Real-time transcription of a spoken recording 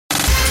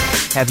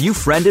Have you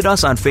friended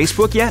us on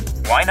Facebook yet?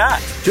 Why not?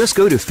 Just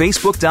go to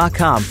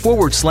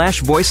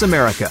facebook.com/Voice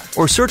America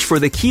or search for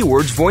the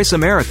keywords Voice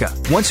America.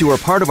 Once you are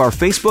part of our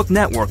Facebook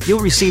network,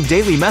 you'll receive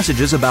daily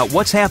messages about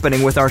what's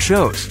happening with our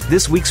shows,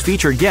 this week's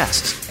featured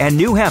guests, and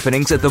new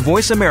happenings at the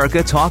Voice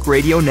America Talk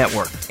Radio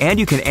Network. And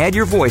you can add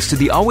your voice to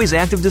the always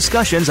active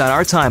discussions on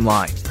our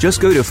timeline. Just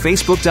go to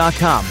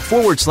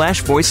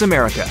facebook.com/Voice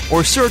America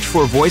or search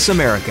for Voice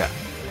America.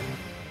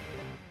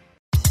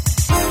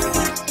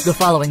 The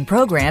following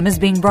program is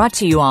being brought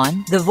to you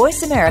on the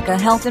Voice America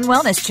Health and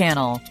Wellness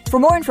Channel. For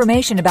more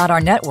information about our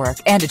network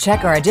and to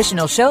check our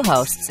additional show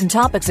hosts and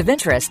topics of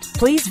interest,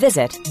 please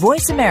visit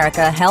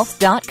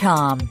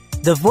voiceamericahealth.com.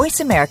 The Voice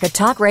America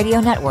Talk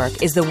Radio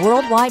Network is the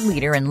worldwide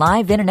leader in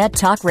live Internet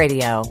talk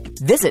radio.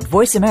 Visit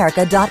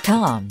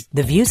voiceamerica.com.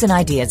 The views and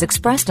ideas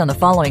expressed on the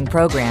following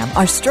program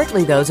are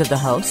strictly those of the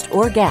host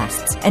or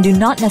guests and do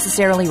not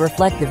necessarily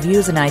reflect the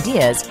views and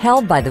ideas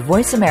held by the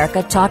Voice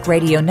America Talk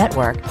Radio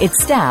Network,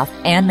 its staff,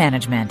 and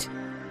management.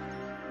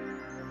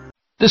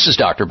 This is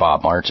Dr.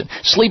 Bob Martin.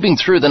 Sleeping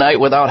through the night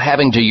without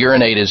having to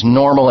urinate is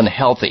normal and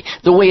healthy,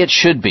 the way it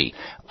should be.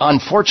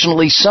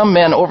 Unfortunately, some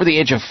men over the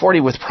age of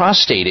 40 with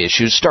prostate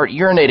issues start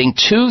urinating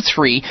 2,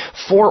 3,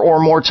 4 or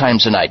more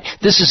times a night.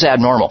 This is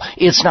abnormal.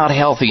 It's not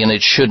healthy and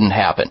it shouldn't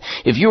happen.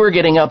 If you are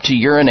getting up to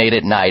urinate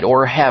at night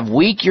or have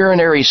weak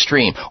urinary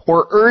stream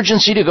or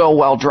urgency to go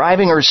while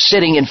driving or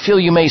sitting and feel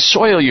you may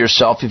soil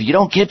yourself if you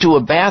don't get to a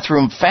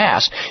bathroom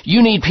fast,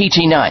 you need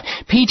PT9.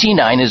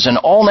 PT9 is an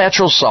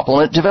all-natural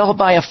supplement developed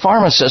by a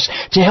pharmacist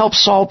to help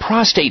solve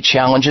prostate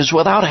challenges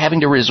without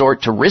having to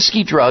resort to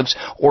risky drugs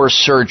or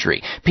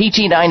surgery.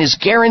 PT9 is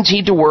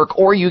guaranteed to work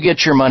or you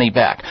get your money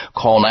back.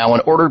 Call now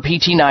and order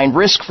PT9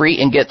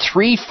 risk-free and get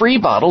 3 free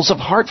bottles of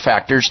Heart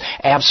Factors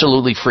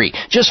absolutely free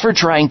just for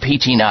trying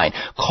PT9.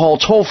 Call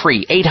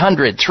toll-free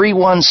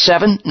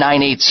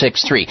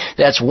 800-317-9863.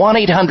 That's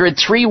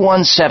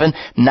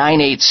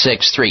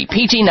 1-800-317-9863.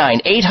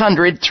 PT9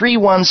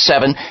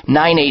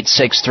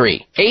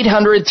 800-317-9863.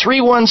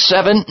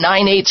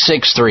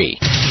 800-317-9863.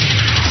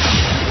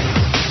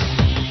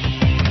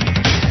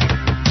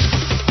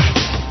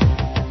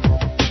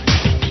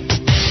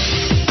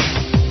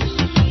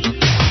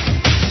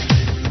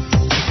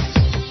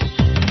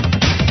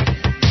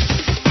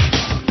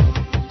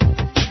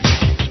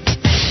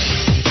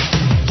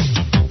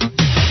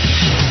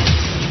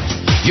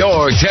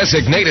 Your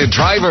designated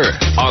driver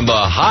on the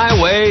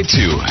highway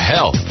to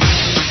health.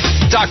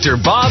 Dr.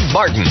 Bob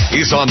Martin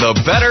is on the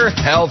Better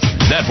Health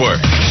Network.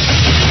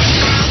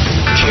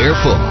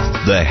 Careful.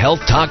 The health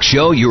talk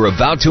show you're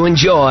about to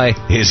enjoy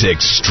is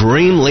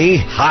extremely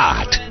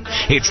hot.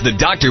 It's the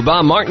Dr.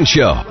 Bob Martin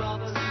Show.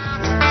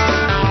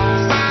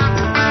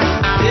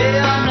 Day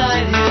or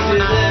night, he'll be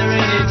there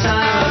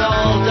anytime at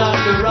all.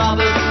 Dr.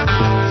 Robert.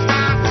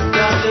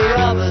 Dr.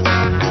 Robert.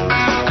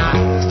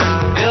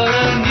 You're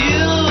a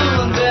new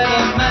and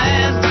better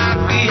man.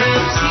 He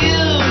helps you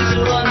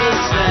to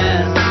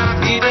understand.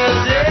 He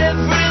does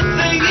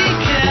everything he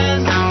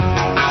can.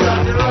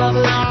 Dr.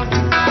 Robert.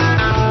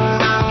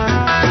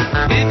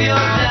 If you're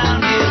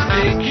down, he'll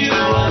pick you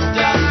up.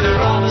 Dr.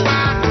 Robert.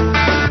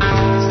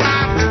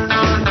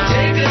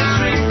 Take a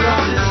drink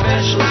from his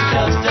special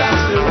cup.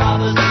 Dr.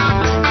 Robert.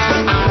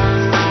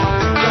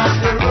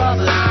 Dr.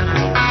 Robert.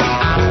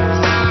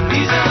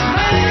 He's a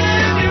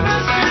man you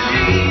must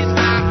believe,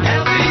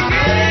 helping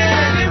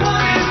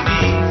anyone in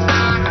need.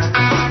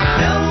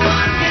 No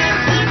one can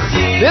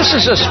succeed. This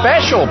is a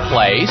special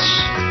place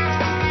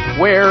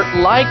where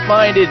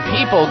like-minded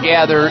people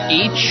gather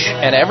each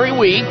and every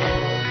week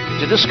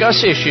to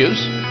discuss issues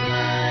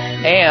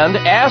and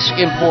ask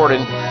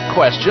important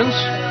questions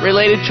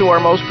related to our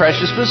most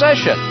precious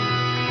possession.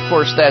 Of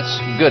course, that's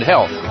good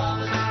health.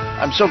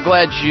 I'm so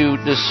glad you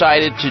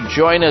decided to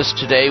join us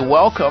today.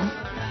 Welcome.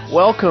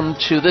 Welcome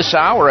to this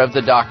hour of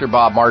the Dr.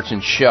 Bob Martin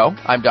Show.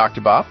 I'm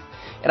Dr. Bob,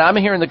 and I'm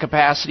here in the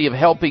capacity of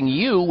helping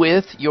you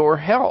with your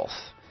health.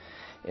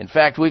 In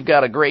fact, we've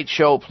got a great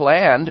show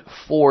planned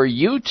for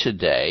you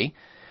today.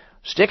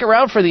 Stick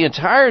around for the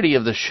entirety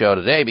of the show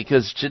today,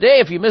 because today,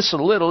 if you miss a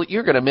little,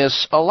 you're going to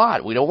miss a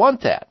lot. We don't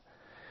want that.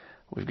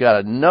 We've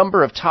got a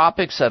number of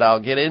topics that I'll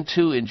get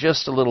into in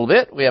just a little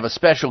bit. We have a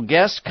special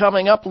guest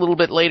coming up a little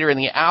bit later in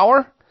the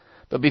hour.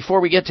 But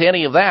before we get to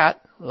any of that,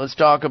 let's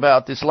talk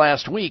about this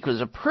last week. It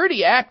was a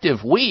pretty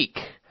active week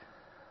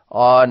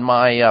on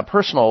my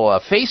personal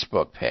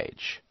Facebook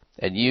page.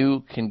 And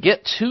you can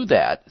get to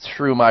that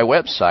through my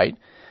website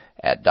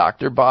at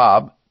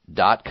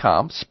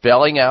drbob.com,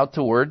 spelling out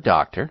the word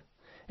doctor.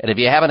 And if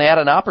you haven't had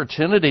an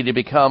opportunity to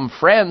become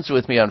friends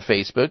with me on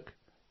Facebook,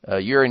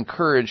 you're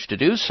encouraged to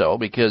do so,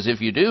 because if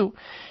you do,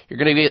 you're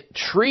going to get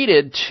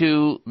treated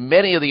to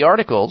many of the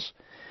articles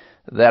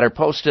that are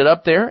posted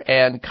up there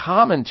and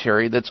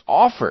commentary that's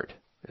offered.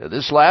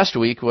 This last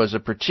week was a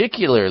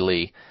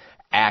particularly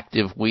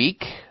active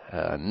week,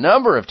 a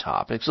number of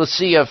topics. Let's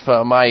see if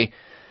my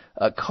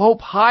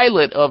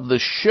co-pilot of the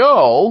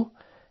show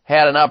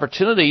had an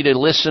opportunity to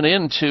listen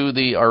in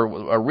to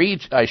or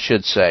read, I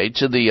should say,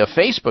 to the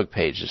Facebook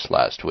page this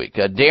last week.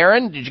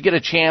 Darren, did you get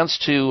a chance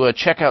to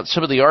check out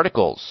some of the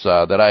articles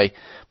that I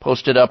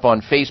posted up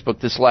on Facebook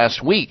this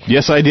last week?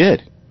 Yes, I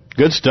did.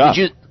 Good stuff.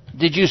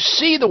 Did you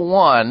see the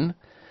one?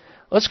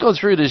 Let's go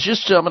through this.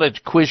 I'm going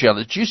to quiz you on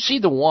this. Did you see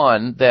the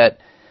one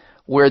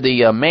where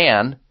the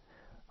man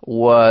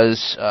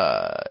was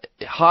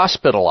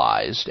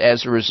hospitalized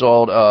as a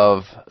result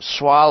of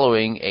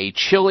swallowing a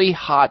chili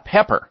hot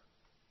pepper?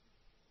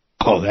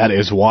 Oh, that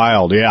is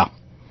wild, yeah.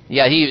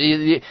 Yeah,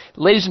 he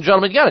ladies and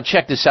gentlemen, you got to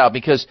check this out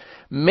because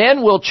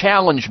men will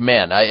challenge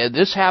men.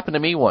 This happened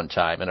to me one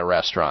time in a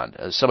restaurant.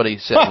 Somebody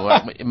said,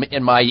 well,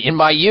 in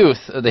my youth,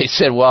 they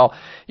said, well,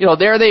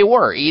 there they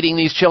were eating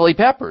these chili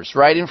peppers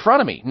right in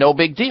front of me. No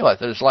big deal. It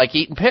was like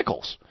eating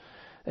pickles.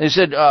 And he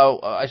said,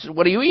 I said,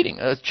 what are you eating?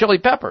 Chili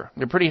pepper.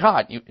 They're pretty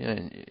hot.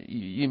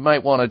 You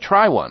might want to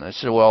try one. I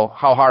said, well,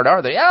 how hard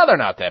are they? They're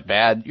not that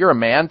bad. You're a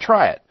man.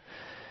 Try it.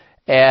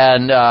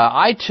 And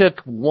I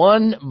took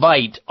one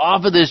bite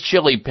off of this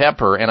chili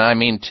pepper, and I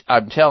mean,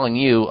 I'm telling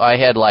you, I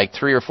had like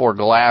 3 or 4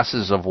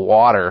 glasses of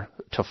water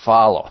to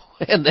follow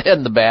in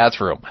the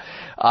bathroom.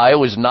 It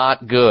was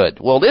not good.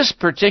 Well, this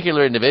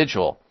particular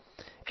individual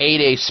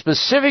ate a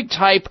specific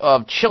type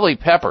of chili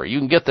pepper. You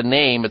can get the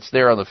name. It's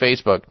there on the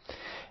Facebook.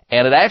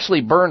 And it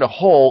actually burned a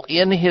hole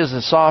in his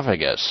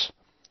esophagus.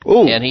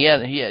 Ooh. And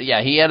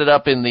he ended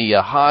up in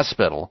the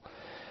hospital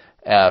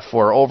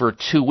for over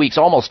 2 weeks,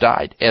 almost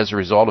died as a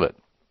result of it.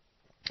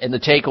 And the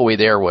takeaway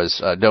there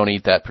was don't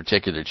eat that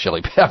particular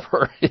chili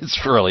pepper. It's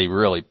really,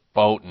 really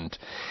potent.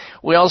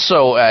 We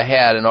also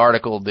had an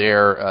article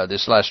there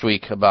this last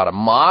week about a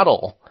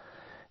model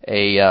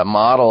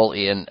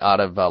out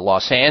of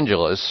Los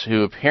Angeles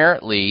who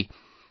apparently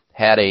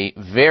had a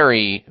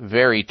very,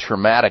 very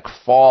traumatic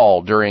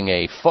fall during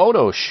a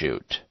photo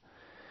shoot.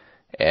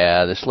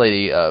 This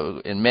lady,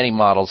 and many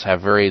models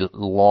have very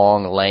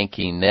long,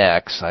 lanky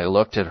necks. I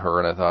looked at her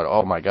and I thought,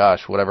 oh my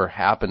gosh, whatever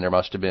happened there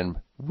must have been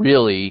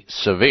really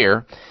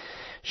severe.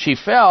 She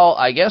fell,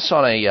 I guess,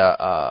 on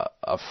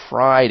a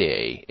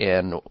Friday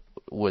and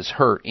was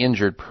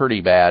injured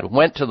pretty bad.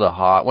 Went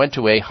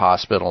to a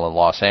hospital in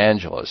Los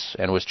Angeles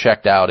and was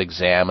checked out,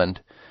 examined.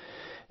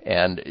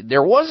 And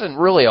there wasn't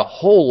really a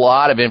whole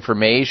lot of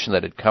information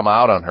that had come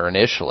out on her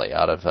initially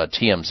out of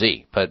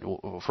TMZ. But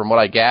from what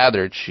I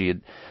gathered, she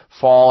had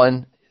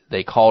fallen.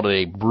 They called it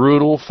a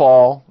brutal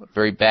fall, a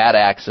very bad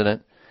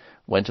accident.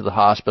 Went to the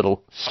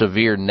hospital,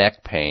 severe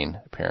neck pain,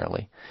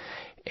 apparently.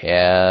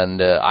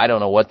 And I don't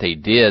know what they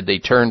did. They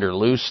turned her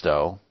loose,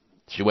 though.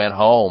 She went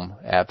home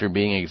after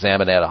being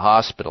examined at a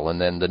hospital.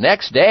 And then the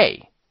next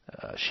day,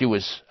 she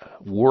was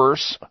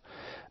worse,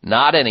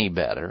 not any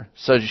better.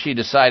 So she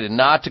decided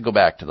not to go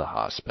back to the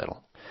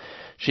hospital.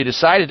 She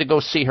decided to go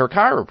see her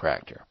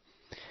chiropractor.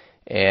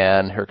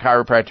 And her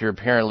chiropractor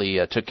apparently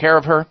took care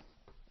of her,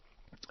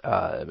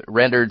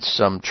 rendered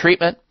some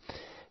treatment.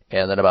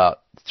 And then about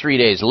 3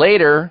 days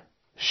later,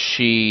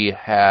 she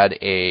had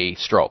a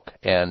stroke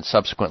and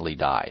subsequently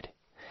died.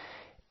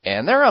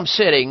 And there I'm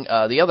sitting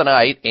the other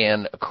night,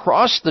 and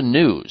across the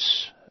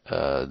news,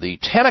 the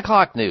 10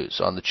 o'clock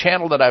news on the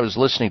channel that I was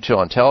listening to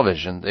on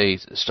television, they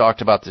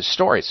talked about this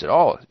story. I said,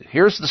 oh,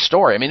 here's the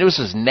story. I mean, it was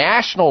this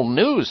national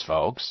news,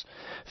 folks,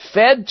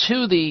 fed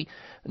to the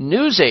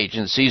news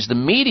agencies, the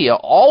media,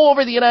 all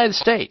over the United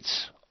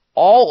States.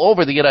 All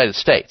over the United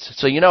States.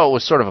 So, it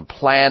was sort of a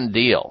planned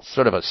deal,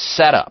 sort of a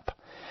setup.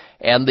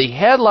 And the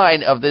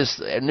headline of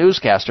this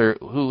newscaster,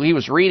 who he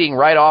was reading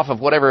right off of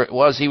whatever it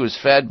was he was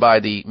fed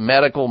by the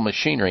medical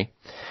machinery,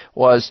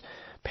 was,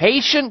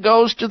 patient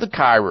goes to the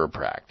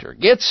chiropractor,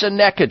 gets a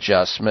neck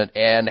adjustment,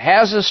 and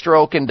has a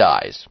stroke and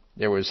dies.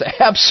 There was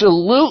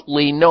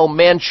absolutely no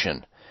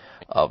mention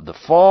of the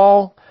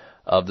fall,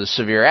 of the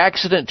severe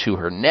accident to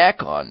her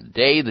neck on the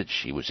day that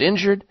she was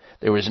injured.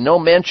 There was no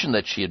mention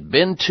that she had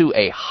been to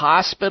a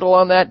hospital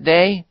on that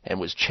day and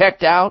was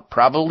checked out,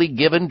 probably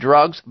given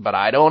drugs, but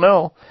I don't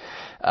know,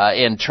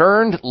 and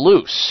turned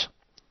loose.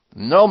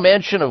 No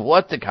mention of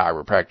what the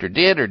chiropractor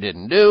did or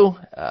didn't do.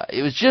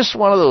 It was just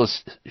one of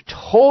those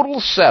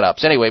total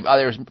setups. Anyway,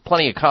 there's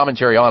plenty of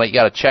commentary on it. You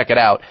got to check it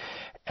out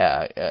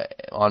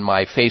on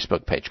my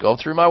Facebook page. Go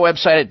through my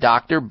website at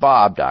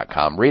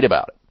drbob.com. Read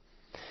about it.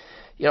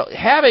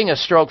 Having a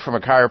stroke from a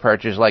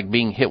chiropractor is like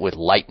being hit with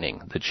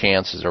lightning. The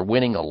chances are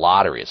winning a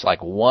lottery. It's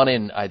like 1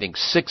 in, I think,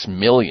 6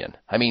 million.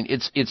 I mean,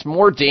 it's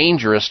more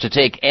dangerous to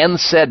take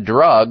NSAID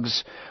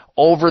drugs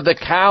over the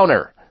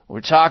counter.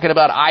 We're talking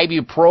about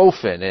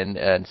ibuprofen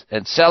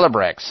and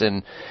Celebrex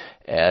and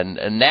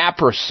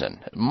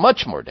naproxen.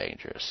 Much more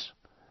dangerous.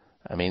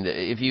 I mean,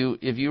 if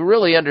you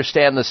really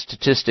understand the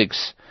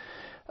statistics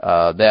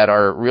that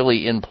are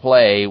really in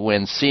play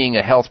when seeing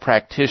a health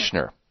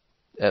practitioner,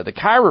 the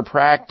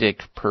chiropractic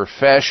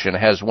profession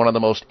has one of the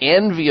most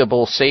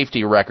enviable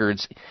safety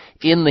records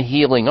in the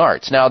healing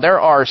arts. Now, there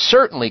are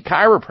certainly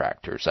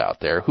chiropractors out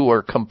there who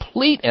are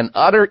complete and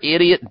utter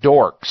idiot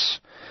dorks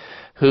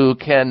who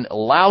can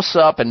louse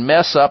up and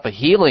mess up a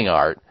healing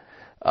art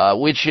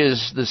which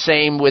is the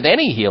same with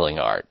any healing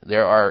art.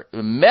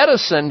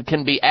 Medicine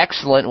can be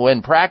excellent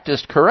when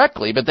practiced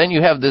correctly, but then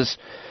you have this,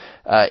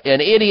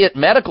 an idiot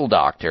medical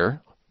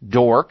doctor,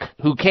 dork,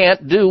 who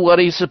can't do what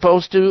he's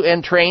supposed to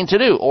and trained to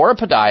do, or a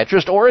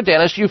podiatrist, or a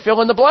dentist, you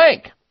fill in the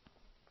blank.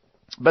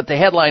 But the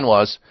headline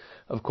was,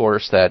 of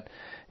course, that,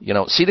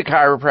 see the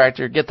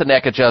chiropractor, get the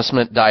neck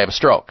adjustment, die of a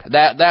stroke.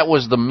 That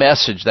was the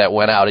message that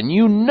went out. And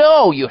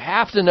you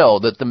have to know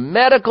that the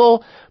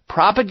medical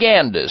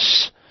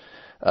propagandists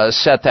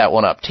set that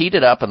one up, teed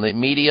it up, and the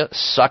media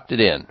sucked it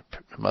in.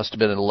 It must have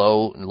been a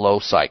low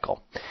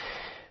cycle.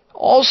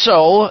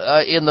 Also,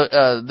 in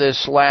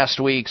this last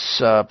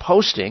week's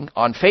posting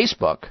on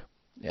Facebook,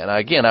 and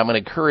again, I'm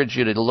going to encourage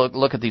you to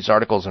look at these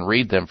articles and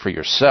read them for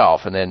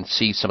yourself, and then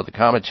see some of the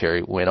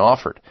commentary when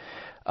offered.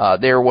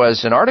 There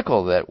was an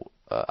article that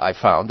I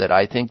found that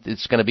I think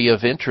it's going to be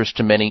of interest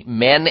to many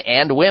men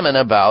and women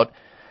about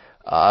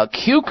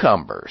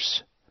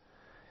cucumbers.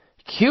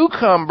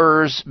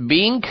 Cucumbers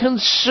being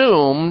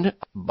consumed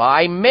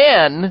by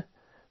men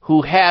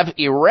who have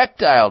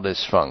erectile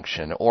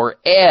dysfunction, or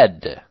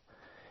ED,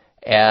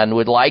 and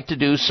would like to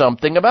do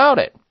something about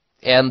it.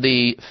 And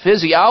the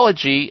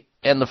physiology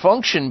and the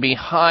function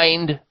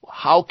behind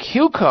how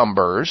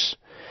cucumbers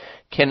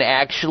can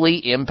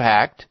actually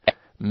impact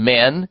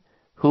men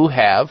who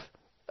have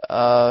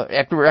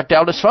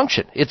erectile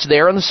dysfunction. It's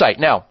there on the site.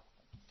 Now,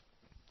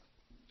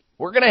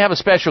 we're going to have a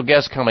special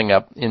guest coming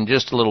up in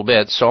just a little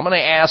bit, so I'm going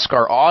to ask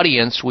our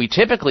audience. We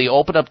typically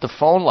open up the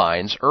phone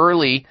lines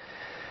early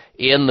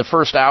in the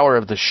first hour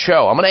of the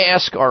show. I'm going to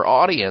ask our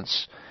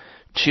audience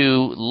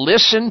to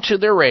listen to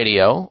their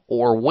radio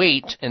or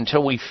wait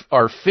until we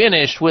are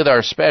finished with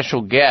our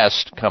special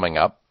guest coming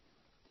up,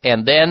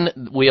 and then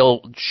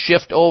we'll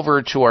shift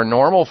over to our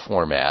normal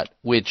format,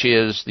 which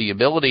is the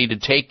ability to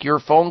take your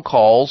phone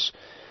calls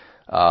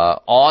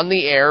on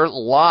the air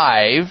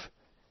live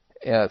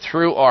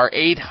through our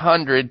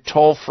 800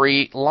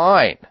 toll-free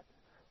line.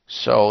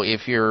 So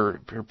if you're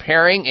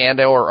preparing and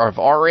or have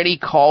already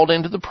called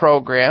into the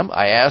program,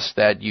 I ask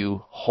that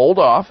you hold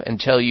off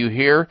until you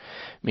hear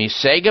me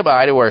say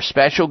goodbye to our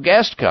special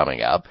guest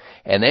coming up,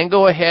 and then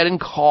go ahead and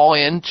call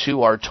in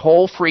to our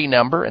toll-free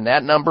number, and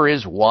that number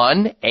is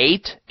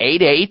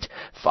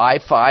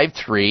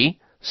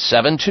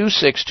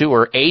 1-888-553-7262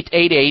 or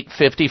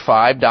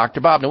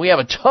 888-55-Dr. Bob. Now, we have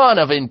a ton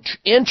of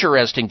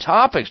interesting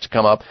topics to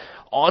come up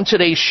on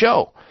today's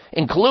show,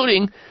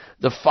 including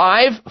the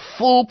 5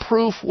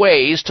 foolproof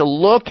ways to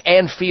look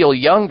and feel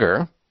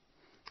younger.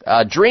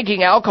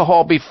 Drinking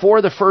alcohol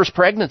before the first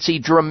pregnancy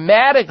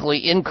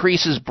dramatically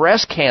increases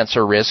breast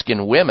cancer risk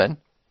in women.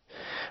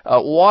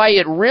 Why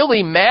it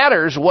really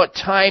matters what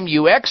time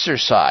you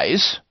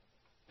exercise.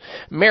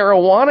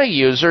 Marijuana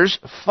users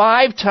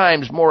 5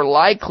 times more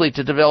likely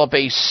to develop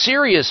a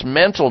serious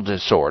mental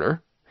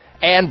disorder.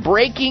 And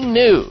breaking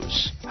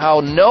news,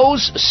 how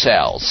nose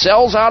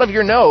cells out of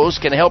your nose,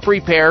 can help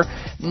repair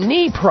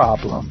knee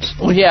problems.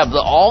 We have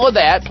all of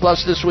that,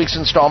 plus this week's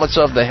installments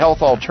of the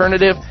Health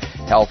Alternative,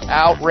 Health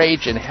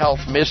Outrage, and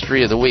Health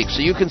Mystery of the Week.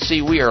 So you can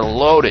see we are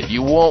loaded.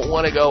 You won't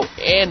want to go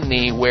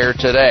anywhere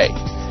today.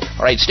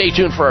 All right, stay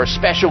tuned for our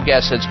special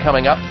guest that's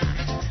coming up.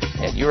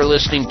 And you're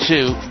listening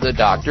to the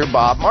Dr.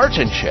 Bob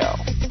Martin Show.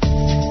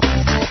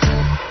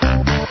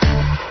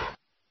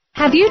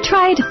 Have you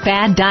tried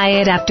fad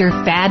diet after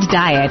fad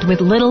diet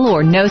with little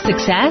or no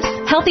success?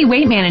 Healthy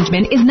weight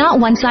management is not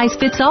one size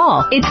fits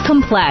all. It's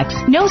complex.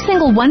 No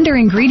single wonder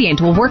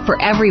ingredient will work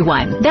for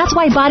everyone. That's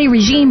why Body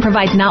Regime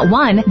provides not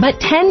 1, but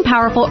 10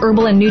 powerful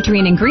herbal and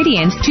nutrient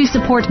ingredients to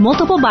support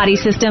multiple body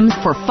systems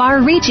for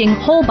far-reaching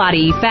whole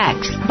body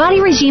effects.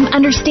 Body Regime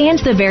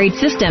understands the varied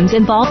systems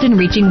involved in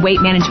reaching weight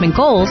management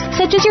goals,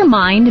 such as your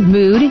mind,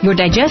 mood, your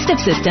digestive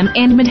system,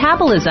 and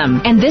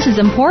metabolism. And this is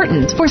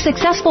important. For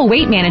successful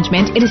weight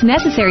management, it is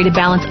necessary to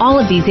balance all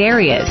of these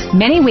areas.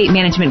 Many weight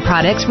management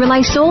products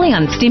rely solely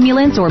on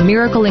stimulants or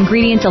miracle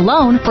ingredients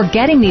alone,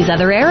 forgetting these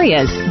other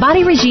areas.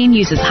 Body Regime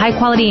uses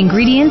high-quality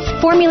ingredients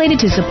formulated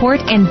to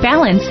support and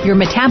balance your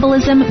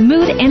metabolism,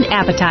 mood, and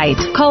appetite.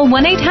 Call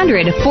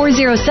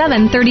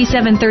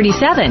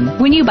 1-800-407-3737.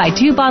 When you buy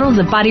 2 bottles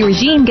of Body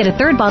Regime, get a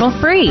 3rd bottle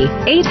free.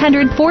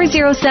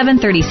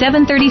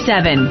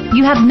 800-407-3737.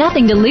 You have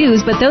nothing to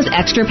lose but those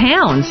extra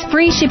pounds.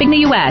 Free shipping to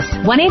U.S.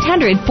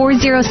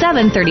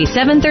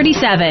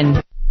 1-800-407-3737.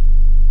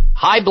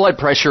 High blood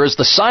pressure is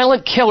the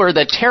silent killer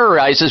that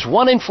terrorizes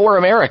 1 in 4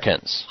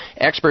 Americans.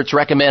 Experts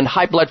recommend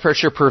high blood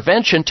pressure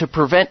prevention to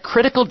prevent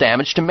critical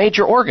damage to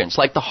major organs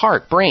like the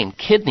heart, brain,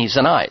 kidneys,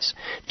 and eyes.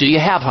 Do you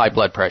have high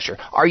blood pressure?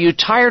 Are you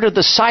tired of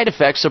the side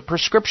effects of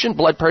prescription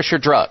blood pressure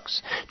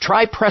drugs?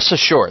 Try Press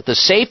Assure, the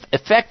safe,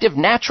 effective,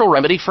 natural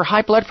remedy for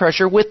high blood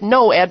pressure with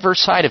no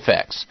adverse side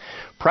effects.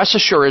 Press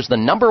Assure is the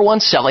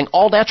 #1 selling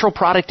all-natural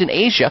product in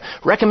Asia,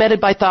 recommended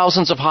by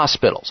thousands of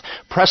hospitals.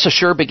 Press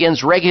Assure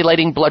begins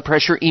regulating blood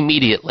pressure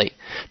immediately.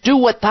 Do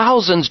what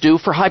thousands do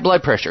for high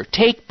blood pressure.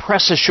 Take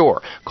Press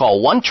Assure.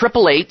 Call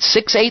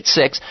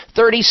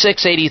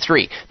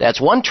 1-888-686-3683. That's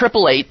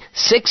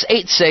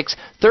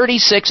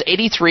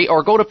 1-888-686-3683,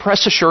 or go to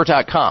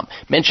PressAssure.com.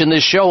 Mention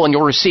this show and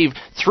you'll receive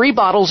 3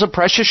 bottles of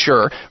Press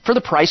Assure for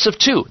the price of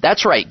 2.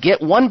 That's right. Get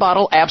 1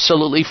 bottle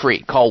absolutely free.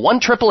 Call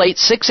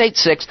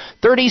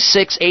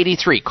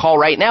 1-888-686-3683. Call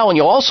right now and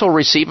you'll also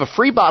receive a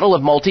free bottle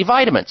of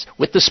multivitamins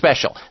with the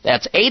special.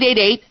 That's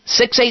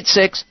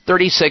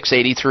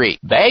 888-686-3683.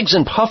 Bags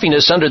and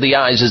puffiness under the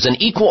eyes is an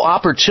equal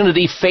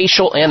opportunity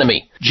facial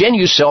enemy.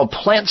 Genucel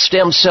Plant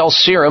Stem Cell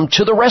Serum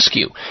to the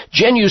rescue.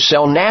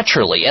 Genucel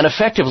naturally and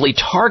effectively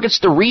targets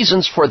the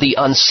reasons for the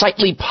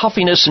unsightly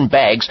puffiness and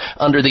bags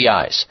under the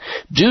eyes.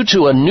 Due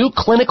to a new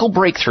clinical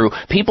breakthrough,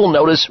 people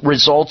notice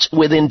results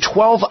within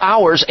 12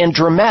 hours and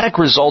dramatic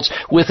results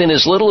within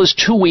as little as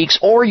 2 weeks,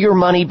 or your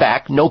money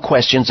back, no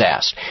questions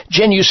asked.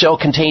 Genucel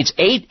contains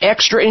 8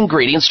 extra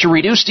ingredients to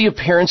reduce the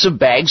appearance of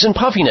bags and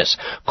puffiness.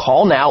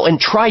 Call now and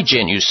try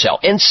Genucel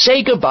and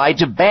say goodbye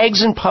to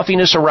bags and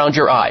puffiness around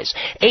your eyes.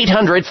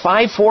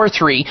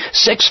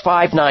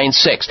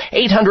 800-543-6596.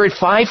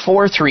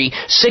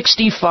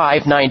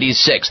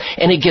 800-543-6596.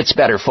 And it gets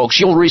better, folks.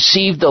 You'll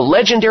receive the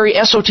legendary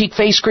Esotique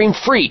face cream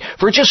free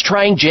for just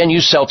trying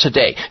Genucel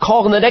today.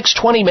 Call in the next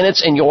 20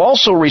 minutes and you'll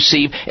also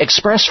receive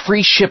express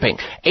free shipping.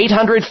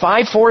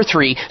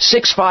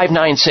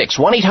 800-543-6596.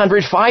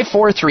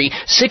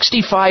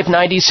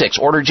 1-800-543-6596.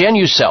 Order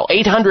Genucel.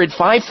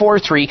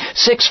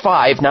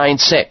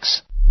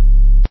 800-543-6596.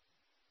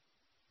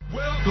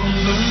 Welcome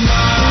to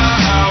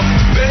my house,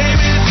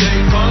 baby,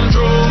 take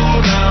control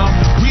now.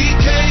 We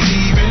can't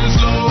even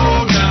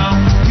slow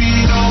down.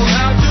 We don't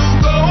have to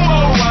go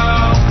a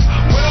while.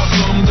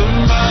 Welcome to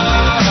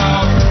my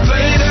house,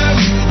 play that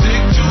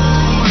music too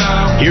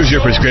loud. Here's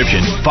your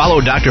prescription. Follow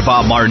Dr.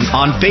 Bob Martin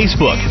on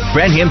Facebook.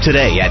 Friend him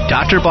today at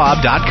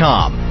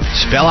drbob.com.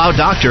 Spell out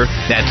doctor,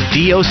 that's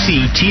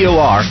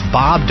DOCTOR,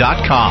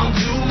 Bob.com.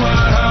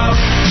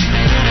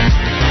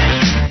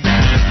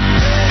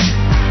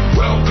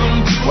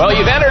 Well,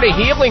 you've entered a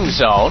healing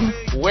zone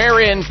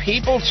wherein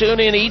people tune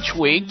in each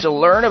week to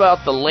learn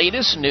about the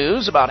latest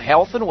news about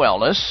health and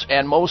wellness,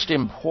 and most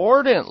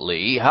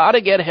importantly, how to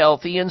get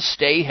healthy and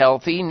stay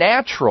healthy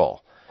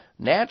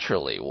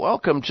naturally.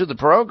 Welcome to the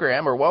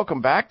program, or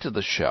welcome back to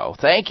the show.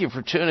 Thank you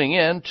for tuning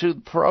in to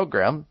the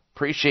program.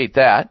 Appreciate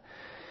that.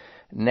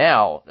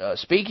 Now,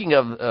 speaking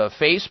of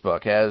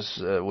Facebook, as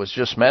was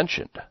just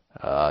mentioned,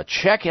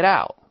 check it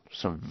out.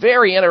 Some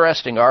very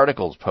interesting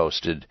articles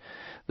posted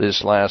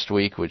this last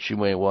week, which you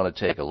may want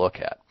to take a look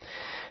at.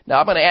 Now,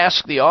 I'm going to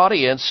ask the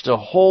audience to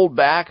hold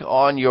back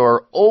on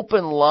your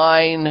open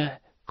line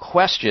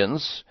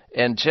questions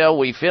until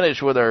we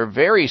finish with our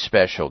very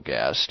special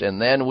guest, and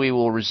then we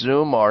will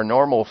resume our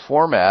normal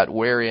format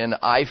wherein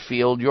I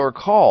field your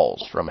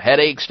calls, from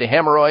headaches to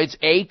hemorrhoids,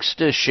 aches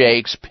to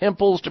shakes,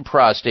 pimples to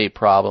prostate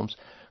problems,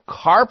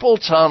 carpal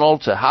tunnel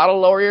to how to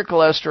lower your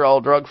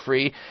cholesterol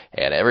drug-free,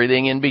 and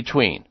everything in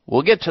between.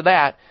 We'll get to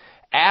that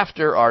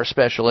after our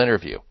special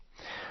interview.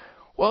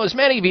 Well, as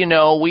many of you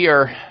know, we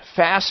are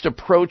fast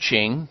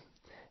approaching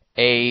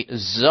a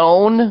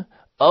zone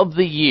of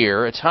the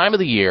year, a time of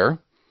the year,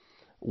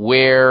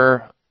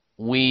 where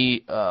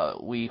we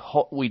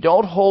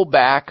don't hold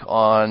back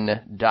on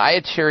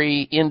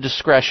dietary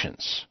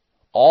indiscretions.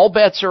 All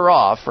bets are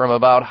off from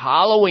about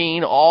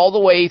Halloween all the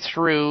way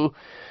through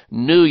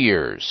New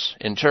Year's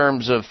in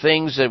terms of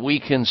things that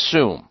we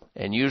consume.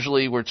 And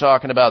usually we're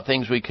talking about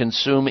things we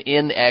consume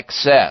in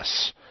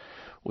excess.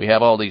 We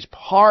have all these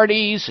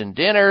parties and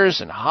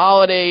dinners and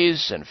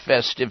holidays and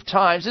festive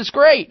times. It's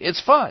great. It's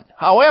fun.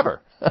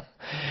 However,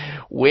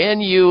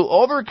 when you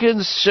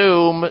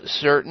overconsume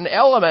certain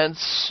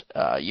elements,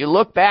 you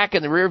look back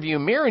in the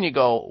rearview mirror and you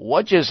go,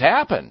 what just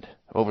happened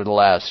over the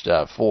last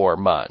 4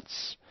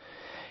 months?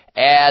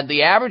 And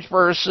the average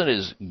person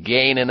is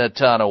gaining a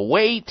ton of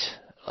weight,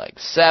 like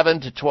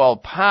 7 to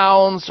 12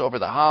 pounds over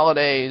the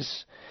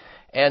holidays.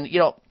 And, you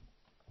know,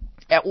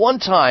 at one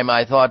time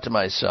I thought to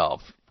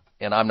myself,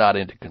 and I'm not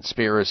into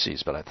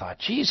conspiracies, but I thought,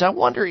 geez, I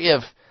wonder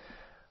if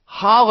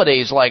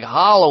holidays like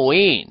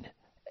Halloween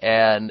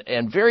and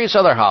various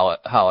other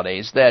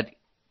holidays that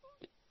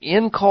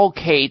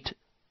inculcate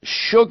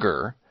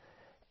sugar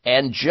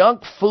and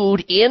junk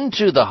food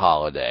into the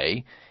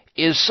holiday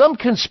is some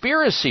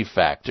conspiracy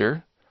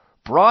factor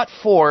brought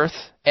forth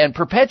and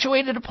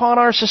perpetuated upon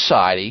our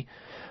society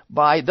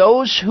by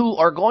those who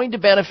are going to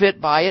benefit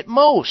by it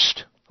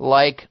most,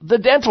 like the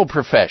dental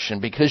profession,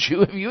 because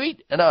if you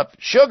eat enough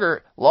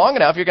sugar long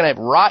enough, you're going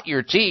to rot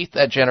your teeth.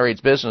 That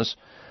generates business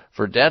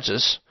for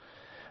dentists.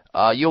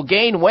 You'll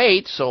gain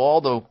weight, so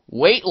all the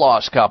weight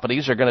loss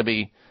companies are going to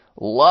be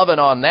loving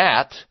on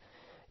that.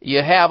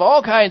 You have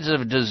all kinds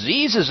of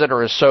diseases that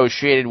are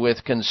associated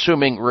with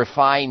consuming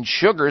refined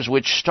sugars,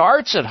 which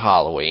starts at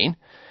Halloween.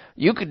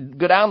 You could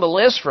go down the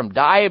list from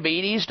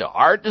diabetes to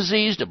heart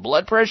disease to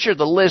blood pressure.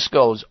 The list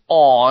goes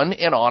on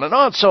and on and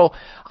on. So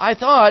I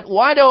thought,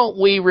 why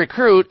don't we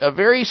recruit a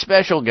very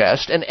special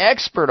guest, an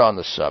expert on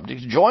the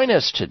subject, to join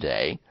us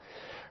today.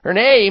 Her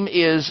name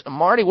is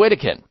Marty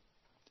Wittekin.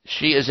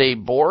 She is a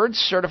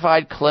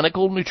board-certified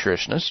clinical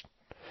nutritionist.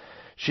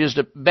 She is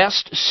the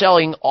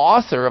best-selling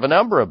author of a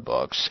number of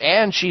books,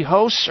 and she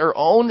hosts her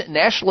own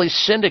nationally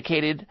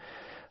syndicated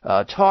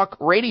talk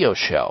radio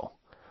show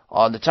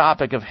on the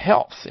topic of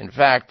health. In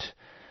fact,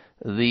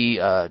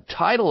 the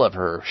title of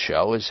her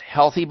show is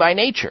Healthy by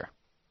Nature.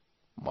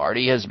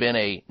 Marty has been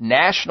a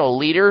national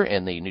leader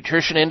in the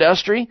nutrition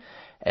industry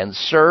and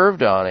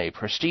served on a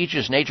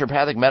prestigious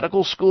naturopathic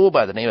medical school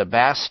by the name of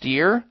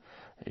Bastyr.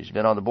 She's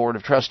been on the board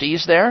of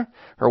trustees there.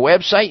 Her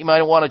website, you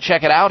might want to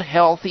check it out,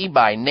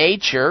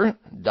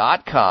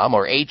 healthybynature.com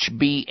or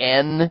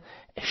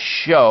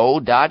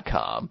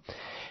hbnshow.com.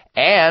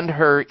 And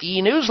her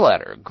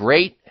e-newsletter,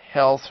 Great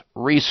Health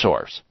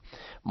Resource.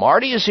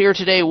 Marty is here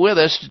today with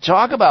us to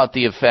talk about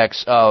the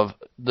effects of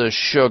the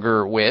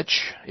sugar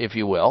witch, if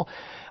you will,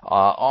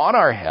 on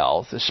our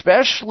health,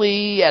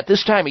 especially at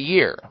this time of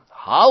year,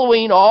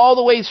 Halloween all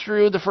the way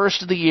through the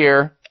first of the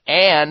year,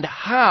 and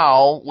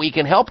how we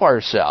can help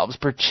ourselves,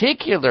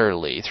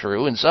 particularly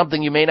through, and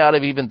something you may not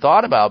have even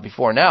thought about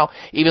before now,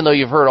 even though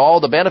you've heard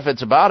all the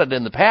benefits about it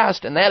in the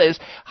past, and that is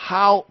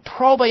how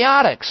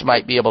probiotics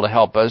might be able to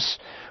help us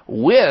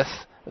with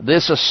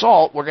this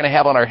assault we're going to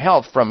have on our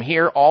health from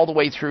here all the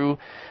way through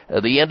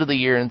the end of the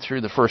year and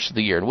through the first of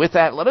the year. And with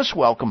that, let us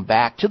welcome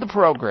back to the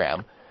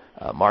program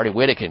Marty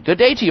Wittekin. Good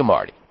day to you,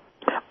 Marty.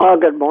 Oh,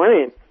 good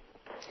morning.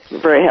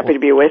 I'm very happy to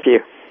be with you.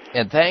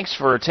 And thanks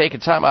for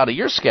taking time out of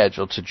your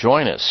schedule to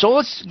join us. So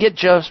let's get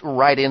just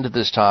right into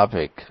this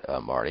topic,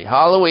 Marty.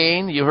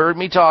 Halloween, you heard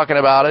me talking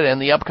about it,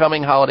 and the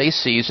upcoming holiday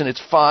season.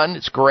 It's fun.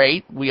 It's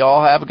great. We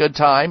all have a good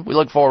time. We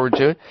look forward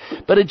to it.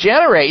 But it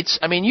generates,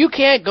 I mean, you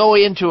can't go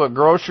into a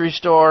grocery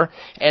store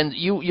and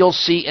you'll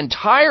see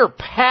entire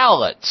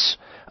pallets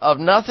of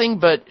nothing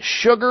but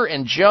sugar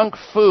and junk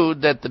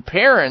food that the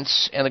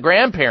parents and the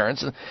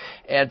grandparents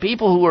and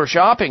people who are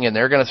shopping in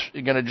there are going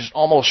to just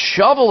almost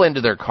shovel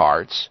into their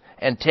carts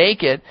and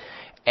take it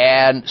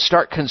and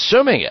start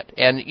consuming it.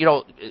 And, you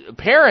know,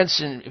 parents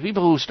and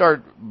people who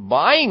start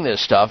buying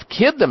this stuff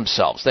kid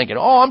themselves thinking,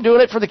 oh, I'm doing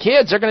it for the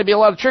kids. They're going to be a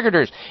lot of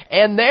trick-or-treaters.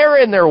 And they're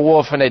in there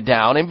wolfing it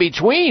down in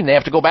between. They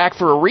have to go back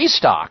for a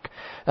restock.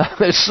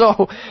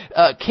 So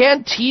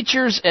can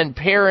teachers and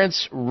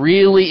parents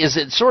really, is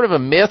it sort of a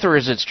myth or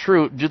is it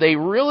true, do they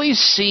really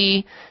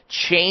see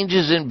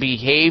changes in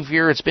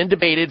behavior? It's been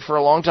debated for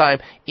a long time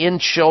in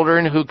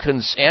children who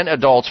and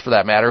adults for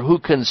that matter, who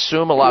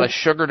consume a lot of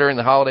sugar during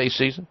the holiday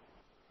season?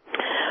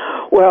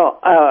 Well,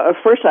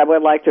 first I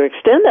would like to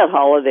extend that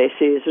holiday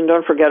season.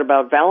 Don't forget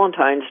about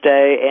Valentine's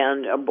Day,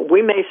 and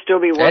we may still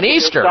be working and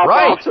Easter, this stuff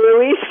right? All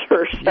through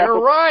Easter. So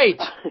you're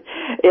right.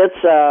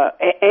 It's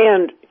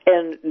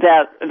and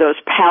that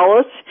those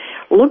pallets.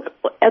 Look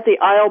at the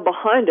aisle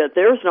behind it.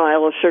 There's an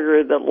aisle of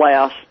sugar that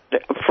lasts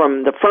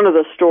from the front of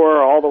the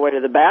store all the way to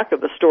the back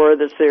of the store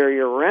that's there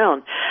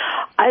year-round.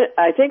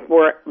 I think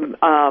we're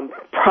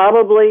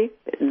probably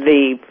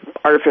the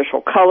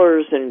artificial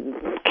colors and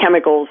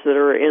chemicals that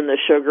are in the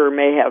sugar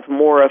may have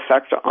more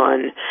effect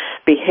on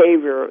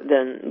behavior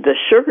than the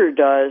sugar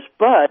does,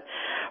 but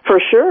for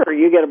sure,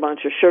 you get a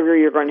bunch of sugar,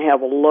 you're going to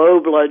have a low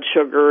blood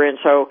sugar, and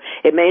so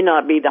it may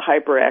not be the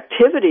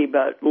hyperactivity,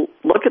 but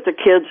look at the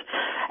kids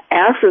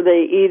after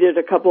they eat it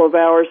a couple of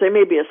hours, they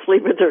may be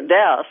asleep at their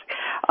desk.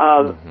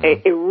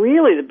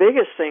 Really, the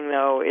biggest thing,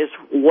 though, is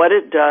what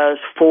it does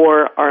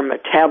for our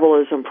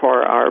metabolism,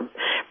 for our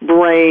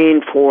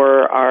brain,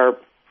 for our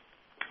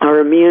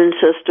immune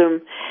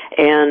system,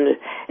 and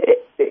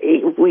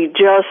we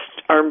just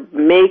are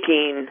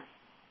making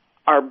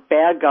our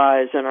bad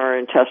guys in our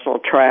intestinal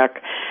tract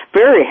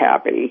very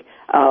happy.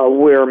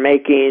 We're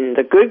making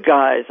the good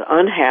guys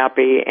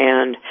unhappy,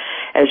 and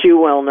as you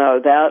well know,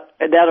 that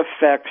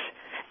affects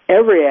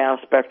every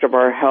aspect of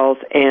our health,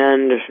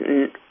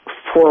 and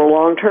for a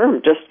long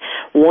term, just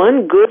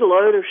one good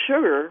load of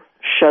sugar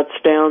shuts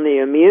down the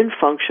immune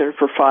function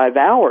for 5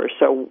 hours.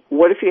 So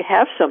what if you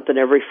have something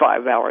every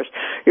 5 hours?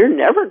 You're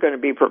never going to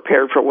be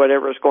prepared for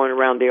whatever's going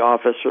around the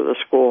office or the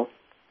school.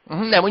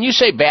 Now, when you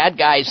say bad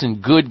guys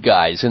and good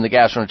guys in the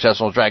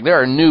gastrointestinal tract,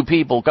 there are new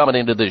people coming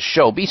into this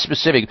show. Be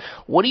specific.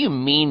 What do you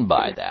mean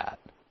by that?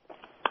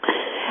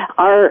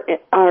 Our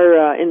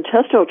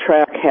intestinal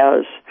tract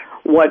has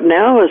what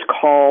now is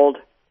called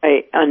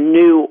a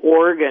new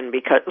organ,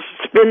 because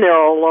it's been there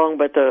all along,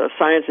 but the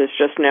science is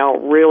just now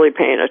really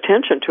paying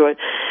attention to it.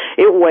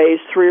 It weighs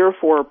 3 or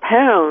 4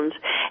 pounds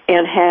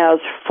and has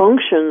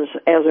functions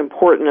as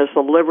important as the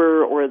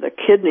liver or the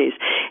kidneys.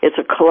 It's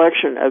a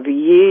collection of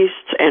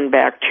yeasts and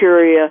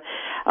bacteria,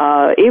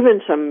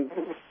 even some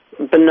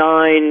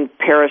benign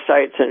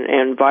parasites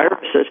and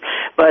viruses,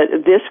 but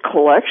this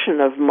collection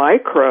of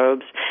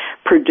microbes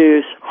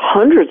produce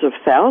hundreds of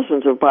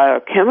thousands of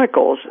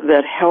biochemicals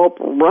that help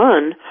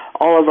run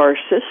all of our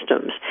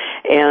systems,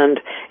 and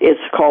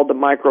it's called the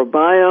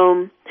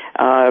microbiome.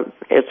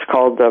 It's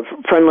called the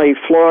Friendly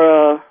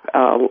Flora,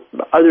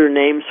 other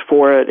names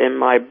for it in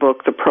my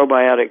book, The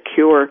Probiotic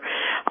Cure.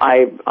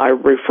 I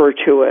refer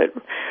to it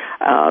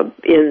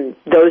in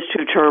those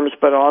two terms,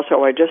 but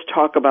also I just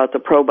talk about the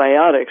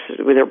probiotics.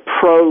 They're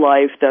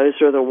pro-life. Those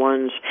are the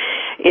ones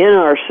in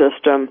our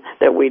system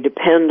that we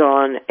depend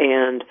on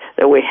and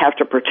that we have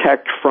to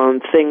protect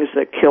from things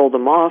that kill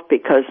them off,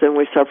 because then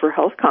we suffer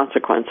health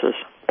consequences.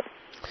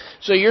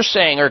 So you're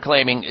saying or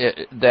claiming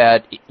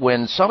that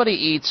when somebody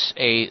eats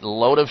a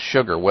load of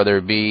sugar, whether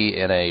it be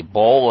in a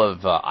bowl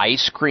of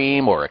ice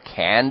cream or a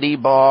candy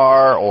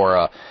bar or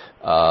a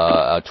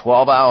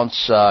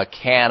 12-ounce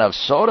can of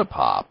soda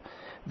pop,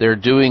 they're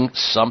doing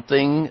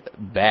something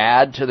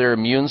bad to their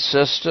immune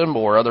system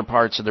or other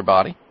parts of their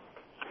body?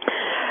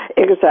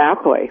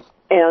 Exactly.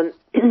 And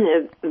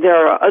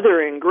there are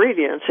other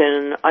ingredients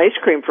in ice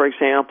cream, for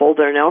example.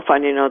 They're now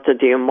finding out that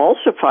the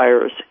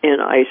emulsifiers in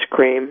ice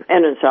cream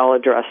and in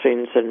salad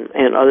dressings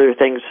and other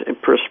things,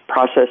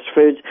 processed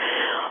foods,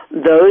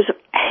 those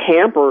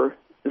hamper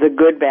the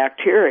good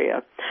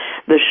bacteria.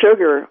 The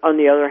sugar, on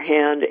the other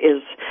hand,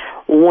 is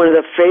one of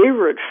the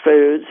favorite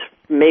foods,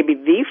 maybe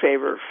the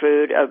favorite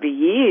food of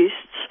yeasts,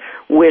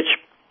 which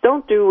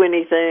don't do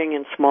anything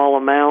in small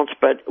amounts,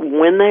 but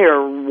when they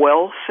are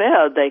well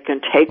fed, they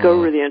can take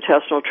over the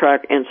intestinal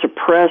tract and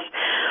suppress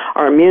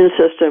our immune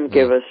system,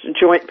 give us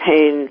joint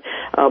pain,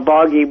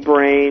 boggy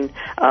brain,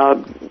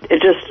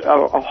 just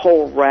a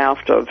whole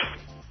raft of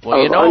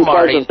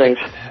unpleasant things.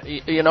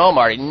 You know,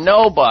 Marty,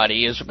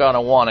 nobody is going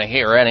to want to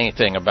hear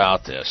anything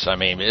about this. I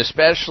mean,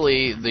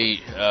 especially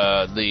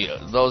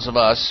those of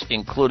us,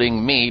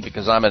 including me,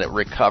 because I'm a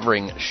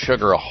recovering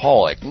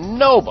sugaraholic.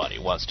 Nobody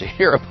wants to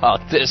hear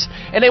about this,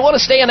 and they want to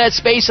stay in that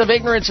space of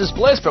ignorance is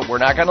bliss, but we're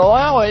not going to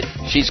allow it.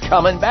 She's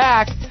coming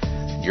back.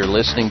 You're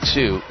listening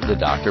to the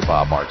Dr.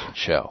 Bob Martin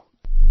Show.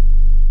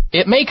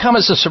 It may come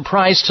as a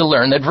surprise to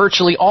learn that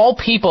virtually all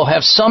people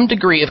have some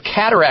degree of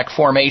cataract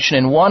formation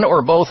in one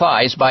or both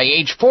eyes by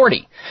age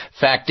 40.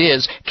 Fact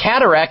is,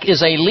 cataract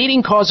is a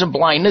leading cause of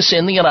blindness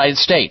in the United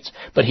States.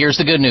 But here's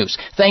the good news.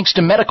 Thanks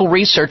to medical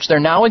research, there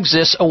now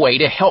exists a way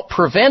to help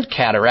prevent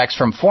cataracts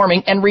from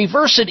forming and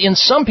reverse it in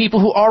some people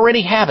who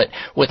already have it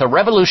with a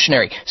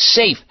revolutionary,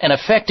 safe, and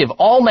effective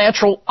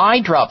all-natural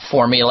eye drop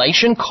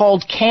formulation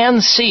called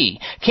Can-C.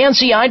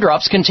 Can-C eye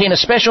drops contain a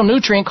special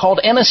nutrient called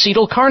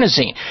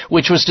N-acetylcarnosine,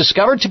 which was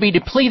discovered to be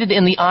depleted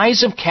in the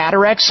eyes of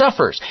cataract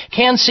sufferers.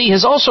 Can-C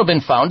has also been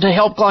found to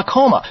help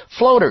glaucoma,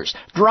 floaters,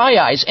 dry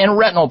eyes, and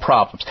retinal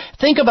problems.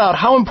 Think about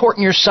how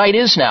important your sight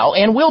is now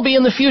and will be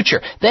in the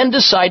future. Then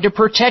decide to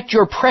protect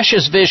your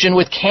precious vision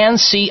with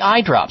Can-C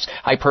eye drops.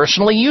 I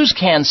personally use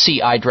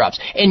Can-C eye drops,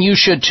 and you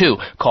should too.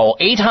 Call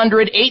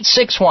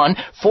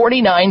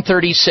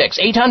 800-861-4936.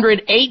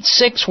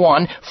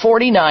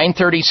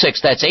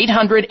 800-861-4936. That's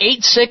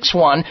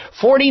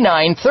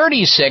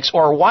 800-861-4936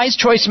 or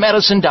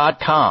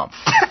wisechoicemedicine.com.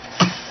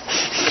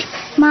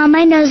 Mom,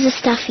 my nose is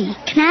stuffy.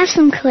 Can I have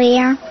some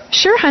Clear?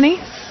 Sure, honey.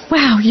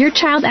 Wow, your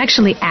child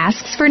actually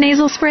asks for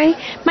nasal spray?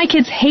 My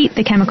kids hate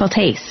the chemical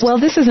taste. Well,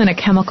 this isn't a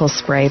chemical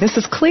spray. This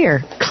is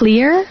Clear.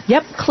 Clear?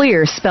 Yep,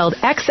 Clear, spelled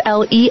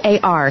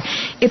Xlear.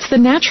 It's the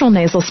natural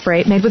nasal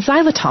spray made with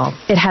xylitol.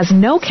 It has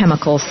no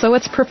chemicals, so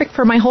it's perfect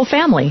for my whole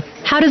family.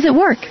 How does it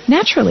work?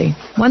 Naturally.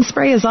 One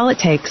spray is all it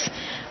takes.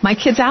 My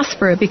kids ask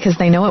for it because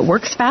they know it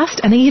works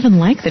fast and they even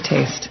like the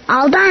taste.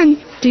 All done.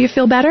 Do you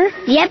feel better?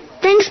 Yep,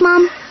 thanks,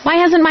 Mom. Why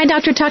hasn't my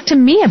doctor talked to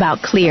me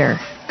about Clear?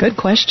 Good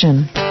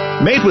question.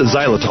 Made with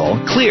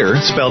xylitol, Clear,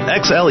 spelled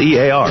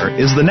Xlear,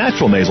 is the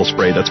natural nasal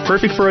spray that's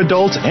perfect for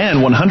adults and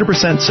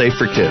 100% safe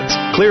for kids.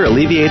 Clear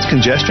alleviates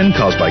congestion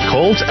caused by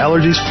colds,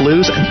 allergies,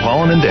 flus, and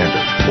pollen and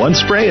dandruff. One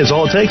spray is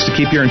all it takes to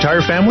keep your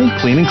entire family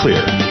clean and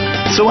clear.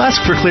 So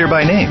ask for Clear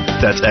by name.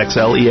 That's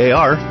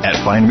Xlear at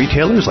fine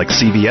retailers like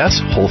CVS,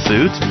 Whole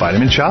Foods,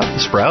 Vitamin Shop,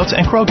 Sprouts,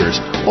 and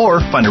Kroger's.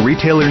 Or find a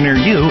retailer near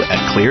you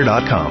at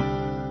Clear.com.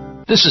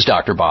 This is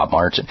Dr. Bob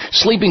Martin.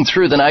 Sleeping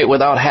through the night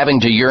without having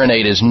to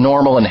urinate is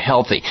normal and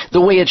healthy, the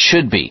way it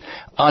should be.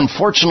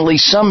 Unfortunately,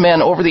 some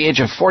men over the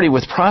age of 40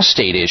 with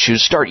prostate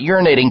issues start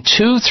urinating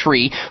 2,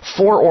 3,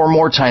 4 or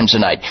more times a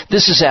night.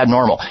 This is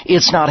abnormal.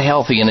 It's not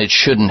healthy and it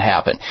shouldn't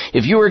happen.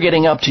 If you are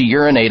getting up to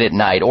urinate at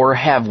night or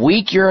have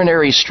weak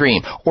urinary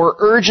stream or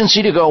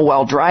urgency to go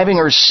while driving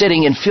or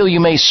sitting and feel you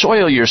may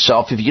soil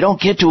yourself if you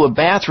don't get to a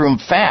bathroom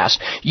fast,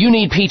 you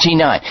need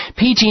PT9.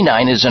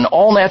 PT9 is an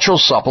all-natural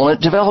supplement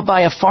developed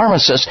by a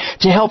pharmacist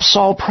to help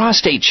solve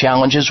prostate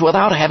challenges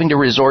without having to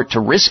resort to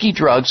risky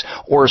drugs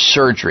or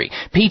surgery.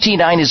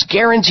 PT9 is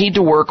guaranteed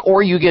to work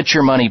or you get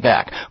your money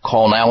back.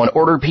 Call now and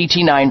order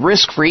PT9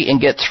 risk-free and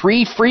get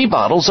 3 free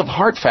bottles of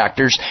Heart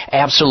Factors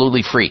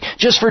absolutely free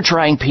just for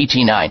trying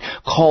PT9.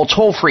 Call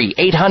toll-free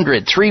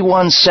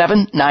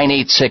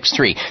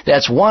 800-317-9863.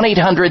 That's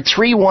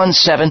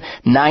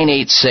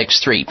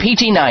 1-800-317-9863.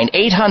 PT9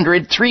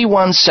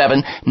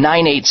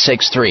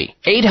 800-317-9863.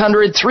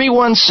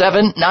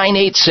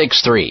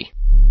 800-317-9863.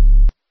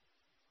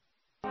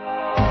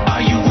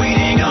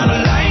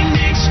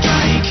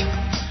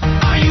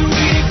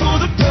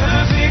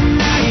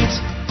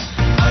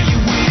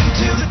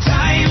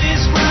 Time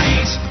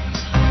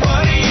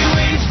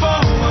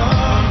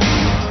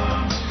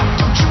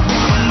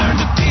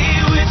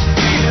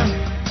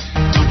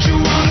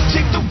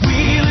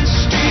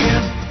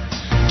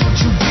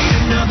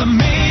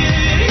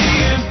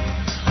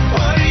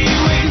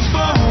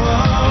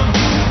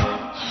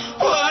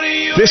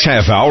This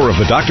half hour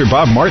of the Dr.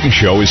 Bob Martin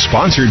Show is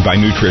sponsored by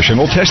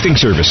Nutritional Testing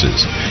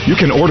Services. You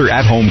can order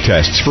at-home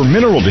tests for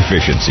mineral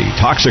deficiency,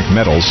 toxic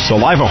metals,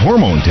 saliva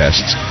hormone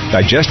tests,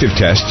 digestive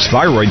tests,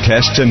 thyroid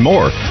tests, and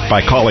more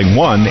by calling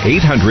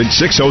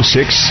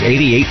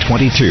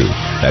 1-800-606-8822.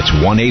 That's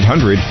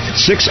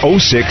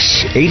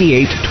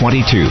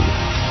 1-800-606-8822.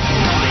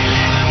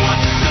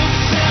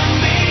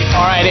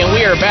 All right, and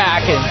we are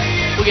back, and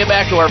we get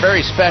back to our very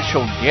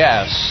special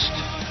guest.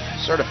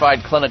 Certified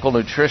clinical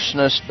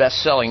nutritionist,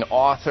 best-selling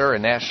author,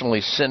 and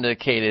nationally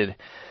syndicated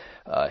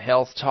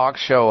health talk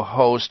show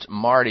host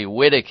Marty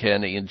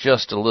Whittakin. In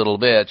just a little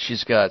bit,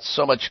 she's got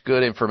so much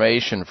good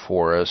information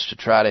for us to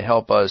try to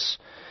help us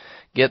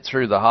get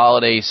through the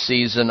holiday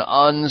season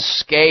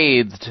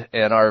unscathed,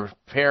 and our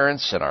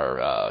parents and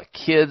our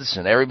kids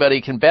and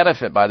everybody can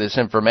benefit by this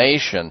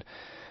information.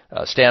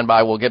 Stand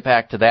by. We'll get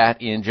back to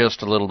that in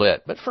just a little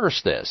bit. But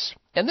first this,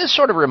 and this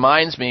sort of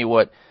reminds me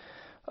what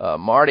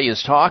Marty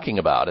is talking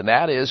about, and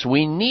that is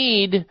we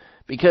need,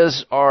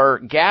 because our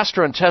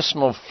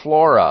gastrointestinal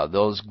flora,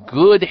 those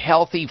good,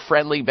 healthy,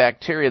 friendly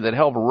bacteria that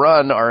help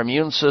run our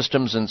immune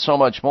systems and so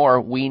much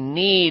more, we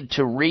need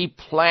to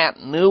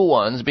replant new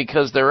ones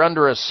because they're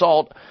under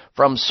assault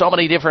from so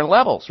many different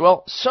levels.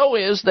 Well, so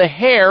is the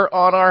hair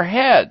on our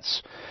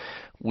heads.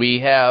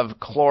 We have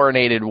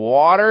chlorinated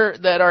water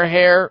that our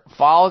hair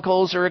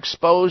follicles are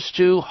exposed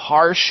to,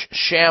 harsh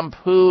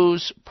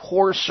shampoos,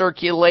 poor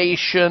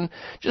circulation,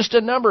 just a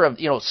number of,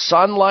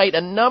 sunlight,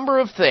 a number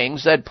of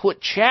things that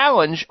put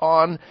challenge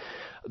on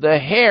the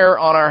hair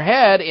on our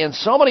head. And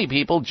so many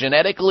people,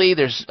 genetically,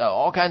 there's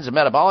all kinds of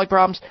metabolic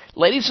problems.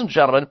 Ladies and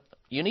gentlemen,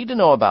 you need to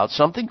know about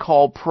something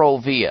called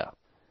Provia.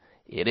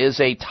 It is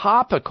a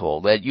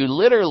topical that you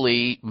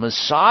literally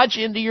massage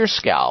into your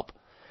scalp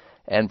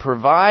and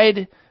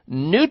provide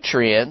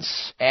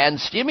nutrients and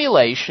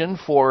stimulation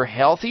for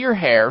healthier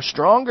hair,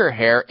 stronger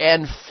hair,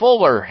 and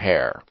fuller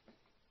hair.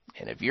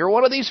 And if you're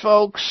one of these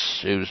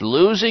folks who's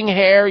losing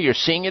hair, you're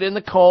seeing it in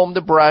the comb,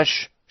 the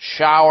brush,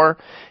 shower,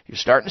 you're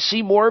starting to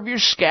see more of your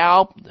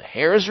scalp, the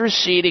hair is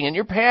receding, and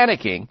you're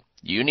panicking,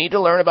 you need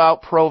to learn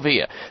about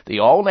Provia, the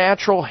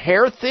all-natural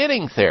hair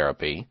thinning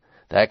therapy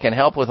that can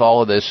help with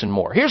all of this and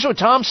more. Here's what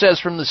Tom says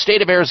from the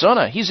state of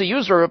Arizona. He's a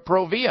user of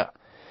Provia.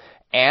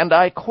 And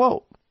I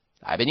quote,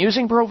 "I've been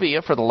using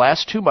Provia for the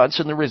last 2 months,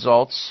 and the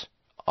results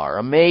are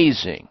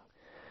amazing.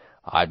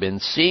 I've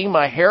been seeing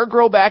my hair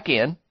grow back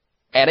in,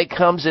 and it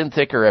comes in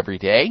thicker every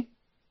day.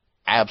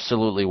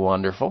 Absolutely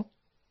wonderful.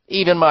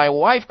 Even my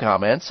wife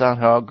comments on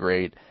how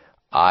great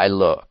I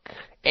look."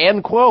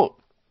 End quote.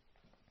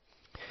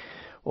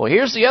 Well,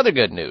 here's the other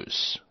good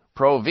news.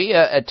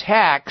 Provia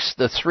attacks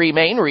the 3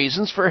 main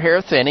reasons for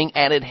hair thinning,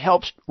 and it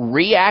helps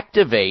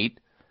reactivate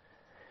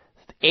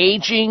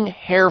aging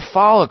hair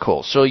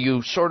follicles. So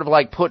you sort of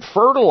like put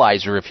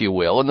fertilizer, if you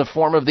will, in the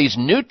form of these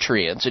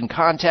nutrients in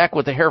contact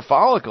with the hair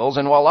follicles,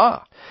 and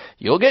voila.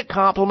 You'll get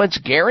compliments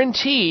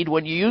guaranteed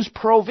when you use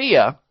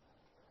Provia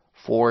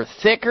for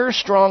thicker,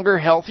 stronger,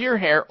 healthier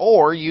hair,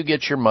 or you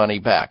get your money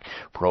back.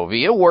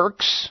 Provia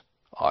works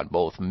on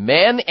both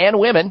men and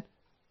women,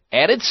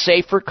 and it's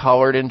safe for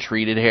colored and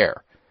treated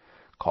hair.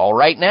 Call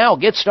right now.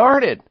 Get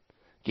started.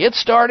 Get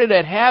started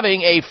at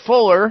having a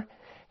fuller,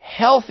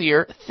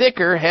 healthier,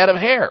 thicker head of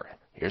hair.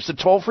 Here's the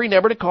toll-free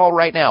number to call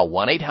right now,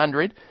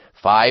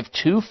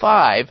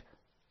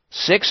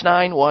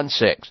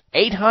 1-800-525-6916.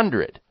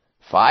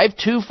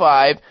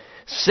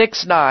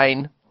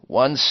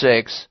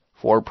 800-525-6916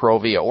 for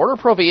Provia. Order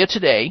Provia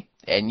today,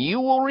 and you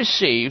will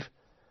receive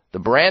the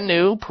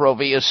brand-new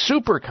Provia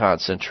Super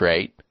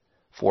Concentrate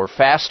for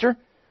faster,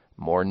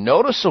 more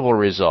noticeable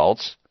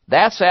results.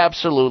 That's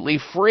absolutely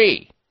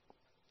free.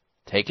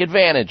 Take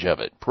advantage of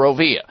it.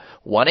 Provia.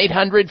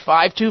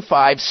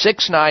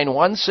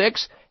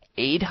 1-800-525-6916.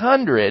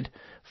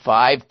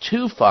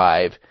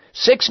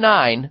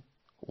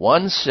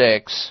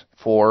 800-525-6916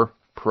 for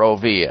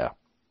Provia.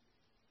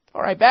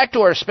 All right, back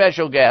to our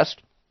special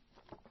guest,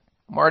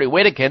 Marty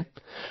Whittakin,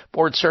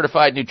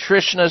 board-certified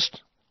nutritionist,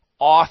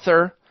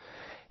 author,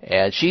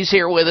 and she's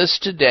here with us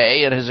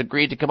today and has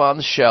agreed to come on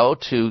the show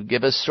to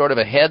give us sort of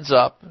a heads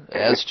up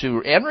as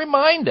to, and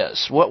remind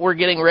us what we're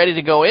getting ready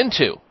to go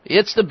into.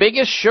 It's the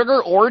biggest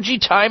sugar orgy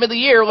time of the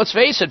year. Let's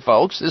face it,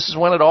 folks. This is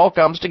when it all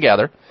comes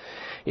together.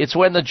 It's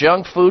when the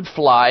junk food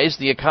flies,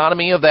 the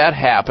economy of that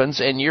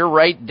happens, and you're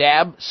right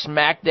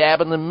smack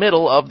dab in the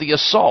middle of the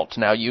assault.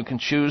 Now, you can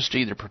choose to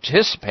either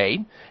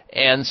participate,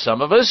 and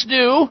some of us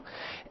do,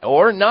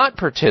 or not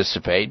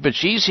participate, but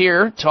she's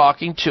here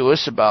talking to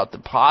us about the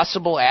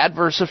possible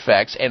adverse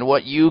effects and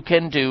what you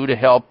can do to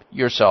help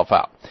yourself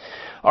out.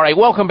 All right,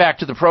 welcome back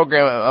to the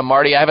program,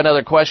 Marty. I have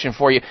another question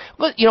for you.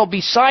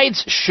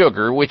 Besides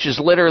sugar, which is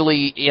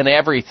literally in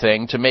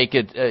everything to make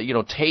it,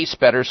 taste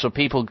better so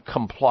people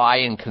comply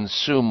and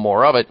consume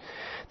more of it,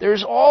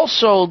 there's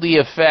also the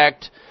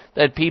effect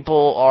that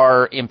people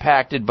are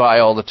impacted by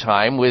all the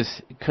time with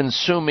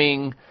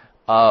consuming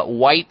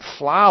white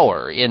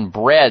flour in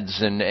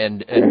breads and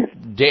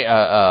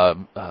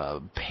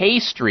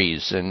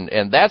pastries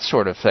and that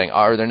sort of thing.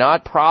 Are there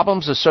not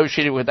problems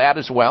associated with that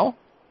as well?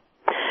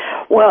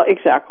 Well,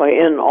 exactly.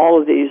 In all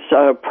of these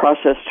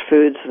processed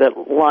foods that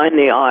line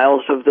the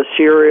aisles of the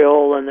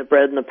cereal and the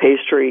bread and the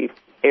pastry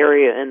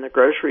area in the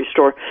grocery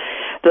store,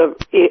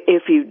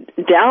 if you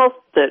doubt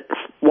that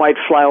white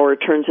flour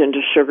turns into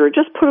sugar,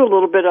 just put a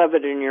little bit of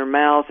it in your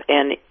mouth,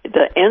 and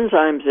the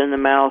enzymes in the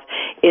mouth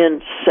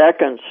in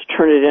seconds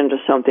turn it into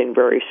something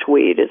very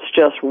sweet. It's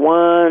just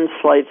one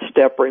slight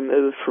step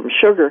removed from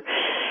sugar.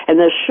 And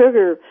the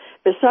sugar,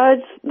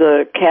 besides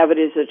the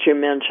cavities that you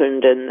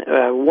mentioned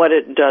and what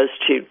it does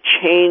to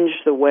change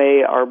the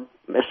way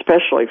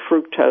especially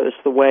fructose,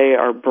 the way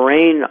our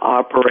brain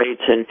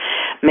operates and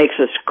makes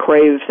us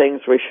crave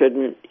things we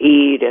shouldn't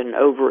eat and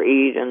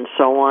overeat and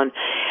so on,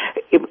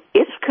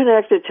 it's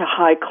connected to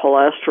high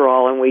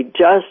cholesterol, and we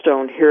just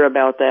don't hear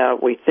about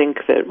that. We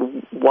think that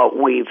what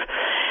we've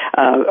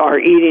are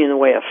eating in the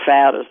way of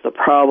fat is the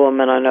problem,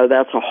 and I know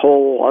that's a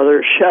whole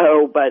other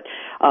show, but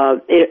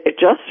it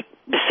just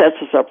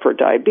sets us up for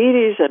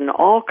diabetes and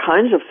all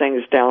kinds of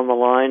things down the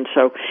line.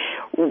 So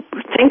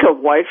think of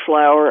white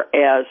flour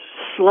as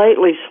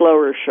slightly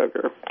slower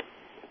sugar.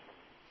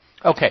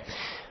 Okay.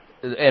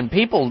 And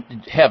people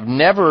have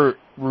never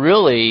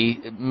really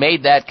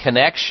made that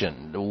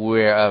connection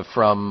where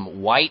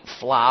from white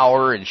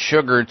flour and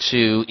sugar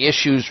to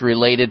issues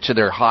related to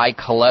their high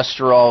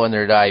cholesterol and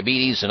their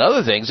diabetes and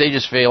other things. They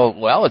just feel,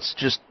 well, it's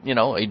just,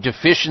 a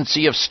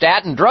deficiency of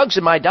statin drugs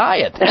in my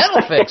diet.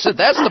 That'll fix it.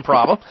 That's the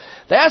problem.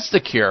 That's the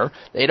cure.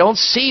 They don't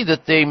see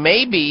that they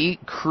may be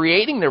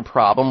creating their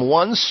problem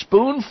one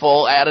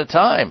spoonful at a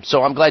time.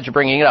 So I'm glad you're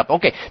bringing it up.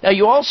 Okay. Now,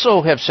 you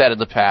also have said in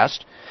the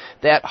past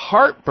that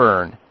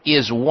heartburn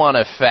is one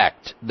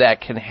effect that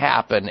can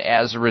happen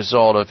as a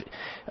result of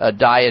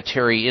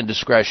dietary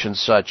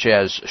indiscretions such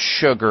as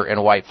sugar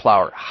and white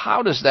flour.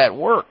 How does that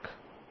work?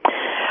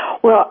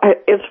 Well,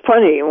 it's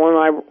funny. When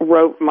I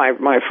wrote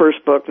my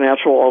first book,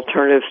 Natural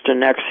Alternatives to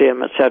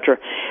Nexium, etc.,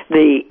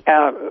 the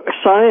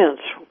science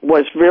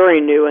was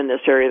very new in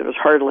this area. There was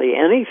hardly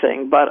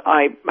anything, but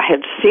I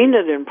had seen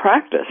it in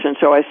practice. And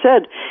so I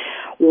said,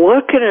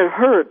 what can it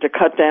hurt to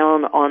cut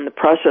down on the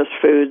processed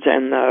foods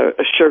and the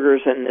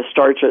sugars and the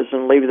starches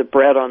and leave the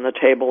bread on the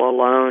table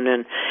alone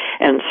and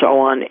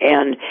so on,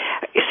 and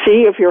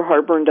see if your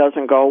heartburn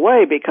doesn't go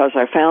away? Because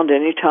I found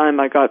any time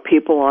I got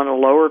people on a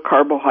lower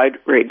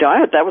carbohydrate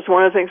diet, that was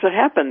one of the things that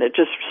happened. It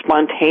just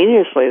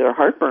spontaneously, their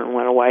heartburn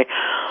went away.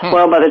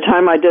 Well, by the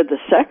time I did the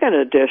second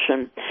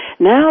edition,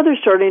 now there's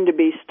starting to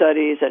be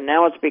studies, and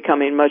now it's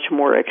becoming much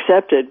more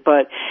accepted,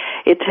 but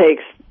it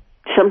takes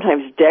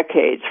sometimes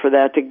decades for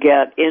that to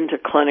get into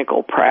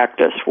clinical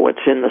practice,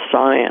 what's in the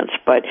science.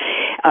 But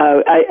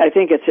I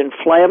think it's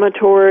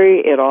inflammatory.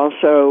 It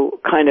also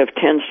kind of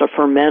tends to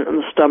ferment in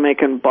the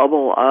stomach and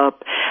bubble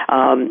up.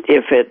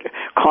 If it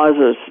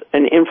causes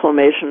an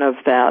inflammation of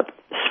that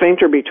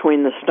sphincter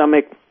between the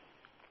stomach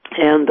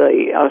and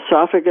the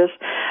esophagus,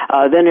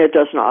 then it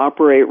doesn't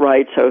operate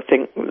right, so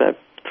think that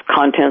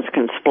contents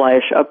can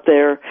splash up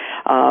there.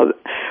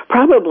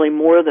 Probably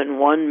more than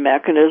one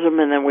mechanism,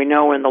 and then we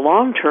know in the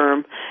long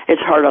term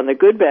it's hard on the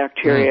good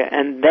bacteria,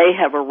 and they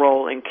have a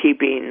role in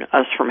keeping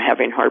us from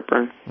having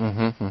heartburn.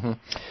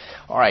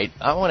 All right,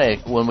 I want to,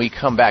 when we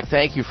come back,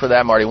 thank you for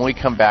that, Marty. When we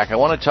come back, I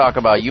want to talk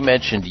about, you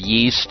mentioned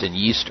yeast and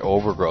yeast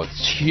overgrowth.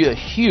 It's a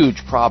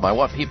huge problem. I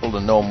want people to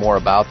know more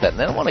about that, and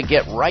then I want to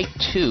get right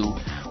to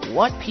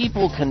what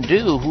people can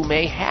do who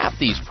may have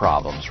these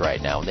problems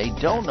right now. They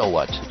don't know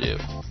what to do.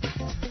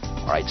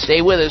 All right,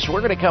 stay with us.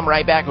 We're going to come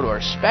right back with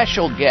our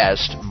special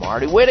guest,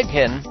 Marty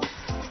Whittekin,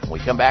 when we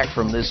come back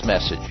from this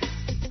message.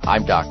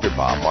 I'm Dr.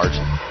 Bob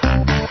Martin.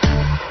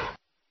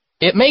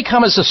 It may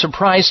come as a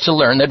surprise to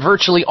learn that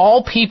virtually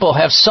all people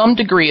have some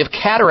degree of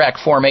cataract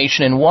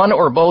formation in one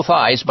or both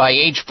eyes by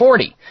age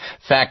 40.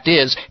 Fact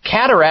is,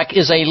 cataract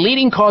is a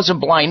leading cause of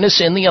blindness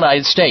in the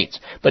United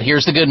States. But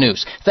here's the good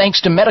news. Thanks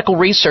to medical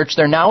research,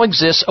 there now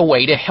exists a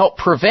way to help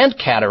prevent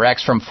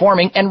cataracts from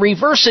forming and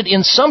reverse it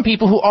in some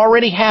people who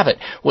already have it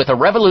with a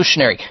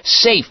revolutionary,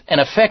 safe,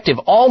 and effective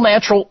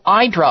all-natural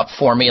eye drop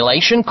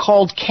formulation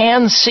called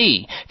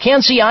Can-C.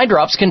 Can-C eye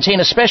drops contain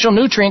a special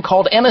nutrient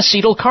called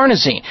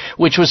N-acetylcarnosine,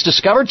 which was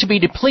discovered to be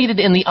depleted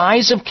in the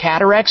eyes of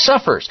cataract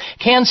sufferers.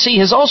 Can-C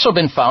has also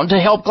been found to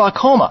help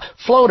glaucoma,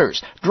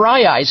 floaters,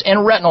 dry eyes,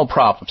 and retinal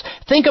problems.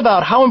 Think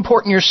about how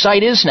important your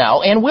sight is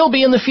now and will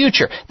be in the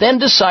future. Then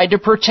decide to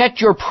protect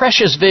your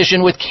precious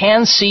vision with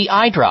Can-C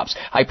eye drops.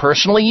 I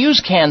personally use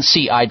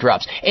Can-C eye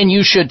drops, and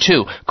you should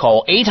too.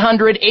 Call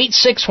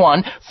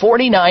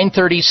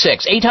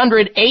 800-861-4936.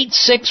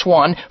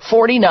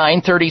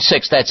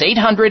 800-861-4936. That's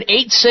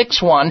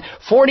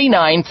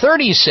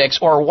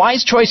 800-861-4936 or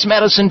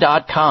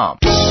wisechoicemedicine.com.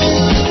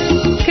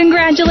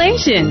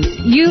 Congratulations!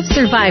 You've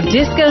survived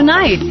disco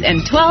nights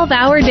and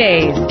 12-hour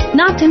days,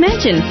 not to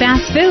mention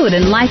fast food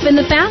and life in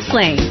the fast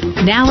lane.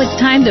 Now it's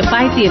time to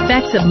fight the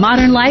effects of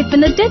modern life in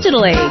the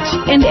digital age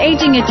and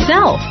aging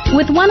itself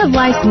with one of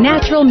life's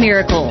natural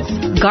miracles,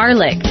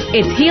 garlic.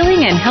 Its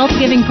healing and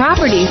health-giving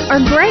properties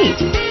are great,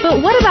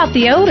 but what about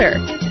the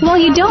odor? Well,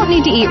 you don't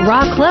need to eat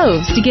raw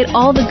cloves to get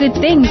all the good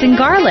things in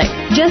garlic.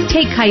 Just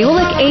take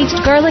Kyolic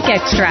Aged Garlic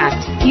Extract.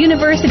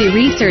 University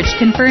research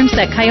confirms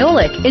that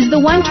Kyolic is the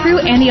one true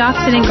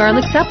antioxidant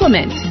garlic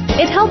supplement.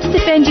 It helps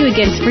defend you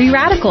against free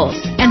radicals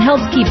and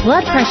helps keep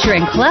blood pressure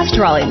and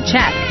cholesterol in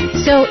check.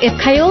 So if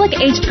Kyolic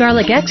aged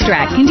garlic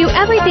extract can do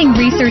everything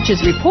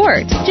researchers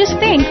report, just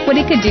think what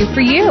it could do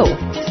for you.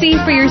 See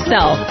for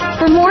yourself.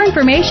 For more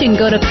information,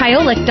 go to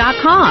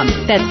Kyolic.com.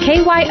 That's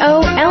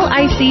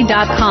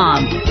KYOLIC.com.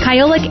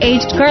 Kyolic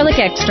aged garlic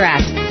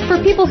extract for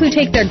people who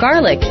take their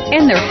garlic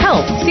and their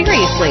health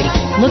seriously.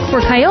 Look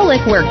for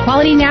Kyolic where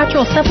quality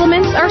natural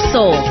supplements are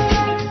sold.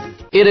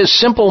 It is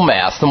simple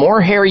math. The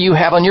more hair you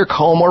have on your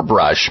comb or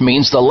brush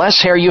means the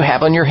less hair you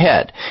have on your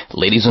head.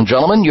 Ladies and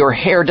gentlemen, your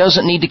hair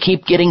doesn't need to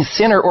keep getting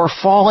thinner or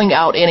falling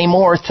out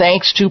anymore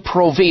thanks to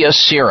Provia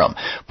Serum.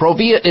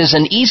 Provia is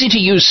an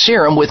easy-to-use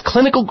serum with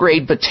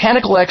clinical-grade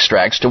botanical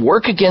extracts to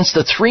work against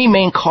the three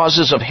main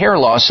causes of hair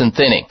loss and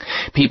thinning.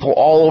 People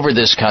all over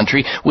this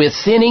country with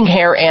thinning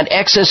hair and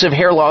excessive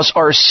hair loss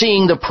are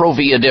seeing the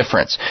Provia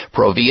difference.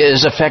 Provia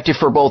is effective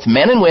for both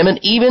men and women,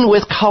 even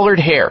with colored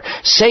hair.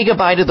 Say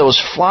goodbye to those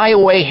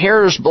flyaway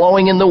hairs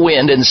blowing in the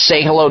wind and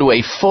say hello to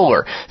a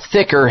fuller,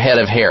 thicker head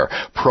of hair.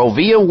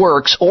 Provia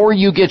works or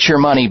you get your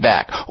money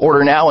back.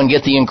 Order now and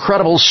get the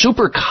incredible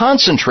super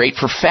concentrate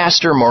for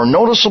faster, more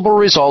noticeable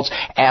results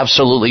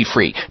absolutely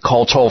free.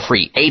 Call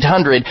toll-free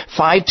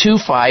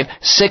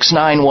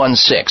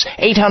 800-525-6916.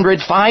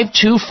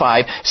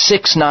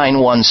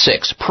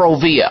 800-525-6916.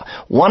 Provia.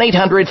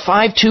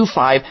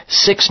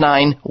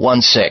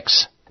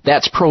 1-800-525-6916.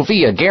 That's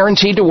Provia,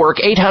 guaranteed to work.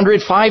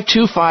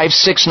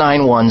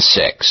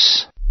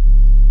 800-525-6916.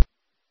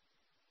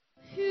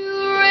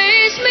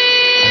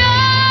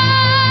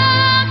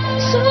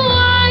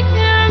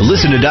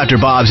 Listen to Dr.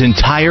 Bob's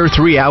entire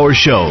 3-hour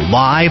show,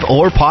 live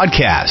or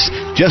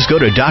podcast. Just go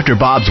to Dr.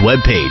 Bob's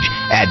webpage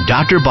at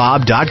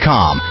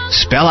drbob.com.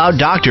 Spell out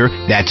doctor,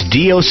 that's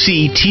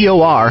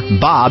DOCTOR,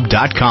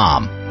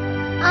 Bob.com.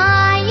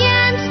 I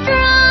am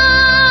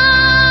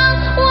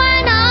strong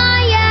when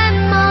I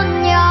am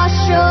on your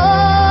shoulders.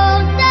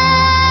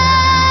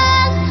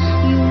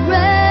 You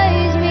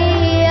raise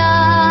me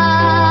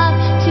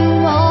up to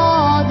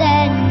more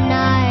than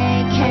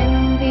I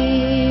can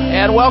be.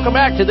 And welcome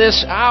back to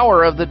this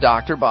hour of the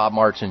Dr. Bob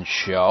Martin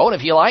Show. And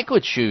if you like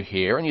what you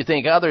hear and you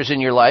think others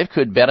in your life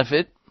could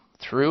benefit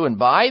through and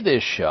by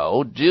this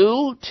show,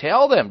 do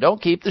tell them.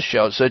 Don't keep the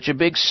show such a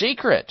big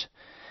secret.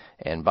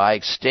 And by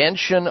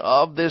extension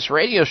of this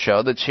radio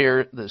show that's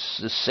here the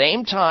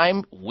same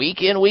time,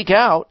 week in, week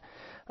out,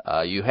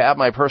 you have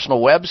my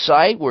personal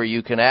website where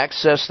you can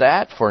access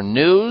that for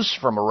news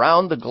from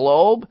around the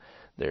globe.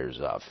 There's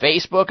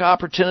Facebook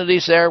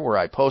opportunities there where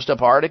I post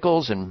up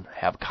articles and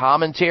have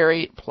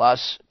commentary,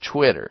 plus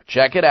Twitter.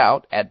 Check it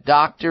out at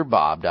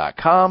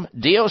drbob.com,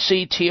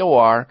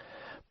 DOCTOR,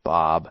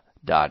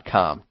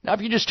 Bob.com. Now,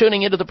 if you're just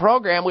tuning into the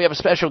program, we have a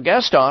special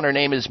guest on. Her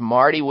name is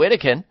Marty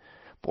Whittakin,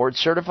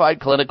 board-certified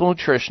clinical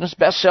nutritionist,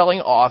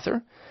 best-selling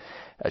author.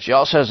 She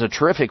also has a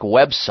terrific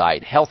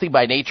website,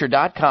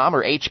 healthybynature.com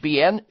or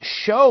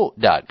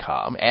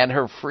hbnshow.com, and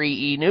her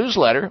free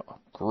e-newsletter.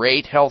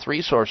 Great health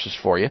resources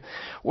for you.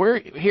 We're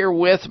here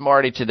with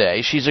Marty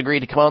today. She's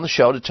agreed to come on the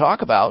show to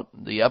talk about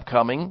the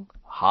upcoming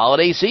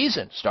holiday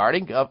season,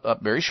 starting up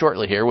very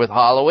shortly here with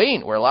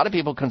Halloween, where a lot of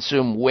people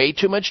consume way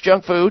too much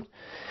junk food.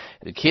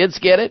 The kids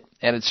get it,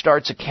 and it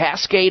starts a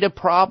cascade of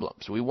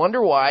problems. We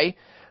wonder why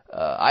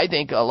I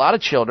think a lot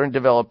of children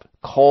develop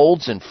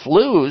colds and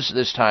flus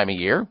this time of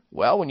year.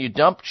 Well, when you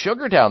dump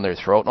sugar down their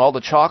throat and all the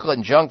chocolate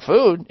and junk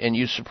food and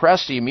you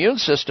suppress the immune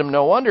system,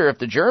 no wonder if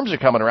the germs are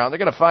coming around, they're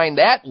going to find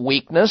that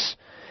weakness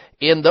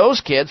in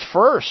those kids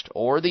first,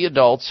 or the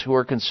adults who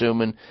are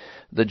consuming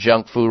the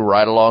junk food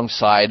right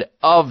alongside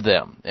of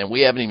them. And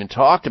we haven't even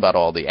talked about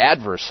all the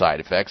adverse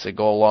side effects that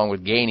go along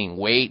with gaining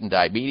weight and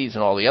diabetes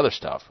and all the other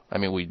stuff. I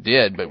mean, we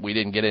did, but we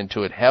didn't get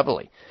into it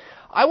heavily.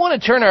 I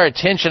want to turn our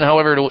attention,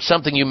 however, to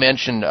something you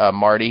mentioned,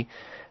 Marty.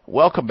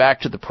 Welcome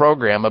back to the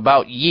program,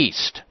 about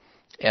yeast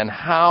and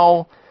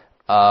how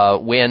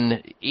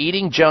when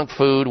eating junk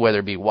food, whether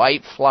it be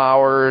white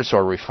flours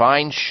or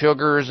refined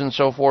sugars and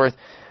so forth,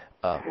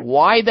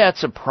 why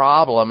that's a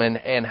problem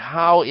and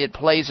how it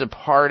plays a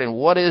part and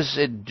what is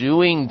it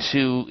doing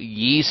to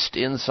yeast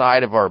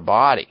inside of our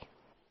body?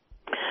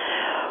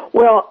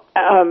 Well,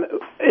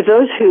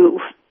 those who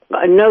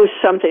know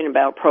something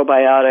about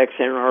probiotics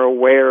and are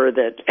aware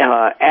that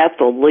at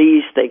the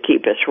least they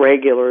keep us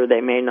regular. They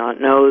may not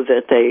know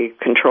that they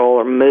control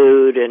our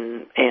mood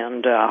and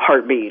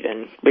heartbeat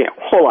and a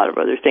whole lot of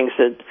other things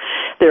that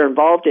they're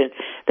involved in.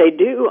 They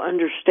do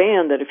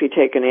understand that if you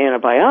take an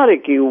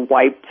antibiotic, you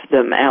wipe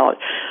them out.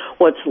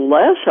 What's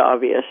less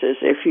obvious is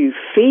if you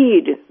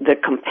feed the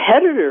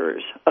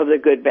competitors of the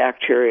good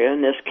bacteria,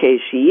 in this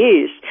case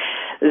yeast,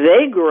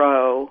 they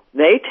grow,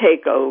 they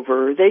take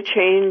over, they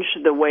change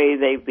the way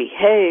they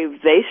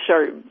behave, they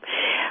start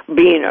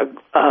being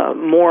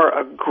more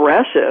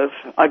aggressive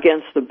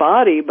against the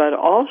body, but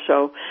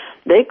also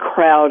they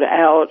crowd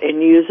out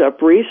and use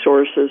up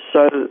resources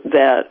so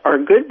that our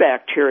good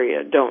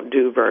bacteria don't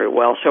do very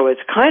well. So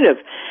it's kind of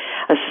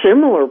a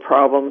similar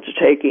problem to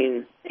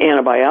taking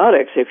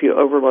antibiotics if you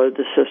overload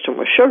the system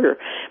with sugar.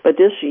 But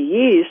this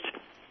yeast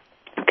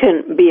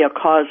can be a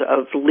cause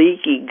of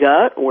leaky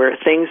gut, where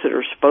things that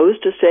are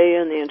supposed to stay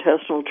in the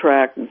intestinal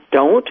tract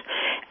don't.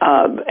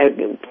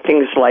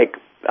 Things like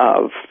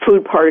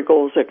food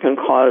particles that can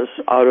cause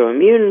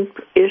autoimmune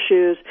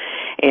issues,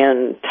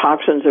 and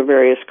toxins of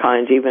various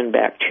kinds, even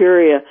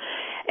bacteria.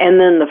 And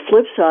then the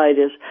flip side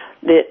is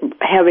that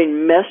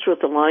having messed with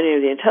the lining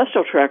of the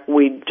intestinal tract,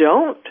 we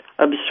don't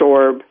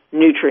absorb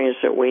nutrients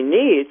that we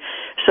need.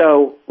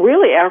 So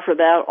really after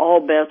that,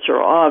 all bets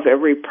are off.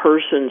 Every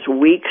person's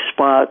weak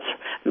spots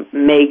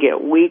may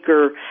get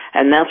weaker,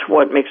 and that's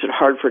what makes it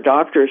hard for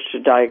doctors to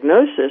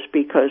diagnose this,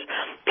 because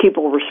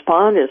people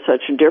respond in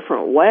such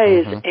different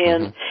ways,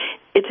 and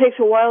it takes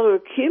a while to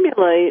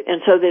accumulate,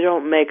 and so they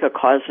don't make a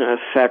cause and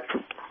effect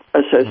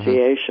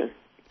association.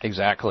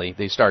 Exactly.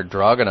 They start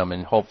drugging them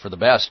and hope for the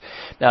best.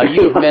 Now,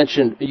 you have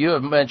mentioned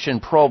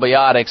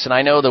probiotics, and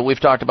I know that we've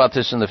talked about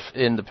this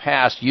in the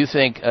past. You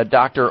think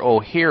Dr.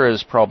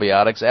 Ohhira's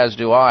probiotics, as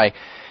do I,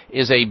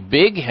 is a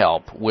big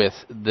help with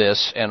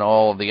this and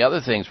all of the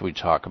other things we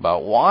talk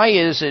about. Why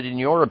is it, in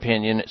your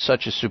opinion,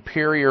 such a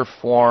superior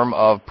form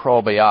of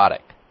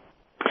probiotic?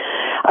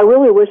 I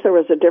really wish there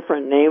was a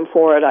different name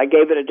for it. I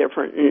gave it a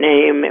different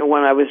name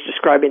when I was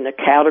describing the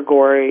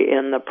category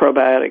in the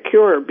probiotic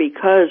cure,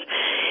 because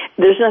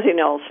there's nothing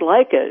else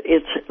like it.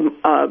 It's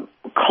a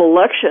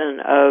collection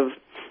of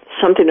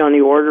something on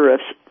the order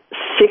of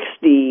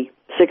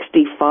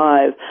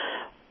 65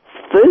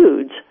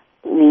 foods,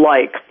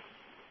 like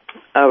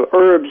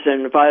herbs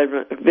and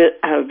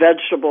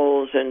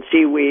vegetables and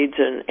seaweeds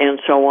and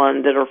so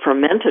on, that are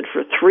fermented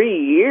for 3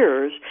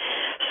 years,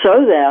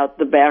 so that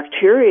the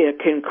bacteria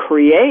can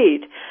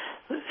create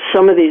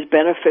some of these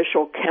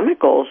beneficial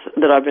chemicals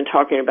that I've been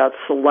talking about,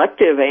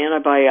 selective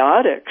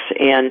antibiotics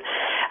and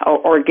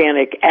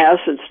organic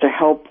acids to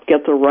help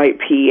get the right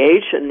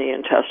pH in the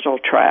intestinal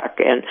tract,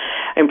 and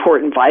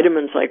important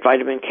vitamins like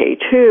vitamin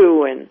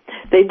K2, and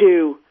they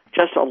do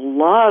just a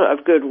lot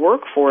of good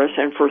work for us.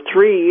 And for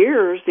 3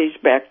 years, these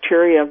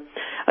bacteria,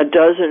 a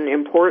dozen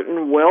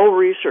important,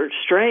 well-researched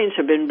strains,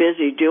 have been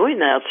busy doing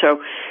that.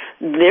 So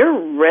they're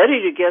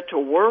ready to get to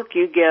work.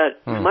 You get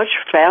much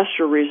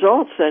faster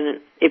results than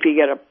if you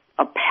get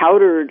a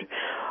powdered,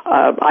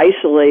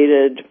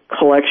 isolated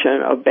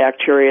collection of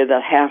bacteria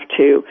that have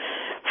to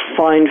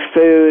find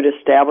food,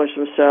 establish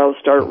themselves,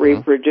 start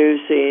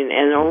reproducing,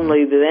 and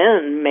only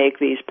then make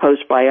these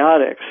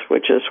postbiotics,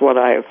 which is what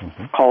I've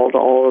called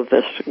all of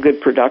this good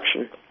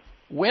production.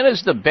 When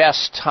is the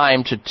best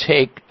time to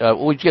take,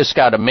 we just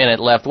got a minute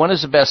left, when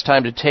is the best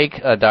time to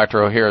take Dr.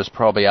 Ohhira's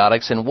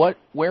probiotics, and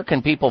where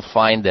can people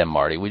find them,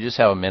 Marty? We just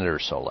have a minute or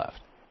so left.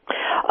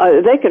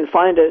 They can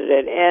find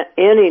it at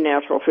any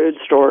natural food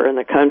store in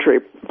the country,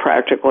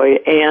 practically,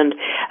 and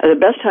the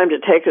best time to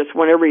take it is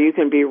whenever you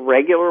can be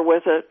regular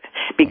with it,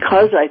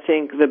 because I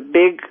think the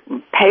big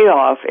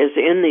payoff is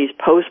in these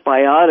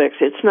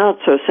postbiotics. It's not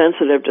so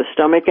sensitive to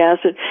stomach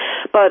acid,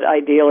 but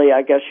ideally,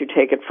 I guess you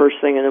take it first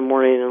thing in the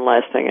morning and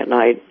last thing at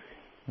night.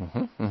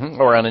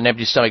 Or on an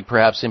empty stomach,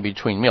 perhaps in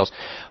between meals.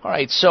 All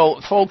right, so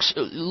folks,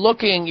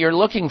 you're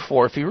looking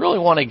for, if you really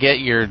want to get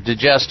your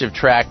digestive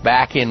tract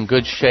back in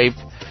good shape,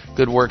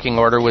 good working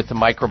order with the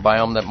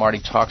microbiome that Marty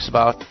talks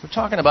about, we're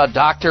talking about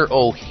Dr.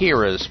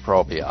 Ohhira's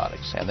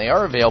probiotics, and they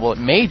are available at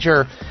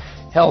major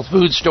health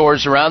food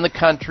stores around the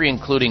country,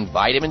 including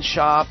Vitamin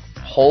Shoppe,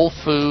 Whole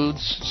Foods,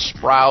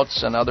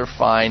 Sprouts, and other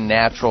fine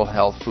natural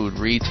health food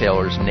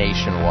retailers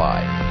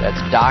nationwide.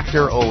 That's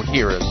Dr.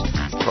 Ohhira's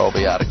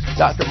probiotics.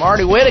 Dr.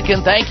 Marty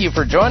Whittekin, thank you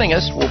for joining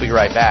us. We'll be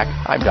right back.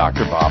 I'm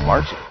Dr. Bob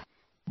Martin.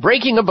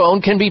 Breaking a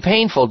bone can be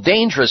painful,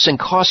 dangerous, and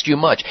cost you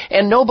much,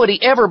 and nobody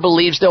ever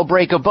believes they'll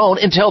break a bone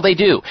until they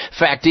do.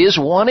 Fact is,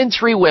 1 in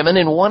 3 women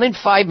and 1 in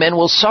 5 men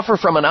will suffer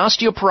from an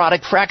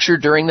osteoporotic fracture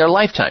during their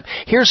lifetime.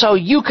 Here's how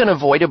you can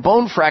avoid a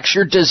bone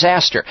fracture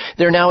disaster.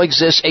 There now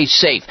exists a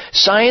safe,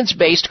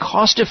 science-based,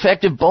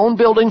 cost-effective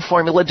bone-building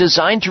formula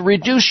designed to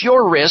reduce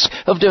your risk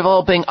of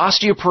developing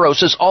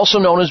osteoporosis, also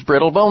known as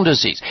brittle bone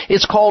disease.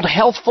 It's called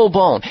Healthful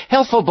Bone.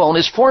 Healthful Bone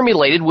is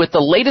formulated with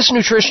the latest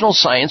nutritional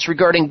science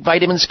regarding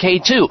vitamins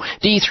K2,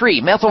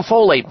 D3,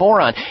 methylfolate,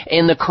 boron,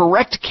 and the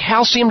correct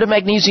calcium to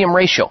magnesium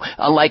ratio.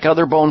 Unlike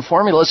other bone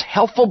formulas,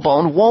 Healthful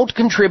Bone won't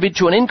contribute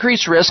to an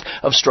increased risk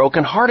of stroke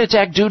and heart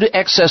attack due to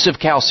excessive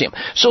calcium.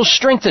 So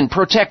strengthen,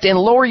 protect, and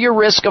lower your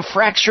risk of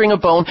fracturing a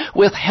bone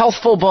with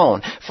Healthful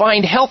Bone.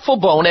 Find Healthful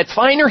Bone at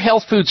finer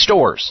health food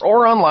stores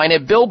or online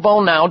at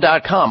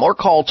BuildBoneNow.com, or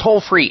call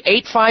toll-free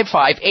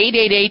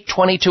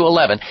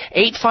 855-888-2211,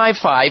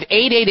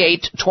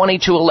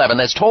 855-888-2211.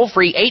 That's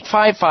toll-free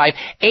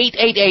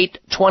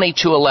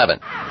 855-888-2211.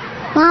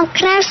 Mom,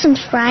 can I have some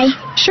Spry?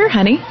 Sure,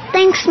 honey.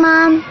 Thanks,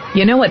 Mom.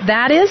 You know what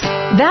that is?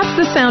 That's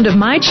the sound of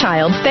my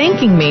child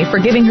thanking me for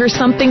giving her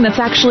something that's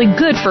actually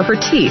good for her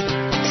teeth.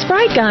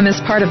 Spry Gum is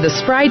part of the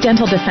Spry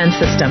Dental Defense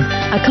System,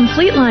 a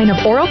complete line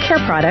of oral care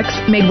products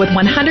made with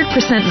 100%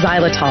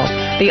 xylitol,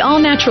 the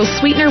all-natural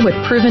sweetener with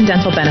proven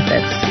dental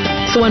benefits.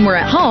 So when we're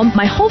at home,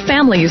 my whole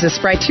family uses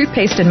Spry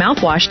toothpaste and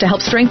mouthwash to help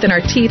strengthen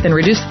our teeth and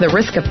reduce the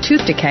risk of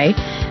tooth decay.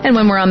 And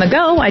when we're on the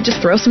go, I just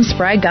throw some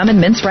Spry gum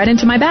and mints right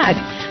into my bag.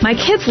 My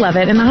kids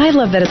love it, and I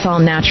love that it's all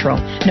natural.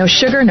 No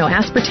sugar, no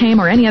aspartame,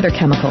 or any other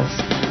chemicals.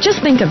 Just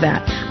think of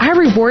that. I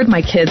reward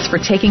my kids for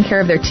taking care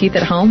of their teeth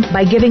at home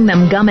by giving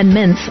them gum and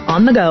mints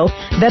on the go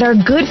that are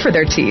good for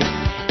their teeth.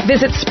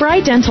 Visit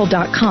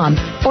sprydental.com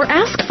or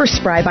ask for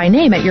Spry by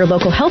name at your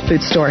local health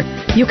food store.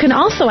 You can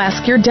also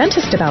ask your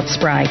dentist about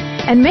Spry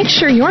and make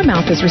sure your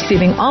mouth is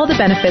receiving all the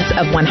benefits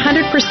of 100%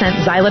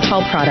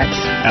 xylitol products.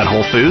 At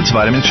Whole Foods,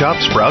 Vitamin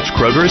Shoppe, Sprouts,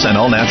 Kroger's, and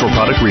all natural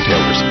product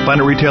retailers. Find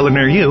a retailer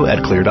near you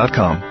at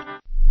clear.com.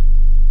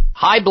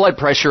 High blood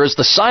pressure is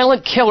the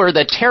silent killer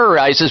that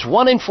terrorizes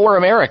 1 in 4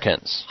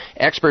 Americans.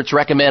 Experts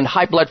recommend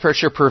high blood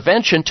pressure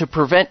prevention to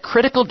prevent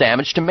critical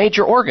damage to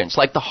major organs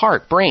like the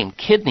heart, brain,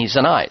 kidneys,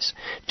 and eyes.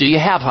 Do you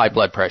have high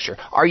blood pressure?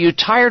 Are you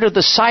tired of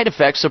the side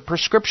effects of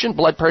prescription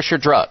blood pressure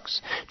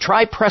drugs?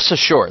 Try Press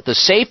Assure, the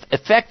safe,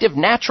 effective,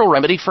 natural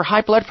remedy for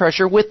high blood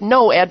pressure with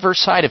no adverse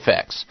side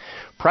effects.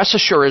 Press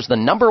Assure is the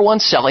 #1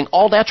 selling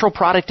all-natural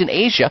product in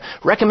Asia,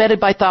 recommended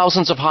by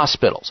thousands of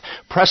hospitals.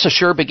 Press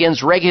Assure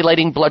begins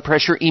regulating blood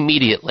pressure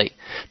immediately.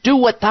 Do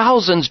what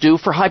thousands do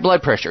for high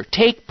blood pressure.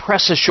 Take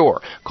Press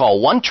Assure.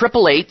 Call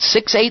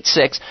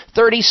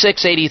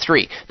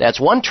 1-888-686-3683. That's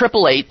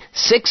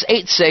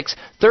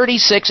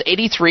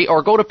 1-888-686-3683,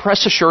 or go to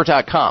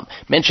PressAssure.com.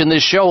 Mention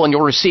this show and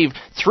you'll receive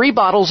 3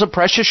 bottles of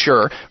Press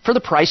Assure for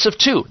the price of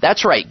 2.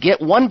 That's right. Get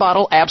 1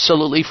 bottle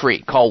absolutely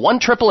free. Call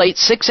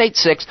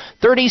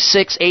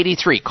 1-888-686-3683.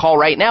 Call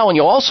right now and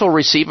you'll also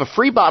receive a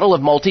free bottle of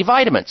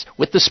multivitamins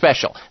with the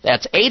special.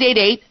 That's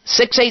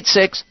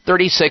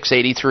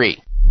 888-686-3683.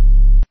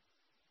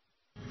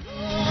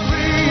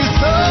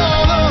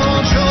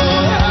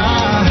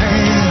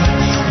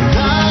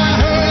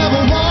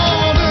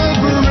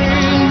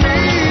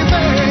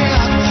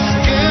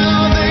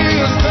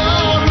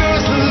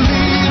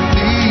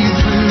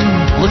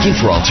 Looking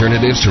for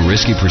alternatives to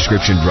risky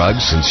prescription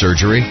drugs and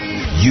surgery?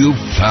 You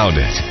found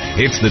it.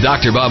 It's the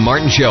Dr. Bob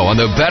Martin Show on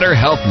the Better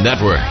Health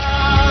Network.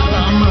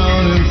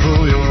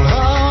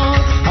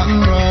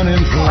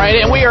 All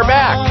right, and we are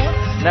back.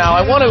 Now,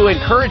 I want to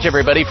encourage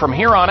everybody from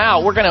here on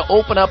out, we're going to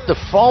open up the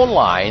phone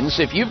lines.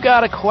 If you've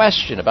got a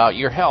question about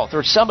your health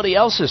or somebody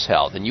else's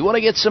health and you want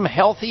to get some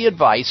healthy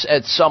advice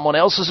at someone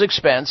else's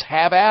expense,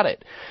 have at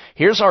it.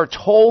 Here's our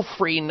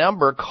toll-free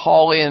number.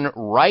 Call in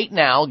right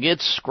now, get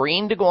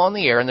screened to go on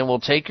the air, and then we'll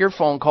take your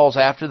phone calls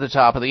after the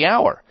top of the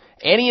hour.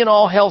 Any and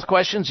all health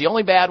questions, the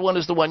only bad one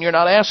is the one you're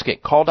not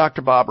asking. Call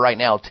Dr. Bob right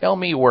now. Tell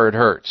me where it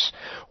hurts.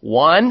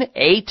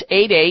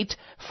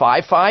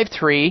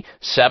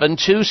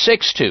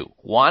 1-888-553-7262.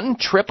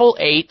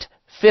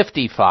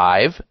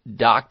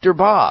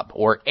 1-888-55-DR-BOB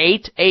or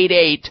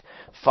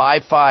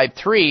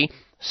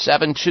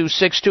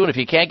 888-553-7262. And if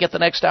you can't get the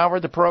next hour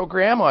of the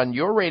program on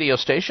your radio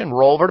station,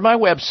 roll over to my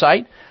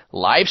website,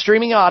 live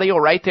streaming audio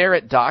right there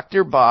at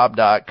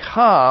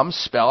drbob.com.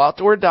 Spell out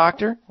the word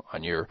doctor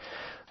on your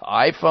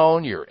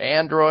iPhone, your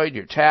Android,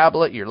 your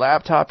tablet, your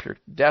laptop, your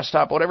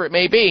desktop, whatever it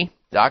may be,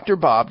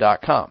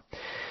 drbob.com.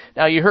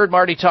 Now, you heard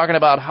Marty talking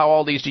about how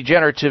all these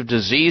degenerative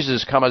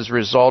diseases come as a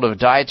result of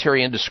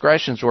dietary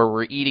indiscretions where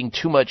we're eating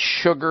too much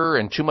sugar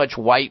and too much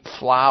white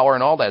flour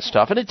and all that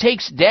stuff. And it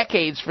takes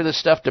decades for this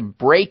stuff to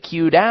break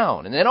you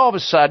down. And then all of a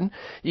sudden,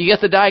 you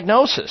get the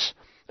diagnosis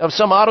of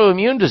some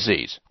autoimmune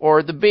disease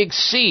or the big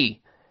C,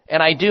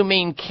 and I do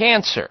mean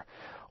cancer,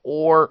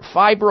 or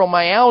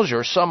fibromyalgia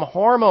or some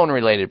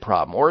hormone-related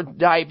problem, or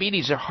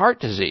diabetes or heart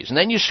disease. And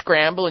then you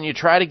scramble and you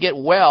try to get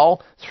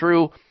well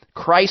through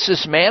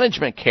crisis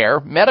management care,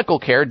 medical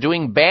care,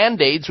 doing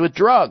Band-Aids with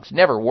drugs.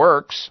 Never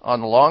works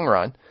on the long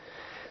run.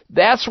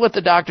 That's what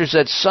the doctors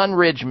at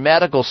Sunridge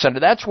Medical Center,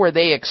 that's where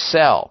they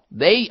excel.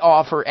 They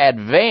offer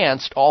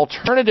advanced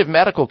alternative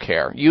medical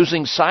care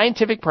using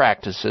scientific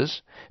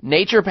practices,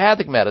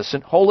 naturopathic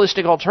medicine,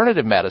 holistic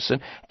alternative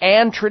medicine,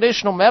 and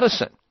traditional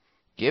medicine,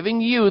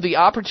 giving you the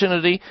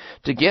opportunity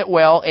to get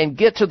well and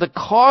get to the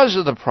cause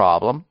of the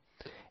problem,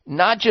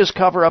 not just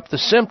cover up the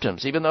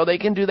symptoms, even though they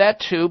can do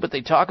that too, but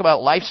they talk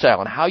about lifestyle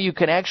and how you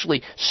can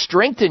actually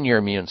strengthen your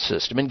immune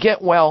system and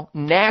get well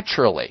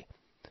naturally.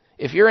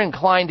 If you're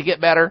inclined to get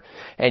better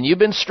and you've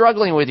been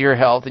struggling with your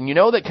health and you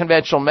know that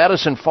conventional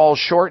medicine falls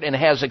short and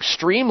has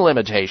extreme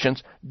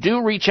limitations,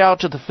 do reach out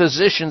to the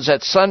physicians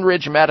at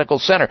Sunridge Medical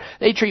Center.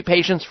 They treat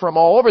patients from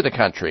all over the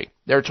country.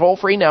 Their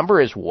toll-free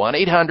number is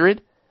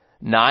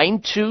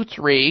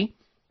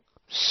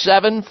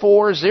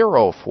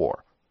 1-800-923-7404.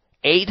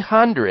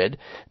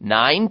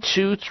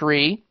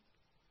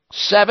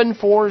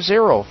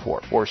 800-923-7404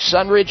 for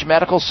Sunridge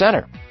Medical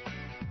Center.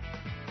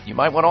 You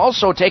might want to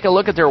also take a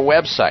look at their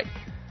website,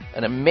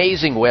 an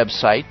amazing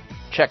website.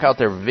 Check out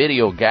their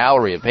video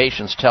gallery of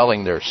patients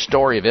telling their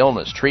story of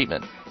illness,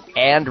 treatment,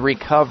 and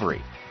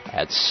recovery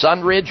at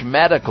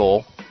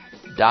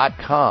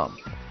sunridgemedical.com.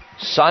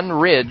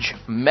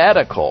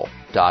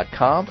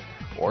 sunridgemedical.com,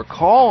 or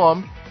call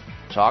them,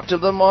 talk to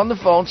them on the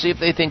phone, see if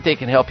they think they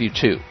can help you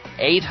too.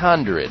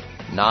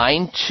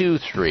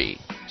 800-923-7404.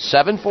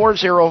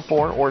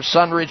 7404 or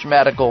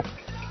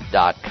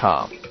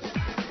sunridgemedical.com.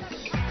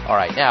 All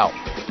right, now,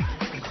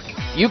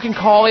 you can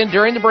call in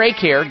during the break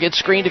here, get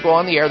screened to go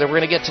on the air. Then we're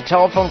going to get to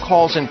telephone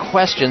calls and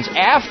questions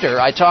after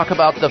I talk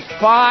about the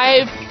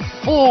 5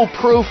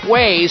 foolproof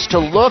ways to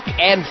look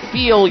and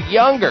feel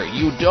younger.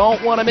 You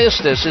don't want to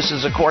miss this. This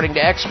is according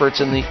to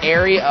experts in the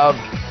area of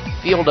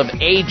field of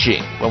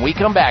aging. When we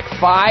come back,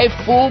 5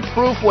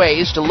 foolproof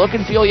ways to look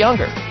and feel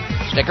younger.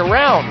 Stick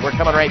around. We're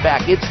coming right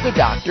back. It's the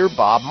Dr.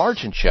 Bob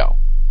Martin Show.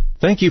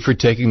 Thank you for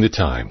taking the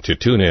time to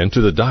tune in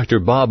to the Dr.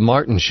 Bob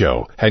Martin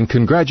Show, and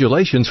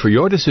congratulations for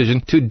your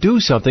decision to do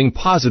something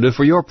positive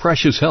for your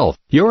precious health.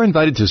 You're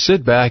invited to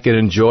sit back and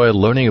enjoy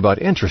learning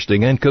about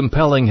interesting and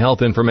compelling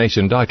health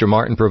information Dr.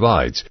 Martin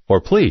provides.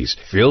 Or please,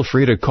 feel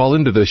free to call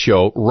into the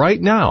show right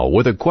now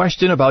with a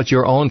question about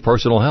your own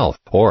personal health,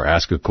 or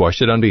ask a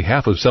question on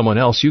behalf of someone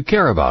else you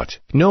care about.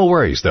 No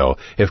worries, though.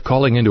 If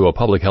calling into a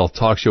public health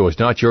talk show is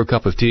not your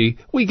cup of tea,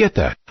 we get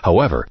that.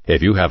 However,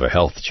 if you have a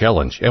health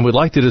challenge and would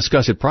like to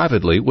discuss it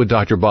privately with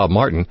Dr. Bob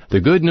Martin,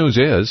 the good news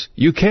is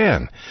you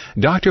can.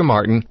 Dr.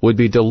 Martin would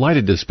be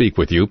delighted to speak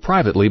with you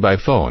privately by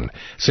phone.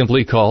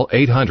 Simply call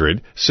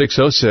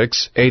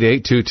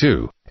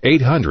 800-606-8822.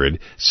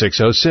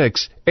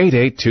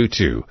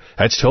 800-606-8822.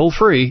 That's toll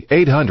free,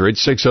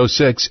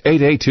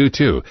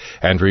 800-606-8822,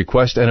 and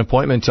request an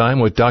appointment time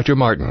with Dr.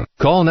 Martin.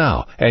 Call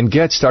now and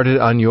get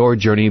started on your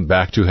journey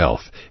back to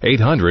health.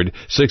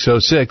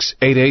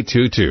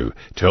 800-606-8822.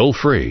 Toll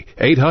free,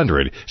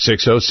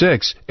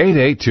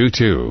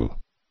 800-606-8822.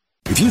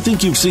 If you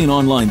think you've seen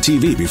online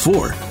TV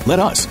before, let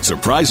us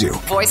surprise you.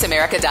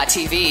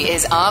 VoiceAmerica.tv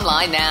is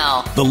online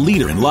now. The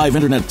leader in live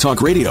Internet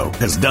talk radio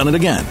has done it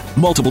again.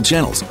 Multiple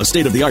channels, a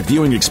state-of-the-art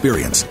viewing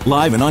experience,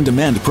 live and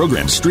on-demand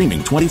programs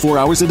streaming 24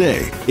 hours a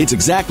day. It's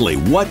exactly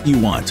what you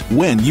want,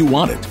 when you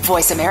want it.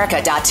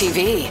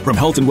 VoiceAmerica.tv. From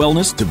health and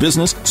wellness to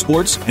business,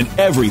 sports, and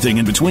everything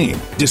in between.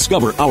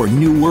 Discover our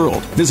new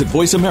world. Visit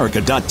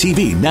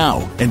VoiceAmerica.tv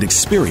now and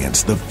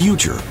experience the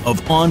future of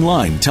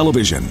online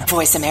television.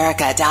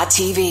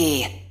 VoiceAmerica.tv.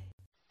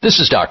 This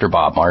is Dr.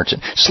 Bob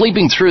Martin.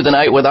 Sleeping through the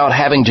night without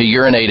having to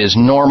urinate is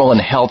normal and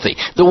healthy,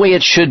 the way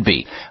it should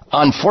be.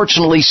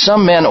 Unfortunately,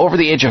 some men over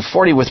the age of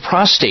 40 with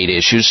prostate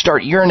issues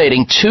start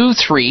urinating 2,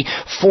 3,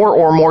 4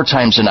 or more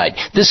times a night.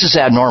 This is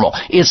abnormal.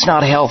 It's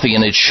not healthy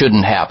and it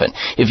shouldn't happen.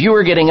 If you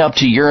are getting up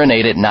to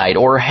urinate at night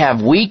or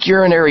have weak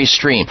urinary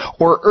stream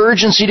or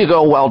urgency to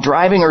go while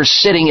driving or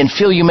sitting and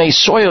feel you may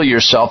soil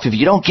yourself if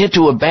you don't get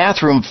to a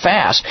bathroom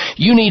fast,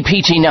 you need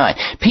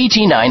PT9.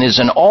 PT9 is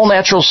an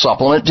all-natural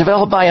supplement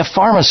developed by a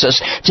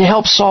pharmacist to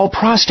help solve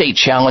prostate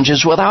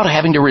challenges without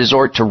having to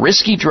resort to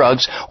risky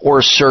drugs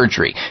or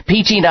surgery.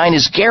 PT9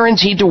 is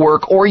guaranteed to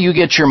work or you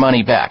get your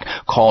money back.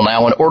 Call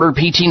now and order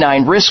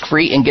PT9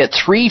 risk-free and get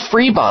 3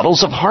 free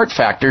bottles of Heart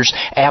Factors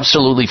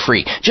absolutely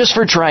free just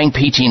for trying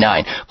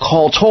PT9.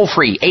 Call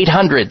toll-free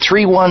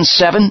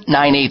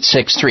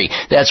 800-317-9863.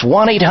 That's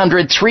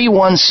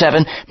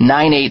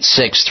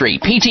 1-800-317-9863.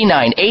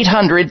 PT9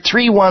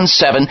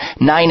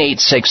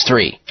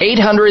 800-317-9863.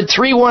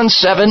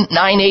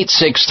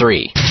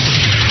 800-317-9863.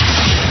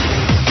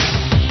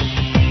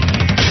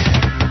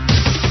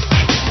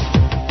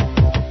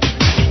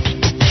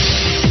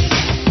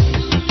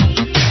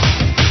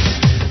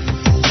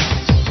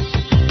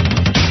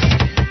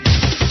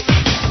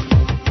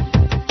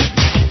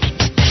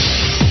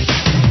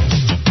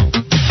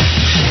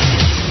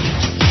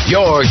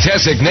 Your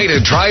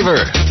designated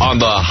driver on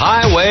the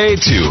highway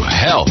to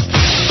health.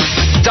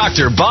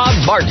 Dr. Bob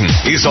Martin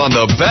is on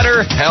the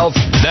Better Health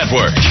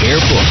Network.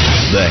 Careful.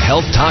 The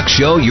health talk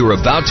show you're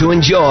about to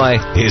enjoy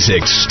is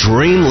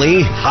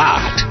extremely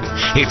hot.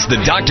 It's the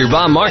Dr.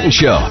 Bob Martin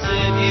Show.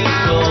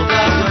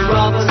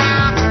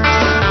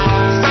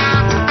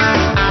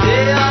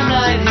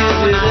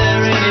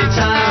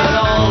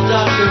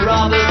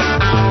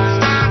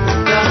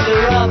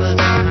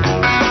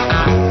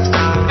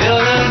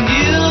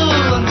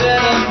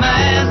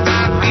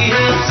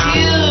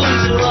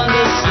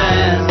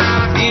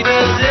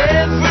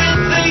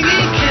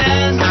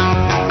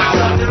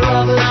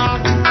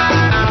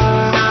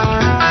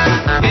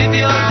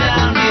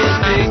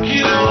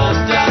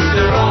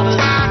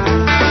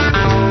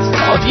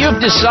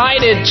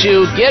 Decided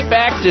to get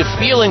back to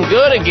feeling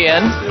good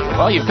again,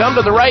 well, you've come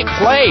to the right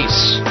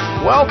place.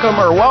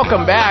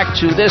 Welcome back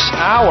to this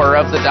hour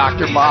of the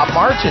Dr. Bob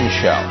Martin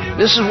Show.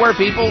 This is where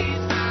people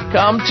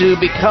come to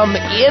become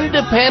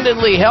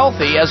independently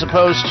healthy as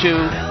opposed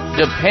to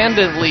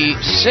dependently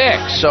sick.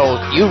 So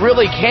you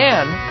really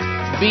can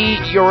be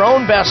your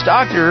own best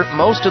doctor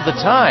most of the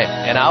time,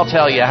 and I'll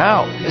tell you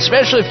how.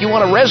 Especially if you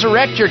want to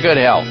resurrect your good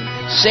health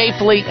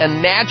safely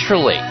and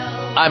naturally.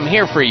 I'm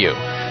here for you.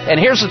 And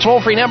here's the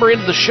toll-free number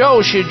into the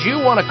show should you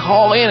want to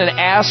call in and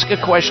ask a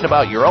question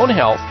about your own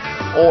health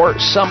or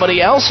somebody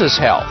else's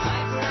health.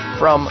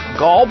 From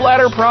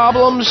gallbladder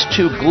problems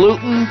to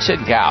gluten to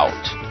gout,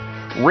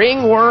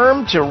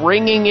 ringworm to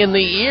ringing in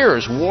the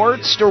ears,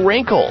 warts to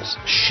wrinkles,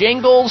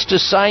 shingles to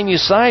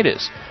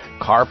sinusitis,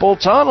 carpal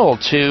tunnel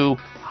to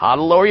how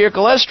to lower your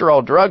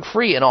cholesterol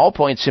drug-free and all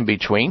points in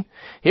between.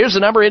 Here's the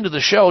number into the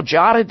show.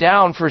 Jot it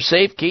down for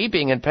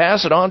safekeeping and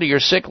pass it on to your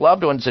sick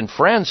loved ones and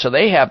friends so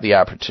they have the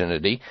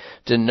opportunity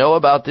to know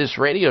about this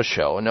radio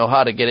show and know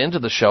how to get into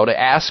the show to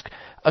ask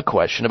a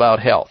question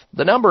about health.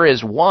 The number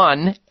is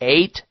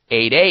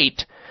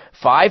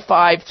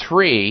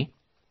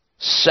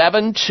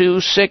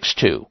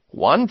 1-888-553-7262.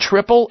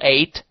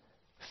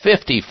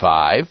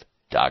 1-888-55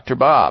 Dr.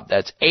 Bob.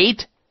 That's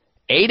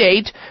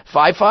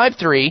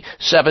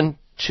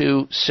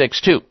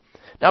 888-553-7262.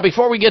 Now,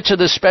 before we get to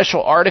this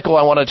special article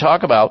I want to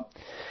talk about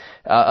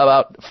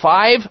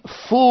 5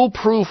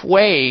 foolproof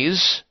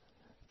ways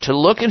to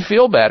look and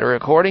feel better,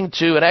 according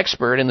to an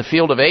expert in the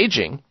field of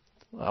aging,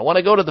 I want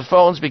to go to the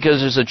phones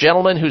because there's a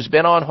gentleman who's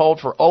been on hold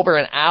for over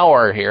an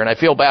hour here, and I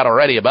feel bad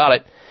already about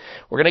it.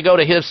 We're going to go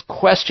to his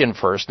question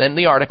first, then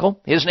the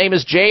article. His name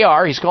is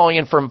JR. He's calling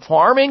in from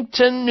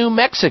Farmington, New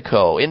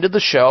Mexico, into the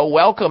show.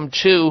 Welcome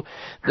to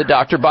the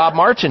Dr. Bob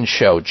Martin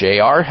Show,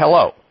 JR.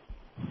 Hello.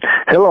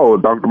 Hello,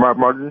 Dr. Bob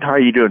Martin. How are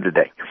you doing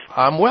today?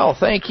 I'm well,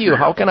 thank you.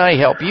 How can I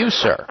help you,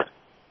 sir?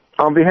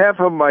 On behalf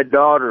of my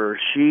daughter,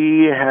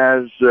 she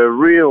has a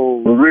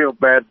real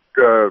bad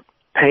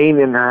pain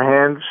in her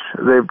hands.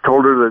 They've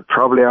told her that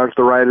probably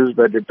arthritis,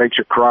 but it makes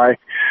her cry.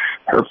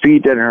 Her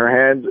feet and her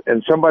hands,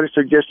 and somebody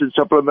suggested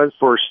supplements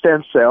for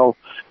stem cell.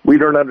 We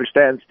don't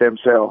understand stem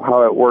cell,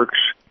 how it works.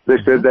 They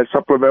said that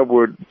supplement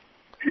would,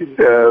 with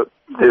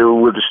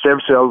the stem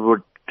cells,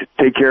 would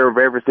take care of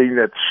everything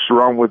that's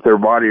wrong with their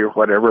body or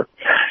whatever.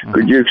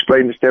 Could you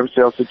explain the stem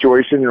cell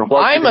situation and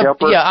what can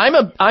help her? Yeah,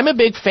 I'm a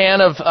big fan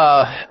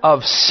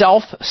of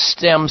self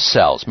stem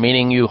cells,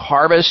 meaning you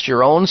harvest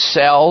your own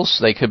cells.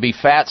 They could be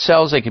fat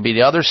cells, they could be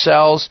the other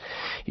cells.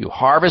 You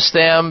harvest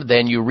them,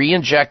 then you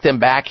re-inject them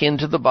back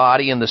into the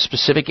body in the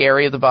specific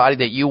area of the body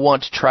that you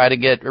want to try to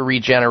get a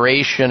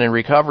regeneration and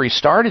recovery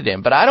started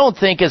in. But I don't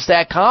think it's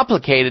that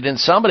complicated in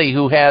somebody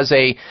who has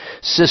a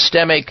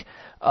systemic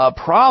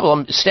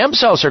problem. Stem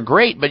cells are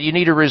great, but you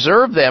need to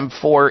reserve them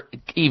for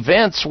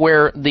events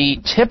where the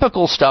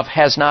typical stuff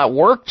has not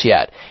worked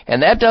yet.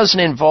 And that doesn't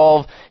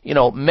involve,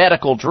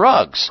 medical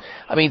drugs.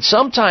 I mean,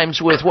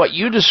 sometimes with what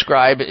you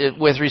describe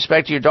with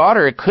respect to your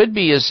daughter, it could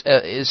be as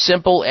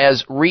simple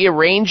as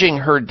rearranging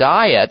her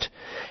diet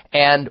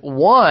and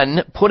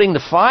putting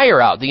the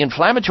fire out. The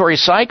inflammatory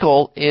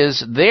cycle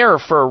is there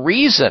for a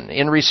reason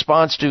in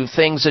response to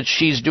things that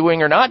she's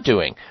doing or not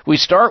doing. We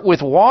start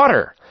with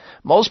water.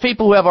 Most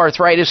people who have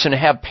arthritis and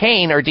have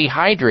pain are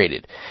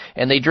dehydrated,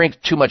 and they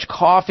drink too much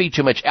coffee,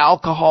 too much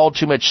alcohol,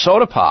 too much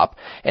soda pop,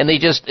 and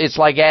it's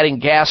like adding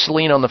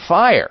gasoline on the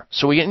fire.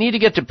 So we need to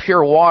get to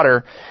pure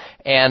water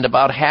and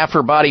about half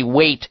her body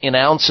weight in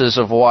ounces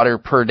of water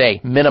per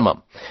day,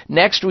 minimum.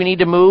 Next, we need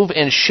to move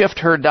and shift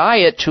her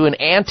diet to an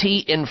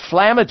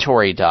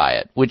anti-inflammatory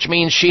diet, which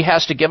means she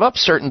has to give up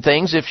certain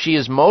things if she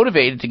is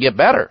motivated to get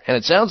better. And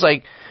it sounds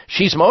like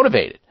she's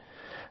motivated.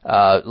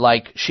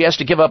 Like she has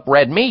to give up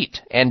red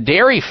meat and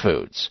dairy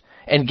foods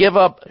and give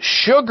up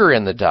sugar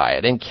in the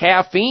diet and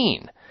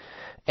caffeine.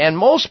 And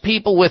most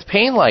people with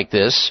pain like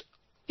this,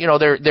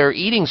 they're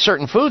eating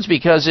certain foods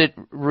because it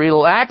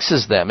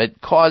relaxes them. It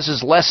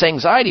causes less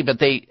anxiety, but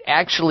they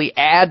actually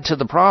add to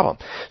the problem.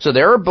 So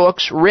there are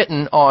books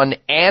written on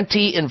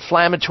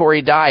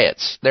anti-inflammatory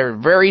diets. They're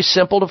very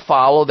simple to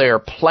follow. They are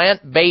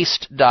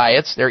plant-based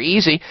diets. They're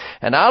easy.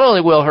 And not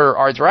only will her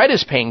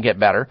arthritis pain get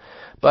better,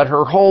 but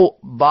her whole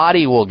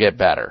body will get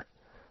better.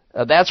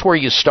 That's where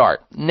you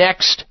start.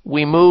 Next,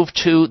 we move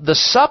to the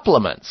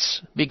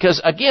supplements. Because,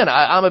 again,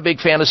 I'm a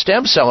big fan of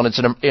stem cell, and it's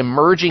an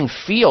emerging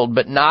field,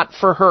 but not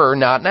for her,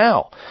 not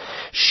now.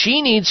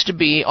 She needs to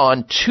be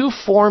on 2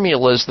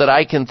 formulas that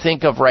I can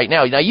think of right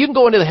now. Now, you can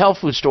go into the health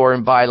food store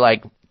and buy,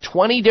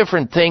 20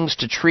 different things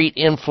to treat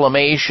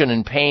inflammation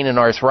and pain and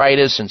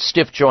arthritis and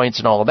stiff joints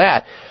and all of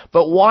that.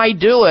 But why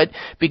do it?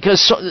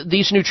 Because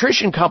these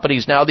nutrition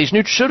companies now, these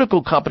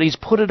nutraceutical companies,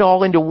 put it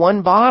all into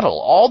one bottle,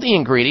 all the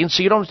ingredients,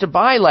 so you don't have to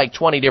buy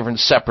 20 different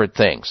separate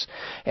things.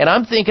 And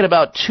I'm thinking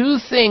about 2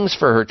 things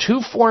for her, 2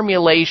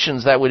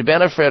 formulations that would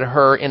benefit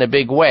her in a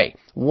big way.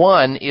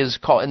 One is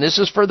called, and this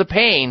is for the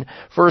pain,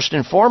 first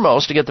and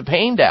foremost, to get the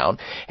pain down,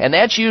 and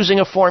that's using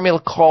a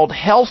formula called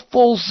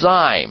Healthful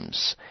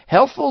Zymes.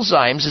 Healthful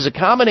Zymes is a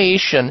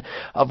combination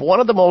of one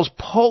of the most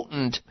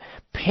potent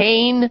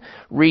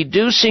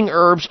pain-reducing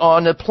herbs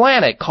on the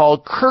planet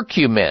called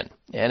curcumin.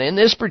 And in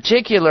this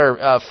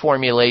particular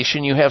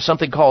formulation, you have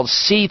something called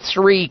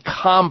C3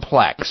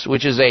 complex,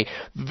 which is a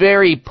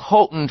very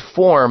potent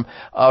form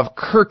of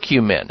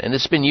curcumin. And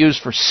it's been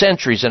used for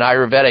centuries in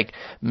Ayurvedic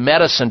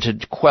medicine to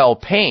quell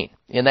pain.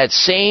 In that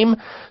same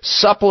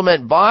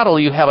supplement bottle,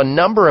 you have a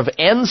number of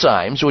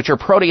enzymes, which are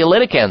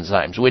proteolytic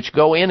enzymes, which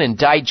go in and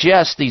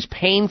digest these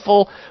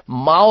painful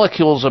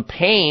molecules of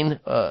pain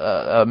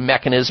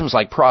mechanisms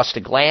like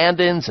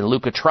prostaglandins and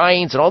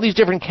leukotrienes and all these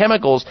different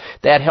chemicals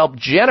that help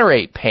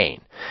generate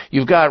pain.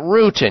 You've got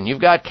rutin,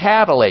 you've got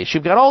catalase,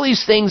 you've got all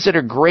these things that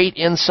are great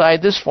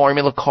inside this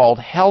formula called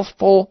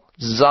Healthful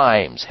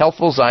Zymes.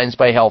 Healthful Zymes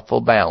by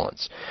Healthful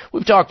Balance.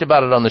 We've talked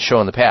about it on the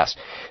show in the past.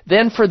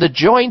 Then for the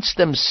joints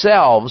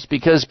themselves,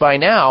 because by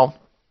now,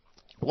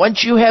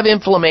 once you have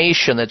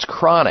inflammation that's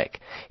chronic,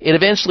 it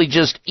eventually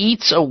just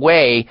eats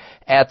away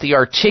at the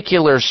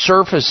articular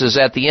surfaces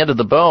at the end of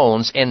the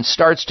bones and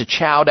starts to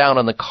chow down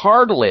on the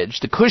cartilage,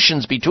 the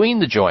cushions between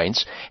the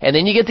joints, and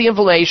then you get the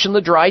inflammation,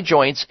 the dry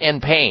joints,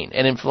 and pain,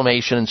 and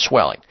inflammation and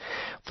swelling.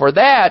 For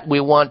that, we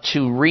want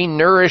to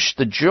re-nourish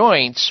the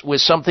joints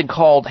with something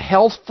called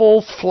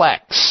Healthful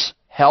Flex.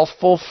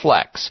 Healthful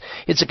Flex.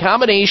 It's a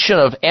combination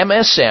of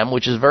MSM,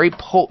 which is a very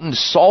potent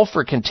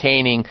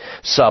sulfur-containing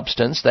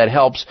substance that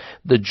helps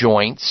the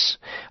joints.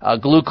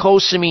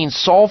 Glucosamine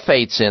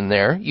sulfate's in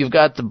there. You've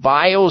got the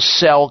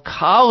BioCell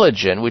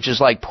collagen, which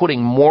is like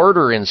putting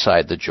mortar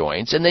inside the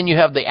joints. And then you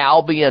have the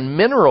albion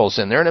minerals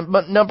in there and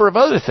a number of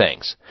other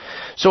things.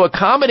 So a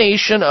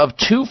combination of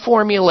two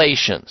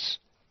formulations,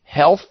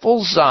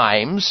 Healthful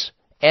Zymes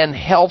and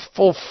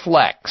Healthful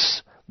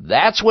Flex.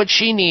 That's what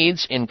she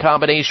needs in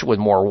combination with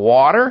more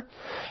water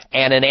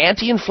and an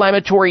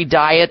anti-inflammatory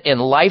diet and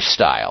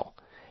lifestyle.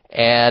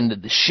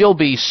 And she'll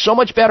be so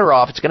much better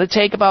off. It's going to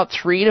take about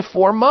 3 to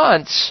 4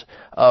 months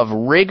of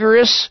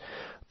rigorous,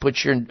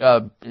 put your,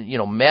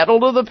 metal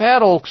to the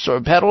pedal, sort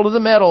of pedal to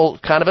the metal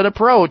kind of an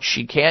approach.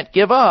 She can't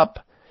give up,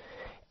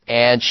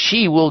 and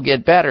she will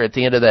get better at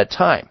the end of that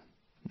time.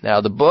 Now,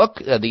 the book,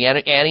 the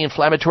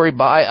anti-inflammatory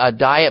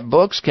diet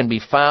books can be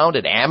found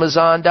at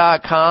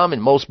Amazon.com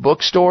and most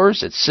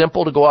bookstores. It's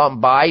simple to go out and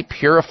buy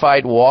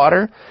purified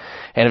water.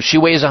 And if she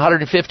weighs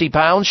 150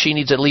 pounds, she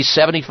needs at least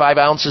 75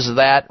 ounces of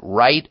that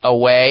right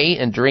away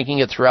and drinking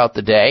it throughout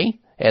the day.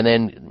 And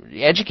then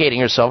educating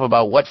herself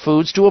about what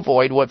foods to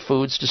avoid, what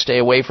foods to stay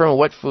away from, and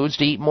what foods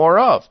to eat more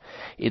of.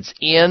 It's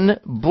in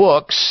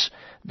books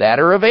that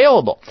are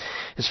available.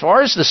 As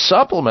far as the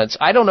supplements,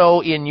 I don't know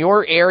in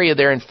your area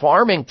there in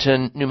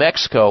Farmington, New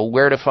Mexico,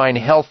 where to find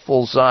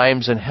Healthful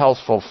Zymes and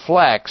Healthful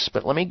Flex,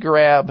 but let me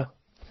grab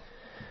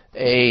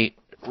a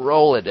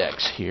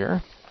Rolodex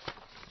here,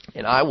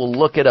 and I will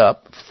look it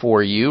up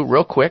for you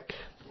real quick.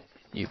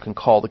 You can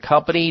call the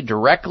company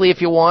directly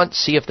if you want,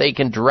 see if they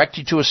can direct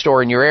you to a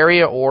store in your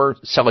area or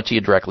sell it to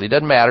you directly. It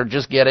doesn't matter.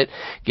 Just get it.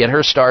 Get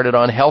her started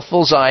on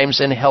Healthful Zymes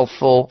and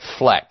Healthful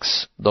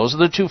Flex. Those are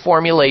the two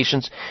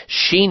formulations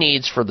she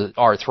needs for the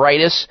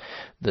arthritis,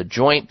 the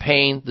joint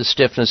pain, the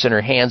stiffness in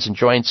her hands and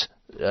joints.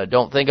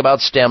 Don't think about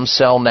stem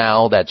cell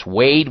now. That's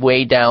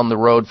way down the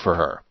road for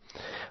her.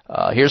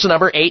 Here's the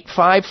number,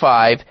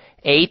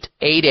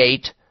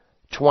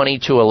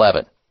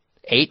 855-888-2211.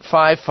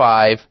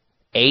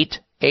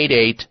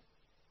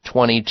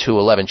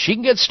 888-2211. She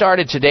can get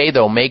started today,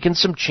 though, making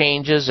some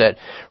changes at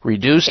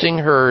reducing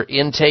her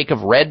intake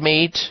of red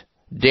meat,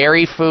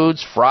 dairy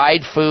foods,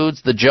 fried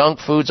foods, the junk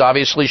foods,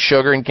 obviously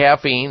sugar and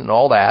caffeine and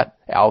all that,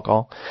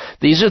 alcohol.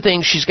 These are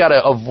things she's got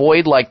to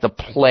avoid like the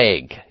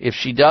plague. If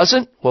she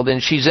doesn't, well, then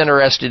she's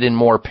interested in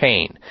more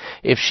pain.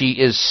 If she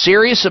is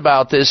serious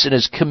about this and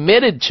is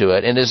committed to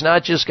it and is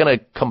not just going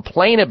to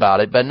complain about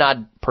it but not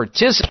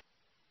participate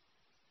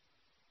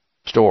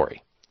in the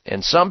story.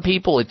 And some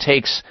people, it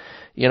takes,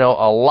 a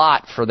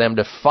lot for them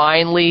to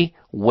finally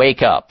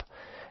wake up.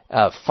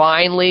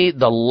 Finally,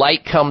 the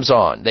light comes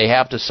on. They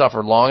have to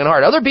suffer long and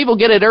hard. Other people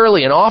get it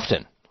early and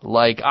often,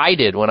 like I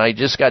did when I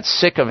just got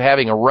sick of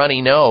having a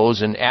runny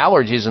nose and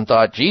allergies and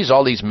thought, geez,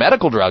 all these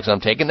medical drugs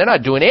I'm taking, they're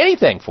not doing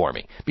anything for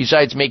me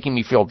besides making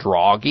me feel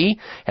groggy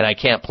and I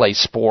can't play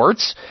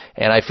sports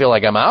and I feel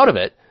like I'm out of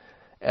it.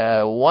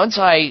 Once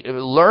I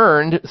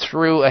learned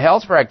through a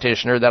health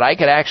practitioner that I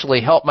could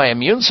actually help my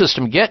immune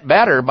system get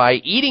better by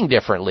eating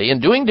differently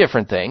and doing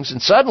different things,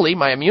 and suddenly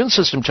my immune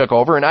system took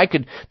over and I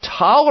could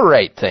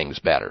tolerate things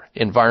better,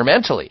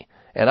 environmentally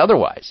and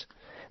otherwise.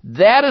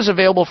 That is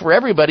available for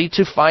everybody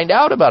to find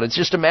out about. It's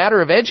just a matter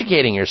of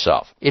educating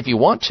yourself, if you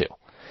want to.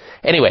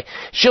 Anyway,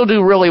 she'll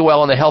do really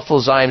well in the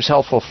Healthful Zymes,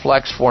 Healthful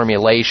Flex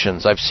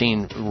formulations. I've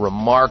seen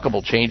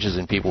remarkable changes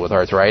in people with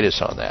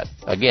arthritis on that.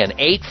 Again,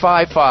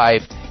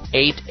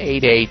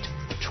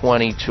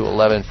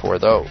 855-888-2211 for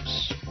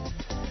those.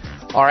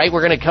 All right,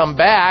 we're going to come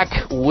back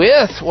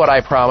with what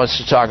I promised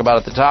to talk about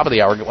at the top of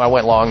the hour. I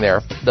went long there.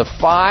 The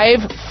 5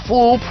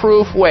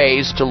 foolproof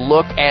ways to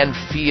look and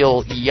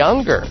feel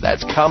younger.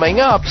 That's coming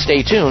up.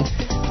 Stay tuned.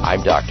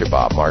 I'm Dr.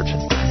 Bob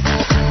Martin.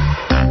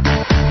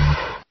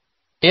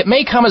 It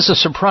may come as a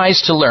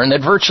surprise to learn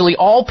that virtually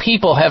all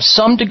people have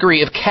some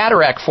degree of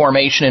cataract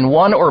formation in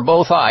one or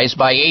both eyes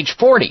by age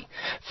 40.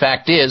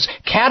 Fact is,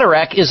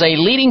 cataract is a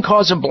leading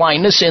cause of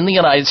blindness in the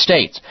United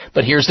States.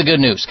 But here's the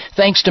good news.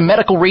 Thanks to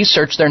medical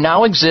research, there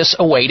now exists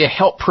a way to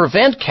help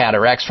prevent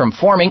cataracts from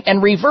forming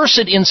and reverse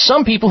it in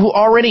some people who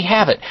already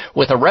have it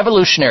with a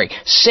revolutionary,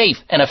 safe,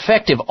 and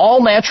effective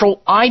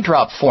all-natural eye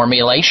drop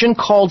formulation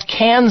called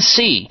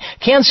Can-C.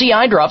 Can-C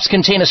eye drops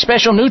contain a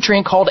special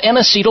nutrient called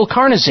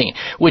N-acetylcarnosine,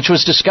 which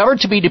was discovered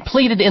to be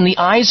depleted in the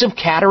eyes of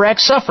cataract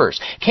sufferers.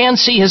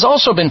 CanC has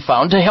also been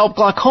found to help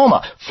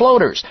glaucoma,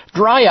 floaters,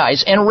 dry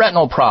eyes, and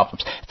retinal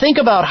problems. Think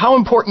about how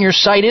important your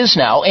sight is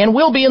now and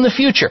will be in the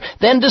future.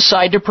 Then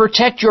decide to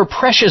protect your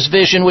precious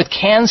vision with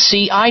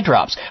CanC eye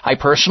drops. I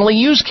personally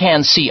use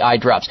CanC eye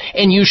drops,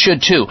 and you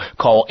should too.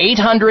 Call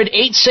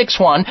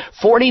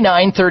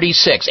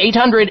 800-861-4936.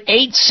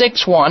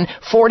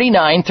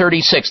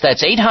 800-861-4936.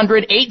 That's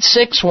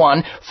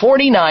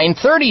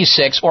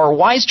 800-861-4936 or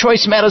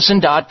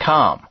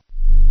wisechoicemedicine.com.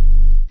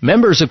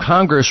 Members of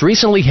Congress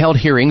recently held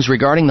hearings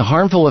regarding the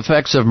harmful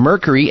effects of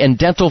mercury in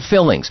dental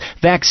fillings,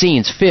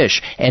 vaccines,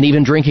 fish, and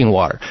even drinking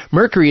water.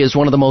 Mercury is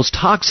one of the most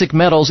toxic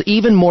metals,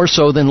 even more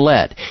so than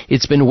lead.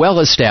 It's been well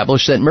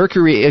established that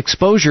mercury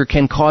exposure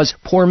can cause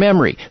poor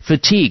memory,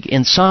 fatigue,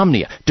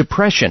 insomnia,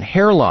 depression,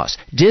 hair loss,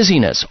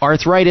 dizziness,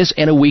 arthritis,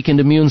 and a weakened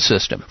immune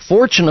system.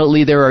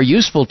 Fortunately, there are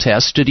useful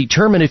tests to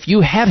determine if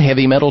you have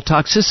heavy metal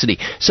toxicity,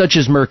 such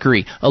as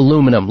mercury,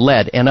 aluminum,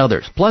 lead, and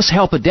others. Plus,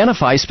 help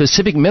identify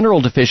specific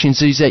mineral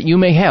deficiencies that you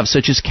may have,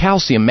 such as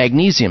calcium,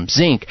 magnesium,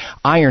 zinc,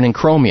 iron, and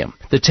chromium.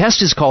 The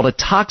test is called a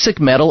toxic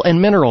metal and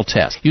mineral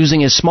test.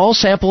 Using a small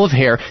sample of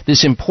hair,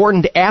 this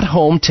important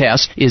at-home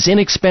test is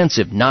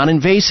inexpensive,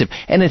 non-invasive,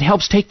 and it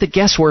helps take the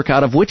guesswork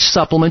out of which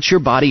supplements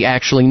your body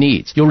actually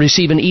needs. You'll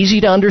receive an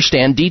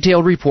easy-to-understand,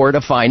 detailed report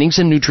of findings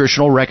and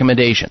nutritional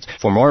recommendations.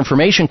 For more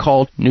information,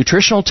 call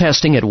Nutritional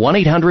Testing at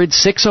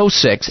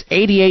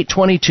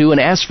 1-800-606-8822 and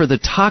ask for the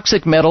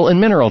toxic metal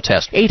and mineral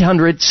test.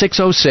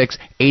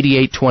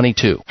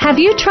 800-606-8822. Have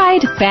you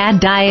tried fad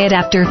diet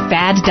after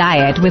fad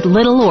diet with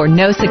little or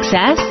no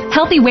success?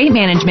 Healthy weight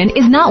management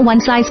is not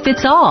one size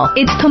fits all.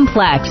 It's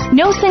complex.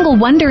 No single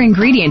wonder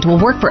ingredient will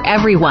work for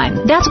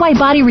everyone. That's why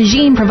Body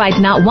Regime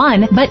provides not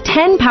one, but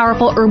 10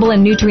 powerful herbal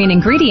and nutrient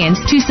ingredients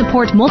to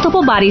support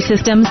multiple body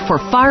systems for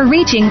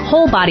far-reaching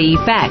whole body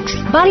effects.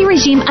 Body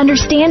Regime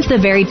understands the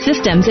varied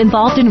systems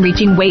involved in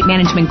reaching weight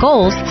management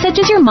goals, such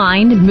as your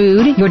mind,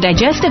 mood, your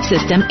digestive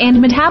system,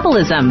 and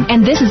metabolism.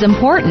 And this is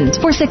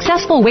important. For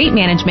successful weight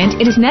management,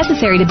 it is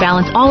necessary to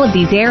balance all of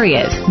these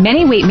areas.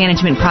 Many weight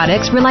management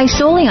products rely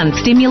solely on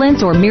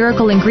stimulants or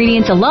miracle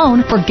ingredients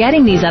alone,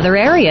 forgetting these other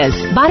areas.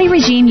 Body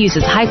Regime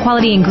uses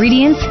high-quality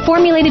ingredients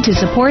formulated to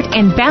support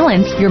and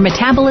balance your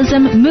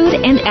metabolism, mood,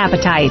 and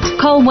appetite.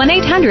 Call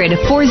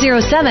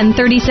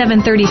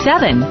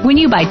 1-800-407-3737. When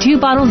you buy 2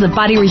 bottles of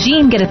Body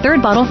Regime, get a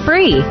 3rd bottle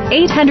free.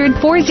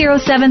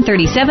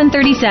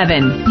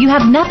 800-407-3737. You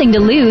have nothing to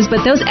lose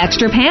but those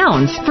extra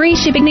pounds. Free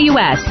shipping to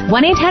U.S.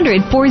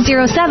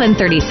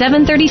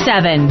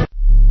 1-800-407-3737.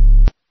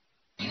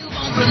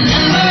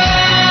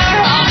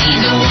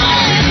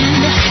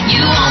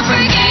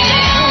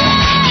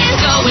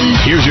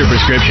 Here's your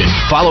prescription.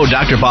 Follow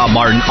Dr. Bob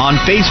Martin on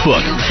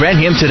Facebook. Friend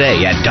him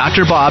today at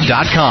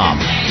drbob.com.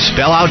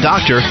 Spell out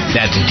doctor,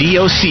 that's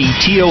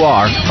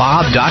D-O-C-T-O-R,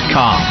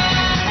 bob.com.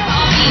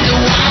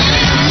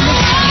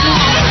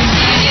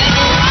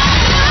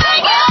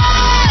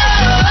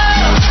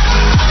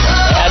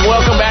 And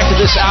welcome back to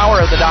this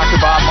hour of the Dr.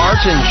 Bob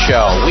Martin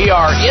Show. We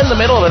are in the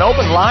middle of an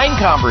open line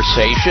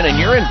conversation, and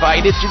you're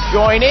invited to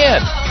join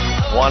in.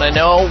 Want to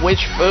know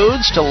which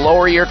foods to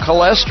lower your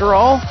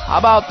cholesterol? How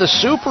about the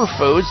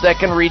superfoods that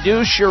can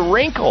reduce your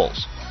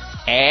wrinkles?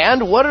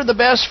 And what are the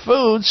best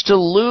foods to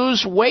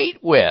lose weight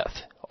with?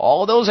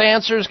 All of those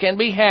answers can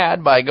be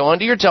had by going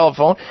to your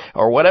telephone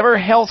or whatever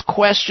health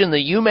question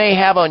that you may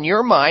have on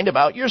your mind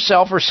about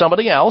yourself or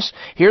somebody else.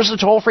 Here's the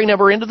toll-free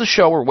number into the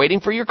show. We're waiting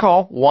for your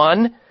call.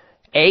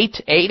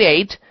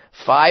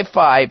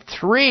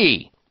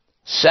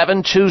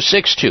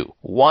 1-888-553-7262.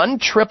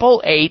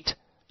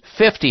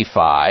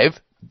 1-888-55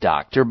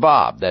 Dr.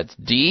 Bob. That's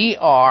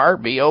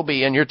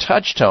D-R-B-O-B in your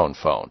touch-tone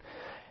phone.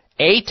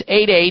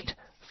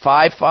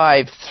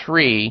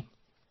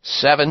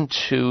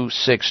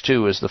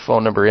 888-553-7262 is the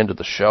phone number into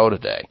the show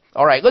today.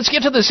 All right, let's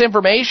get to this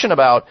information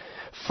about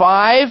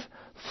 5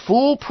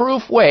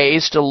 foolproof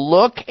ways to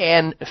look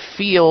and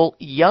feel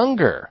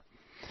younger.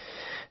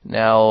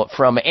 Now,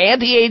 from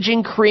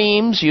anti-aging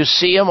creams, you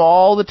see them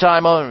all the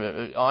time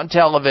on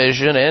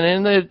television and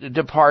in the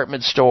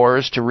department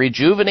stores, to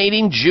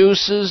rejuvenating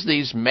juices,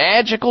 these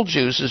magical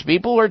juices.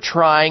 People are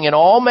trying in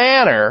all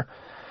manner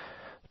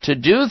to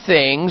do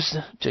things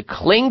to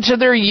cling to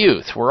their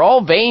youth. We're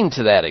all vain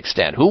to that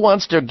extent. Who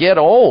wants to get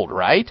old,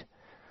 right?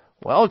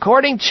 Well,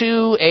 according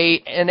to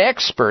an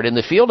expert in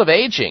the field of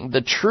aging, the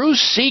true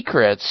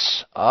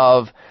secrets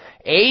of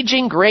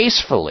aging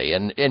gracefully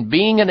and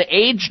being an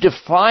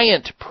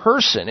age-defiant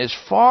person is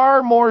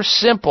far more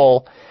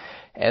simple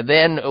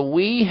than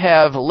we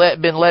have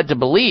been led to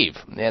believe.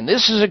 And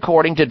this is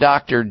according to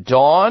Dr.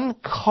 Dawn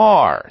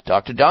Carr.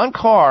 Dr. Dawn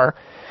Carr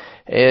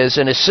is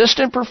an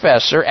assistant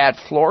professor at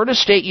Florida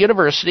State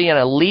University and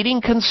a leading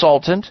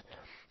consultant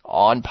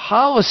on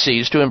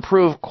policies to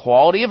improve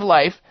quality of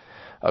life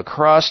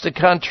across the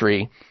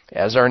country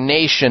as our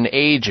nation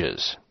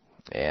ages.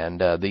 And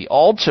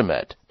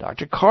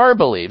Dr. Carr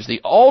believes the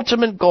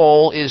ultimate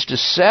goal is to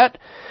set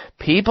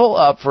people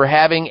up for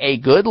having a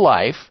good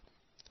life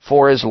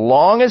for as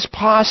long as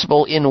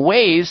possible in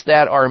ways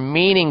that are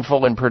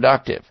meaningful and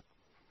productive.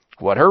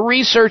 what her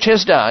research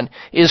has done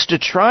is to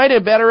try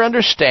to better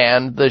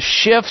understand the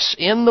shifts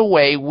in the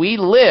way we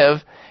live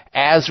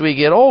as we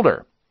get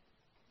older.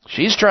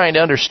 She's trying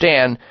to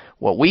understand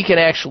what we can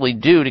actually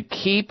do to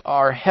keep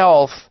our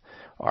health,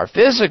 our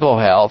physical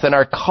health, and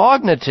our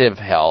cognitive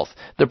health,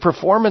 the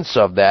performance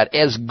of that,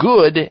 as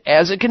good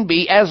as it can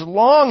be, as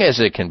long as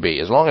it can be,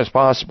 as long as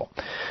possible.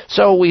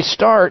 So we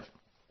start,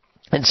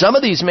 and some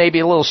of these may be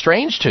a little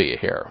strange to you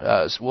here.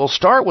 We'll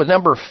start with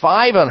number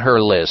 5 on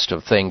her list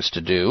of things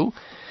to do.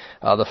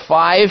 The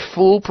 5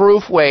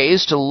 foolproof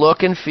ways to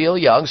look and feel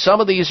young.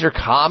 Some of these are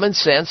common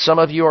sense. Some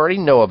of you already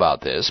know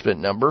about this. But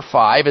number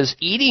 5 is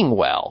eating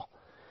well.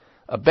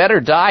 A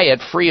better diet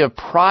free of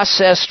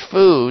processed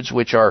foods,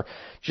 which are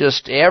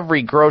just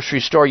every grocery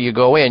store you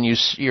go in,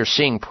 you're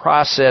seeing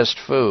processed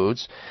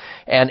foods.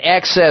 And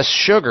excess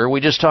sugar.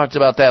 We just talked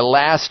about that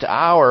last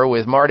hour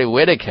with Marty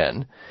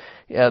Whittakin.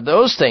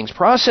 Those things,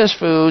 processed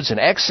foods and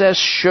excess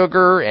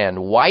sugar and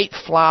white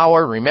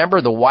flour, remember,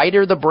 the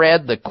whiter the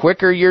bread, the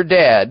quicker you're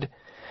dead,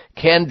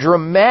 can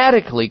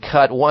dramatically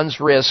cut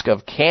one's risk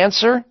of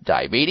cancer,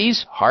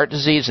 diabetes, heart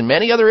disease, and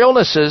many other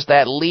illnesses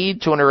that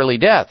lead to an early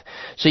death.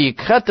 So you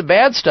cut the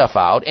bad stuff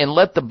out and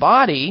let the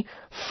body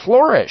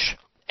flourish.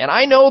 And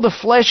I know the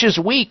flesh is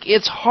weak.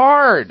 It's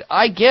hard.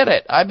 I get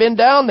it. I've been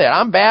down there.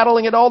 I'm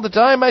battling it all the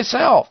time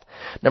myself.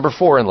 Number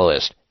 4 on the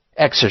list,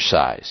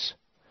 exercise.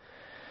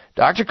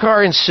 Dr.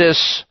 Carr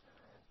insists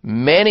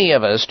many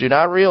of us do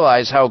not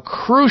realize how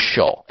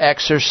crucial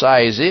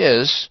exercise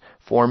is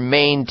for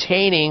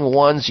maintaining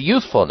one's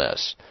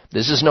youthfulness.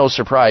 This is no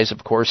surprise,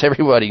 of course.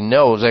 Everybody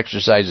knows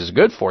exercise is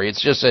good for you.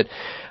 It's just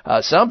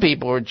that some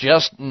people are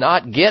just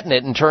not getting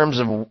it in terms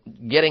of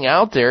getting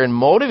out there and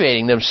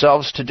motivating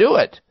themselves to do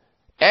it.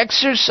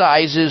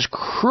 Exercise is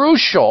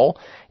crucial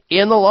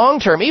in the long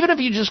term. Even if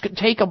you just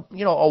take a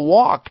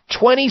walk,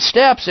 20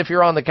 steps if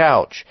you're on the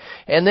couch,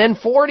 and then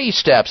 40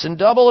 steps, and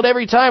double it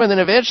every time, and then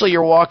eventually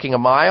you're walking a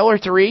mile or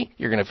 3,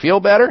 you're going to feel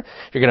better,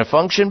 you're going to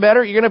function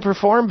better, you're going to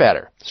perform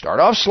better.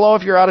 Start off slow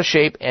if you're out of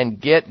shape, and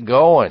get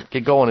going.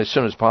 Get going as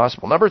soon as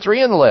possible. Number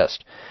 3 on the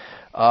list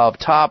of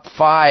top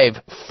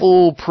 5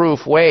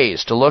 foolproof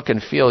ways to look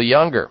and feel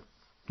younger.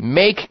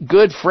 Make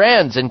good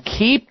friends and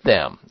keep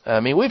them. I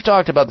mean, we've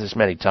talked about this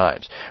many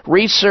times.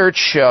 Research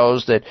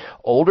shows that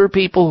older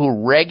people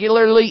who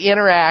regularly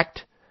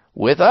interact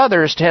with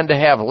others tend to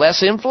have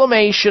less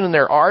inflammation in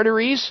their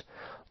arteries,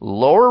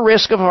 lower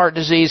risk of heart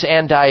disease,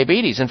 and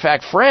diabetes. In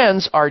fact,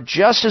 friends are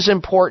just as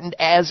important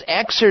as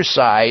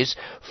exercise,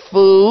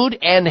 food,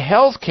 and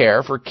health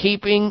care for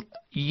keeping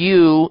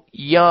you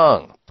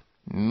young.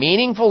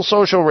 Meaningful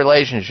social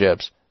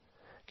relationships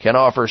can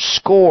offer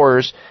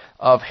scores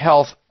of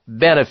health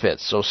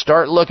benefits. So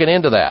start looking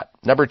into that.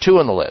 Number 2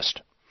 on the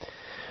list.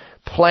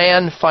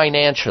 Plan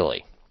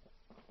financially.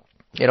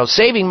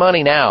 Saving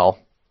money now,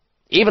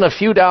 even a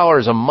few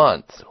dollars a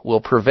month, will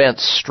prevent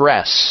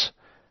stress,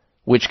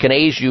 which can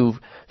age you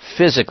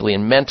physically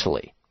and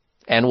mentally,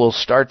 and will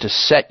start to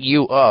set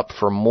you up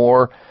for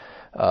more,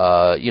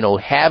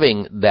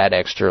 having that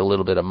extra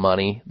little bit of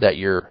money that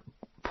you're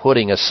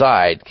putting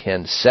aside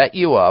can set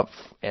you up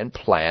and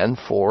plan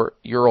for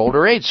your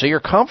older age so you're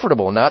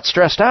comfortable, not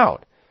stressed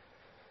out.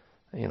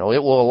 It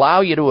will allow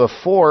you to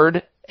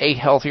afford a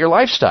healthier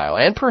lifestyle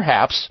and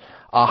perhaps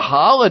a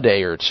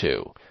holiday or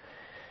two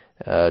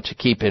to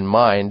keep in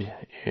mind.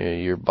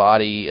 Your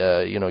body,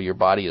 your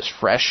body is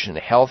fresh and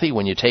healthy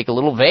when you take a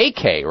little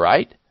vacay,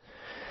 right?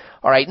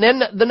 All right, and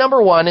then the number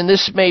 1, and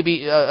this may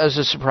be as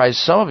a surprise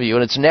to some of you,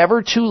 and it's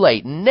never too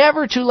late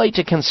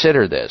to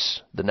consider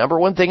this. The number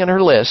 1 thing on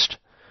her list,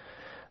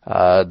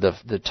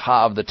 the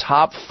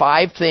top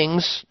 5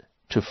 things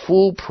to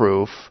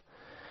foolproof.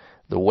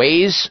 The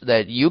ways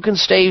that you can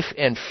stay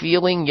and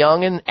feeling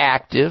young and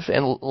active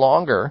and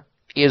longer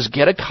is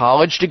get a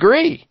college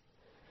degree.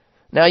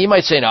 Now, you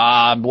might say,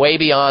 I'm way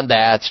beyond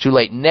that. It's too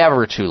late.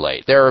 Never too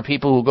late. There are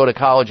people who go to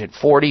college at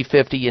 40,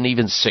 50, and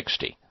even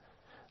 60.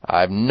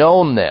 I've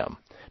known them.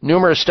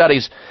 Numerous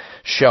studies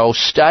show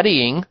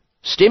studying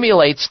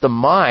stimulates the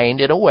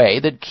mind in a way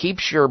that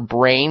keeps your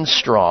brain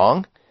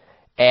strong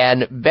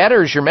and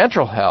betters your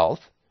mental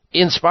health,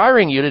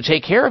 inspiring you to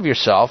take care of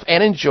yourself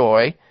and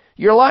enjoy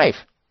your life.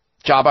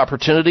 Job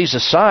opportunities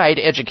aside,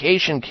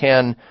 education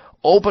can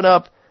open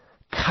up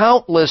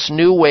countless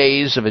new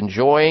ways of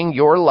enjoying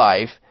your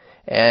life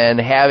and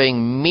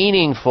having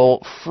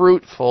meaningful,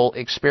 fruitful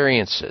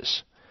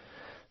experiences.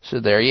 So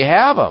there you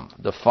have them,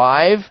 the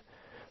 5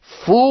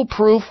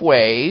 foolproof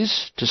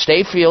ways to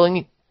stay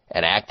feeling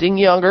and acting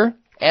younger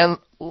and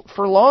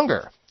for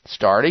longer.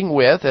 Starting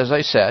with, as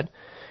I said,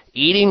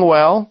 eating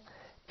well,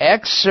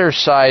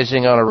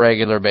 exercising on a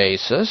regular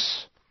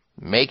basis,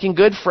 making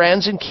good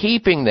friends and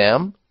keeping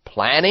them,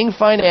 planning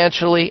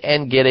financially,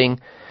 and getting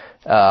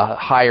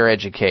higher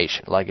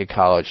education, like a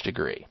college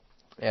degree.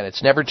 And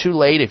it's never too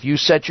late. If you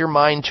set your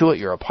mind to it,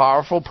 you're a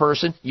powerful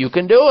person, you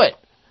can do it.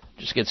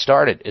 Just get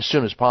started as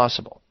soon as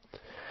possible.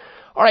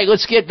 All right,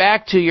 let's get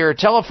back to your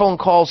telephone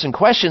calls and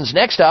questions.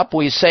 Next up,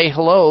 we say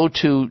hello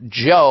to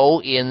Joe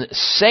in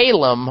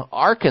Salem,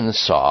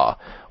 Arkansas.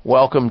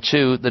 Welcome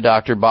to the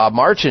Dr. Bob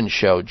Martin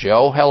Show.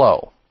 Joe,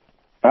 hello.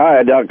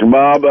 Hi, Dr.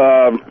 Bob.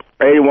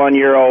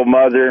 81-year-old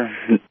mother.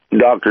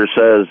 Doctor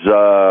says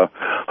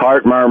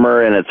heart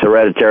murmur, and it's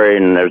hereditary,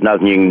 and there's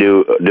nothing you can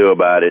do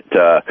about it.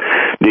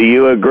 Do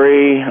you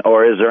agree,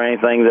 or is there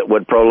anything that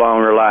would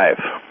prolong her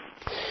life?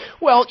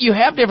 Well, you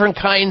have different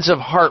kinds of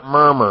heart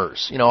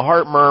murmurs.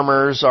 Heart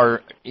murmurs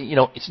are,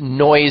 it's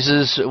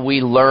noises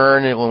we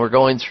learn when we're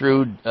going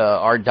through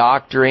our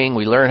doctoring.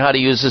 We learn how to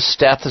use a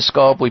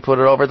stethoscope. We put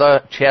it over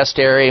the chest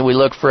area, and we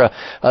look for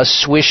a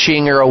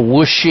swishing or a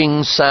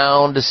whooshing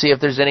sound to see if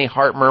there's any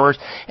heart murmurs.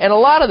 And a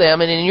lot of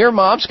them, and in your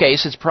mom's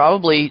case, it's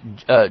probably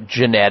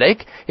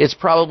genetic. It's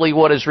probably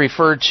what is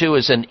referred to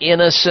as an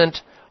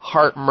innocent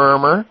heart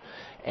murmur.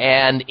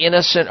 And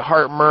innocent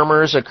heart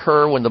murmurs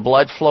occur when the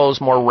blood flows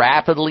more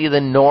rapidly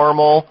than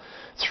normal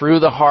through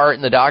the heart,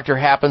 and the doctor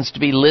happens to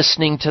be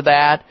listening to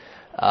that.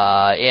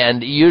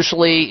 And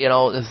usually,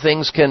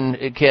 things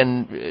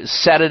can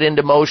set it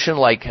into motion,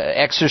 like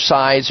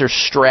exercise or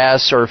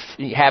stress or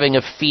having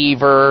a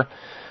fever.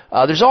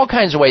 There's all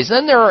kinds of ways.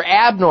 Then there are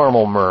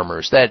abnormal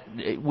murmurs that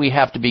we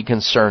have to be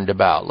concerned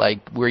about, like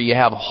where you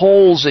have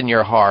holes in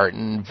your heart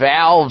and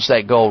valves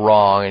that go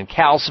wrong and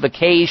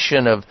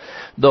calcification of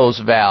those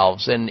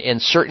valves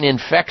and certain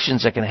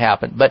infections that can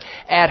happen. But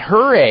at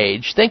her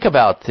age, think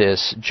about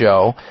this,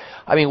 Joe.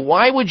 I mean,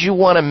 why would you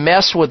want to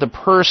mess with a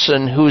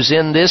person who's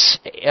in this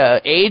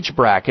age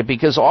bracket?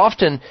 Because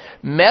often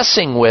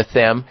messing with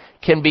them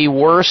can be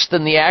worse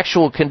than the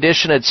actual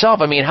condition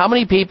itself. I mean, how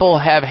many people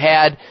have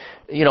had,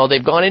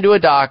 they've gone into a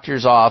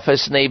doctor's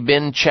office and they've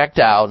been checked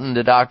out, and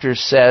the doctor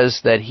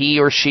says that he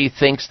or she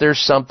thinks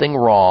there's something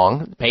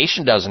wrong. The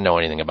patient doesn't know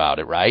anything about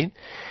it, right?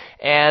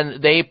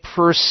 And they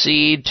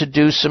proceed to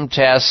do some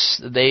tests.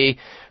 They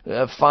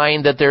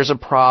find that there's a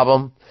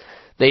problem.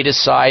 They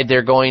decide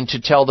they're going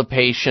to tell the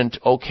patient,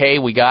 okay,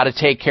 we got to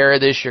take care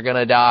of this. You're going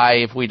to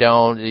die. If we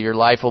don't, your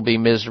life will be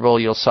miserable.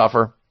 You'll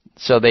suffer.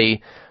 So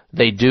they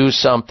do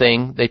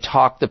something. They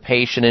talk the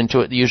patient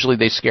into it. Usually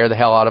they scare the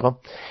hell out of them.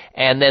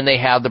 And then they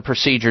have the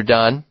procedure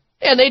done,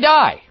 and they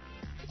die.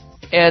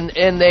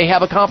 And they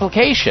have a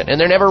complication, and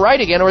they're never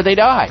right again, or they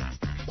die.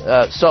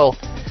 So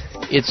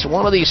it's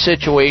one of these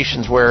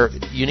situations where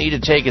you need to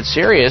take it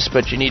serious,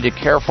 but you need a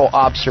careful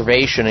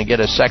observation and get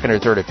a second or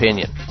third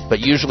opinion. But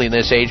usually in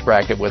this age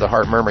bracket with a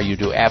heart murmur, you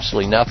do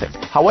absolutely nothing.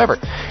 However,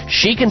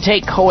 she can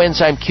take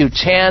coenzyme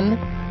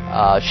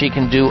Q10. She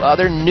can do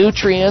other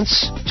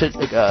nutrients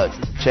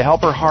to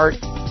help her heart.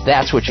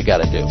 That's what you got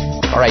to do.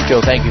 All right,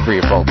 Joe, thank you for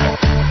your phone call.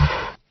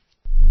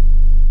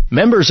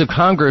 Members of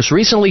Congress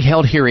recently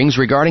held hearings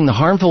regarding the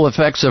harmful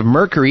effects of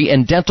mercury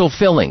in dental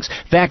fillings,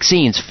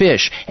 vaccines,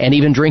 fish, and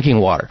even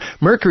drinking water.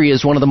 Mercury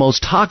is one of the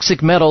most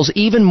toxic metals,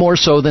 even more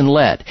so than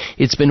lead.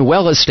 It's been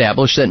well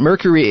established that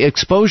mercury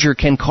exposure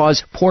can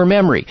cause poor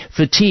memory,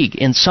 fatigue,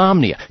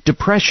 insomnia,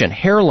 depression,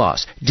 hair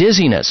loss,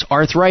 dizziness,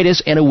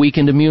 arthritis, and a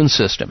weakened immune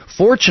system.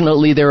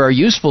 Fortunately, there are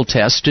useful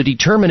tests to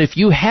determine if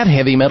you have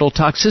heavy metal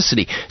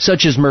toxicity,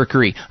 such as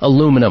mercury,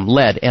 aluminum,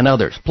 lead, and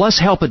others. Plus,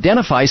 help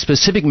identify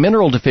specific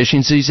mineral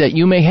deficiencies that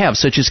you may have,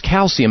 such as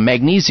calcium,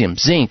 magnesium,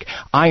 zinc,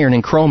 iron,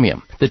 and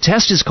chromium. The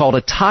test is called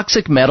a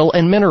toxic metal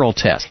and mineral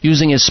test.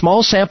 Using a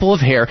small sample of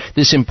hair,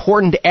 this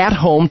important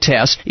at-home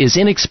test is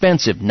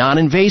inexpensive,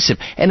 non-invasive,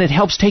 and it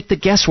helps take the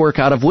guesswork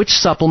out of which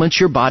supplements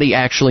your body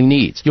actually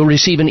needs. You'll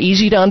receive an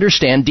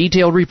easy-to-understand,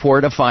 detailed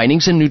report of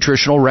findings and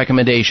nutritional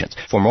recommendations.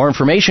 For more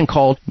information,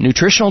 call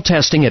Nutritional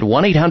Testing at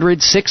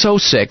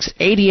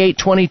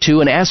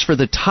 1-800-606-8822 and ask for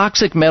the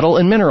toxic metal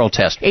and mineral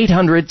test,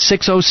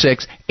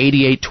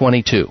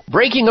 800-606-8822.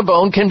 Breaking a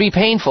bone can be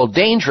painful,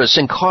 dangerous,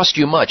 and cost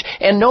you much,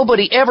 and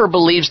nobody ever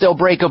believes they'll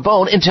break a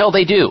bone until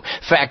they do.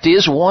 Fact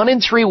is, 1 in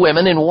 3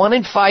 women and 1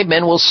 in 5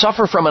 men will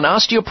suffer from an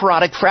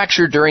osteoporotic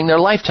fracture during their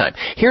lifetime.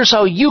 Here's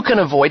how you can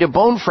avoid a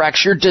bone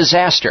fracture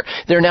disaster.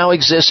 There now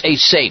exists a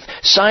safe,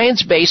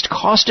 science-based,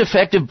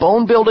 cost-effective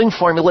bone-building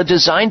formula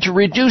designed to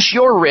reduce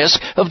your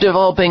risk of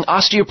developing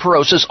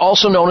osteoporosis,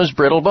 also known as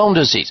brittle bone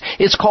disease.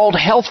 It's called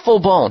Healthful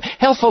Bone.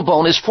 Healthful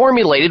Bone is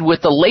formulated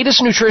with the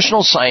latest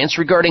nutritional science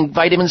regarding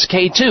vitamins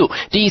K2,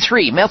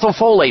 D3,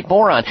 methylfolate,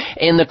 boron,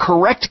 and the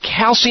correct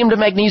calcium to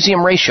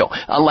magnesium ratio.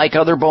 Unlike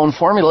other bone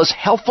formulas,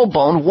 Healthful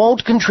Bone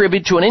won't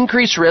contribute to an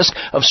increased risk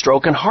of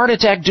stroke and heart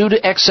attack due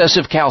to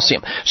excessive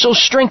calcium. So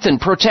strengthen,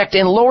 protect,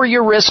 and lower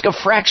your risk of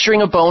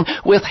fracturing a bone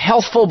with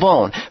Healthful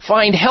Bone.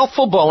 Find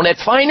Healthful Bone at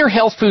finer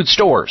health food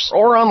stores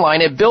or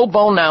online at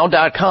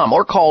BuildBoneNow.com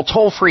or call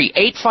toll-free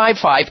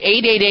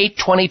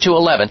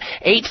 855-888-2211.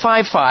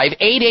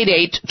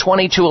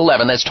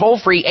 855-888-2211. That's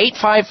toll-free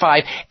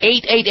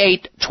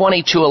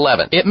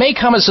 855-888-2211. It may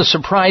come as a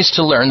surprise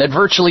to learn that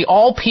virtually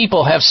all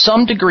people have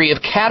some degree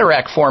of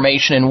cataract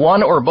formation in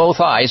one or both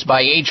eyes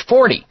by age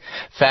 40.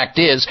 Fact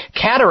is,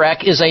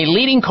 cataract is a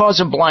leading cause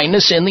of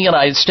blindness in the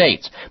United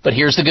States. But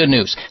here's the good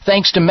news.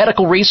 Thanks to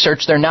medical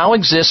research, there now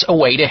exists a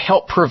way to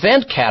help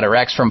prevent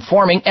cataracts from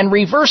forming and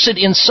reverse it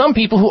in some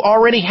people who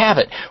already have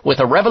it with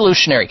a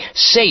revolutionary,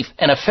 safe,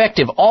 and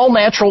effective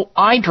all-natural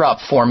eye drop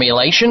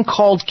formulation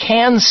called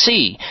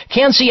Can-C.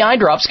 Can-C eye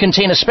drops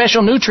contain a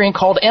special nutrient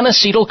called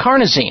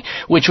N-acetylcarnosine,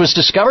 which was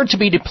discovered to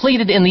be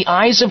depleted in the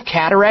eyes of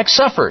cataract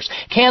sufferers.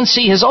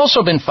 Can-C has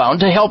also been found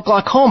to help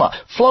glaucoma,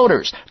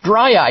 floaters,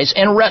 dry eyes,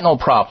 and retinal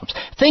problems.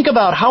 Think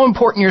about how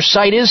important your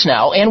sight is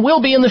now and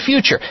will be in the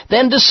future.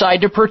 Then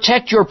decide to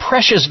protect your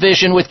precious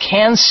vision with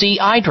Can-C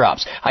eye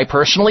drops. I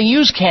personally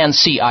use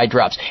Can-C eye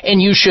drops,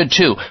 and you should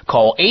too.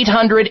 Call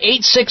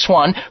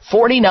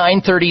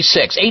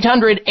 800-861-4936.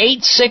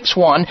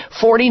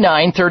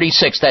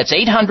 800-861-4936. That's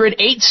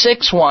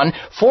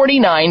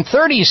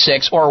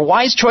 800-861-4936 or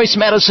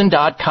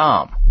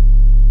wisechoicemedicine.com.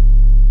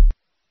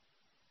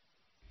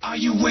 Are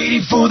you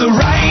waiting for the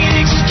right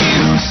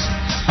excuse?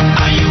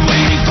 Are you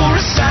waiting for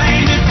a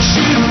sign to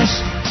choose?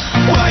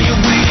 While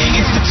you're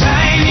waiting, it's the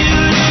time you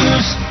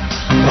lose.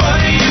 What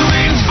are you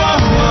waiting for?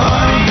 Don't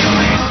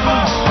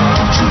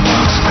you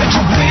want to spread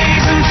your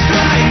wings and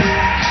fly?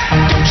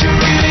 Don't you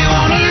really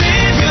want to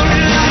live your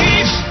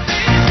life?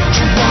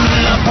 Don't you want to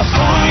love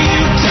before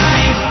you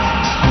die?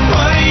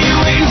 What are you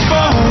waiting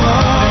for?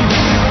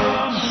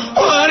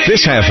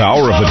 This half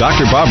hour of the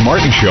Dr. Bob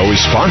Martin Show is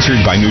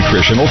sponsored by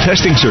Nutritional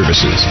Testing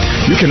Services.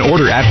 You can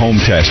order at-home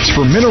tests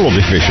for mineral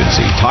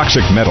deficiency,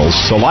 toxic metals,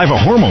 saliva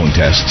hormone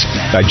tests,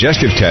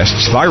 digestive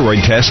tests,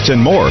 thyroid tests, and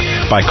more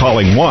by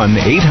calling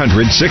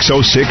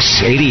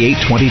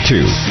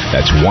 1-800-606-8822.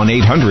 That's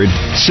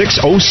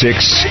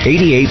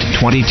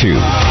 1-800-606-8822.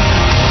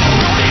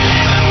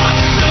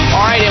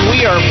 All right, and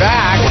we are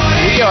back.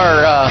 We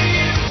are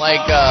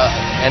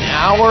an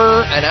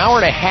hour and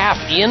a half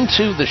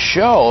into the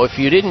show. If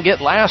you didn't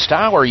get last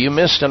hour, you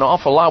missed an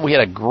awful lot. We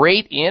had a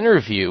great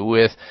interview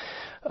with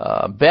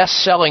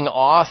best-selling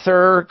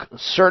author,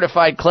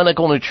 certified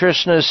clinical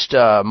nutritionist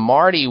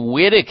Marty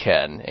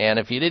Whittakin. And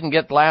if you didn't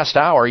get last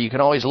hour, you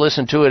can always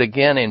listen to it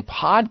again in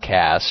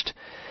podcast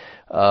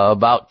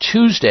about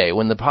Tuesday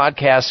when the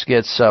podcast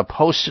gets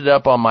posted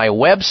up on my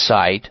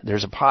website.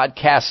 There's a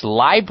podcast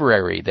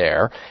library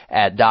there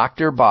at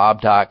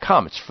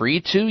drbob.com. It's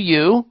free to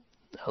you,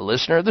 a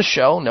listener of the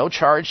show, no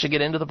charge to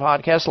get into the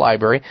podcast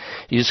library.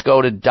 You just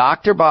go to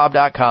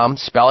drbob.com,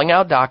 spelling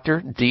out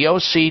doctor,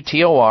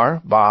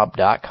 D-O-C-T-O-R,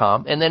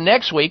 bob.com. And then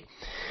next week,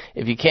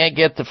 if you can't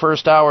get the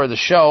first hour of the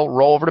show,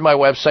 roll over to my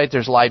website.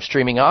 There's live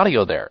streaming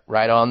audio there,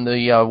 right on the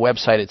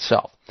website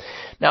itself.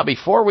 Now,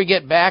 before we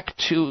get back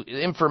to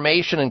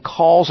information and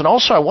calls, and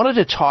also I wanted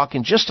to talk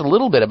in just a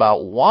little bit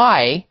about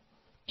why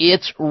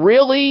it's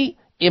really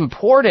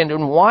important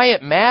and why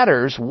it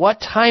matters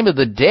what time of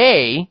the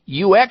day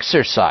you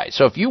exercise.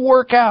 So if you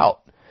work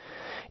out,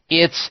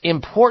 it's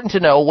important to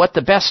know what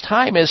the best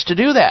time is to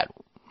do that.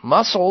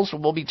 Muscles,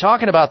 we'll be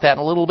talking about that in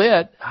a little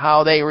bit,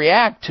 how they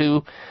react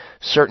to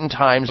certain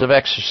times of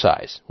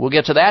exercise. We'll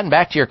get to that and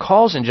back to your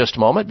calls in just a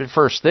moment, but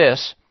first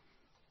this.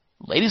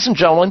 Ladies and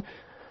gentlemen,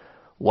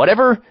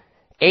 whatever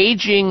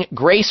aging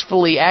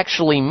gracefully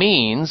actually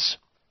means,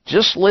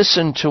 just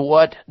listen to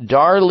what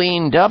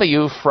Darlene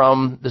W.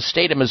 from the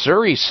state of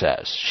Missouri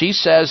says. She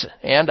says,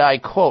 and I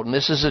quote, and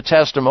this is a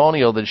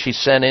testimonial that she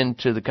sent in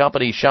to the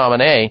company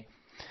Chamonix,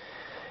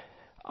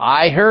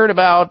 I heard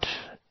about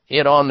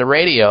it on the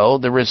radio,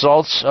 the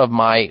results of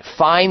my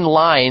fine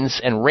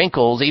lines and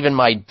wrinkles, even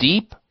my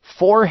deep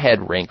forehead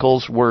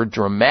wrinkles were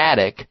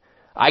dramatic.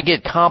 I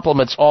get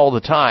compliments all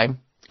the time.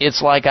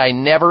 It's like I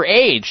never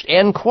aged,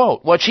 end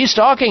quote. What she's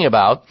talking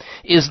about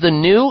is the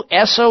new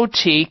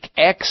Esotique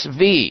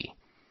XV.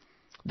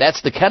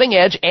 That's the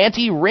cutting-edge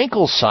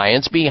anti-wrinkle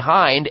science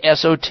behind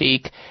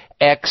Esotique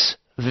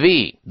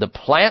XV. The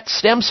plant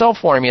stem cell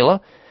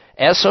formula,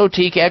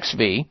 Esotique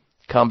XV,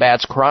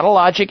 combats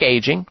chronologic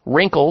aging,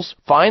 wrinkles,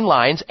 fine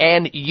lines,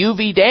 and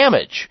UV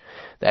damage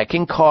that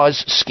can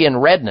cause skin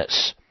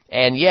redness.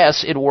 And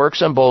yes, it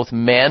works on both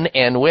men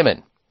and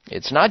women.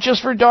 It's not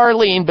just for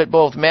Darlene, but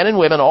both men and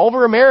women all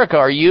over America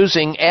are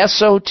using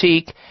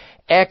Esotique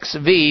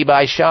XV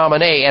by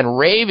Chamonix and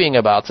raving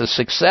about the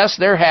success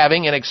they're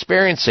having and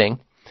experiencing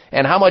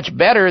and how much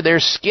better their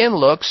skin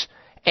looks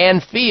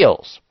and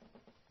feels.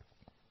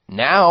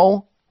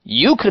 Now,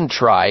 you can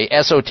try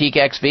Esotique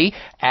XV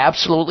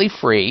absolutely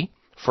free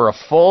for a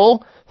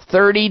full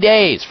 30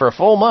 days, for a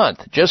full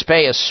month. Just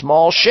pay a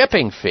small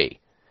shipping fee.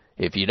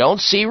 If you don't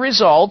see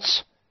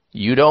results,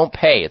 you don't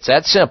pay. It's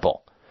that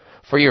simple.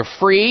 For your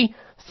free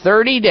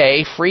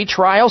 30-day free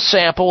trial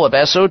sample of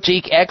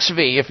Esotique XV,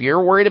 if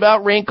you're worried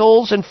about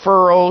wrinkles and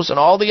furrows and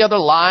all the other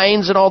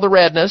lines and all the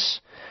redness,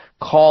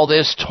 call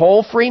this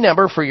toll-free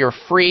number for your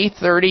free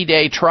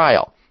 30-day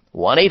trial.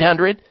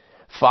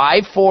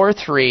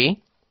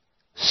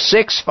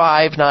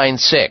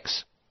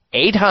 1-800-543-6596.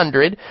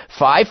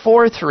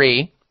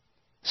 800-543-6596.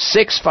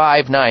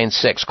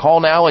 6596. Call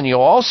now and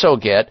you'll also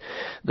get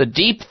the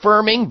Deep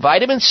Firming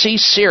Vitamin C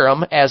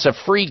Serum as a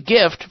free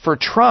gift for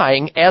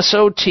trying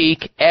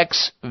Esotique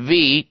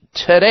XV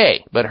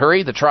today. But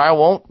hurry, the trial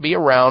won't be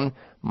around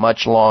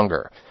much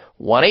longer.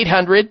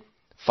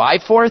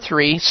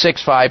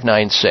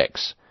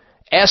 1-800-543-6596.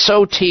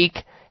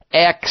 Esotique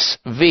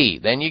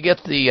XV. Then you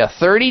get the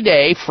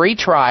 30-day free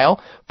trial,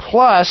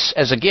 plus,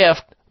 as a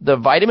gift, the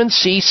Vitamin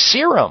C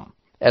Serum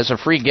as a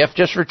free gift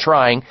just for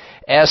trying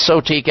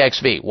Esotique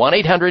XV.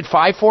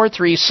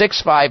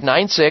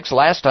 1-800-543-6596.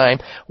 Last time,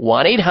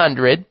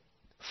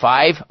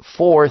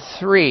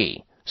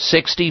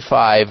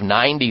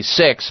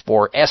 1-800-543-6596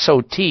 for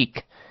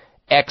Esotique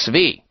XV.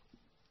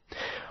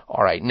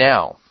 All right,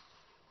 now,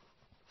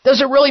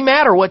 does it really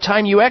matter what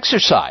time you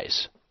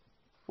exercise?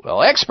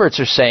 Well, experts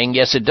are saying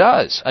yes, it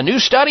does. A new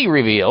study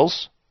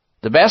reveals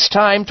the best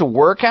time to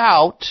work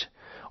out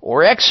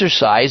or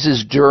exercise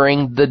is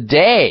during the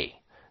day.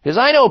 Because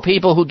I know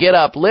people who get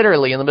up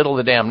literally in the middle of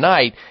the damn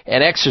night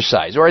and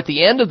exercise, or at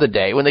the end of the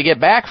day when they get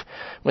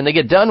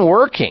done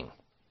working.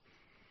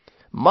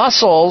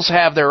 Muscles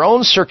have their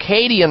own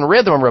circadian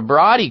rhythm or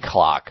body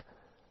clock.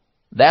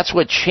 That's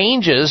what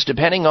changes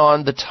depending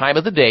on the time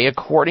of the day,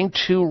 according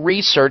to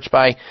research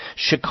by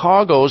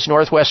Chicago's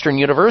Northwestern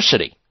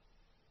University.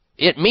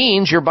 It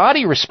means your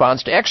body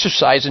responds to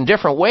exercise in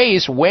different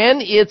ways when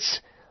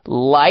it's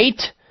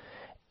light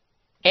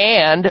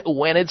and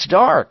when it's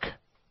dark.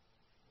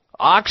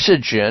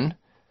 Oxygen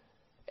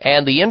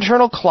and the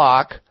internal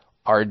clock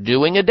are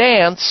doing a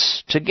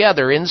dance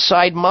together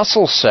inside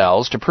muscle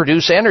cells to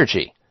produce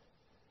energy.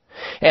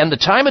 And the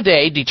time of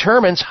day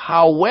determines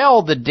how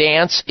well the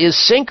dance is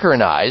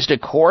synchronized,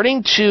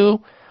 according to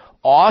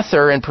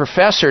author and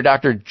professor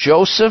Dr.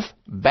 Joseph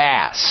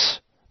Bass.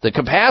 The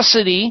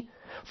capacity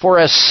for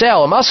a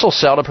muscle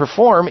cell, to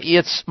perform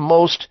its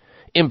most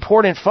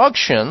important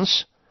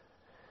functions,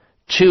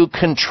 to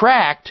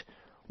contract,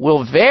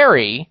 will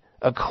vary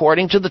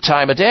according to the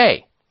time of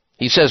day.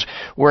 He says,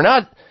 we're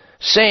not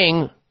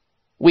saying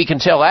we can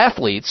tell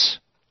athletes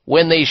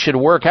when they should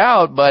work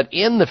out, but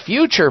in the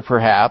future,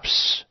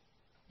 perhaps,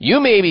 you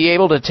may be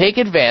able to take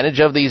advantage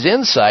of these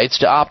insights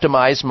to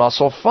optimize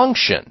muscle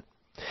function.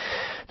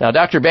 Now,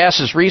 Dr.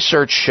 Bass's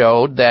research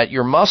showed that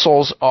your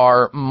muscles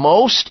are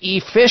most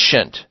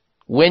efficient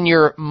when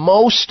you're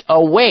most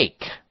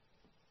awake,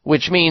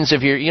 which means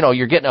if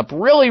you're getting up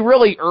really,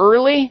 really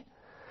early,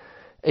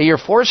 you're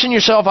forcing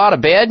yourself out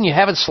of bed and you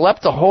haven't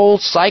slept the whole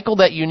cycle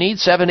that you need,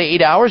 7 to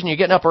 8 hours, and you're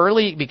getting up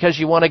early because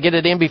you want to get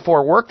it in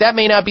before work, that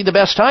may not be the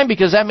best time,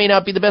 because that may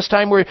not be the best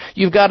time where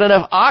you've got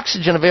enough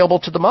oxygen available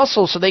to the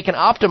muscles so they can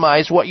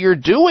optimize what you're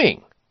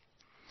doing.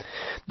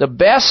 The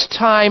best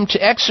time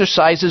to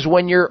exercise is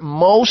when you're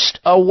most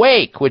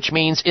awake, which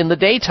means in the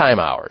daytime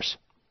hours.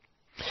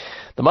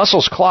 The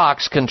muscles'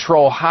 clocks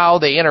control how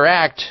they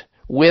interact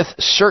with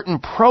certain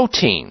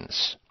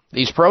proteins.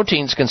 These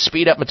proteins can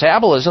speed up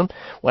metabolism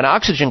when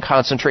oxygen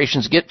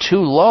concentrations get too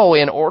low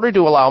in order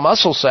to allow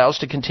muscle cells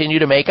to continue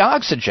to make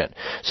oxygen.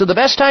 So the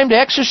best time to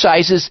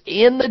exercise is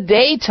in the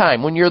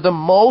daytime when you're the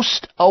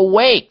most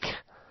awake.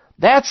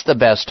 That's the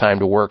best time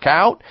to work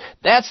out.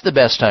 That's the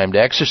best time to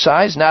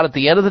exercise, not at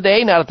the end of the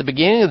day, not at the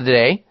beginning of the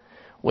day,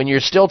 when you're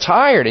still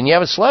tired and you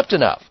haven't slept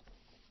enough.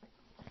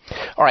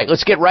 All right,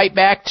 let's get right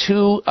back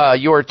to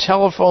your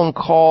telephone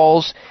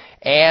calls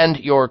and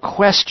your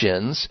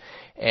questions.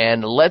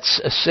 And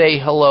let's say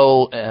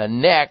hello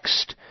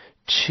next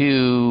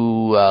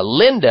to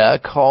Linda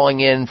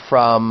calling in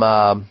from,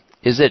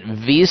 is it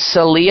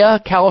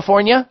Visalia,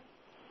 California?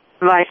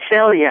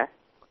 Visalia.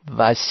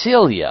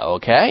 Visalia,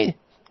 okay.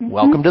 Mm-hmm.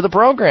 Welcome to the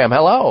program.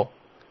 Hello.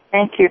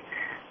 Thank you.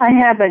 I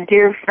have a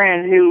dear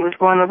friend who was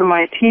one of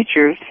my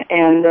teachers,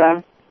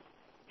 and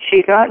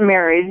she got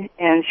married,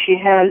 and she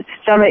had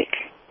stomach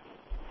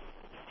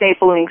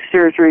stapling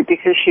surgery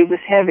because she was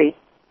heavy.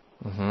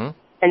 Mm-hmm.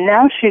 And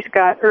now she's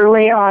got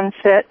early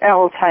onset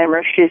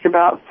Alzheimer's. She's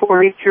about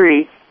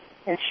 43,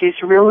 and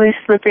she's really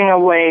slipping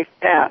away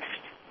fast.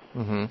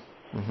 Mm-hmm.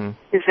 Mm-hmm.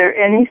 Is there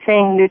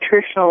anything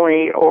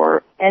nutritionally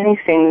or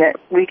anything that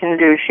we can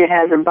do? She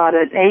has about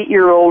an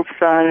 8-year-old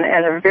son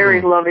and a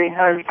very loving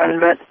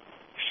husband, but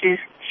she's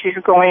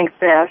going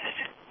fast.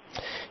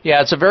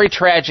 Yeah, it's a very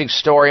tragic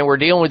story, and we're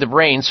dealing with the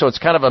brain, so it's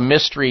kind of a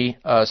mystery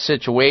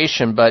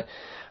situation, but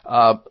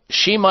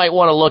she might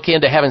want to look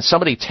into having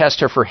somebody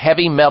test her for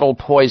heavy metal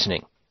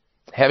poisoning.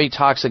 Heavy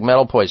toxic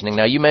metal poisoning.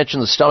 Now, you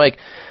mentioned the stomach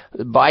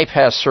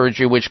bypass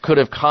surgery, which could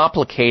have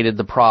complicated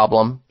the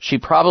problem. She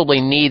probably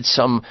needs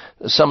some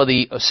of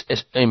the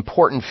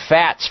important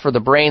fats for the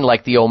brain,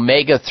 like the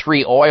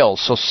omega-3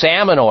 oils, so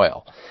salmon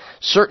oil.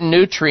 Certain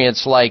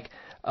nutrients like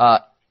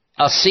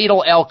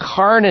acetyl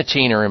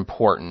L-carnitine are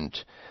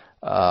important.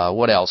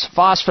 What else?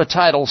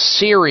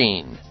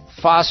 Phosphatidylserine,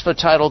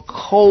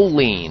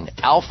 phosphatidylcholine,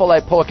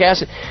 alpha-lipoic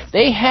acid.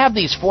 They have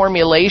these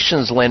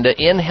formulations, Linda,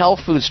 in health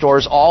food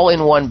stores all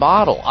in one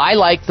bottle. I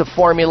like the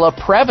formula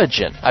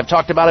Prevagen. I've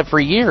talked about it for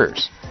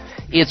years.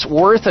 It's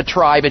worth a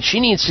try, but she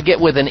needs to get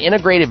with an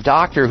integrative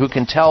doctor who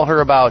can tell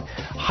her about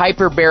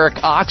hyperbaric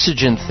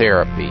oxygen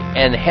therapy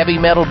and heavy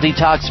metal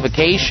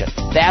detoxification.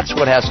 That's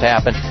what has to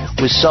happen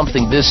with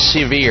something this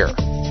severe.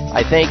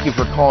 I thank you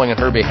for calling on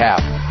her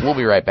behalf. We'll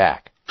be right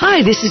back.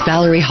 Hi, this is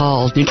Valerie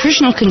Hall,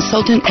 nutritional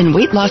consultant and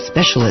weight loss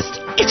specialist.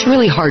 It's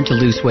really hard to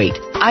lose weight.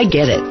 I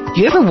get it.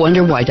 Do you ever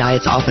wonder why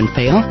diets often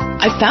fail?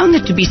 I've found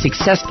that to be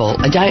successful,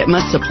 a diet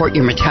must support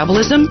your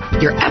metabolism,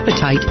 your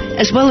appetite,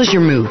 as well as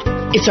your mood.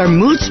 It's our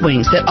mood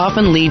swings that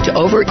often lead to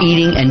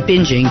overeating and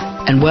binging,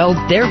 and well,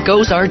 there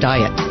goes our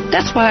diet.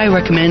 That's why I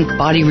recommend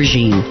Body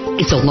Regime.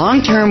 It's a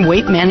long-term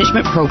weight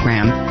management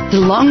program that,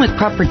 along with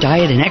proper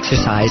diet and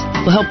exercise,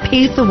 will help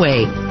pave the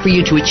way for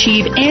you to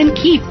achieve and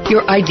keep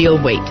your ideal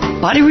weight.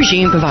 Body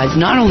Regime provides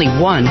not only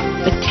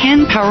 1, but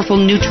 10 powerful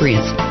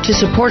nutrients to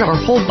support our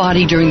whole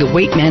body during the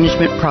weight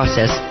management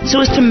process so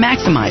as to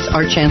maximize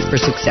our chance for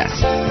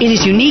success. It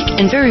is unique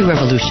and very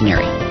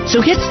revolutionary.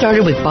 So get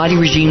started with Body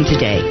Regime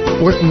today.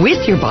 Work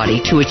with your body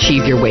to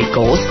achieve your weight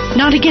goals,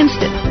 not against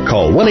it.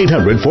 Call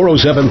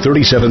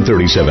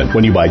 1-800-407-3737.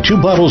 When you buy 2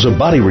 bottles of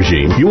Body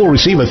Regime, you will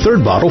receive a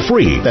 3rd bottle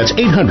free. That's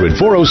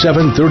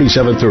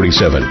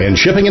 800-407-3737. And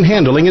shipping and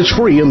handling is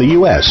free in the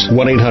U.S.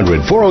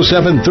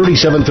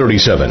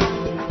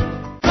 1-800-407-3737.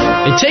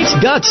 It takes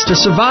guts to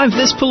survive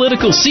this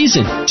political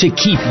season. To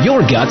keep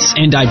your guts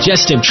and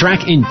digestive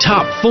tract in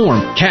top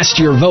form, cast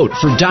your vote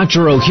for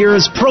Dr.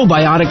 Ohhira's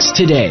Probiotics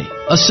today.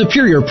 A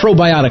superior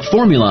probiotic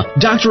formula,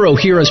 Dr.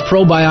 Ohhira's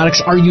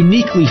probiotics are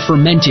uniquely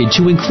fermented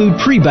to include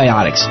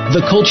prebiotics,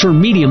 the culture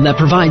medium that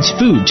provides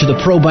food to the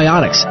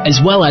probiotics, as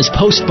well as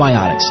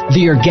postbiotics,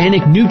 the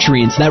organic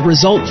nutrients that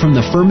result from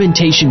the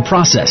fermentation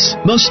process.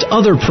 Most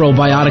other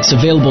probiotics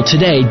available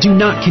today do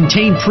not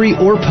contain pre-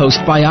 or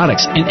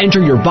postbiotics and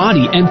enter your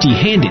body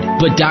empty-handed,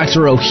 but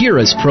Dr.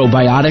 Ohhira's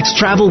probiotics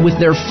travel with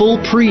their full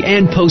pre-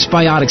 and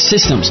postbiotic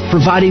systems,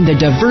 providing the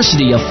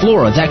diversity of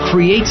flora that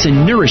creates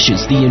and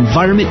nourishes the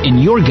environment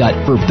in your gut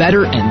for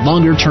better and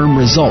longer-term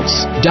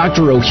results.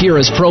 Dr.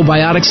 Ohhira's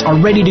probiotics are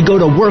ready to go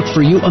to work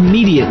for you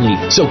immediately.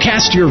 So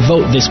cast your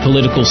vote this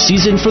political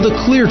season for the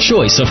clear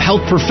choice of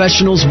health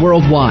professionals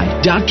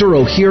worldwide. Dr.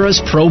 Ohhira's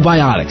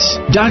Probiotics.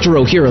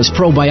 Dr. Ohhira's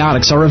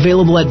probiotics are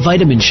available at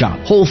Vitamin Shop,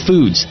 Whole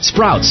Foods,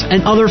 Sprouts,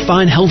 and other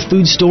fine health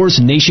food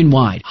stores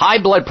nationwide. High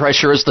blood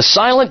pressure is the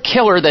silent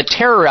killer that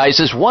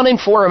terrorizes 1 in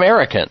 4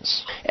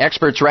 Americans.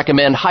 Experts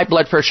recommend high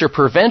blood pressure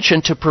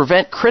prevention to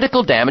prevent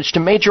critical damage to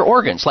major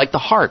organs like the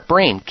heart,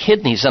 brain,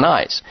 kidneys, and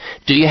eyes.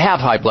 Do you have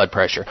high blood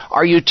pressure?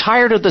 Are you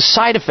tired of the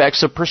side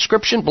effects of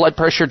prescription blood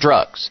pressure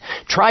drugs?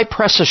 Try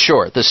Press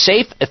Assure, the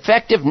safe,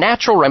 effective,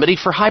 natural remedy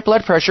for high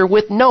blood pressure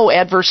with no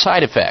adverse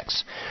side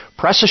effects.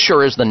 Press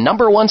Assure is the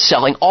 #1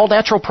 selling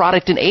all-natural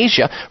product in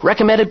Asia,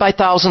 recommended by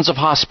thousands of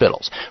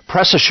hospitals.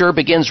 Press Assure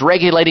begins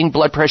regulating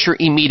blood pressure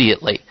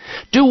immediately.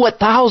 Do what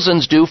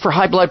thousands do for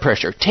high blood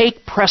pressure.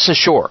 Take Press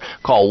Assure.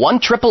 Call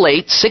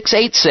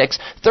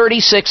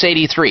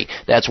 1-888-686-3683.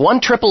 That's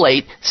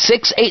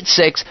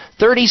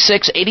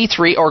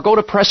 1-888-686-3683, or go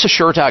to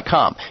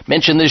PressAssure.com.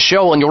 Mention this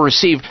show and you'll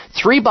receive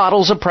 3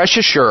 bottles of Press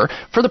Assure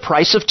for the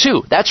price of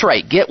 2. That's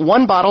right. Get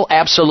 1 bottle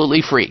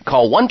absolutely free.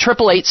 Call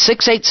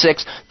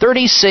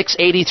 1-888-686-3683.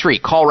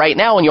 Call right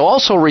now and you'll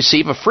also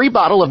receive a free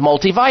bottle of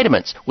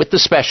multivitamins with the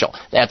special.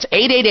 That's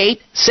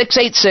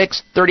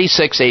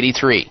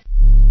 888-686-3683.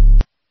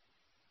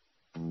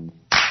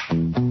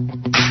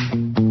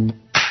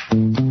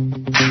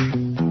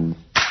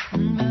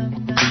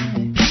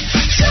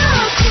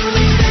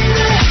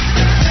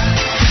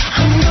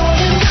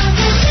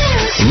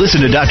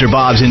 Listen to Dr.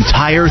 Bob's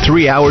entire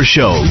 3-hour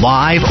show,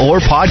 live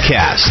or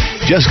podcast.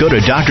 Just go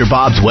to Dr.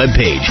 Bob's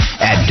webpage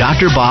at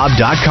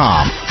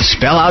drbob.com.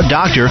 Spell out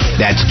doctor,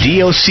 that's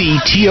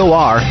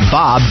D-O-C-T-O-R,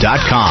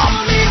 Bob.com.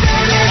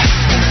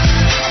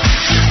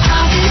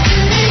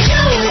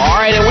 All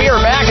right, and we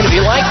are back, and if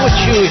you like what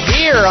you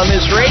hear on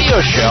this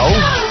radio show,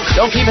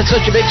 don't keep it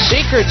such a big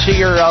secret to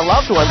your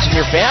loved ones and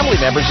your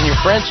family members and your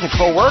friends and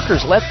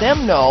co-workers. Let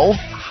them know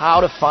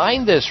how to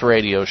find this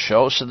radio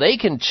show so they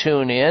can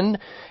tune in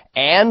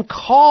and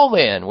call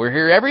in. We're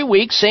here every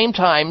week, same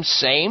time,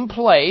 same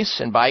place,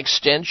 and by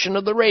extension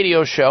of the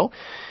radio show,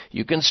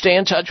 you can stay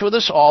in touch with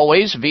us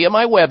always via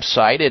my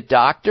website at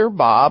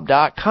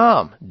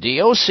drbob.com,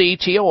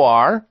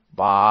 D-O-C-T-O-R,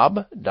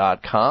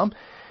 bob.com.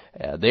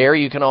 There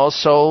you can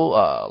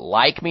also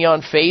like me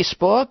on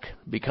Facebook,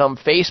 become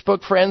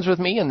Facebook friends with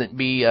me, and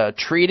be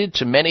treated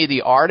to many of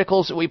the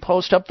articles that we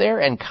post up there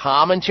and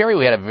commentary.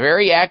 We had a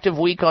very active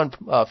week on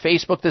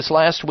Facebook this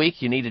last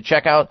week. You need to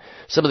check out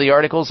some of the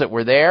articles that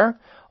were there.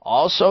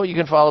 Also, you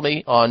can follow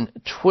me on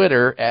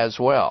Twitter as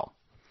well.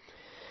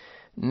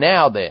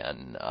 Now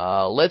then,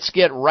 let's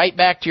get right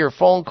back to your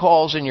phone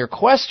calls and your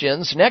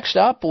questions. Next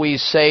up, we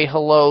say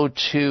hello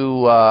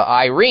to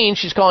Irene.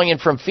 She's calling in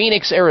from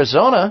Phoenix,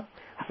 Arizona.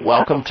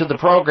 Welcome to the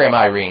program,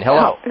 Irene.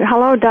 Hello.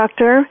 Hello,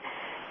 doctor.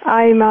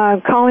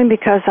 I'm calling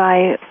because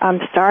I'm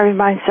starving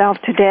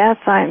myself to death.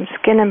 I'm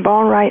skin and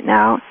bone right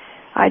now.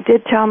 I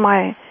did tell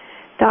my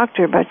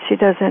doctor, but she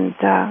doesn't.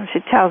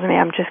 She tells me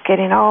I'm just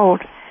getting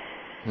old.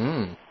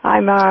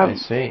 I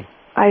see.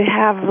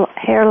 have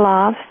hair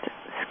loss,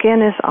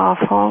 skin is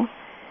awful,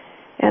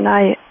 and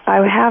I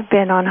have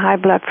been on high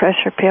blood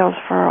pressure pills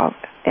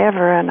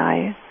forever, and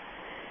I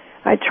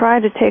try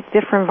to take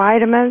different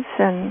vitamins,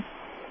 and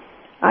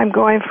I'm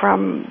going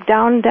from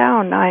down.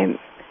 I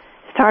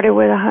started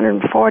with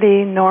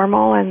 140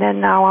 normal, and then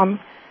now I'm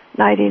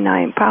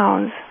 99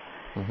 pounds.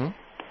 Mm-hmm.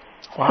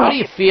 Well, how do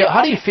you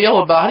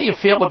feel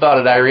about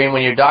it, Irene,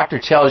 when your doctor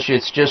tells you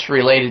it's just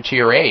related to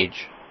your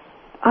age?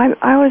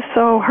 I was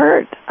so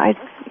hurt. I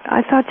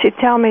thought she'd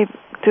tell me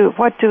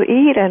what to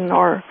eat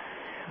or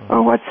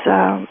what's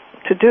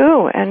to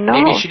do, and no.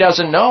 Maybe she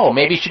doesn't know.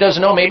 Maybe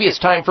it's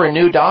time for a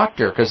new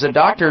doctor because the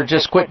doctor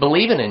just quit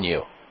believing in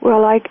you.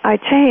 Well, I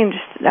changed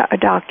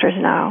doctors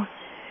now,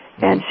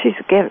 and she's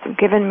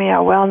given me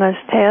a wellness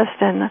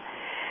test, and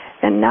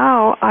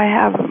now I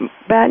have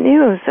bad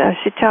news.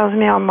 She tells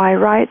me on my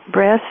right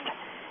breast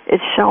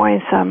it's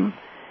showing some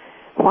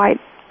white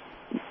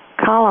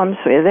columns.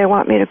 They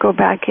want me to go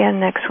back in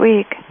next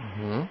week.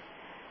 Mm-hmm.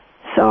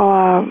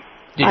 So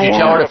did you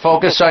tell her to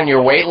focus on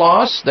your weight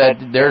loss? That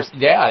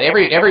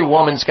every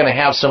woman's going to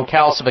have some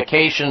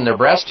calcification in their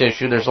breast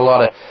tissue. There's a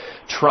lot of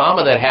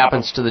trauma that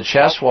happens to the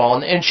chest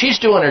wall, and she's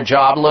doing her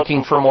job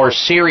looking for more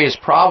serious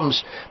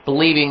problems,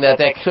 believing that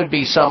could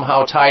be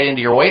somehow tied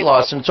into your weight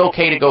loss, and it's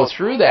okay to go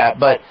through that,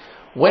 but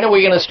when are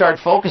we going to start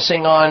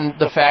focusing on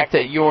the fact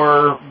that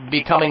you're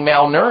becoming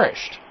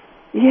malnourished?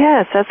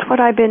 Yes, that's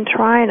what I've been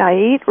trying. I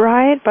eat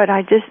right, but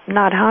I just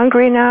not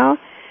hungry now.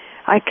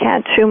 I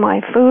can't chew my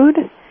food.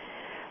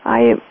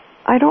 I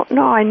don't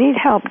know. I need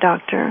help,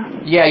 doctor.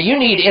 Yeah, you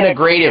need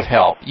integrative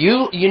help.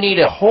 You need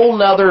a whole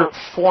nother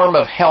form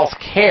of health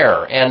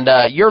care, and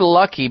you're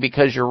lucky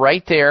because you're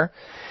right there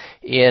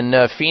in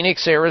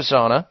Phoenix,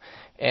 Arizona,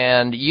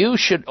 and you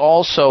should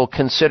also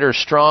consider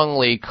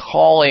strongly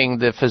calling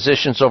the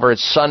physicians over at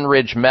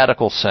Sunridge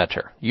Medical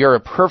Center. You're a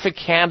perfect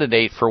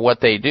candidate for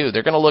what they do.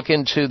 They're going to look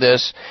into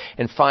this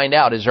and find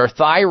out, is there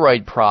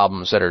thyroid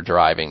problems that are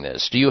driving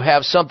this? Do you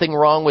have something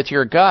wrong with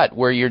your gut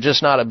where you're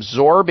just not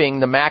absorbing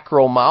the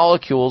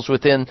macromolecules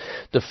within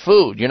the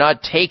food? You're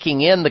not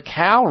taking in the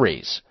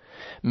calories.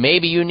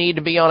 Maybe you need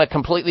to be on a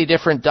completely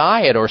different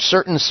diet or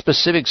certain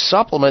specific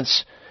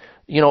supplements.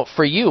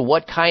 For you,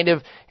 what kind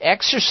of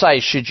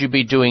exercise should you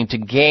be doing to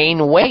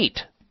gain weight?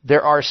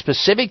 There are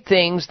specific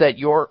things that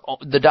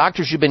the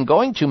doctors you've been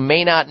going to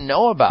may not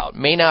know about,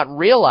 may not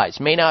realize,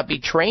 may not be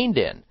trained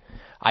in.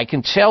 I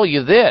can tell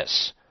you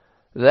this,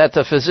 that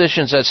the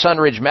physicians at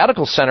Sunridge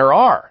Medical Center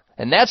are,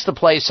 and that's the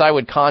place I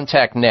would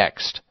contact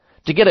next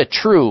to get a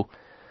true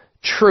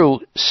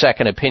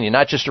second opinion,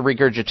 not just a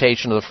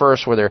regurgitation of the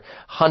first where they're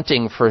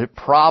hunting for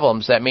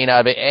problems that may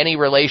not have any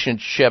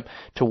relationship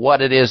to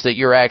what it is that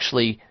you're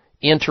actually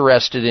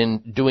interested in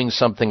doing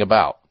something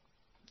about.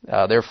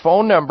 Their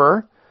phone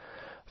number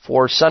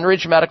for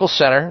Sunridge Medical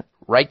Center,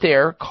 right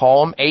there,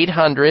 call them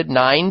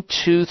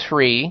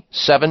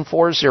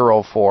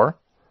 800-923-7404,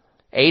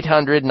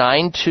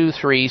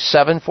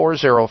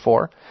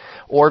 800-923-7404,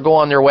 or go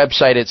on their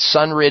website at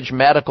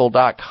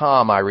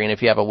sunridgemedical.com, Irene,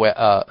 if you have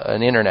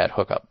an internet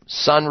hookup,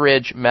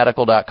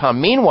 sunridgemedical.com.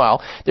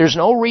 Meanwhile, there's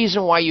no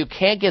reason why you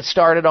can't get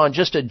started on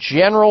just a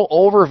general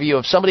overview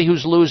of somebody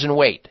who's losing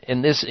weight,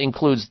 and this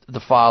includes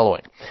the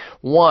following.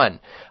 One,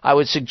 I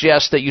would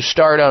suggest that you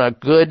start on a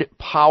good,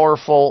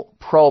 powerful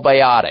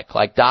probiotic,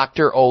 like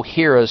Dr.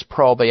 Ohhira's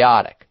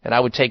probiotic, and I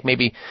would take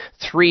maybe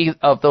 3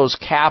 of those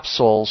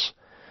capsules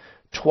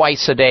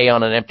twice a day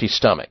on an empty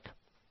stomach.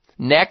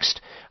 Next,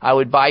 I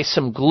would buy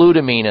some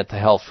glutamine at the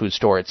health food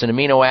store. It's an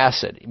amino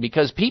acid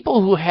because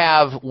people who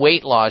have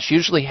weight loss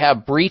usually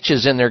have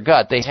breaches in their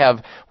gut. They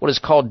have what is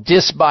called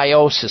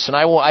dysbiosis, and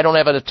I don't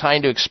have enough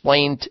time to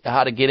explain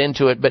how to get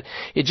into it, but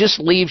it just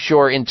leaves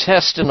your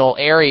intestinal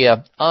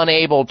area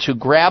unable to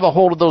grab a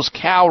hold of those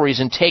calories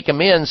and take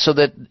them in so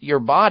that your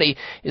body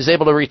is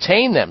able to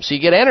retain them, so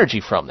you get energy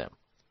from them.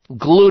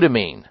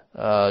 Glutamine,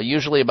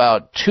 usually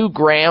about 2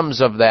 grams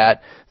of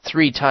that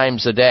 3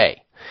 times a day.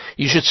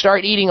 You should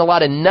start eating a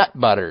lot of nut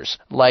butters,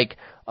 like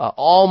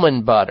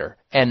almond butter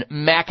and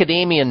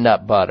macadamia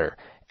nut butter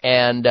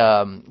and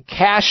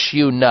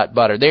cashew nut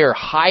butter. They are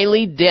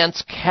highly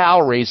dense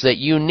calories that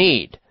you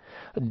need.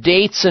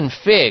 Dates and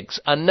figs,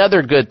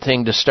 another good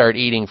thing to start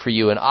eating for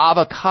you, and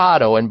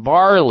avocado and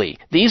barley.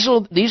 These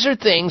are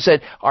things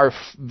that are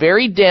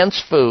very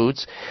dense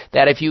foods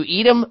that if you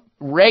eat them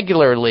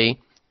regularly,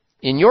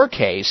 in your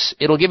case,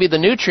 it'll give you the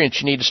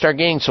nutrients you need to start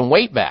gaining some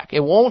weight back.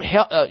 It won't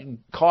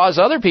cause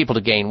other people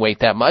to gain weight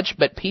that much,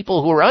 but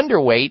people who are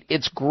underweight,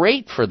 it's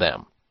great for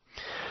them.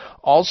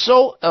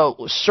 Also,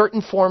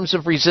 certain forms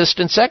of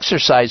resistance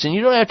exercise, and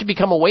you don't have to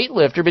become a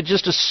weightlifter, but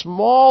just a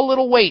small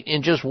little weight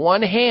in just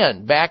one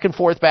hand, back and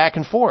forth,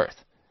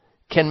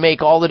 can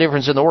make all the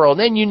difference in the world.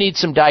 And then you need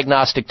some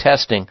diagnostic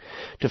testing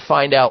to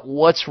find out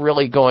what's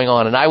really going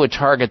on, and I would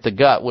target the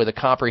gut with a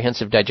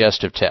comprehensive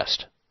digestive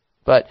test.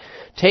 But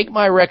take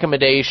my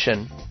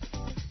recommendation.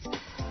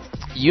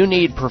 You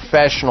need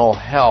professional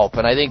help,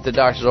 and I think the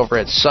doctors over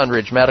at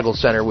Sunridge Medical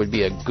Center would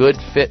be a good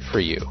fit for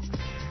you.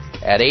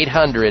 At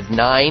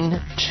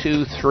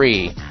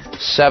 800-923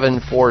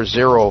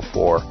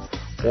 7404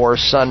 or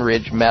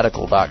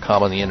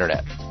sunridgemedical.com on the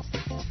internet.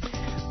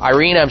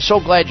 Irene, I'm so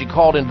glad you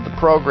called into the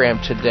program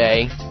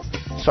today.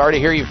 Sorry to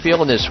hear you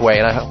feeling this way,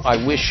 and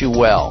I wish you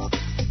well.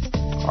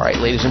 All right,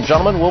 ladies and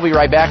gentlemen, we'll be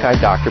right back. I'm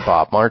Dr.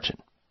 Bob Martin.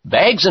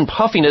 Bags and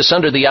puffiness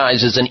under the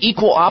eyes is an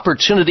equal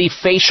opportunity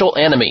facial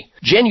enemy.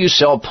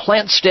 Genucell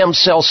Plant Stem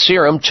Cell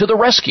Serum to the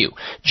rescue.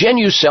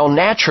 Genucell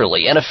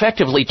naturally and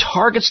effectively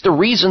targets the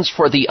reasons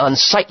for the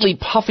unsightly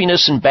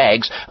puffiness and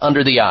bags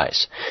under the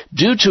eyes.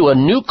 Due to a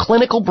new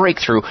clinical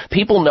breakthrough,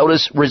 people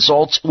notice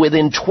results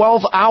within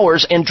 12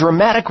 hours and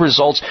dramatic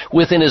results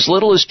within as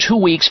little as 2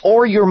 weeks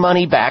or your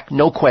money back,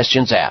 no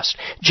questions asked.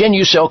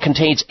 Genucell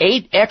contains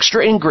 8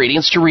 extra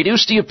ingredients to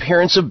reduce the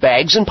appearance of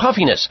bags and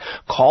puffiness.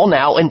 Call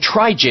now and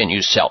try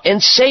Genucell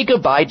and say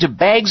goodbye to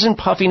bags and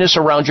puffiness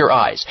around your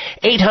eyes.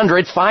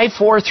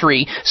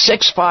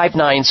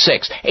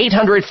 800-543-6596.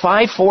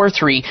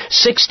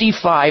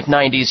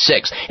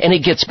 800-543-6596. And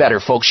it gets better,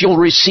 folks. You'll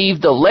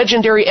receive the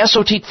legendary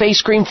Esotique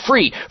face cream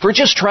free for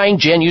just trying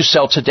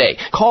Genucell today.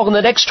 Call in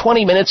the next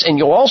 20 minutes and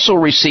you'll also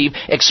receive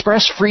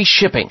express free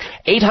shipping.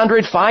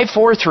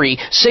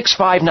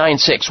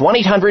 800-543-6596.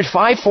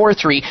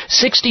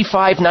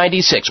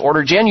 1-800-543-6596.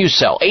 Order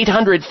Genucell.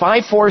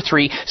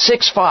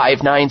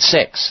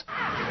 800-543-6596.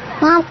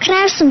 Mom, can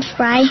I have some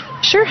Spry?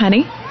 Sure,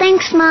 honey.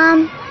 Thanks,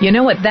 Mom. You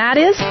know what that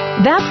is?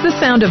 That's the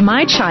sound of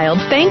my child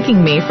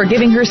thanking me for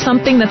giving her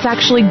something that's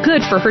actually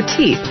good for her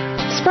teeth.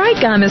 Spry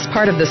Gum is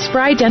part of the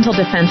Spry Dental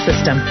Defense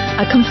System,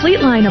 a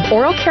complete line of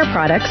oral care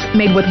products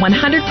made with 100%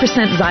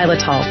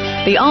 xylitol,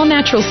 the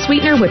all-natural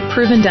sweetener with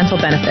proven dental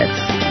benefits.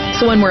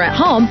 So when we're at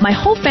home, my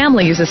whole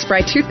family uses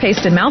Spry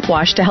toothpaste and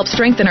mouthwash to help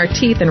strengthen our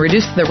teeth and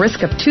reduce the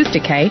risk of tooth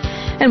decay.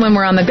 And when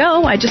we're on the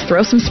go, I just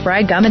throw some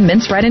Spry gum and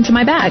mints right into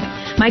my bag.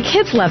 My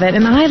kids love it,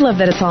 and I love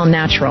that it's all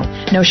natural.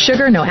 No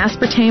sugar, no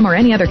aspartame, or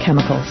any other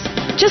chemicals.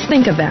 Just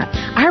think of that.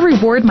 I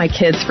reward my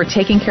kids for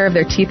taking care of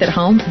their teeth at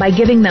home by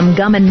giving them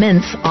gum and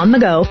mints on the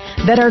go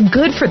that are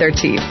good for their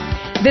teeth.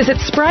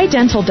 Visit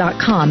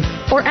sprydental.com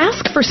or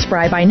ask for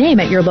Spry by name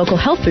at your local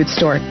health food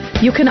store.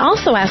 You can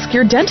also ask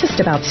your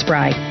dentist about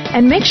Spry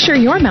and make sure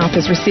your mouth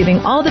is receiving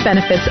all the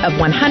benefits of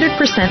 100%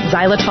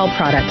 xylitol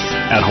products.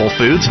 At Whole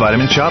Foods,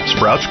 Vitamin Shoppe,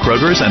 Sprouts,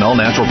 Kroger's, and all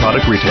natural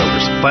product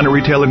retailers. Find a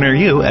retailer near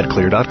you at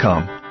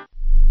clear.com.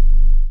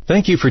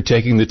 Thank you for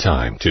taking the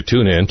time to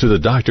tune in to the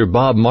Dr.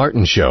 Bob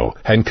Martin Show,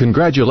 and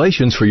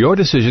congratulations for your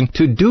decision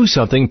to do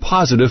something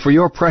positive for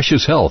your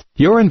precious health.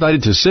 You're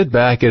invited to sit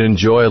back and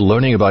enjoy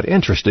learning about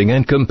interesting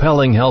and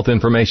compelling health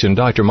information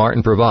Dr.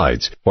 Martin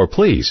provides. Or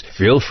please,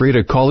 feel free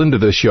to call into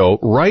the show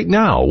right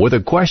now with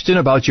a question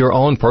about your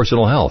own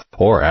personal health,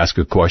 or ask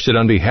a question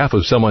on behalf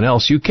of someone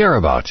else you care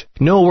about.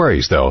 No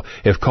worries, though.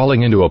 If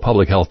calling into a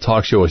public health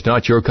talk show is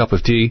not your cup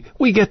of tea,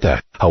 we get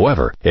that.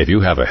 However, if you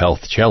have a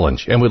health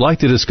challenge and would like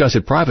to discuss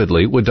it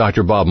privately with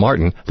Dr. Bob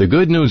Martin, the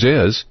good news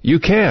is you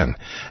can.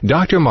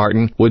 Dr.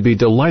 Martin would be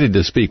delighted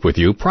to speak with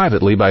you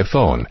privately by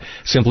phone.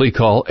 Simply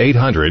call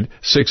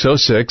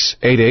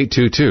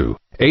 800-606-8822.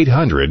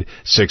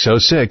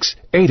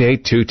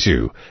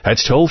 800-606-8822.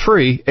 That's toll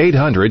free,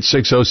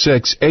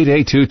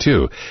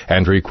 800-606-8822,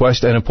 and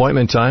request an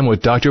appointment time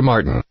with Dr.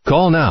 Martin.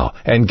 Call now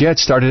and get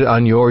started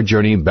on your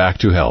journey back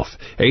to health.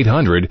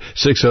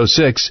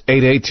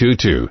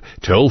 800-606-8822.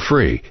 Toll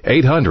free,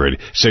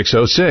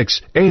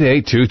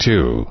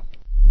 800-606-8822.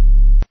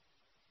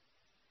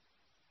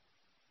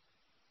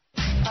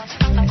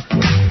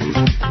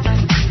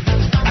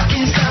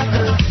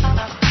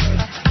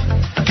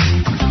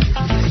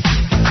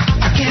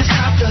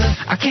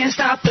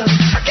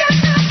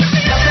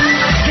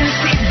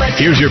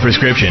 Here's your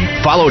prescription.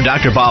 Follow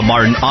Dr. Bob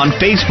Martin on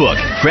Facebook.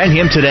 Friend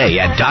him today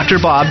at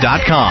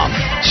drbob.com.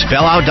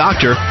 Spell out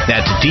doctor,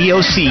 that's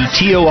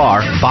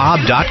D-O-C-T-O-R,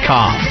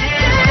 Bob.com.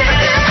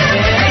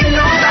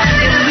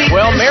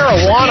 Well,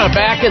 marijuana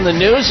back in the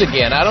news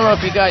again. I don't know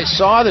if you guys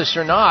saw this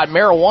or not.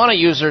 Marijuana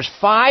users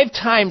 5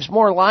 times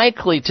more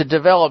likely to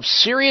develop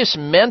serious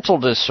mental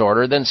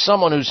disorder than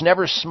someone who's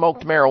never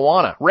smoked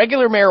marijuana.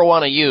 Regular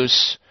marijuana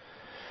use,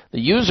 the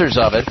users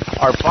of it,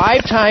 are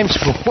 5 times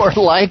more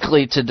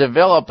likely to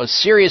develop a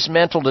serious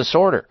mental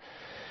disorder.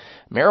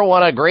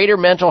 Marijuana, greater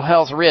mental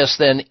health risk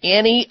than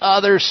any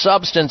other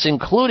substance,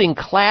 including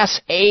Class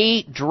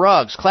A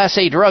drugs. Class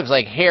A drugs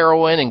like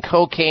heroin and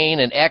cocaine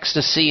and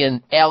ecstasy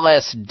and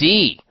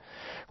LSD.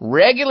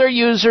 Regular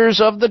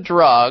users of the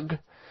drug,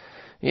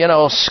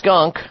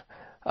 skunk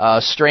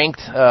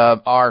strength,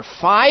 are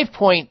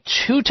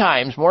 5.2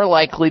 times more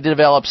likely to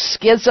develop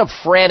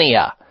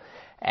schizophrenia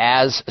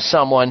as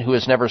someone who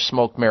has never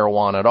smoked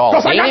marijuana at all.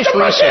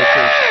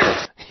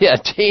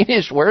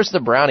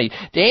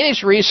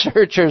 Danish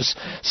researchers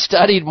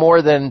studied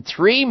more than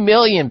 3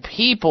 million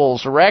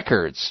people's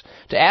records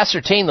to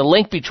ascertain the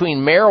link between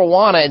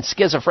marijuana and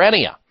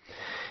schizophrenia.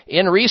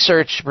 In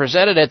research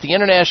presented at the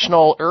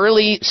International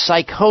Early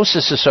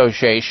Psychosis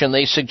Association,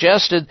 they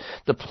suggested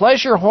the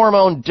pleasure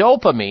hormone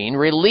dopamine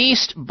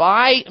released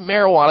by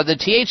marijuana, the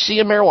THC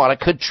in marijuana,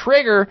 could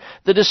trigger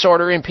the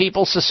disorder in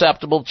people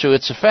susceptible to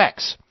its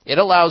effects. It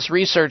follows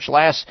research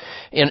last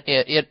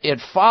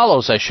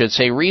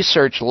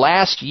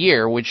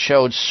year which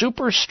showed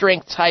super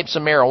strength types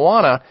of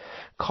marijuana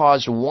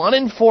caused 1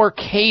 in 4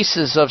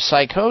 cases of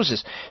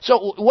psychosis.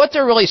 So what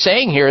they're really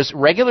saying here is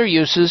regular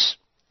uses,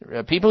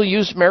 people who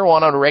use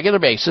marijuana on a regular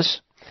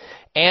basis,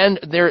 and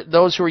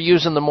those who are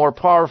using the more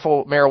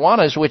powerful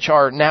marijuanas, which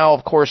are now,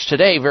 of course,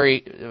 today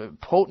very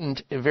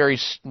potent, very,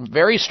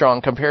 very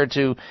strong compared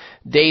to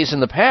days in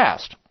the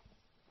past.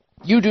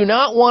 You do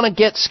not want to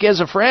get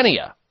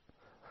schizophrenia,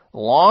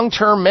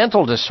 long-term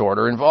mental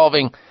disorder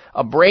involving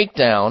a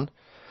breakdown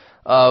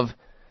of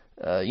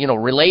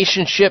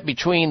relationship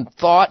between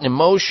thought and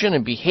emotion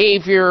and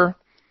behavior,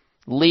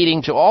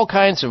 leading to all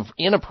kinds of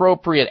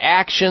inappropriate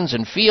actions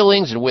and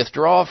feelings and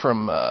withdrawal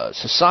from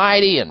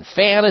society and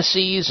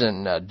fantasies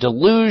and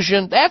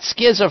delusion. That's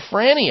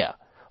schizophrenia.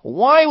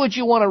 Why would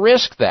you want to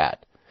risk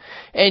that?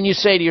 And you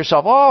say to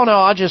yourself, oh, no,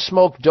 I'll just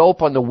smoke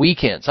dope on the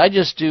weekends. I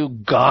just do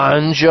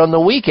ganja on the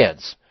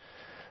weekends.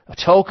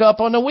 Toke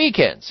up on the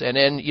weekends. And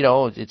then,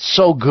 it's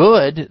so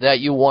good that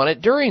you want it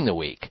during the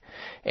week.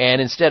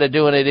 And instead of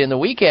doing it in the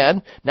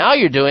weekend, now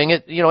you're doing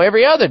it,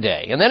 every other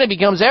day. And then it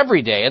becomes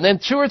every day. And then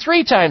 2 or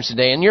 3 times a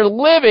day. And you're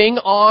living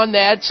on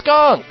that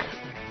skunk.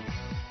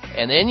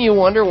 And then you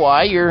wonder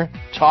why you're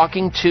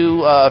talking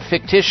to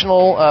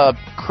fictional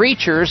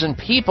creatures and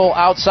people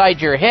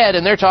outside your head,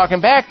 and they're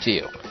talking back to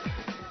you.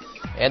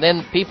 And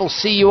then people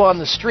see you on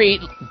the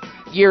street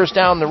years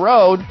down the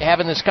road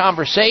having this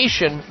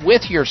conversation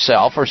with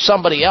yourself or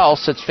somebody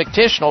else that's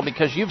fictional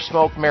because you've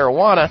smoked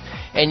marijuana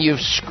and you've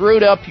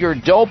screwed up your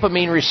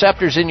dopamine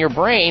receptors in your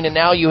brain, and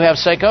now you have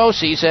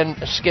psychoses and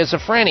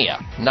schizophrenia.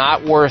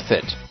 Not worth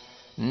it.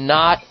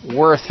 Not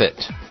worth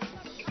it.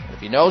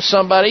 If you know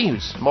somebody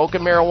who's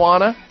smoking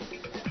marijuana,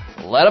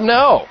 let them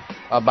know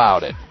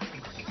about it.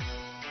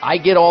 I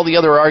get all the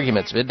other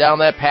arguments. Been down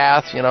that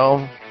path,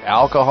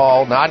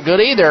 alcohol, not good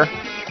either.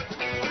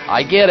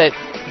 I get it.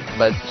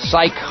 But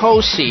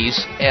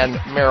psychoses and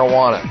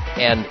marijuana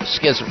and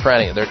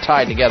schizophrenia, they're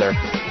tied together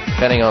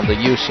depending on the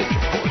usage, of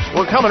course.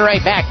 We're coming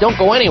right back. Don't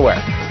go anywhere.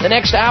 The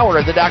next hour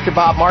of the Dr.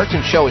 Bob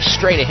Martin Show is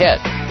straight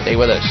ahead. Stay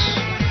with us.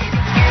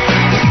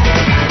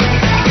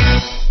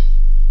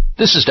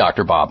 This is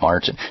Dr. Bob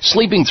Martin.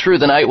 Sleeping through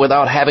the night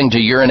without having to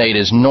urinate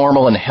is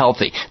normal and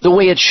healthy, the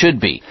way it should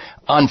be.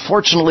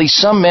 Unfortunately,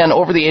 some men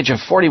over the age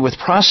of 40 with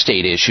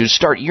prostate issues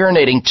start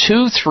urinating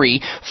 2, 3,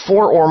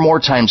 4 or more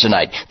times a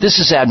night. This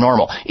is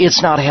abnormal.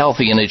 It's not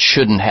healthy and it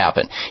shouldn't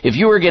happen. If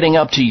you are getting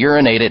up to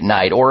urinate at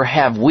night or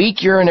have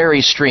weak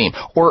urinary stream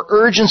or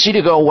urgency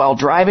to go while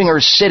driving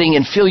or sitting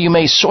and feel you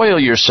may soil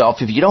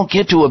yourself if you don't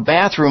get to a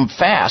bathroom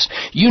fast,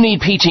 you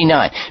need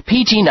PT9.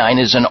 PT9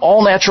 is an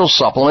all-natural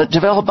supplement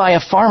developed by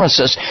a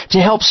pharmacist to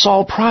help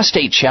solve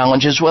prostate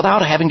challenges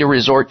without having to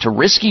resort to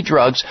risky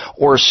drugs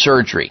or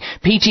surgery.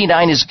 PT9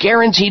 is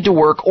guaranteed to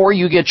work or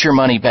you get your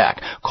money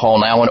back. Call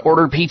now and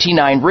order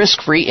PT9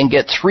 risk-free and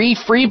get 3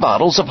 free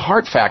bottles of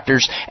Heart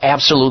Factors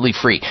absolutely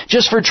free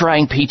just for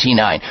trying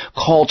PT9.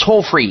 Call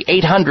toll-free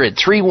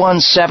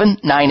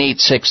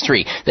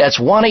 800-317-9863. That's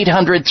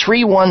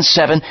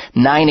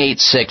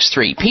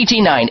 1-800-317-9863.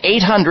 PT9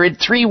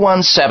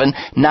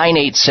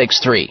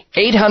 800-317-9863.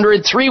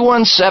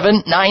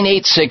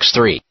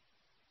 800-317-9863.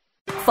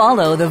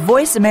 Follow the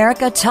Voice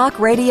America Talk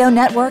Radio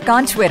Network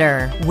on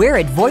Twitter. We're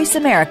at Voice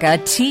America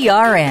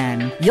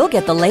TRN. You'll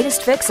get the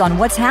latest fix on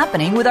what's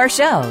happening with our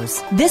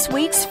shows, this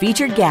week's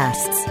featured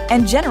guests,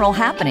 and general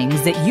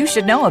happenings that you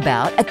should know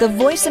about at the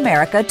Voice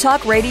America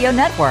Talk Radio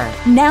Network.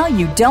 Now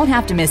you don't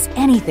have to miss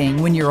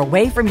anything when you're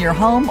away from your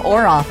home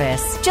or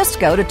office.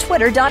 Just go to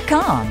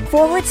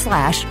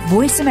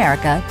twitter.com/Voice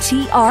America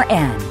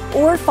TRN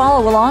or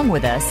follow along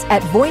with us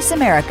at Voice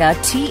America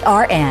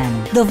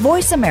TRN, the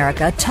Voice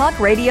America Talk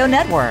Radio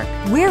Network.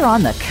 We're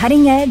on the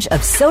cutting edge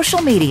of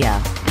social media.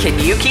 Can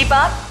you keep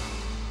up?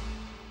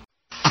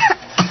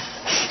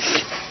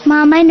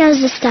 Mom, my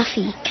nose is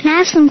stuffy. Can I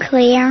have some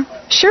Clear?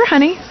 Sure,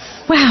 honey.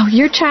 Wow,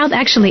 your child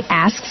actually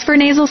asks for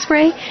nasal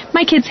spray?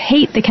 My kids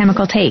hate the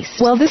chemical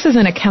taste. Well, this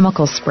isn't a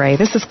chemical spray.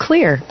 This is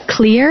Clear.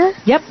 Clear?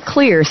 Yep,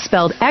 Clear,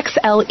 spelled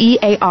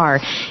Xlear.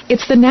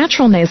 It's the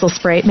natural nasal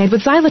spray made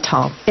with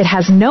xylitol. It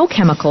has no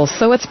chemicals,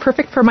 so it's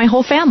perfect for my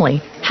whole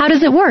family. How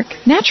does it work?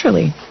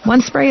 Naturally.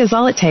 1 spray is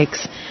all it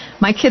takes.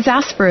 My kids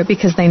ask for it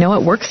because they know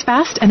it works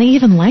fast and they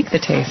even like the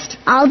taste.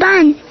 All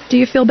done. Do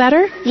you feel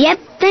better? Yep.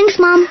 Thanks,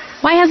 Mom.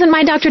 Why hasn't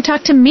my doctor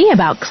talked to me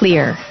about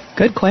Clear?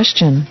 Good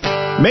question.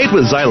 Made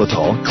with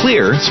xylitol,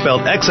 Clear,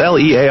 spelled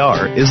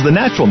Xlear, is the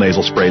natural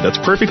nasal spray that's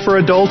perfect for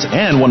adults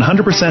and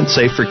 100%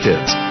 safe for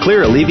kids.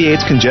 Clear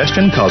alleviates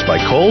congestion caused by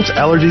colds,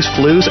 allergies,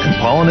 flus, and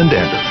pollen and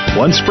dandruff.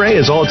 1 spray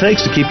is all it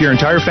takes to keep your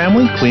entire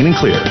family clean and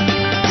clear.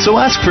 So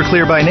ask for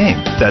Clear by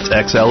name. That's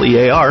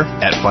Xlear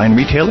at fine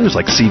retailers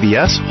like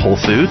CVS, Whole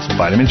Foods,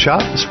 Vitamin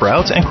Shoppe,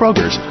 Sprouts, and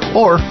Kroger's.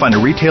 Or find a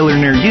retailer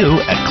near you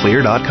at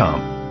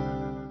Clear.com.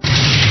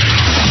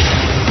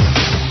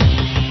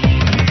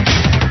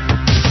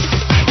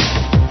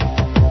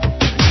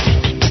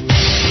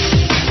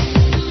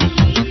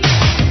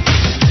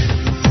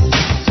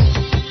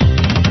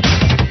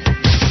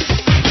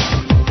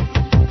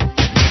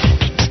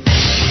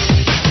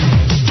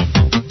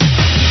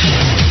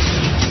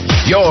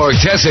 your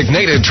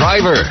designated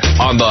driver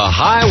on the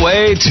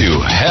highway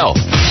to health.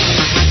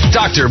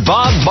 Dr.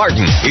 Bob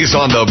Martin is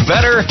on the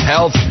Better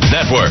Health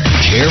Network.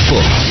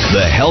 Careful.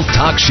 The health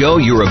talk show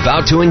you're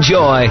about to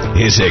enjoy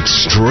is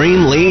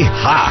extremely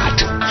hot.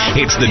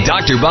 It's the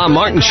Dr. Bob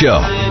Martin Show.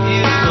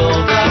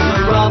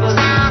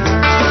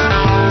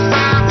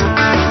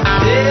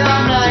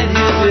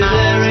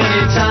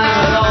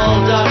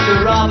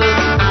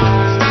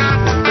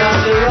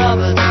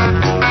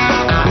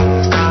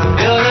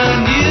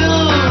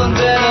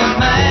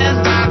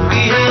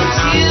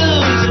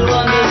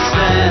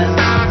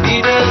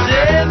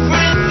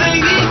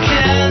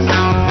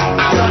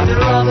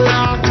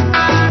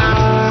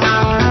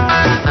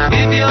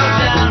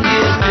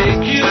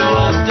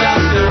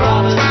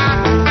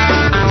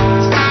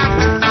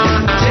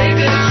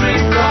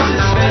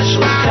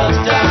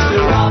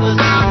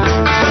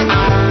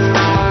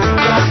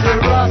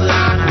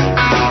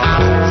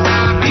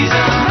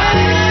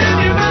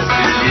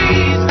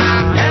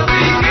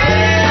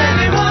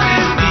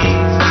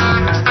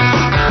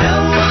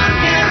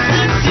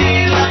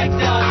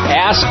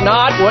 Ask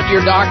not what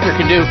your doctor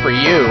can do for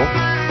you.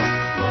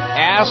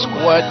 Ask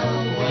what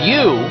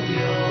you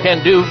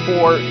can do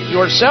for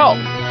yourself.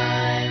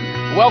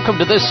 Welcome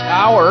to this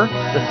hour,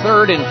 the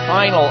third and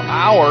final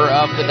hour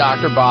of the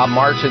Dr. Bob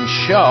Martin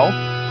Show.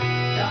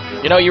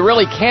 You know, you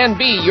really can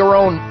be your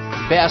own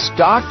best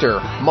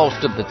doctor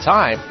most of the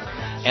time,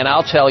 and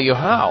I'll tell you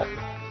how.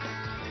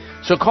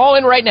 So call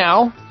in right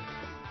now,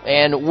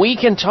 and we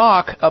can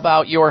talk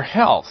about your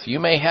health.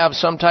 You may have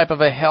some type of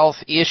a health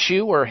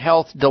issue or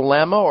health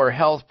dilemma or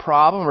health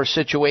problem or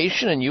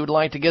situation, and you would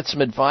like to get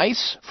some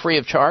advice free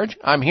of charge.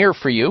 I'm here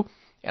for you,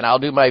 and I'll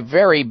do my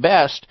very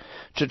best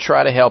to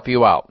try to help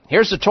you out.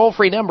 Here's the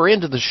toll-free number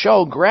into the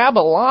show. Grab a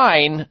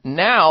line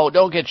now.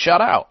 Don't get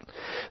shut out.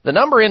 The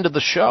number into the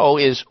show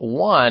is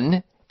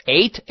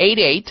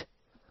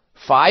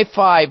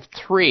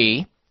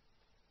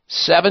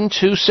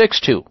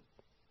 1-888-553-7262.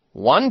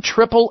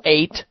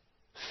 1-888-55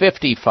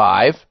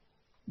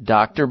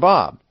 Dr.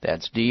 Bob.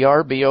 That's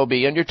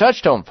D-R-B-O-B on your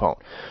touch-tone phone.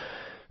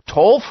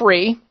 Toll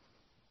free.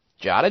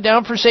 Jot it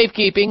down for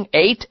safekeeping.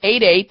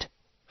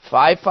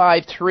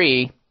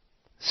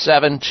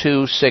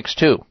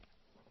 888-553-7262.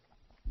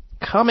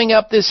 Coming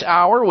up this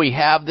hour, we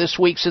have this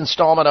week's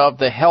installment of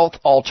the Health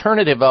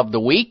Alternative of the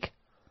Week,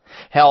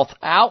 Health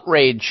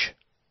Outrage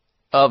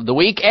of the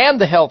Week, and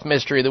the Health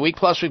Mystery of the Week.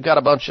 Plus, we've got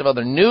a bunch of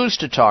other news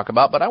to talk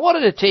about. But I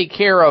wanted to take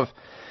care of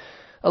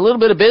a little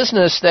bit of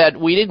business that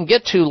we didn't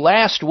get to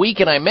last week,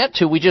 and I meant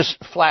to. We just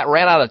flat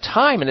ran out of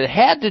time, and it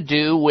had to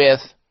do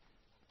with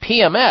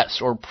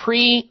PMS, or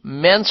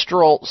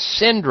premenstrual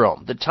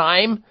syndrome, the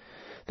time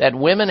that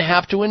women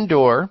have to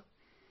endure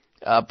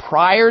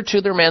prior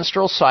to their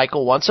menstrual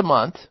cycle once a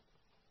month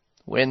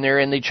when they're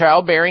in the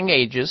childbearing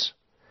ages.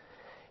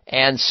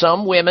 And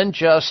some women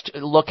just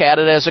look at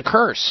it as a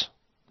curse,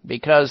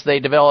 because they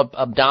develop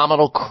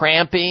abdominal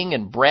cramping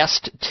and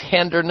breast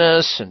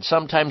tenderness and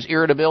sometimes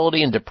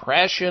irritability and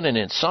depression and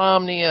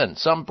insomnia, and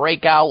some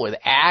break out with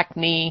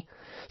acne.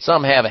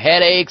 Some have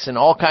headaches and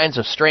all kinds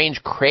of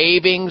strange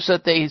cravings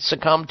that they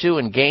succumb to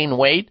and gain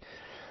weight.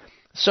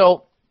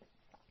 So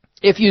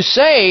if you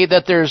say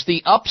that there's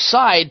the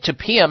upside to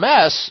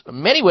PMS,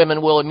 many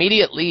women will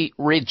immediately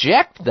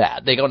reject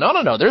that. They go,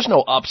 no, there's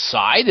no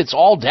upside. It's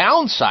all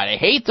downside. I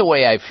hate the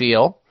way I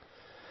feel.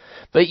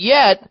 But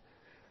yet,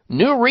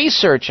 new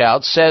research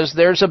out says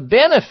there's a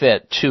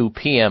benefit to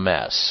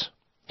PMS.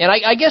 And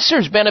I guess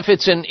there's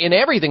benefits in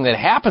everything that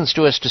happens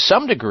to us to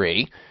some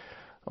degree.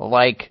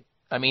 Like,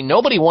 I mean,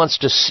 nobody wants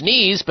to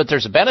sneeze, but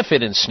there's a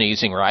benefit in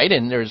sneezing, right?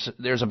 And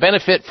there's a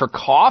benefit for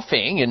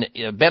coughing, and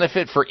a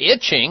benefit for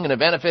itching, and a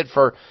benefit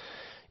for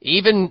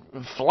even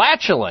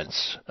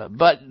flatulence.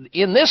 But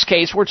in this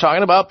case, we're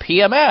talking about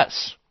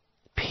PMS.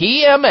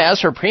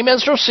 PMS, or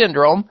premenstrual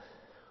syndrome,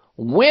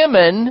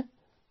 women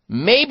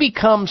may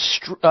become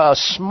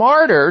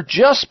smarter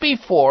just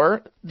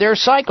before their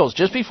cycles,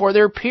 just before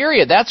their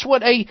period. That's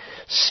what a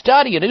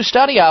new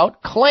study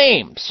out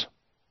claims.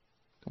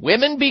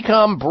 Women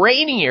become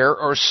brainier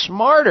or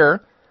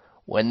smarter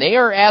when they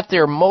are at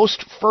their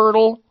most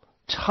fertile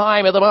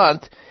time of the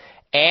month,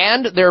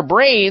 and their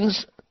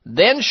brains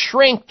then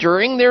shrink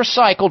during their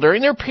cycle,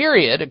 during their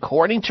period,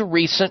 according to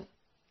recent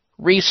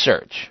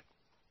research.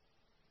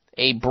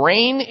 A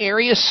brain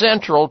area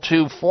central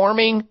to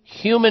forming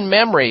human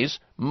memories,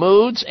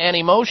 moods, and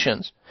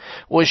emotions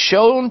was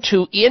shown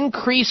to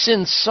increase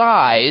in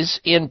size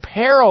in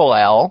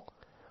parallel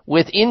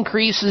with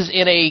increases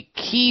in a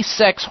key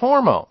sex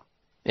hormone.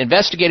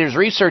 Investigators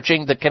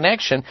researching the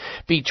connection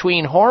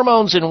between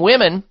hormones in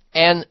women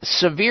and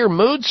severe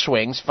mood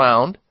swings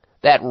found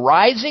that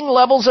rising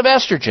levels of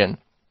estrogen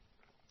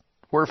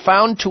were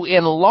found to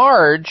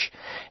enlarge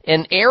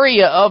an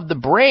area of the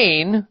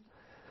brain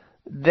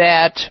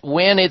that,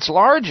 when it's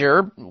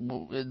larger,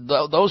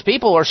 those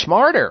people are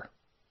smarter.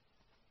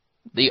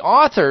 The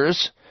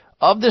authors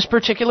of this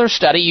particular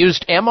study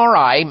used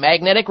MRI,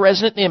 magnetic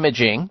resonant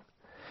imaging,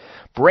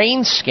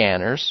 brain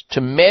scanners to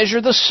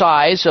measure the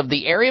size of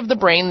the area of the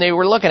brain they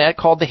were looking at,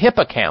 called the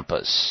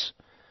hippocampus.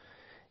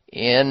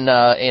 in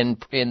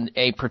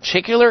a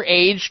particular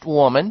aged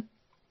woman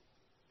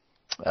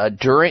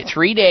during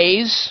 3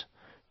 days,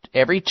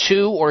 every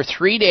 2 or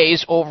 3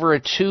 days over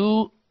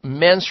 2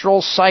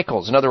 menstrual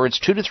cycles. In other words,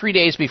 2 to 3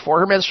 days before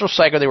her menstrual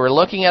cycle, they were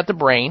looking at the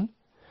brain.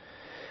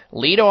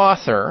 Lead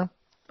author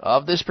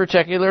of this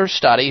particular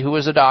study, who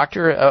was a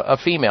doctor, a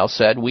female,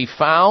 said, we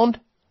found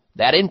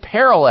that in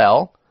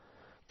parallel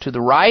to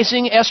the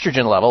rising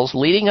estrogen levels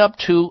leading up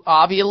to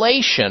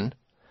ovulation,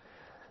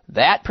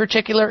 that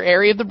particular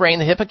area of the brain,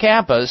 the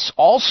hippocampus,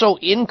 also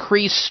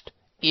increased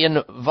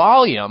in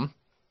volume,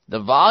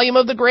 the volume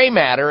of the gray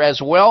matter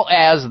as well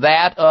as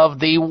that of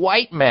the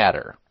white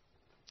matter.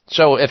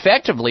 So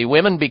effectively,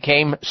 women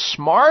became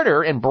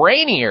smarter and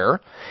brainier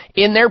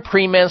in their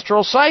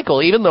premenstrual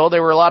cycle, even though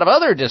there were a lot of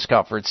other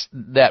discomforts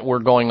that were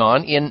going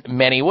on in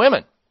many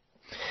women.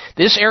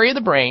 This area of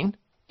the brain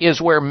is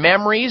where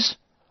memories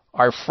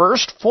are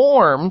first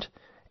formed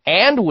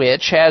and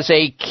which has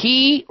a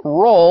key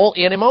role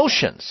in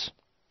emotions.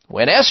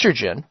 When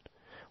estrogen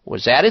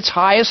was at its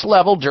highest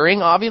level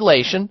during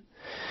ovulation,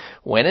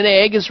 when an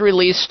egg is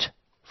released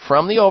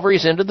from the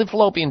ovaries into the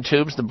fallopian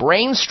tubes, the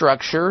brain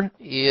structure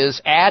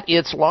is at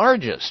its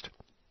largest.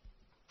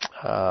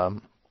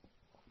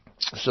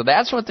 So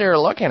that's what they're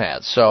looking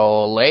at.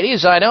 So,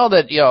 ladies, I know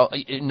that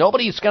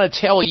nobody's going to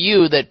tell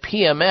you that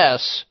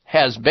PMS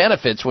has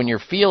benefits when you're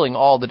feeling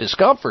all the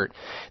discomfort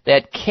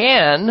that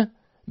can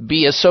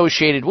be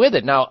associated with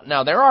it.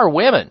 Now there are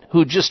women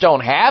who just don't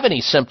have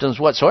any symptoms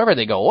whatsoever.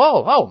 They go,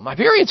 whoa, my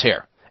period's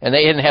here. And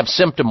they didn't have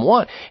symptom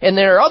 1. And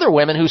there are other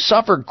women who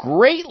suffer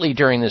greatly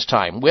during this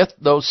time with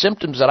those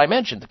symptoms that I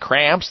mentioned, the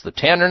cramps, the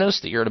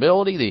tenderness, the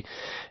irritability,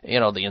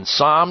 the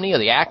insomnia,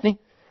 the acne.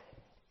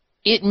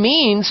 It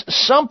means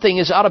something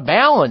is out of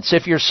balance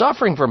if you're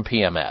suffering from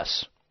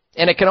PMS.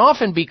 And it can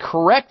often be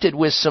corrected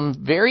with some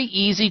very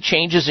easy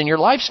changes in your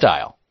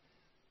lifestyle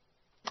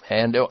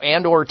and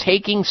or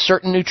taking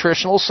certain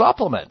nutritional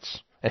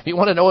supplements. If you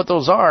want to know what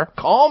those are,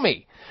 call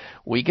me.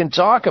 We can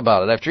talk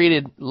about it. I've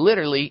treated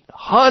literally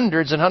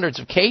hundreds and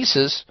hundreds of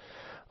cases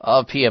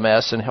of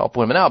PMS and help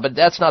women out. But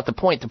that's not the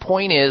point. The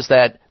point is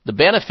that the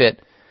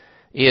benefit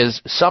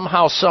is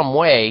somehow, some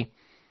way,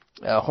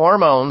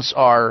 hormones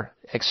are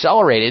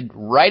accelerated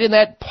right in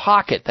that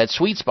pocket, that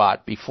sweet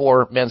spot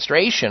before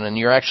menstruation, and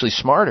you're actually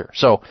smarter.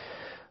 So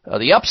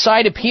the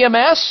upside of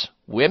PMS,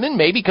 women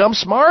may become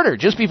smarter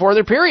just before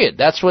their period.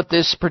 That's what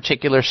this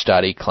particular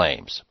study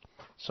claims.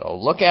 So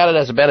look at it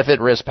as a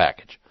benefit-risk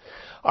package.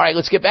 All right,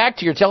 let's get back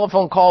to your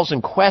telephone calls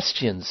and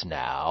questions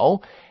now.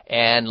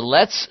 And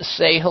let's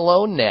say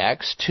hello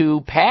next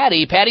to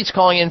Patty. Patty's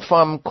calling in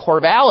from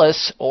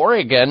Corvallis,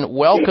 Oregon.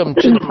 Welcome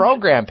to the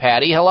program,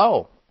 Patty.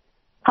 Hello.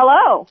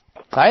 Hello.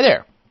 Hi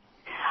there.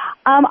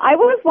 I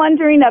was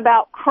wondering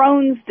about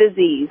Crohn's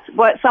disease,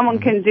 what someone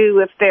can do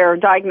if they're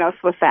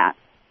diagnosed with that.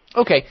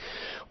 Okay.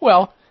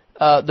 Well,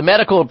 the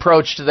medical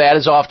approach to that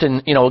is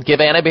often,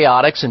 give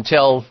antibiotics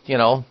until,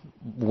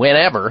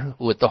 whenever,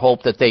 with the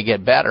hope that they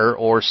get better,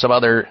 or some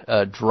other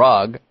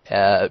drug.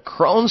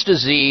 Crohn's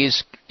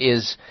disease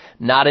is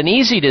not an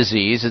easy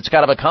disease. It's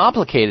kind of a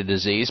complicated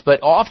disease, but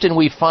often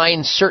we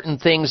find certain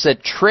things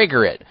that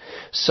trigger it,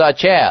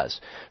 such as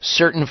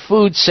certain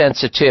food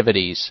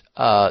sensitivities.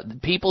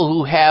 People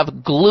who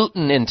have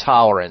gluten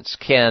intolerance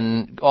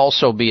can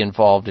also be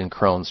involved in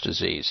Crohn's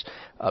disease.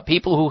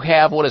 People who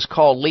have what is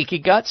called leaky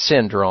gut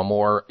syndrome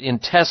or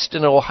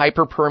intestinal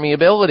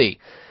hyperpermeability.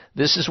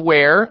 This is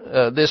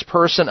where this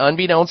person,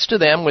 unbeknownst to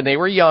them, when they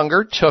were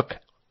younger, took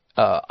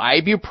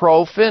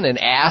ibuprofen and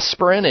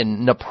aspirin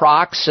and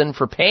naproxen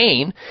for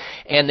pain,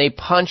 and they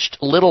punched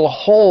little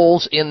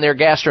holes in their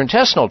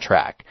gastrointestinal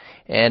tract.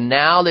 And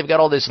now they've got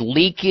all this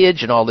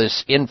leakage and all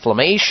this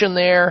inflammation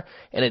there,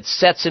 and it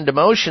sets into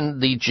motion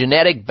the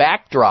genetic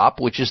backdrop,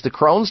 which is the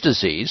Crohn's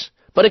disease.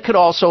 But it could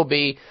also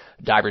be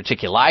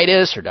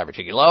diverticulitis or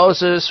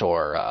diverticulosis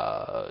or,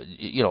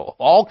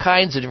 all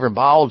kinds of different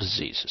bowel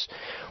diseases.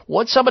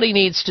 What somebody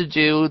needs to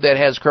do that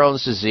has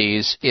Crohn's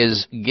disease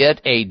is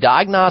get a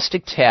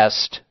diagnostic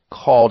test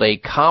called a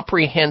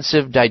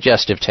comprehensive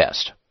digestive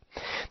test.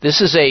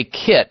 This is a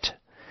kit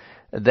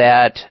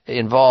that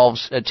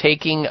involves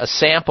taking a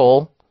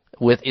sample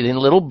in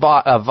little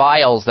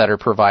vials that are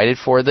provided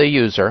for the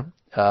user.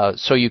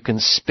 So you can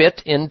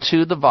spit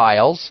into the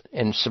vials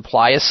and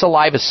supply a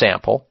saliva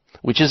sample,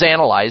 which is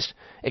analyzed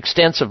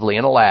extensively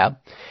in a lab,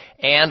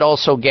 and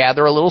also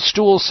gather a little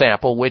stool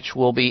sample, which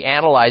will be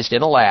analyzed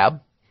in a lab.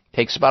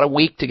 Takes about a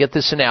week to get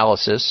this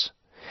analysis.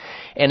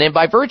 And then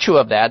by virtue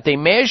of that, they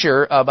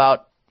measure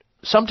about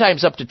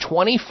sometimes up to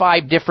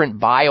 25 different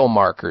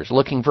biomarkers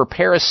looking for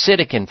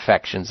parasitic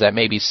infections that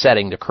may be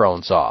setting the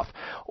Crohn's off,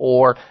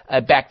 or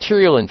a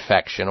bacterial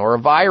infection, or a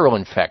viral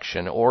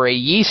infection, or a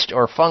yeast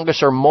or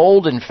fungus or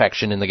mold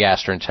infection in the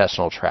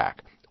gastrointestinal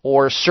tract,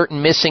 or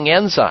certain missing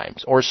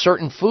enzymes, or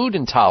certain food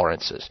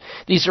intolerances.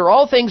 These are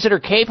all things that are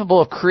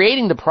capable of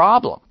creating the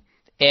problem.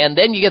 And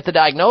then you get the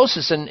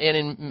diagnosis, and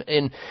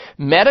in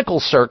medical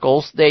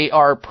circles, they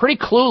are pretty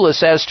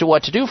clueless as to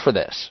what to do for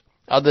this.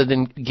 other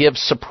than give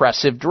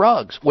suppressive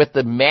drugs with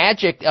the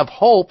magic of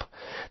hope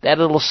that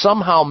it'll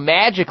somehow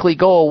magically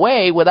go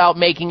away without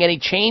making any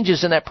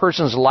changes in that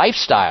person's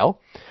lifestyle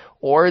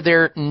or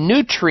their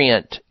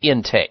nutrient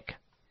intake.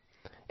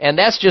 And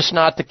that's just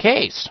not the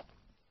case.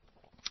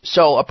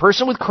 So a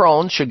person with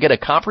Crohn's should get a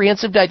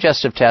comprehensive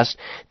digestive test,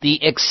 the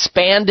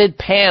expanded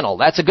panel.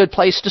 That's a good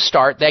place to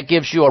start. That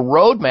gives you a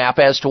roadmap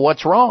as to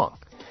what's wrong.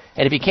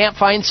 And if you can't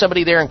find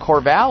somebody there in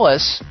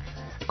Corvallis,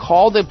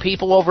 call the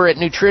people over at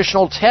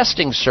Nutritional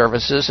Testing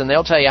Services, and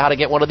they'll tell you how to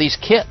get one of these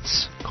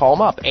kits. Call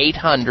them up,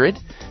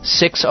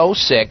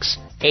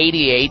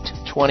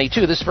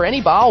 800-606-8822. This is for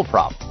any bowel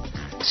problem.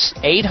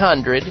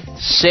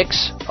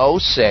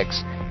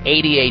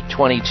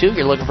 800-606-8822.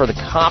 You're looking for the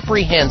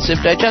Comprehensive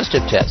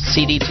Digestive Test,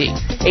 CDT.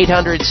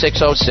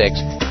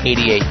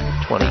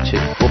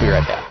 800-606-8822. We'll be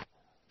right back.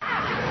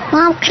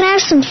 Mom, can I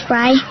have some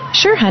Spry?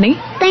 Sure, honey.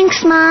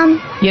 Thanks,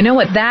 Mom. You know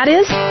what that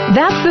is?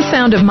 That's the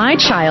sound of my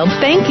child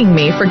thanking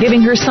me for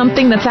giving her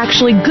something that's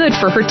actually good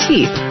for her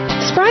teeth.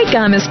 Spry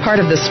Gum is part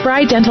of the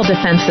Spry Dental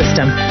Defense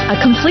System, a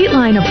complete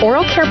line of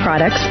oral care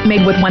products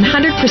made with 100%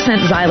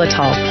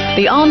 xylitol,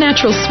 the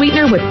all-natural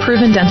sweetener with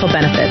proven dental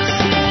benefits.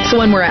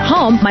 So when we're at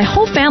home, my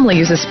whole family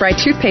uses Spry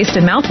toothpaste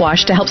and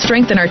mouthwash to help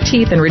strengthen our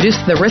teeth and reduce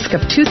the risk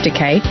of tooth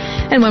decay.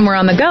 And when we're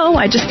on the go,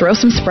 I just throw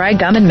some Spry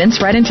gum and mints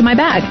right into my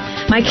bag.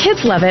 My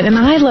kids love it, and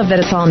I love that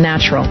it's all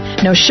natural.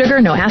 No sugar,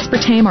 no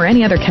aspartame, or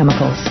any other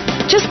chemicals.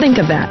 Just think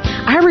of that.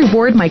 I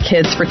reward my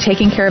kids for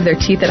taking care of their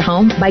teeth at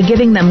home by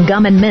giving them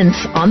gum and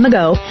mints on the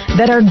go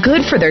that are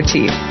good for their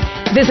teeth.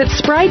 Visit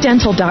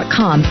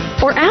sprydental.com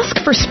or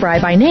ask for Spry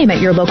by name at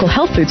your local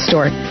health food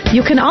store.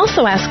 You can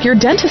also ask your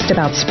dentist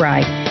about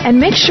Spry and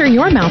make sure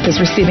your mouth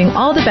is receiving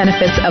all the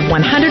benefits of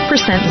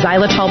 100%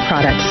 xylitol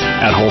products.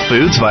 At Whole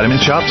Foods, Vitamin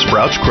Shoppe,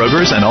 Sprouts,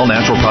 Kroger's, and all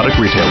natural product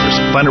retailers.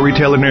 Find a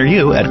retailer near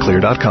you at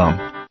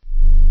clear.com.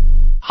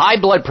 High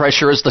blood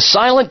pressure is the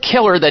silent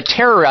killer that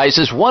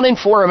terrorizes 1 in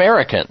 4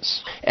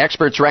 Americans.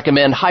 Experts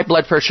recommend high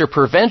blood pressure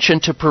prevention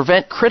to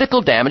prevent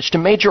critical damage to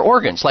major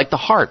organs like the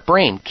heart,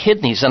 brain,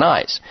 kidneys, and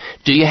eyes.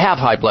 Do you have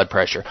high blood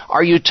pressure?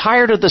 Are you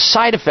tired of the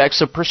side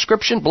effects of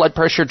prescription blood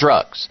pressure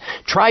drugs?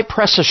 Try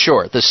Press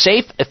Assure, the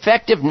safe,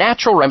 effective,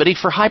 natural remedy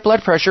for high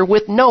blood pressure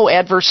with no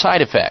adverse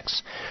side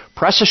effects.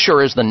 Press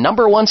Assure is the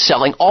 #1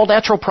 selling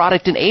all-natural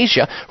product in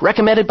Asia,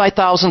 recommended by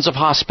thousands of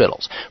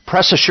hospitals.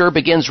 Press Assure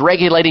begins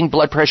regulating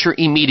blood pressure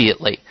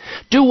immediately.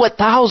 Do what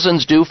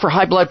thousands do for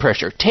high blood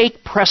pressure.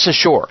 Take Press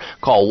Assure.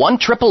 Call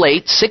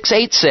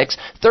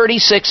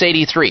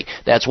 1-888-686-3683.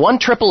 That's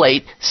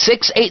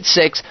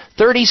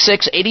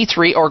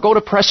 1-888-686-3683, or go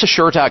to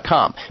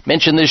PressAssure.com.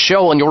 Mention this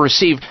show and you'll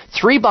receive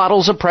 3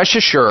 bottles of Press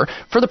Assure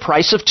for the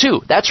price of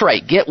 2. That's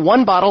right. Get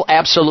 1 bottle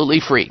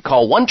absolutely free.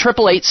 Call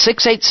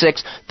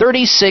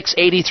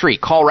 1-888-686-3683.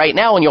 Call right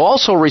now and you'll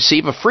also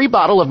receive a free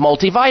bottle of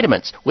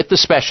multivitamins with the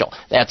special.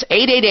 That's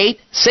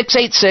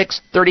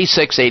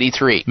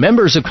 888-686-3683.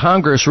 Members of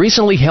Congress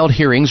recently held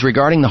hearings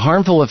regarding the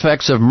harmful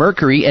effects of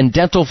mercury in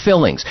dental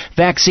fillings,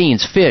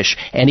 vaccines, fish,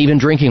 and even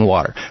drinking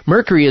water.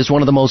 Mercury is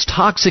one of the most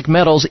toxic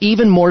metals,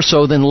 even more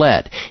so than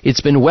lead.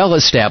 It's been well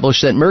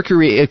established that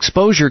mercury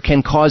exposure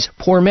can cause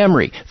poor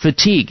memory,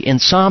 fatigue,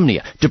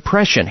 insomnia,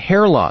 depression,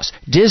 hair loss,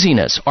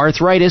 dizziness,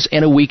 arthritis,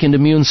 and a weakened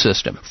immune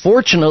system.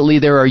 Fortunately,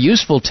 there are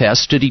useful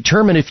tests to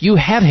determine if you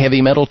have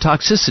heavy metal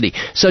toxicity,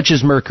 such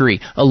as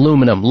mercury,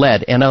 aluminum,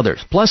 lead, and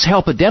others. Plus,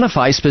 help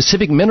identify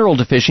specific mineral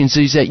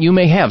deficiencies that you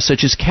may have,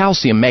 such as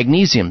calcium,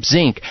 magnesium,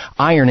 zinc,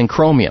 iron, and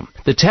chromium.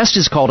 The test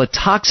is called a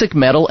toxic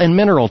metal and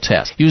mineral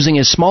test. Using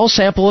a small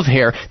sample of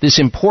hair, this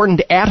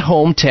important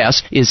at-home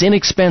test is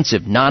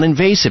inexpensive,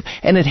 non-invasive,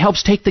 and it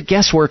helps take the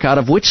guesswork out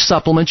of which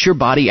supplements your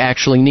body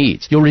actually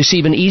needs. You'll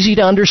receive an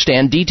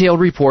easy-to-understand, detailed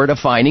report of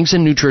findings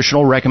and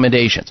nutritional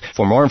recommendations.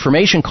 For more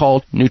information,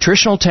 call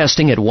Nutritional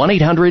Testing at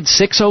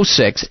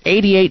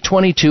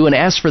 1-800-606-8822 and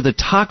ask for the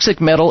toxic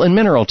metal and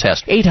mineral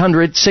test.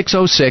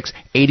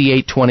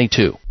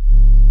 800-606-8822.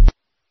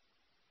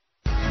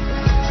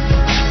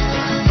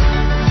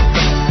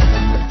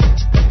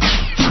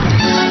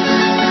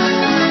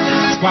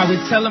 Why we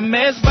tell them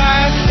it's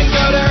fine and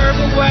go the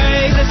herbal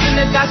way. Listen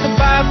to Dr.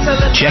 Bob tell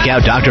us. Check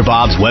out Dr.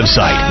 Bob's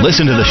website.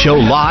 Listen to the show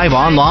live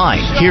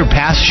online. Hear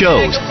past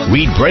shows.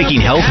 Read breaking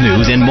health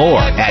news and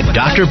more at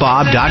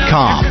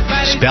drbob.com.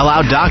 Spell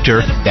out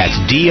doctor, that's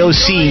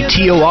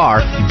D-O-C-T-O-R,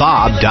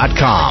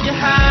 Bob.com.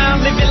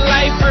 Live your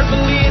life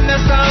herbally, and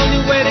that's the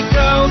only way to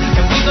go.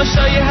 And we gonna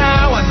show you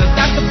how on the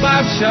Dr.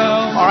 Bob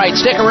Show. All right,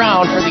 stick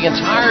around for the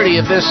entirety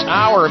of this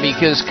hour,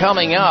 because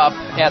coming up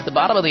at the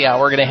bottom of the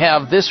hour, we're going to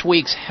have this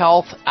week's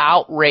health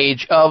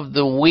outrage of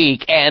the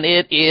week, and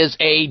it is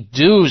a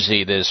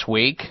doozy this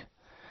week.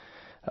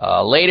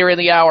 Later in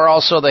the hour,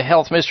 also the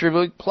health mystery of the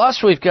week.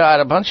 Plus, we've got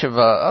a bunch of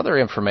other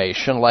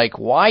information, like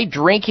why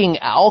drinking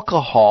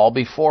alcohol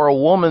before a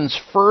woman's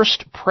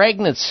first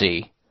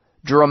pregnancy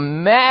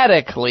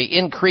dramatically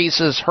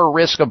increases her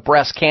risk of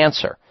breast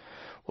cancer.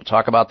 We'll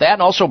talk about that,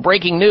 and also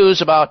breaking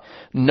news about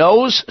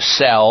nose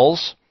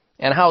cells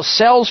and how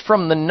cells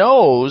from the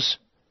nose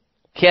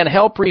can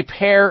help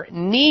repair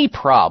knee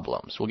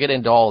problems. We'll get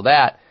into all of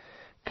that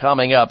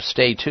coming up.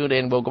 Stay tuned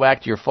in. We'll go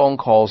back to your phone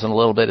calls in a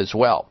little bit as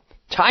well.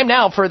 Time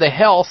now for the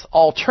health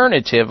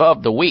alternative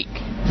of the week.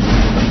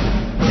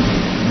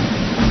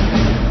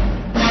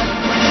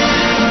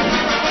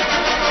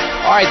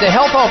 All right, the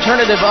health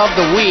alternative of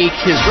the week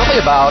is really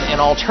about an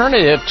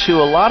alternative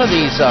to a lot of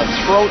these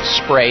throat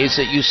sprays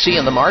that you see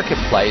in the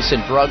marketplace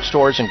in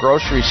drugstores and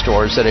grocery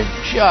stores that are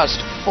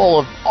just full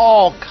of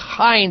all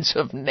kinds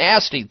of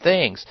nasty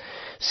things.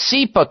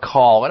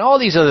 Cepacol and all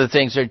these other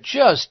things are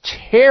just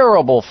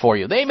terrible for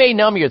you. They may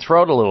numb your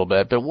throat a little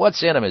bit, but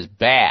what's in them is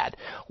bad.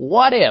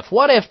 What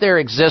if there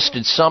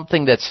existed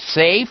something that's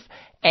safe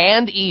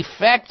and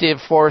effective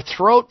for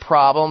throat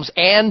problems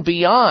and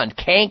beyond,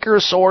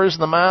 canker sores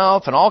in the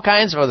mouth and all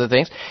kinds of other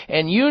things,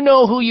 and you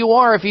know who you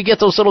are if you get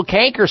those little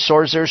canker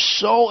sores. They're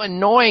so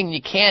annoying,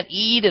 you can't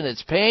eat and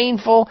it's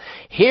painful.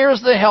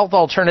 Here's the health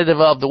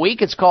alternative of the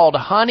week. It's called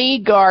Honey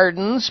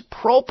Gardens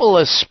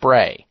Propolis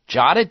Spray.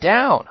 Jot it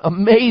down.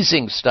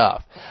 Amazing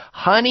stuff.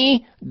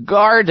 Honey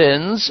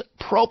Gardens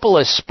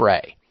Propolis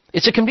Spray.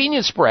 It's a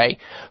convenient spray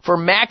for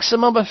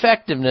maximum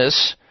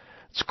effectiveness.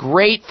 It's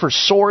great for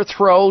sore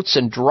throats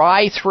and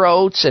dry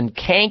throats and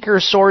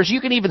canker sores.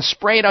 You can even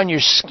spray it on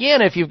your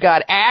skin if you've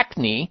got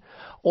acne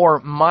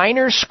or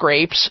minor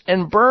scrapes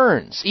and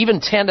burns, even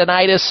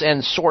tendinitis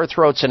and sore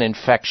throats and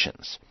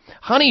infections.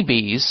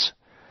 Honeybees,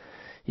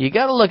 you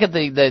got to look at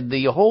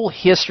the whole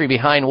history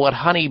behind what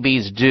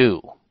honeybees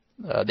do.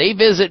 They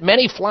visit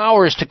many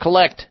flowers to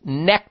collect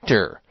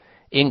nectar,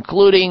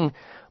 including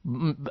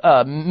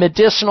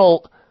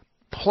medicinal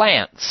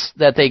plants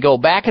that they go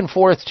back and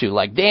forth to,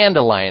 like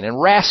dandelion and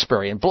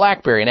raspberry and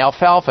blackberry and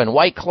alfalfa and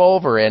white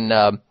clover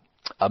and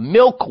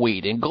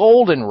milkweed and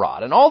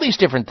goldenrod and all these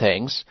different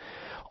things.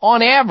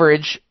 On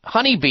average,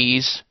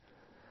 honeybees,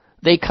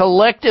 they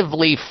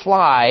collectively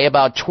fly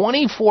about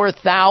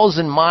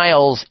 24,000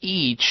 miles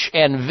each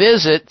and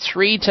visit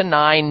 3 to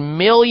 9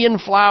 million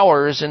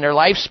flowers in their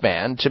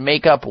lifespan to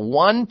make up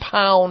 1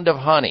 pound of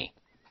honey.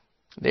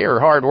 They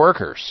are hard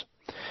workers.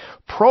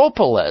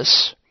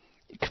 Propolis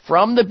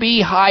from the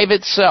beehive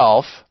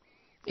itself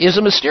is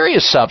a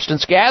mysterious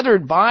substance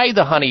gathered by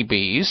the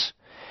honeybees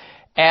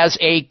as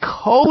a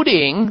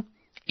coating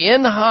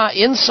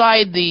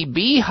inside the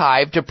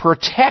beehive to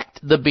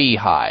protect the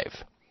beehive.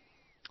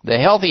 The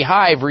healthy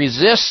hive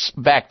resists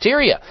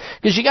bacteria,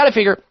 because you got to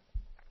figure,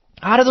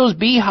 how do those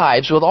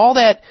beehives with all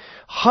that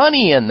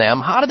honey in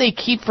them, how do they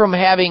keep from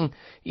having,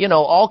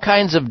 all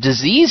kinds of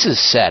diseases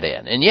set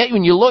in? And yet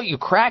when you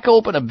crack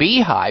open a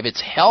beehive,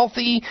 it's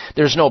healthy,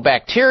 there's no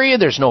bacteria,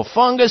 there's no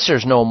fungus,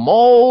 there's no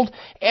mold,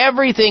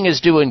 everything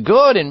is doing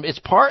good, and it's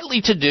partly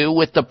to do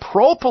with the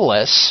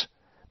propolis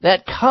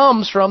that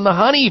comes from the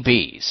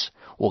honeybees.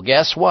 Well,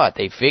 guess what?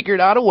 They figured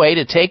out a way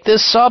to take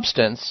this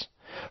substance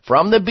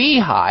from the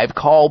beehive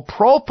called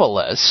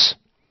propolis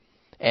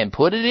and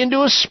put it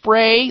into a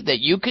spray that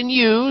you can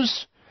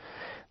use.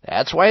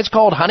 That's why it's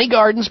called Honey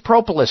Gardens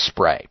Propolis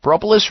Spray.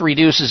 Propolis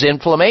reduces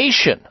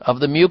inflammation of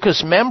the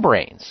mucous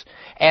membranes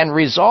and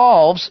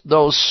resolves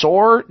those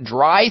sore,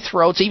 dry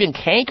throats, even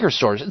canker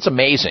sores. It's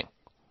amazing.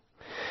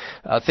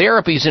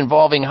 Therapies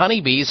involving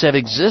honeybees have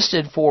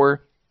existed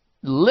for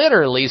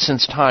literally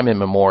since time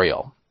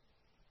immemorial.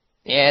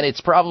 And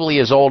it's probably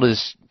as old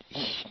as,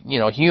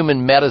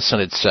 human medicine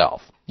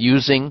itself,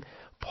 using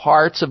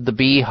parts of the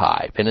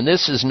beehive. And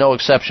this is no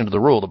exception to the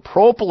rule. The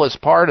propolis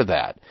part of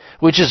that,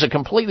 which is a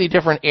completely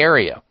different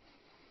area,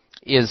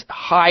 is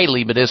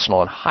highly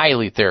medicinal and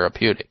highly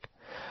therapeutic.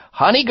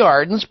 Honey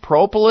Gardens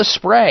Propolis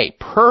Spray,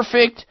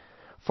 perfect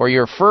for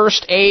your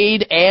first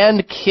aid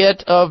and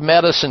kit of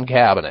medicine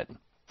cabinet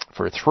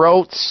for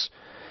throats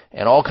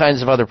and all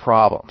kinds of other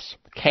problems,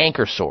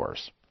 canker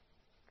sores.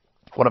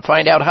 Want to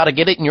find out how to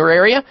get it in your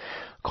area?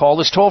 Call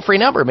this toll-free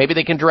number. Maybe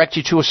they can direct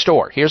you to a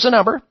store. Here's the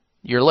number.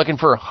 You're looking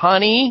for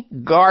Honey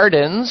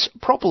Gardens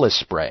Propolis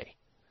Spray.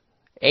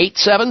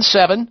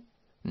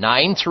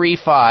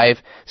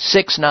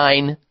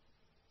 877-935-6908.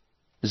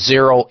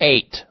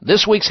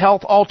 This week's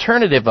health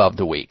alternative of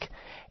the week.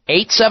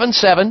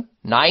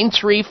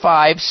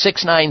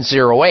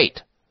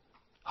 877-935-6908.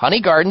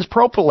 Honey Gardens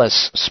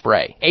Propolis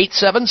Spray.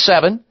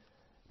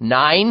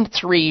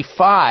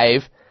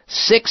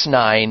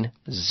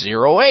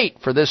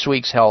 877-935-6908 for this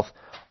week's health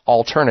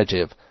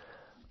alternative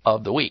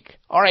of the week.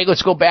 All right,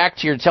 let's go back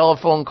to your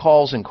telephone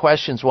calls and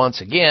questions once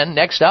again.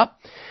 Next up,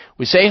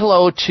 we say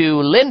hello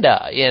to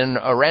Linda in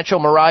Rancho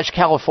Mirage,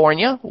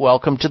 California.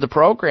 Welcome to the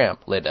program,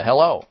 Linda.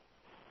 Hello.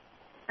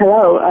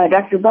 Hello,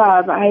 Dr.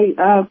 Bob.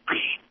 I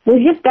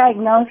was just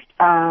diagnosed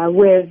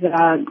with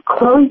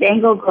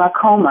closed-angle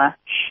glaucoma.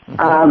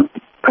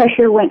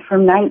 Pressure went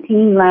from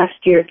 19 last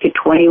year to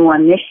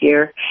 21 this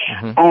year,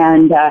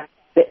 and I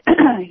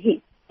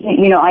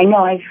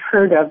know I've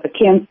heard of the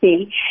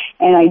Can-C,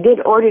 and I did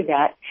order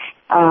that,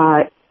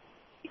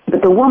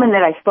 but the woman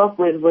that I spoke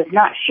with was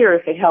not sure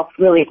if it helped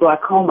really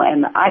glaucoma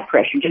and the eye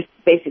pressure, just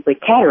basically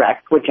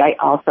cataracts, which I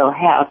also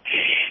have.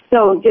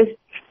 So just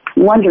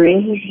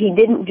wondering, he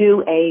didn't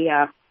do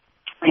a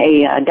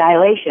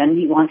dilation.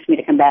 He wants me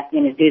to come back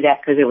in and do that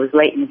because it was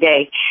late in the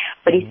day,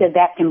 but he said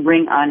that can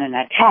bring on an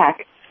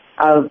attack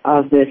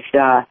of this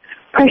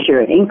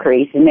pressure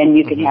increase, and then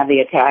you can have the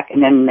attack,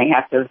 and then they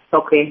have to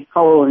poke a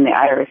hole in the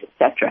iris,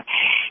 etc.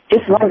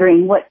 Just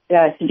wondering what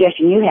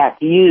suggestion you have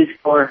to use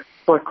for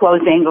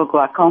closed-angle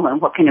glaucoma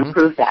and what can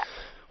improve that.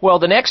 Well,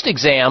 the next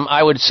exam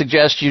I would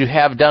suggest you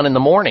have done in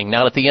the morning,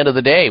 not at the end of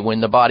the day when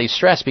the body's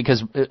stressed,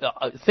 because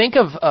think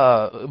of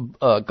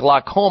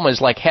glaucoma as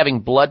like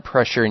having blood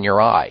pressure in your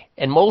eye.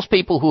 And most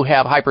people who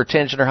have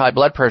hypertension or high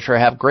blood pressure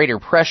have greater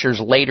pressures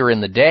later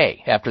in the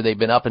day after they've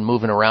been up and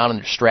moving around and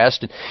they're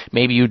stressed. And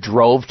maybe you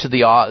drove to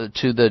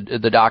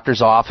the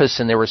doctor's office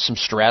and there was some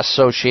stress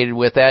associated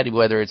with that,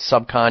 whether it's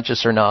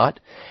subconscious or not.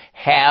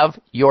 Have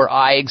your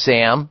eye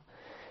exam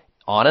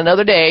on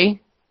another day,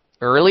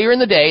 earlier in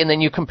the day, and then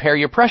you compare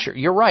your pressure.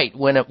 You're right.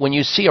 When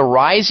you see a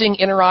rising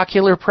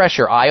interocular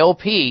pressure,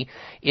 IOP,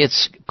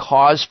 it's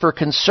cause for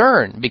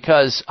concern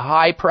because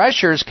high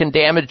pressures can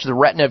damage the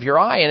retina of your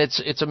eye, and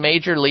it's a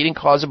major leading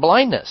cause of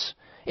blindness.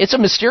 It's a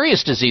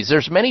mysterious disease.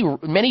 There's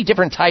many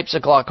different types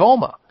of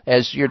glaucoma,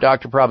 as your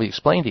doctor probably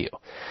explained to you.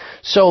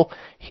 So,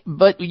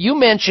 but you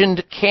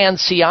mentioned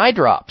Can-C eye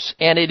drops,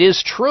 and it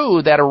is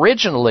true that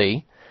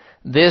originally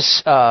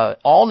this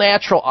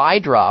all-natural eye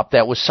drop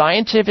that was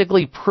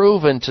scientifically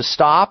proven to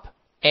stop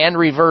and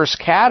reverse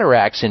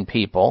cataracts in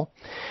people.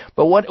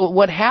 But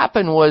what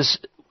happened was,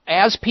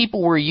 as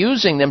people were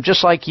using them,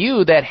 just like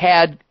you, that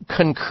had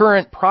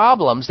concurrent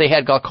problems, they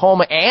had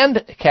glaucoma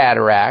and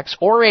cataracts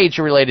or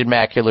age-related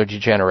macular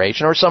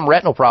degeneration or some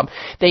retinal problem,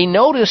 they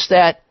noticed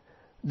that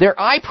their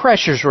eye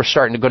pressures were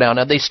starting to go down.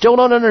 Now, they still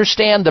don't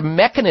understand the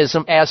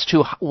mechanism as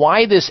to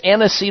why this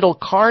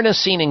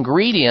N-acetylcarnosine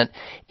ingredient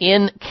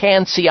in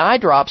Can-C eye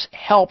drops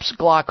helps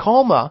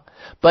glaucoma,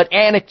 but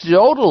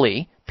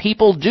anecdotally,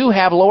 people do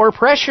have lower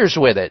pressures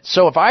with it.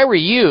 So if I were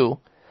you,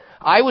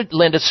 I would,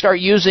 Linda, start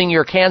using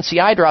your Can-C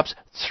eye drops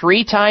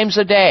 3 times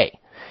a day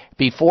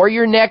before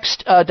your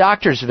next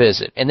doctor's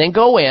visit. And then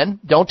go in.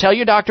 Don't tell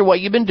your doctor what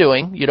you've been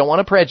doing. You don't want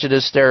to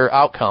prejudice their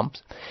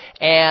outcomes.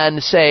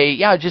 And say,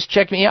 yeah, just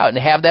check me out, and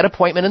have that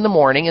appointment in the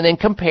morning, and then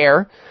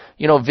compare,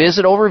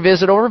 visit over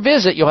visit over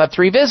visit. You'll have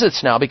 3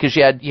 visits now because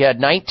you had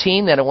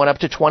 19, then it went up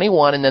to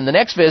 21, and then the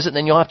next visit, and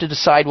then you'll have to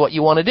decide what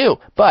you want to do.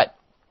 But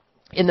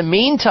in the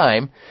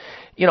meantime,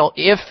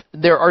 if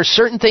there are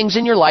certain things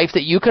in your life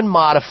that you can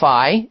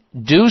modify,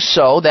 do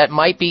so that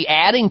might be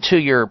adding to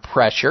your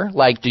pressure,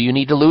 like do you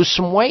need to lose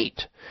some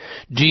weight?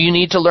 Do you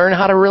need to learn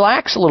how to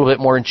relax a little bit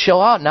more and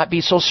chill out and not be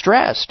so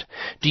stressed?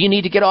 Do you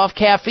need to get off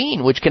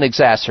caffeine, which can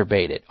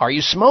exacerbate it? Are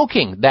you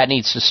smoking? That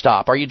needs to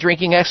stop. Are you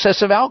drinking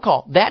excessive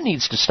alcohol? That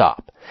needs to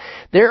stop.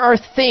 There are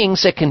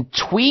things that can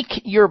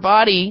tweak your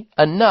body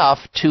enough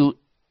to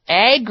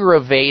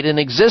aggravate an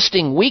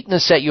existing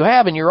weakness that you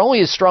have, and you're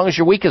only as strong as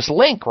your weakest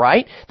link,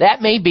 right?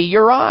 That may be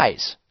your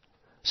eyes.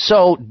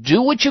 So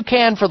do what you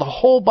can for the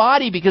whole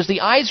body because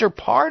the eyes are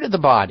part of the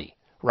body.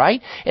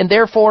 Right? And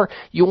therefore,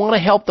 you want to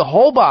help the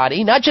whole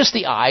body, not just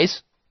the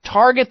eyes.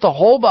 Target the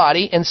whole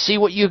body and see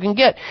what you can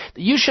get.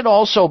 You should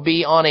also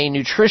be on a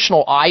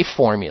nutritional eye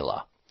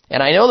formula.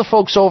 And I know the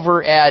folks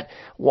over at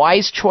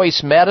Wise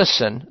Choice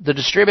Medicine, the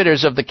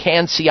distributors of the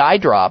Can-C eye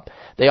drop,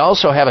 they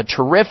also have a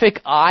terrific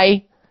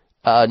eye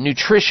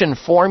nutrition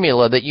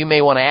formula that you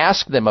may want to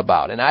ask them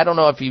about. And I don't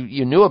know if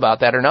you knew about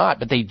that or not,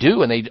 but they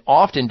do, and they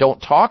often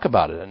don't talk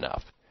about it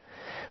enough.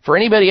 For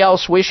anybody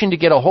else wishing to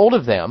get a hold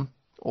of them,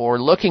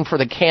 or looking for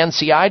the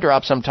Can-C eye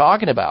drops I'm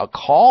talking about,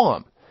 call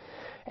them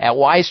at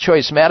Wise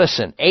Choice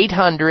Medicine,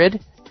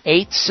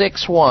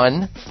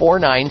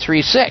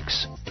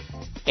 800-861-4936.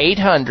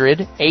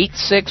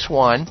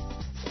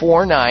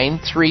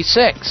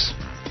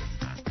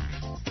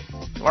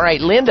 800-861-4936. All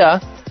right,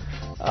 Linda,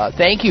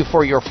 thank you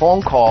for your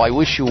phone call. I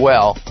wish you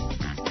well.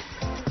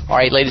 All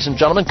right, ladies and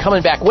gentlemen,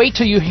 coming back. Wait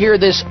till you hear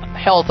this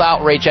health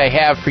outrage I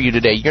have for you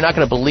today. You're not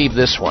going to believe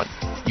this one.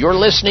 You're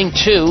listening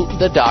to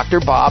the Dr.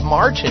 Bob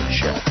Martin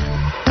Show.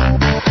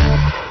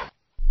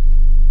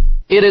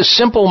 It is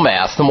simple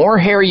math. The more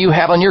hair you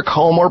have on your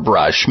comb or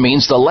brush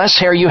means the less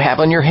hair you have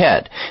on your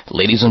head.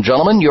 Ladies and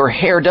gentlemen, your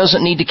hair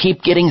doesn't need to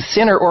keep getting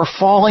thinner or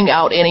falling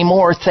out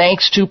anymore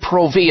thanks to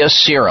Provia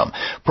Serum.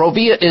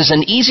 Provia is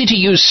an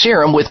easy-to-use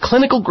serum with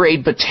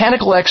clinical-grade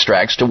botanical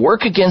extracts to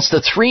work against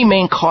the 3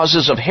 main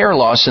causes of hair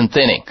loss and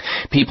thinning.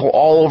 People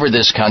all over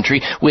this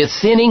country with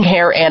thinning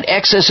hair and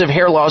excessive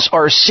hair loss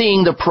are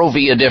seeing the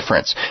Provia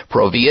difference.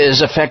 Provia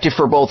is effective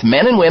for both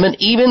men and women,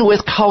 even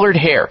with colored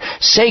hair.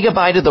 Say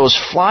goodbye to those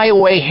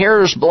flyaway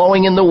hairs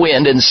blowing in the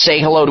wind and say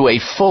hello to a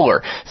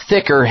fuller,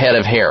 thicker head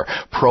of hair.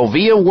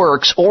 Provia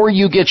works or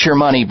you get your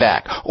money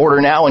back.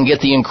 Order now and get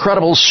the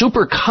incredible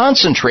super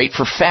concentrate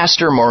for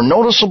faster, more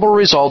noticeable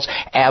results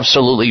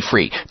absolutely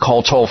free.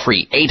 Call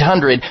toll-free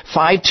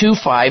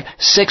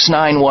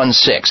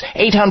 800-525-6916.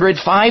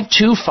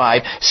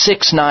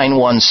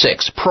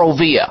 800-525-6916.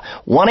 Provia.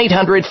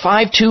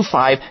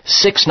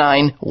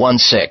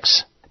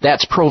 1-800-525-6916.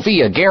 That's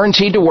Provia,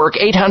 guaranteed to work,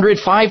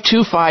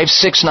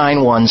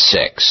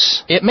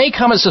 800-525-6916. It may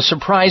come as a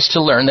surprise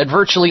to learn that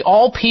virtually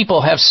all people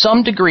have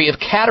some degree of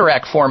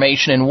cataract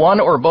formation in one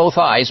or both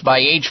eyes by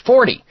age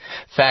 40.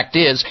 Fact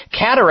is,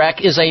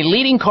 cataract is a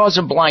leading cause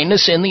of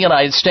blindness in the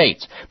United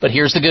States. But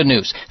here's the good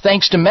news.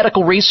 Thanks to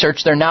medical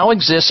research, there now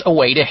exists a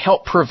way to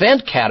help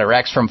prevent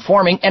cataracts from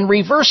forming and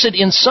reverse it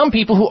in some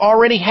people who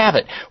already have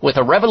it with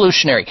a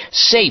revolutionary,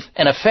 safe,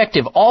 and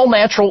effective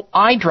all-natural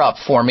eye drop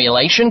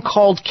formulation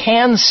called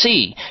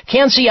Can-C.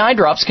 Can-C eye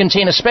drops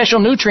contain a special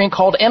nutrient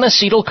called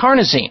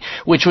N-acetylcarnosine,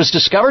 which was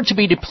discovered to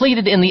be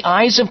depleted in the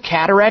eyes of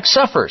cataract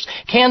sufferers.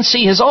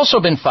 Can-C has also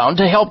been found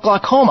to help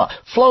glaucoma,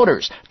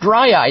 floaters,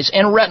 dry eyes,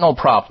 and retinal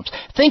problems.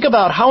 Think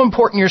about how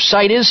important your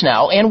sight is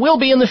now and will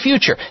be in the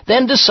future.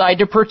 Then decide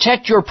to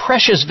protect your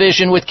precious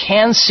vision with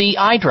Can-C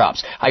eye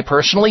drops. I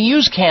personally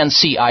use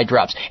Can-C eye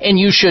drops, and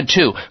you should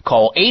too.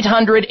 Call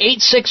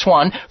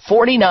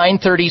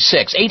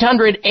 800-861-4936.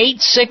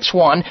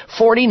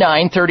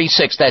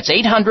 800-861-4936. That's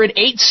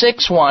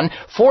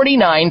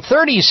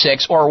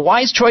 800-861-4936 or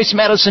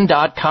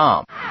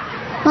wisechoicemedicine.com.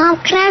 Mom,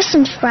 can I have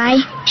some Spry?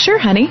 Sure,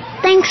 honey.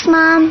 Thanks,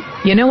 Mom.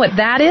 You know what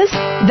that is?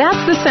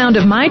 That's the sound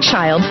of my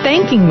child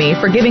thanking me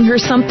for giving her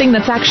something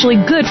that's actually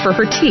good for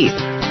her teeth.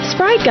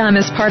 Spry Gum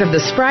is part of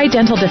the Spry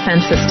Dental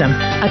Defense System,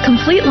 a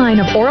complete line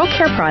of oral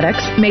care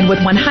products made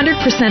with 100%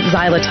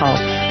 xylitol,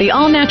 the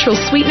all-natural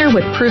sweetener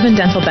with proven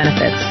dental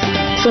benefits.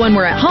 So when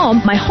we're at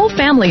home, my whole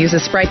family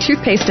uses Spry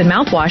toothpaste and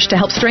mouthwash to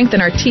help strengthen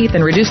our teeth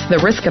and reduce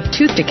the risk of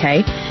tooth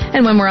decay.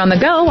 And when we're on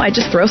the go, I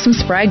just throw some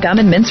Spry gum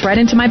and mints right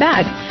into my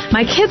bag.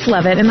 My kids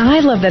love it, and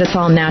I love that it's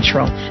all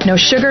natural. No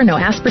sugar,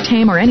 no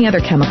aspartame, or any other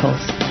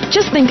chemicals.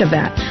 Just think of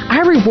that.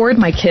 I reward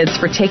my kids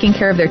for taking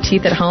care of their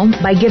teeth at home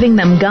by giving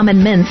them gum and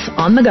mints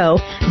on the go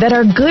that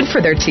are good for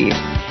their teeth.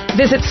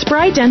 Visit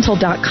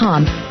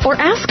sprydental.com or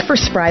ask for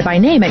Spry by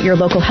name at your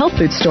local health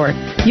food store.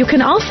 You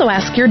can also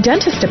ask your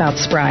dentist about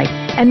Spry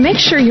and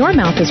make sure your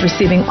mouth is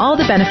receiving all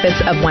the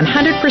benefits of 100%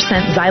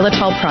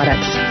 xylitol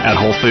products. At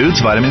Whole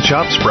Foods, Vitamin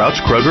Shoppe,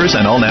 Sprouts, Kroger's,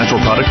 and all natural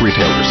product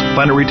retailers.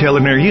 Find a retailer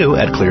near you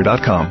at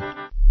clear.com.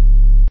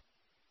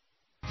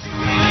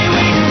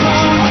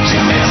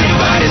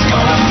 Everybody's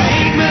gonna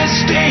make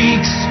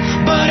mistakes,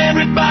 but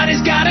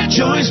everybody's got a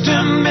choice to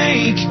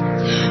make.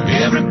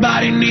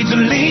 Everybody needs a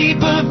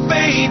leap of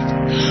faith.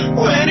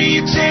 When are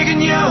you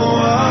taking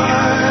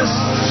yours?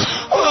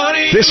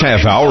 This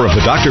half hour of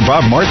the Dr.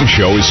 Bob Martin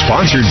Show is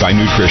sponsored by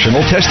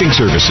Nutritional Testing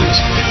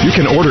Services. You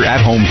can order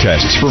at-home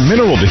tests for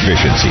mineral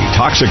deficiency,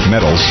 toxic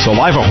metals,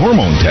 saliva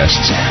hormone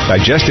tests,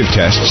 digestive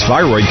tests,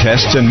 thyroid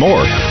tests, and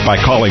more by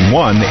calling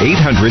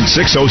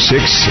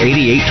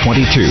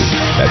 1-800-606-8822.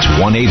 That's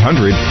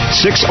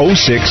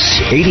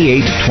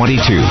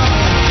 1-800-606-8822.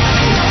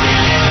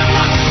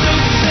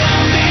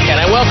 And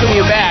I welcome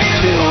you back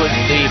to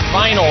the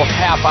final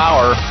half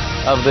hour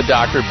of the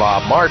Dr.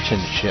 Bob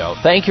Martin Show.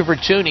 Thank you for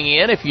tuning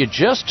in. If you're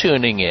just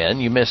tuning in,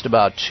 you missed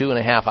about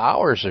 2.5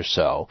 hours or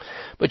so.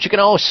 But you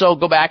can also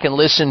go back and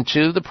listen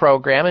to the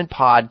program and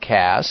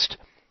podcast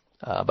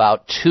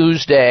about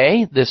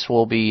Tuesday. This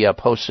will be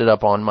posted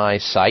up on my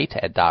site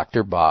at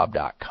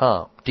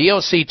drbob.com.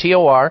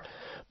 DOCTOR,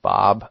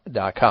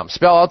 Bob.com.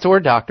 Spell out the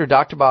word doctor,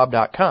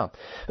 drbob.com.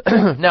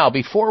 Now,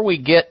 before we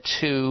get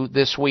to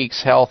this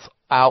week's health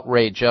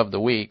outrage of the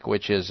week,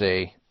 which is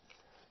a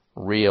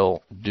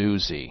real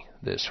doozy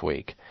this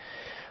week,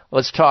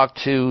 let's talk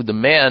to the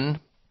men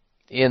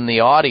in the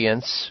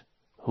audience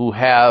who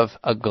have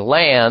a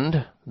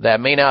gland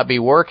that may not be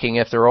working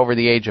if they're over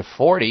the age of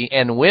 40,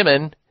 and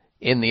women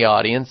in the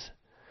audience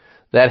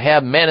that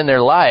have men in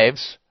their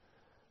lives,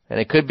 and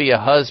it could be a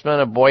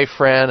husband, a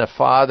boyfriend, a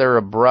father,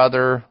 a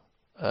brother,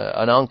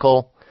 an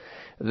uncle,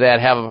 that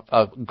have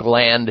a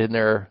gland in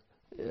their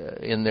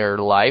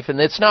life, and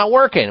it's not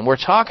working. We're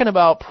talking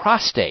about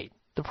prostate,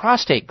 the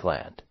prostate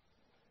gland.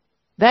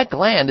 That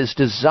gland is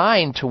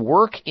designed to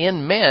work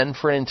in men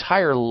for an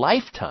entire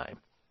lifetime.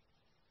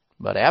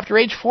 But after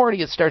age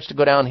 40, it starts to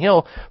go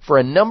downhill for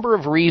a number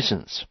of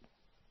reasons.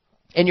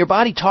 And your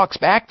body talks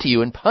back to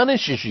you and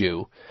punishes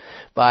you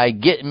by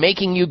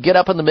making you get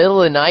up in the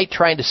middle of the night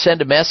trying to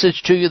send a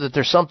message to you that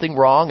there's something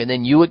wrong, and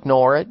then you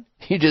ignore it.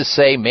 You just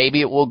say,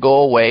 maybe it will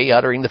go away,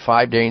 uttering the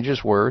 5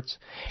 dangerous words.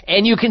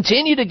 And you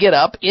continue to get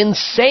up,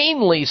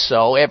 insanely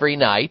so, every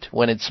night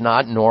when it's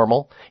not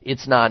normal,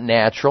 it's not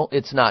natural,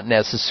 it's not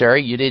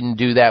necessary. You didn't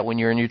do that when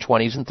you're in your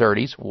 20s and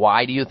 30s.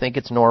 Why do you think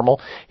it's normal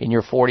in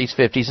your 40s,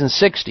 50s, and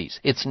 60s?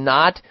 It's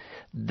not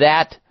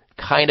that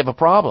kind of a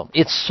problem.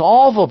 It's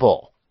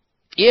solvable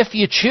if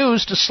you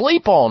choose to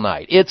sleep all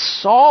night. It's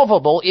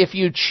solvable if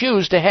you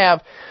choose to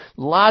have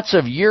lots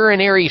of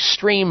urinary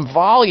stream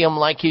volume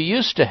like you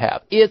used to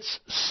have. It's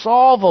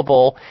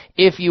solvable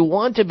if you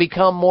want to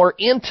become more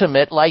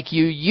intimate like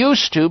you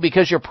used to,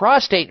 because your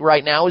prostate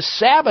right now is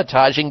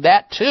sabotaging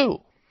that too.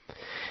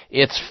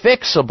 It's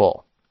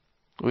fixable.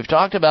 We've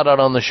talked about it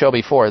on the show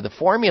before. The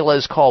formula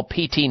is called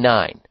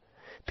PT9.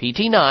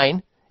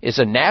 PT9 is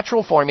a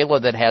natural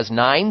formula that has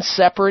 9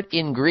 separate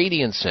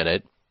ingredients in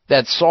it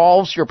that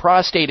solves your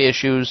prostate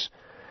issues.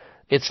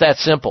 It's that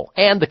simple.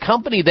 And the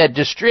company that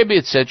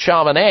distributes it,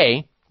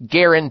 Chamonix,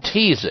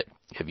 guarantees it.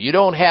 If you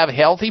don't have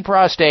healthy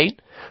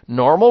prostate,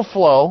 normal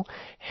flow,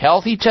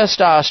 healthy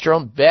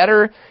testosterone,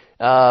 better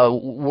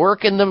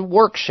work in the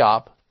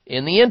workshop,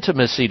 in the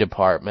intimacy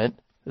department,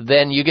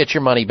 then you get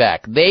your money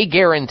back. They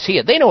guarantee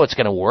it. They know it's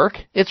going to work.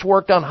 It's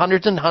worked on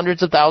hundreds and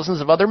hundreds of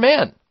thousands of other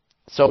men.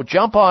 So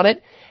jump on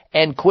it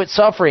and quit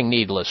suffering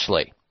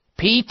needlessly.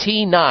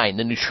 PT9,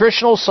 the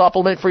nutritional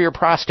supplement for your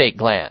prostate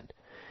gland.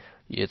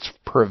 It's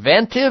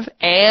preventive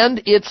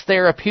and it's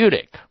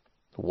therapeutic.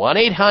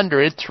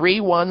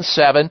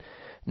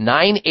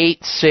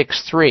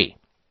 1-800-317-9863.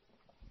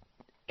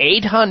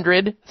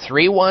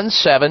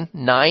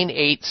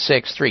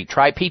 800-317-9863.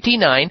 Try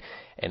PT9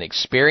 and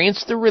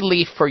experience the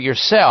relief for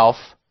yourself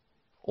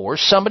or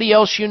somebody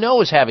else you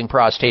know is having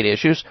prostate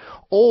issues,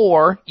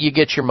 or you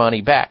get your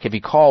money back. If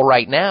you call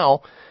right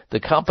now, the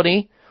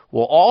company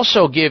will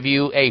also give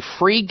you a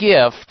free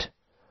gift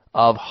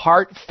of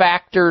Heart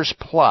Factors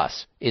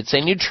Plus. It's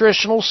a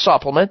nutritional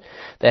supplement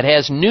that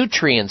has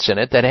nutrients in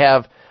it that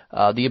have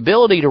the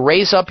ability to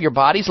raise up your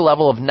body's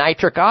level of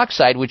nitric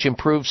oxide, which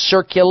improves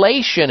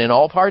circulation in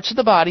all parts of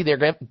the body. They're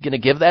going to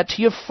give that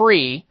to you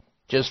free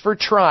just for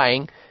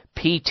trying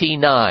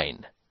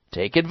PT9.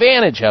 Take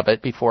advantage of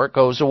it before it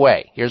goes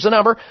away. Here's the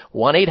number,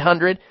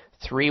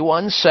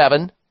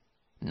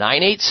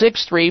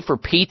 1-800-317-9863 for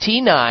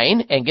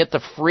PT9, and get the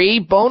free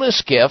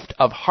bonus gift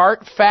of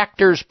Heart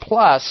Factors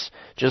Plus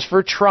just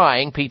for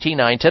trying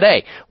PT9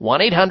 today.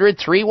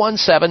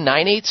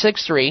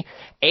 1-800-317-9863,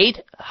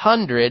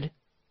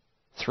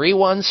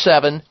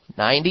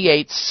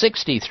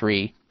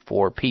 800-317-9863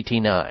 for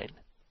PT9.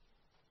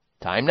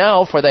 Time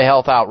now for the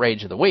Health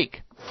Outrage of the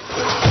Week.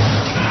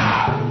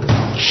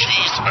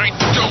 Jeez, I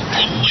don't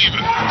believe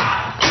it.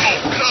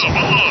 Oh, come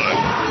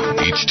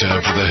on. It's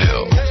time for the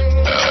Health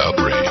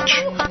Outrage,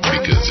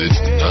 because it's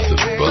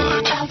nothing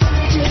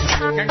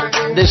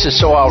but. This is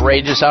so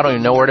outrageous, I don't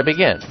even know where to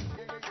begin.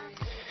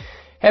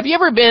 Have you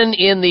ever been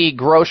in the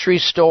grocery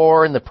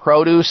store, in the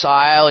produce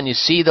aisle, and you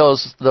see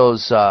those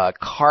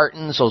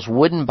cartons, those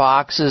wooden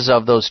boxes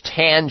of those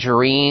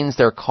tangerines?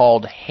 They're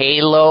called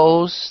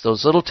halos,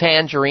 those little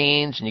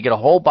tangerines, and you get a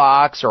whole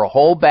box or a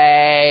whole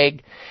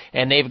bag,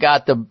 and they've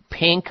got the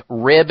pink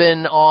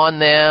ribbon on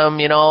them,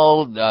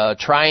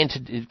 trying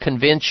to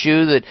convince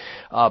you that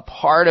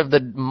part of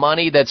the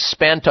money that's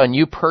spent on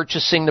you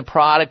purchasing the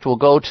product will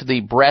go to the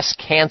Breast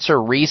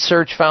Cancer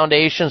Research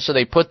Foundation. So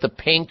they put the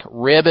pink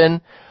ribbon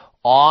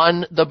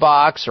on the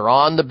box or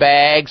on the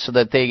bag so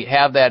that they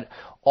have that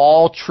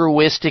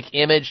altruistic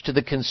image to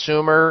the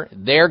consumer.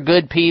 They're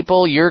good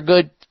people, you're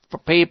good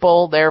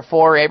people,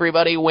 therefore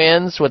everybody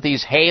wins with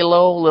these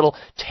halo little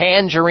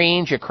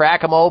tangerines. You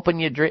crack them open,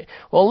 you drink.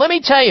 Well, let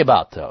me tell you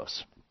about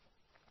those,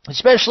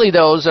 especially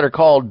those that are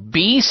called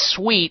Be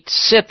Sweet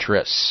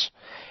Citrus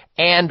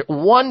and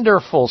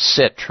Wonderful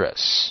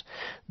Citrus.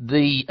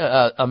 The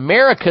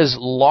America's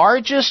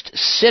largest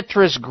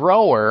citrus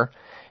grower,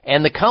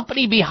 and the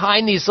company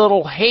behind these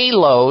little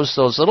halos,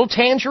 those little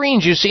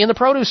tangerines you see in the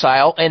produce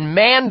aisle, and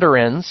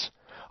mandarins,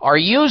 are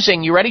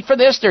using, you ready for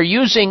this? They're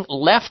using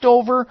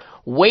leftover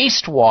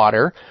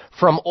wastewater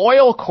from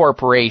oil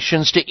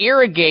corporations to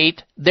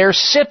irrigate their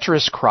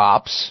citrus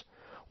crops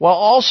while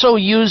also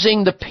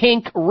using the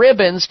pink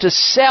ribbons to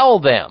sell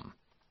them.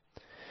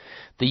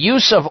 The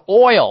use of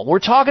oil. We're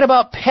talking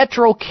about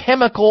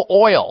petrochemical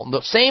oil,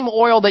 the same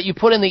oil that you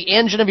put in the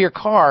engine of your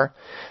car.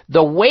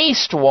 The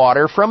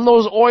wastewater from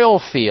those oil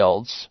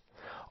fields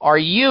are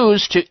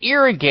used to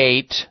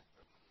irrigate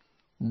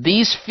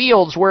these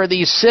fields where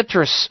these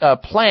citrus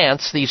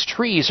plants, these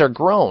trees, are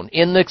grown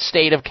in the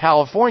state of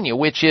California,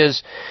 which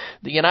is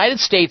the United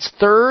States'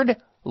 third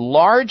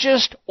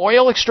largest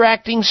oil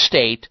extracting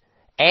state,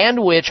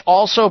 and which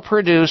also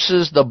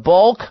produces the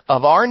bulk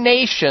of our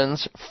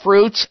nation's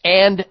fruits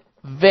and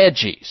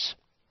veggies.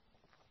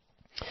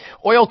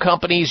 Oil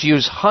companies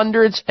use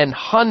hundreds and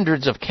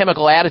hundreds of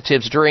chemical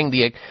additives during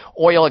the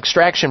oil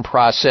extraction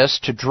process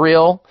to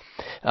drill,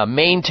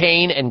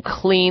 maintain, and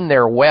clean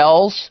their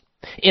wells.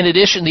 In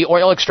addition, the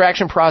oil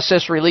extraction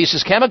process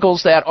releases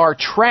chemicals that are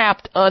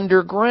trapped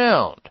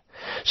underground.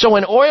 So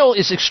when oil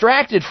is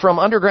extracted from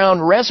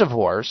underground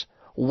reservoirs,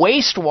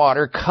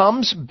 wastewater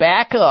comes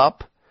back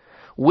up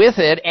with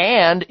it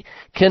and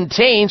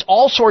contains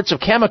all sorts of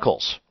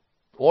chemicals.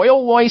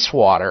 Oil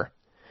wastewater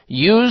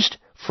used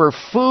for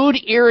food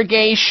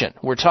irrigation.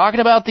 We're talking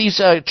about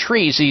these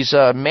trees, these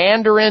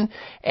mandarin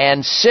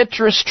and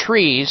citrus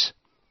trees,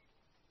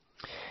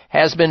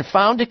 has been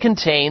found to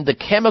contain the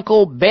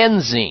chemical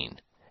benzene,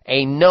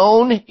 a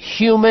known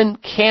human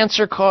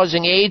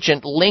cancer-causing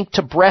agent linked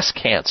to breast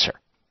cancer.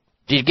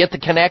 Did you get the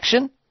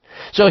connection?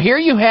 So here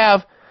you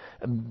have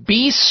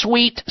Be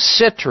Sweet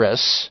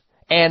Citrus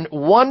and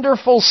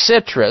Wonderful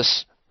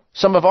Citrus,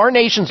 some of our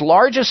nation's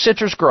largest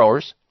citrus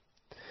growers,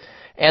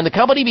 and the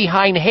company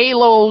behind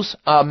Halo's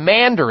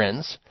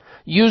mandarins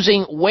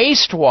using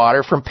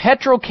wastewater from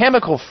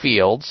petrochemical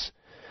fields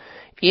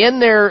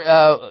in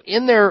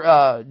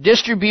their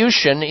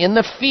distribution in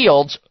the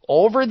fields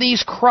over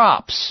these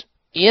crops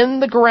in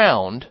the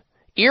ground,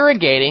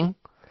 irrigating,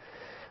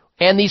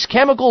 and these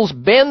chemicals,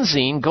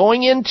 benzene,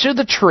 going into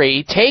the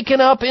tree,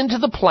 taken up into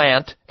the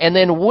plant, and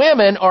then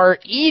women are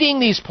eating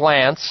these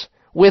plants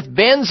with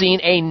benzene,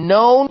 a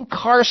known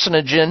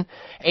carcinogen,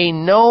 a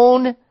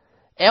known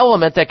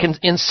element that can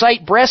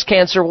incite breast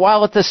cancer,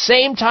 while at the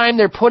same time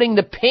they're putting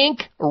the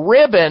pink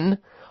ribbon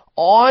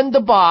on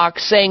the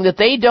box saying that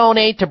they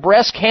donate to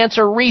Breast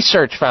Cancer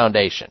Research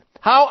Foundation.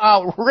 How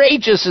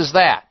outrageous is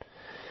that?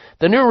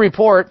 The new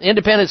report,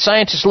 independent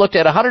scientists looked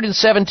at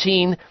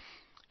 117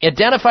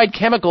 identified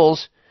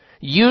chemicals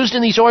used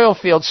in these oil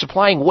fields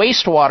supplying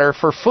wastewater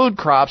for food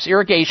crops,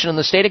 irrigation in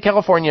the state of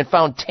California, and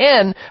found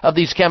 10 of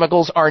these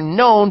chemicals are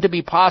known to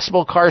be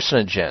possible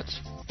carcinogens.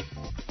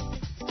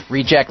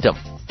 Reject them.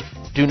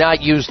 Do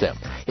not use them.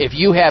 If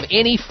you have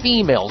any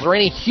females or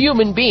any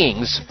human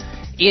beings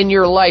in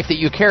your life that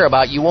you care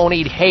about, you won't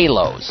eat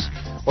halos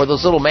or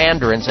those little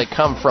mandarins that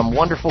come from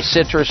Wonderful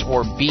Citrus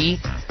or Bee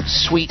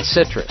Sweet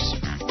Citrus.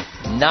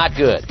 Not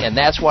good. And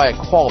that's why it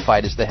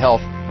qualified as the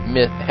health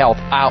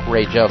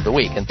outrage of the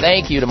week. And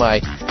thank you to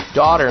my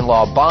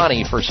daughter-in-law,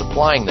 Bonnie, for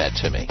supplying that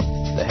to me.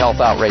 The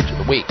health outrage of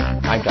the week.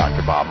 I'm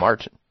Dr. Bob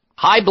Martin.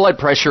 High blood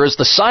pressure is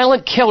the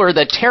silent killer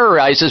that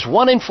terrorizes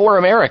 1 in 4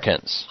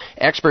 Americans.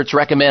 Experts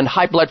recommend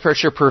high blood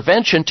pressure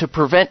prevention to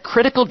prevent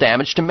critical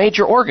damage to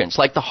major organs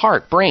like the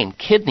heart, brain,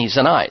 kidneys,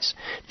 and eyes.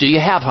 Do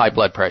you have high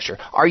blood pressure?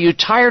 Are you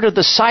tired of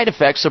the side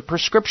effects of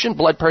prescription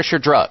blood pressure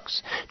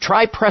drugs?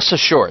 Try Press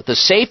Assure, the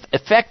safe,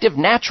 effective,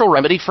 natural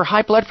remedy for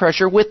high blood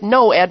pressure with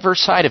no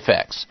adverse side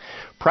effects.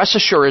 Press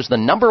Assure is the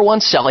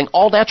 #1 selling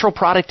all-natural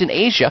product in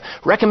Asia,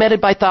 recommended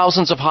by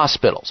thousands of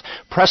hospitals.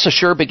 Press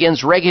Assure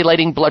begins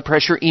regulating blood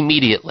pressure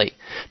immediately.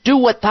 Do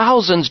what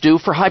thousands do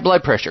for high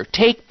blood pressure.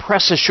 Take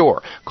Press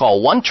Assure.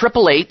 Call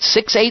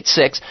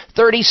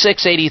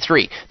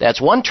 1-888-686-3683. That's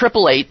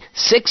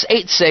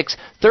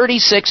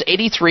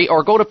 1-888-686-3683,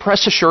 or go to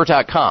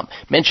PressAssure.com.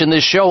 Mention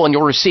this show and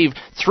you'll receive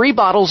 3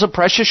 bottles of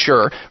Press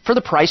Assure for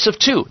the price of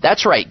 2.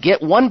 That's right.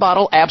 Get 1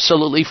 bottle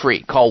absolutely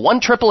free. Call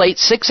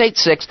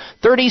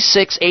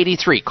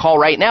 1-888-686-3683. Call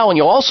right now and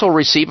you'll also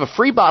receive a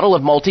free bottle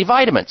of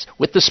multivitamins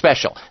with the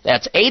special.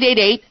 That's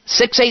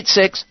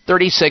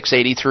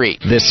 888-686-3683.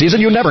 This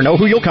season, you never know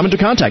who you'll come into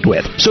contact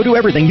with, so do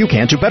everything you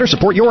can to better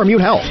support your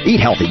immune health. Eat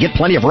healthy, get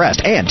plenty of rest,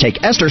 and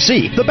take Ester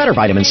C, the better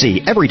vitamin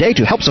C, every day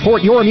to help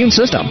support your immune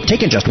system.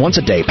 Taken just once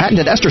a day,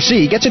 patented Ester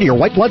C gets into your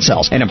white blood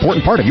cells, an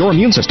important part of your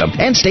immune system,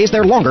 and stays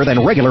there longer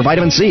than regular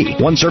vitamin C.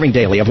 1 serving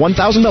daily of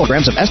 1,000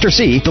 milligrams of Ester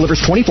C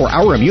delivers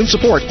 24-hour immune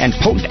support and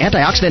potent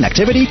antioxidant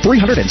activity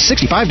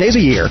 365 days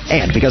a year.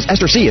 And because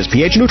Ester C is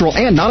pH neutral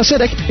and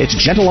non-acidic, it's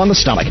gentle on the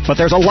stomach. But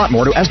there's a lot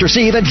more to Ester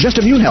C than just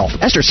immune health.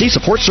 Ester C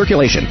supports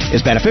circulation,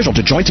 is beneficial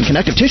to joints and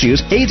connective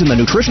tissues, aids in the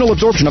nutritional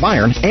absorption of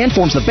iron, and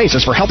forms the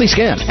basis for healthy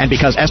skin. And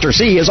because Ester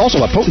C is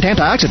also a potent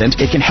antioxidant,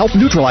 it can help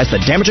neutralize the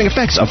damaging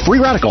effects of free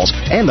radicals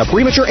and the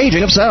premature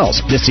aging of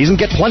cells. This season,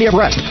 get plenty of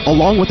rest,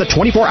 along with the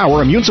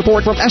 24-hour immune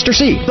support from Ester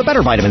C, the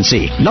better vitamin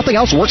C. Nothing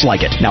else works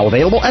like it. Now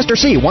available Ester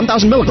C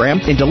 1,000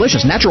 milligram in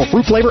delicious natural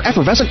fruit flavor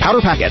effervescent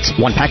powder packets.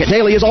 1 packet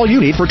daily is all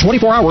you need for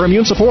 24-hour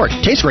immune support.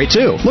 Tastes great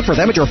too. Look for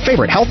them at your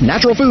favorite health,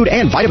 natural food,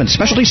 and vitamin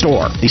specialty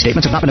store. These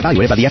statements have not been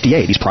evaluated by the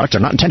FDA. These products are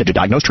not intended to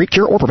diagnose, treat,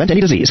 cure, or prevent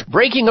any disease.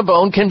 Breaking a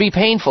bone can be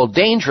painful,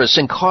 dangerous,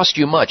 and cost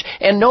you much.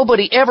 And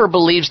nobody ever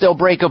believes they'll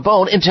break a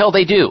bone until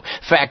they do.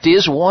 Fact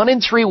is, 1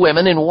 in 3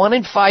 women and 1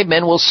 in 5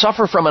 men will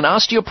suffer from an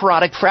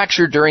osteoporotic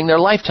fracture during their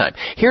lifetime.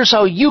 Here's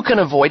how you can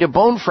avoid a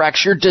bone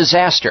fracture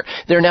disaster.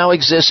 There now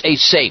exists a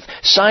safe,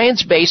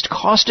 science-based,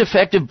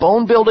 cost-effective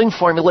bone-building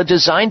formula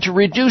designed to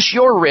reduce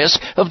your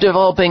risk of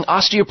developing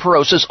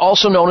osteoporosis,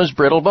 also known as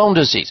brittle bone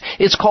disease.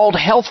 It's called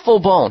Healthful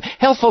Bone.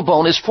 Healthful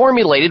Bone is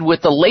formulated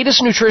with the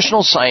latest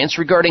nutritional science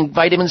regarding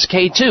vitamins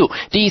K2,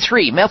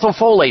 D3,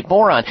 methylfolate,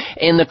 boron,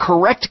 and the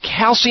correct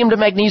calcium to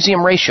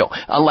magnesium ratio.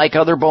 Unlike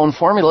other bone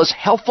formulas,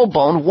 Healthful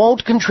Bone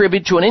won't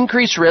contribute to an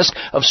increased risk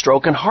of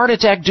stroke and heart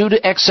attack due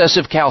to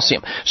excessive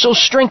calcium. So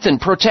strengthen,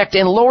 protect,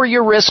 and lower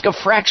your risk of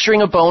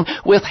fracturing a bone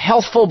with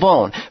Healthful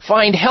Bone.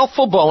 Find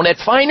Healthful Bone at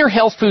finer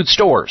health food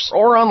stores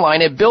or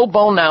online at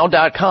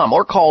BuildBoneNow.com,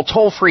 or call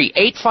toll-free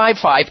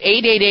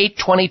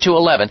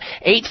 855-888-2211.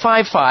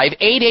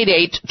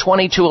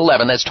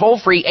 855-888-2211. That's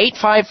toll-free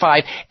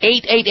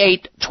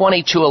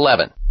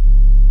 855-888-2211.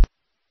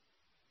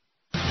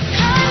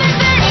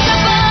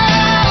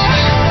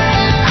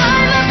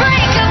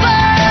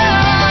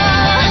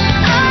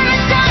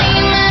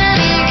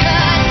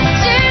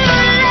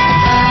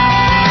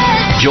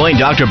 Join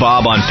Dr.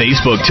 Bob on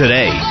Facebook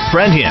today.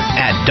 Friend him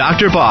at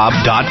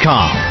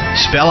drbob.com.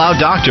 Spell out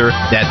doctor,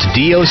 that's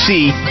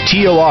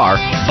D-O-C-T-O-R,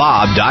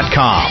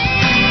 bob.com.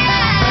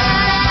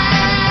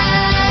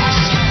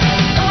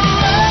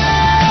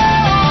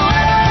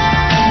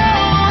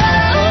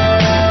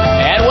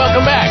 And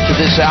welcome back to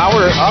this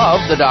hour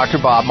of the Dr.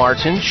 Bob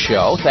Martin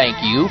Show. Thank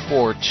you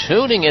for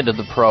tuning into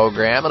the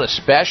program, and a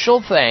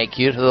special thank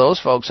you to those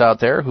folks out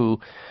there who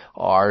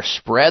are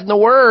spreading the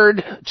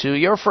word to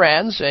your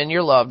friends and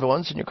your loved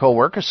ones and your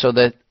coworkers so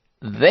that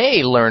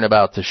they learn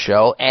about the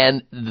show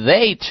and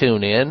they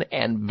tune in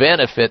and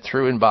benefit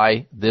through and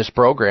by this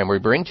program we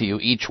bring to you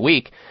each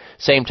week.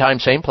 Same time,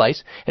 same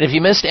place. And if you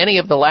missed any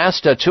of the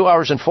last 2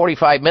 hours and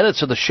 45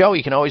 minutes of the show,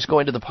 you can always go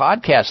into the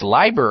podcast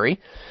library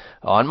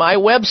on my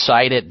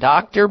website at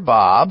Dr.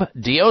 Bob,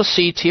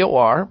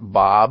 D-O-C-T-O-R,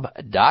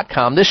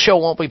 Bob.com. This show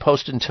won't be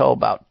posted until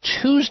about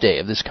Tuesday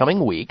of this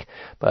coming week,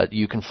 but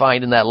you can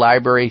find in that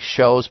library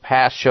shows,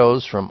 past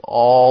shows from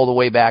all the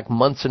way back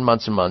months and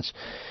months and months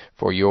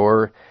for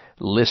your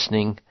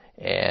listening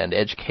and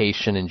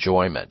education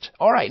enjoyment.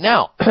 All right,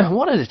 now, I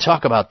wanted to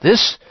talk about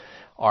this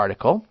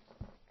article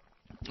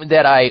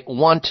that I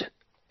want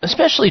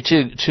especially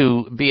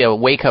to be a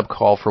wake-up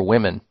call for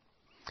women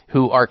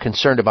who are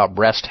concerned about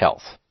breast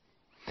health.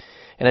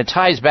 And it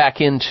ties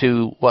back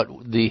into what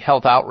the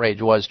health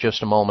outrage was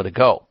just a moment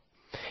ago,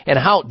 and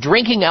how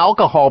drinking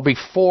alcohol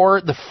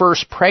before the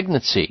first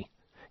pregnancy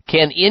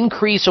can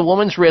increase a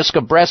woman's risk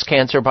of breast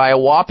cancer by a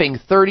whopping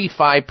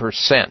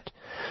 35%.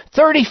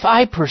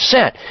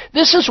 35%.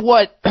 This is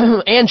what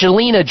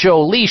Angelina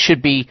Jolie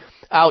should be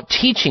out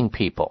teaching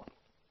people.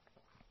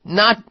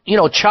 Not,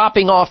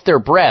 chopping off their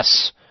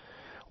breasts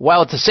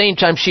while at the same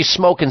time she's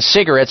smoking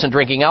cigarettes and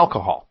drinking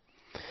alcohol.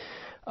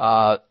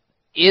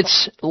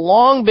 It's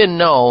long been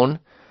known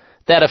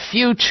that a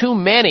few too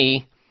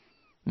many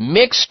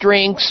mixed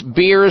drinks,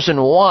 beers,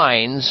 and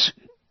wines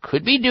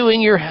could be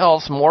doing your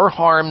health more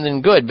harm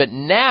than good. But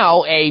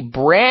now a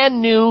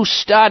brand new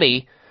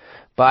study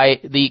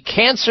by the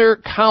Cancer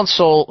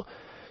Council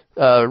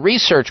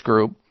research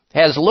group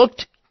has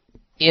looked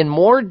in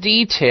more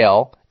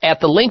detail at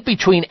the link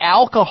between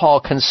alcohol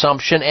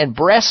consumption and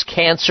breast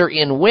cancer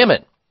in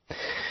women.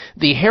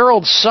 The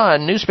Herald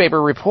Sun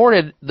newspaper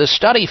reported the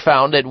study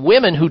found that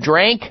women who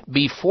drank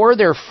before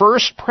their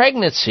first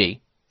pregnancy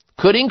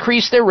could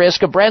increase their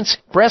risk of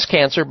breast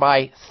cancer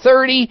by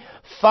 35%.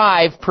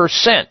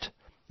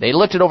 They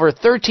looked at over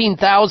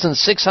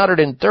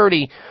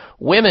 13,630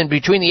 women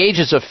between the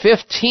ages of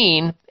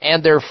 15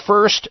 and their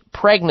first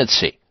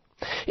pregnancy.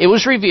 It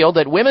was revealed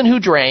that women who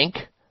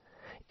drank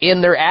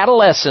in their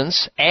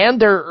adolescence and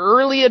their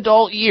early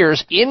adult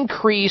years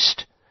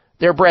increased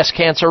their breast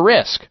cancer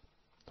risk.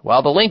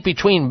 While the link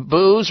between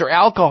booze or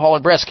alcohol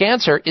and breast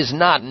cancer is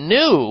not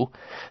new,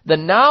 the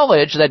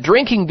knowledge that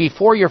drinking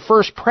before your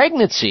first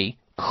pregnancy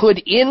could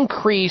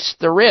increase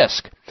the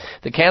risk.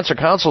 The Cancer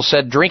Council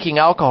said drinking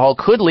alcohol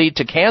could lead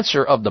to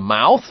cancer of the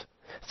mouth,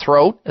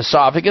 throat,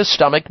 esophagus,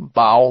 stomach,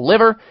 bowel,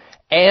 liver,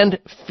 and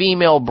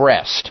female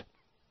breast.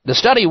 The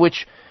study,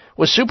 which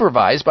was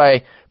supervised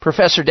by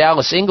Professor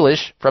Dallas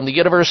English from the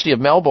University of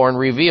Melbourne,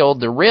 revealed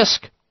the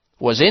risk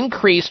was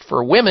increased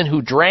for women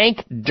who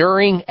drank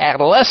during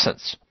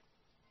adolescence.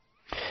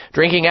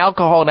 Drinking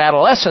alcohol in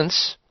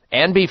adolescence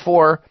and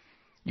before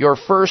your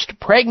first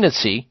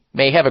pregnancy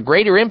may have a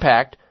greater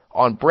impact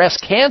on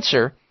breast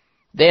cancer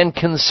than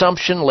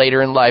consumption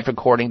later in life,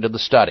 according to the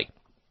study.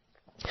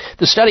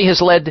 The study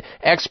has led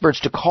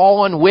experts to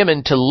call on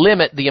women to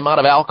limit the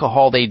amount of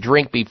alcohol they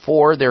drink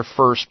before their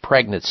first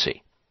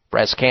pregnancy.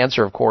 Breast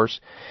cancer, of course,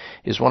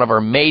 is one of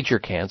our major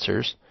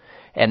cancers,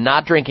 and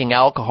not drinking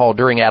alcohol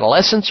during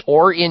adolescence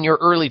or in your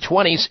early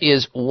 20s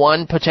is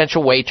one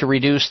potential way to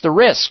reduce the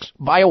risks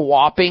by a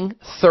whopping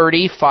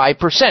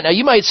 35%. Now,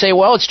 you might say,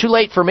 well, it's too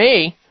late for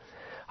me.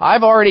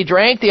 I've already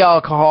drank the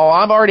alcohol.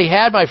 I've already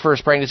had my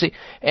first pregnancy,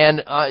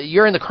 and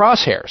you're in the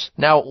crosshairs.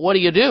 Now, what do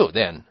you do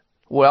then?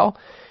 Well,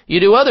 you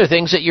do other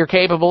things that you're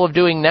capable of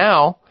doing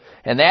now,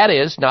 and that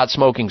is not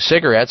smoking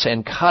cigarettes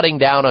and cutting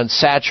down on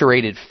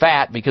saturated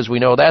fat, because we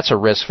know that's a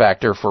risk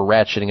factor for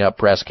ratcheting up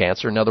breast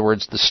cancer. In other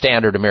words, the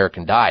standard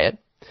American diet.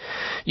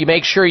 You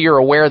make sure you're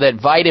aware that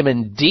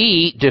vitamin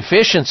D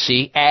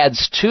deficiency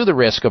adds to the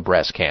risk of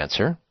breast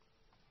cancer.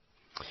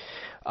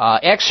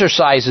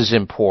 Exercise is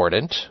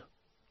important.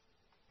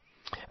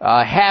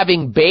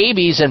 Having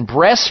babies and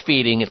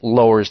breastfeeding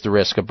lowers the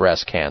risk of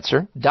breast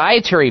cancer.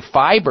 Dietary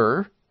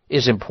fiber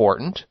is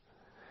important.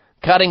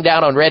 Cutting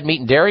down on red meat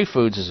and dairy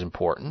foods is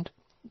important.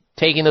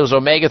 Taking those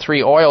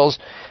omega-3 oils,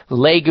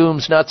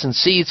 legumes, nuts, and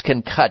seeds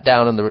can cut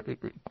down on the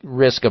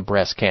risk of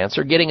breast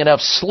cancer. Getting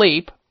enough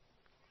sleep.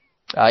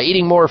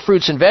 Eating more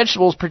fruits and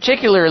vegetables,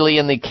 particularly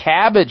in the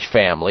cabbage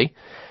family,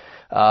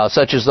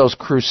 such as those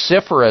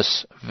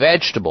cruciferous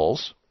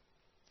vegetables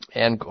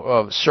and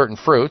certain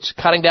fruits.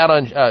 Cutting down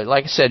on,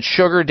 like I said,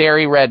 sugar,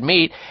 dairy, red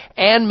meat,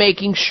 and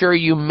making sure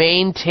you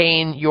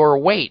maintain your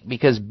weight,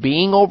 because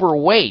being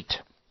overweight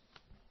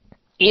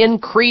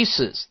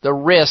increases the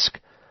risk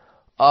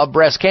of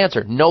breast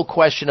cancer. No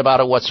question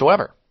about it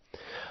whatsoever.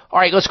 All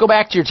right, let's go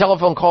back to your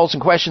telephone calls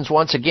and questions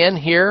once again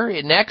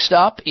here. Next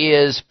up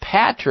is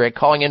Patrick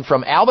calling in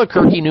from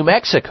Albuquerque, New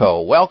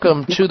Mexico.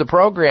 Welcome to the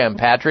program,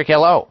 Patrick.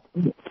 Hello.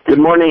 Good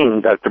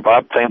morning, Dr.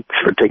 Bob. Thanks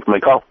for taking my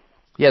call.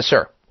 Yes,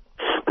 sir.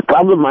 The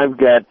problem I've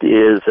got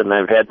is, and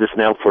I've had this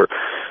now for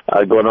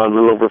going on a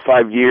little over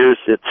 5 years,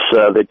 it's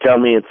they tell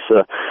me it's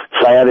a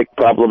sciatic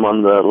problem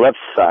on the left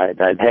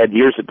side. I'd had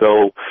years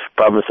ago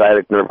problem with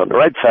sciatic nerve on the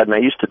right side, and I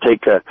used to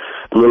take a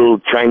little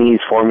Chinese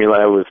formula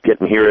I was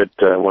getting here at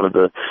one of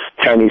the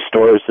Chinese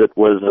stores that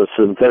was a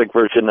synthetic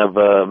version of,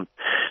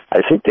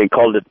 I think they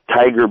called it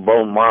tiger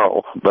bone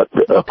marrow, but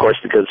of course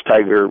because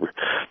tigers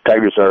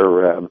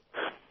are,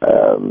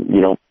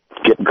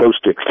 getting close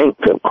to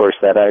extinct. Of course,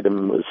 that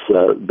item was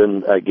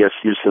been, I guess,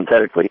 used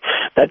synthetically.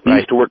 That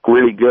used to work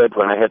really good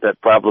when I had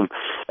that problem,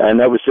 and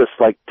that was just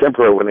like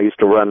temporary when I used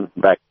to run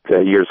back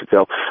years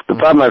ago. The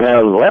problem I've had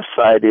on the left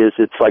side is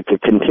it's like a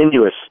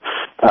continuous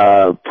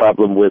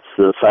problem with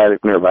the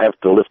sciatic nerve. I have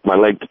to lift my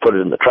leg to put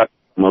it in the truck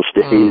most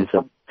days.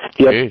 And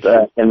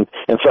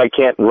so I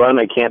can't run.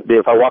 I can't do.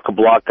 If I walk a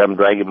block, I'm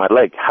dragging my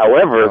leg.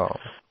 However,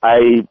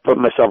 I put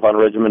myself on a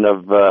regimen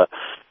of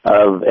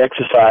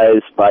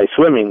exercise by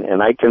swimming,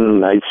 and I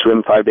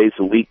swim 5 days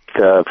a week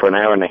for an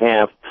hour and a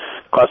half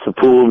across the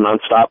pool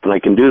nonstop, and I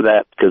can do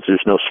that because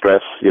there's no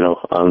stress,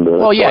 on the.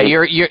 Well, yeah,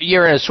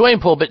 you're in a swimming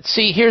pool, but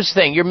see, here's the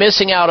thing: you're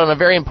missing out on a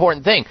very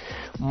important thing.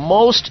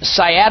 Most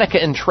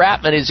sciatica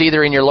entrapment is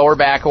either in your lower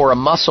back or a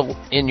muscle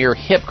in your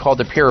hip called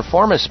the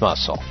piriformis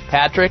muscle.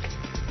 Patrick,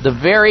 the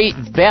very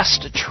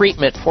best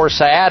treatment for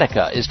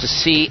sciatica is to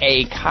see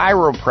a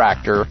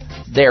chiropractor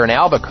there in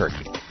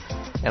Albuquerque.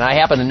 And I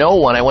happen to know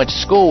one I went to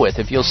school with.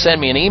 If you'll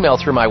send me an email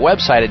through my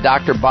website at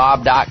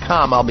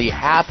drbob.com, I'll be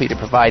happy to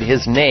provide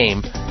his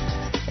name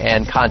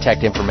and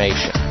contact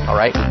information. All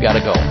right, we've got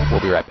to go.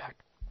 We'll be right back.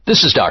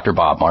 This is Dr.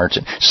 Bob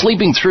Martin.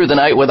 Sleeping through the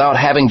night without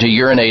having to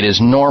urinate is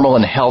normal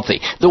and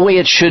healthy, the way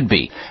it should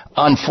be.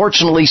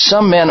 Unfortunately,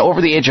 some men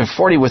over the age of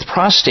 40 with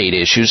prostate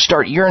issues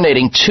start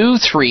urinating 2,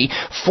 3,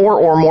 4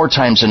 or more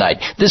times a night.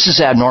 This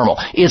is abnormal.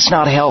 It's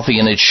not healthy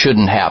and it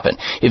shouldn't happen.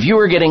 If you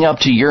are getting up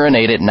to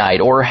urinate at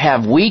night or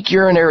have weak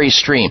urinary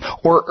stream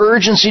or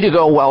urgency to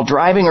go while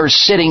driving or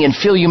sitting and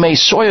feel you may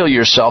soil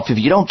yourself if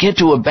you don't get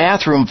to a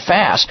bathroom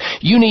fast,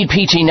 you need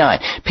PT9.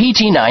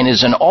 PT9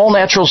 is an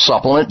all-natural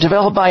supplement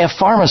developed by a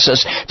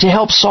pharmacist to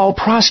help solve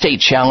prostate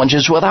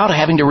challenges without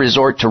having to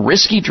resort to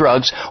risky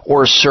drugs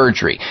or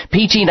surgery.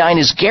 PT9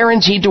 is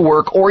guaranteed to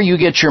work or you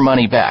get your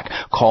money back.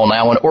 Call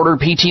now and order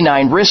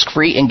PT9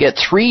 risk-free and get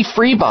 3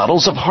 free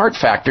bottles of Heart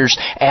Factors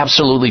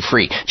absolutely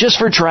free just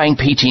for trying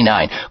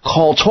PT9.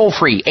 Call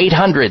toll-free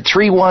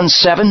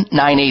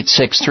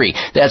 800-317-9863.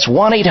 That's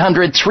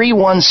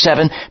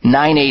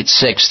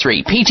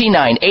 1-800-317-9863.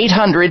 PT9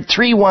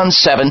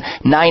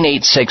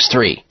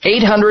 800-317-9863.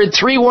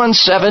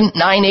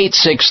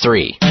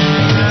 800-317-9863.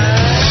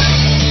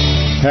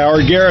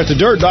 Howard Garrett, the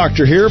Dirt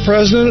Doctor here,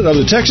 president of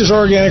the Texas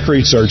Organic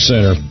Research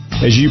Center.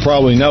 As you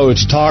probably know,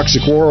 it's a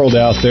toxic world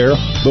out there,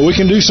 but we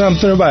can do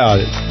something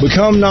about it.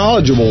 Become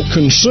knowledgeable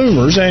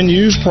consumers and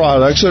use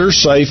products that are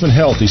safe and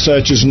healthy,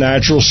 such as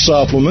natural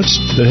supplements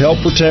that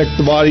help protect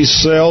the body's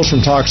cells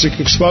from toxic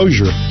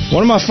exposure.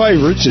 One of my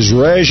favorites is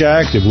Reg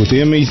Active with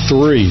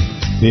ME3,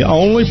 the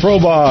only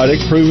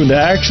probiotic proven to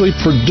actually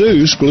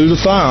produce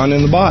glutathione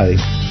in the body.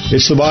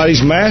 It's the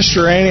body's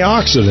master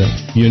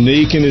antioxidant,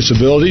 unique in its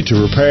ability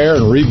to repair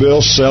and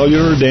rebuild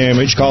cellular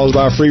damage caused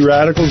by free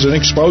radicals and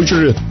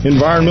exposure to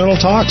environmental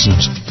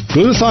toxins.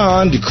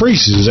 Glutathione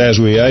decreases as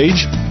we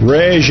age.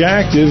 Reg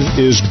Active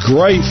is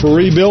great for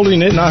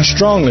rebuilding it, and I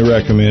strongly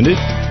recommend it.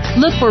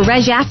 Look for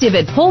Reg Active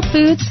at Whole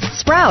Foods,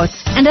 Sprouts,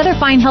 and other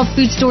fine health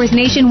food stores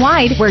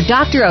nationwide where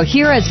Dr.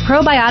 Ohhira's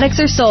probiotics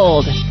are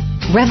sold.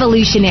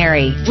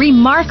 Revolutionary,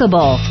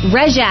 remarkable,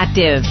 Reg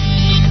Active.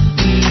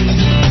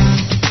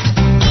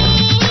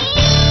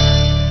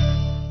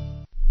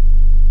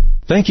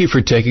 Thank you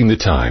for taking the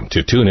time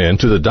to tune in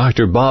to the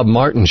Dr. Bob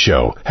Martin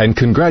Show, and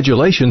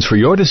congratulations for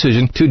your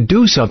decision to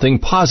do something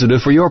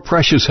positive for your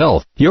precious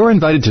health. You're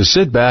invited to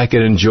sit back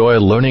and enjoy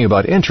learning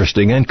about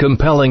interesting and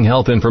compelling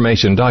health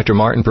information Dr.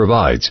 Martin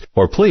provides.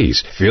 Or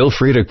please, feel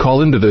free to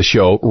call into the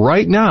show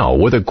right now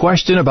with a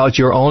question about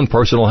your own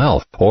personal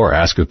health, or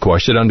ask a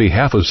question on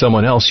behalf of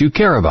someone else you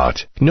care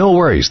about. No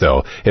worries,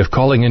 though. If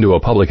calling into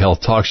a public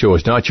health talk show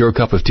is not your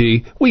cup of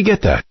tea, we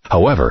get that.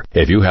 However,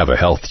 if you have a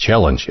health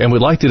challenge and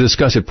would like to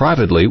discuss it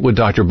privately with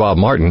Dr. Bob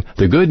Martin,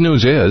 the good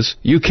news is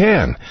you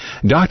can.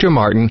 Dr.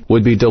 Martin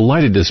would be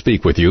delighted to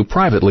speak with you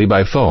privately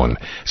by phone.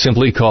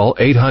 Simply call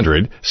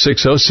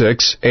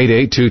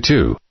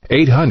 800-606-8822.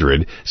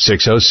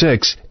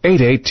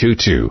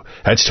 800-606-8822.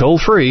 That's toll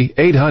free,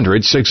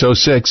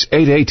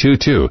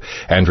 800-606-8822,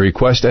 and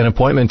request an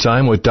appointment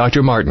time with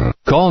Dr. Martin.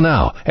 Call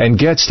now and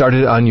get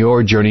started on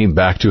your journey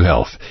back to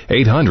health.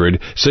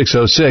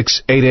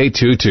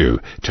 800-606-8822.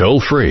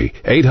 Toll free,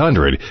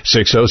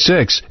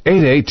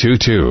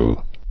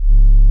 800-606-8822.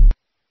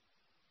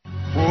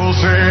 Well,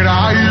 say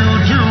now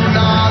you do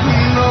not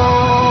know.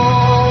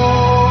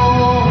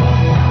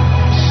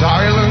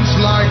 Silence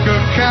like a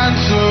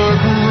cancer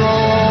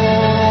grows.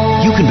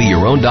 You can be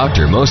your own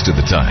doctor most of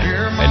the time,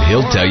 and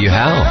he'll tell you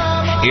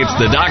how. It's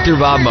the Dr.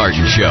 Bob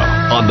Martin Show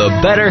on the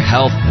Better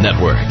Health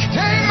Network.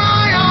 Take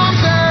my arms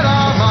that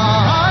I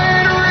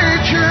might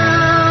reach you,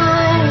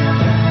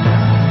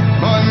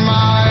 but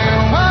my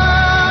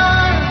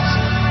words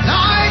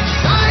like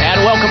silence.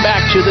 And welcome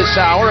back to this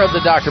hour of the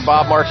Dr.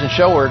 Bob Martin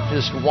Show. We're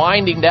just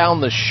winding down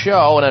the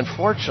show, and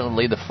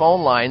unfortunately the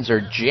phone lines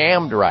are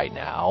jammed right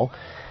now.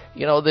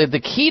 You know, the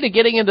key to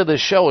getting into the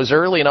show is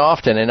early and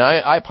often, and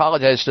I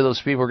apologize to those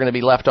people who are going to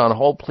be left on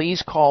hold.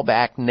 Please call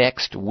back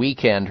next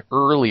weekend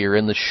earlier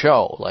in the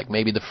show, like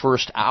maybe the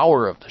first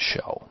hour of the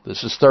show.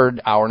 This is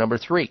third hour number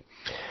 3.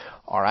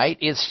 All right,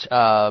 it's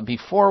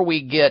before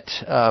we get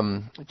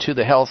to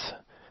the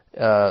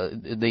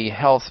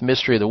health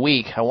mystery of the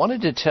week, I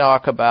wanted to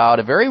talk about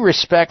a very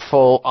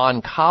respectful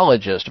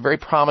oncologist, a very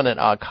prominent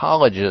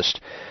oncologist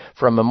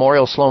from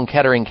Memorial Sloan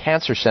Kettering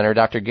Cancer Center,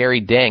 Dr.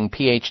 Gary Deng,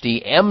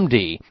 Ph.D.,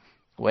 M.D.,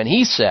 when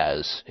he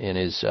says in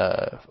his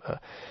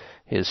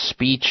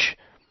speech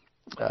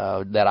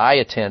that I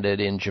attended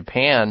in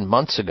Japan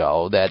months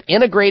ago that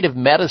integrative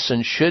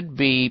medicine should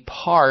be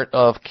part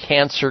of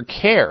cancer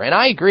care. And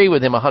I agree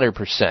with him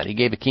 100%. He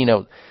gave a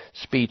keynote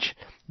speech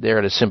there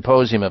at a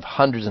symposium of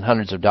hundreds and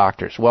hundreds of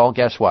doctors. Well,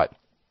 guess what?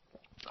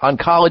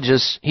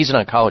 Oncologists, he's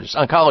an oncologist.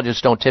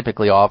 Oncologists don't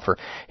typically offer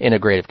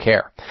integrative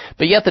care.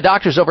 But yet the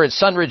doctors over at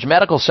Sunridge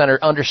Medical Center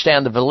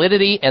understand the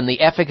validity and the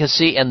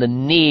efficacy and the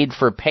need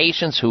for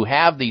patients who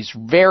have these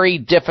very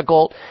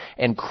difficult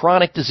and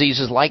chronic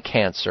diseases like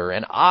cancer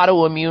and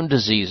autoimmune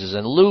diseases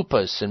and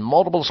lupus and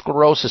multiple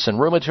sclerosis and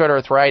rheumatoid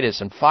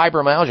arthritis and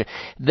fibromyalgia.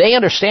 They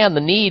understand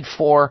the need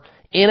for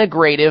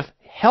integrative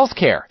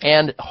healthcare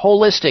and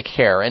holistic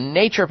care and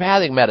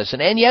naturopathic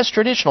medicine and, yes,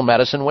 traditional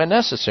medicine when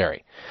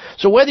necessary.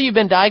 So whether you've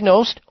been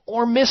diagnosed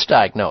or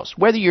misdiagnosed,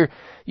 whether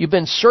you've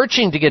been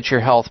searching to get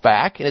your health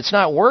back and it's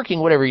not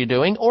working, whatever you're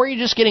doing, or you're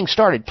just getting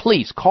started,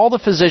 please call the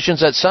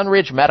physicians at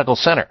Sunridge Medical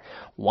Center,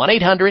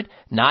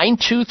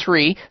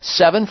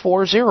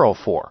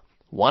 1-800-923-7404.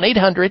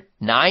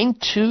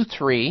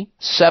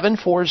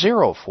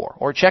 1-800-923-7404.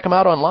 Or check them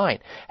out online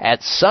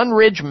at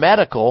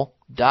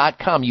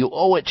sunridgemedical.com. You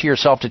owe it to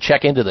yourself to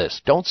check into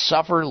this. Don't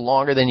suffer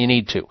longer than you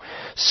need to.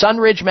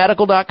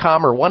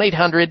 sunridgemedical.com or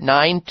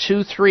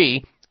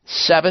 1-800-923-7404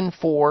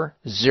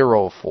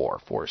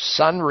 for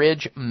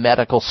Sunridge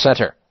Medical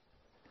Center.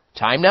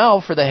 Time now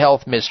for the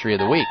health mystery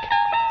of the week.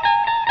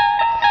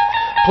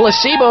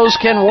 Placebos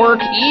can work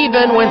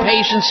even when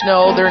patients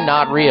know they're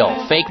not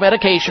real. Fake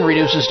medication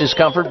reduces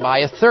discomfort by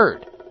a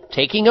third.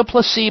 Taking a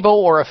placebo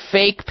or a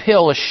fake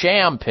pill, a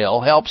sham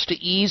pill, helps to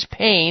ease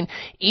pain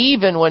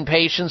even when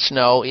patients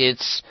know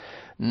it's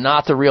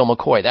not the real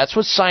McCoy. That's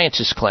what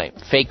scientists claim.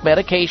 Fake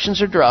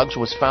medications or drugs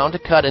was found to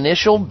cut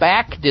initial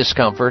back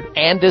discomfort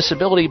and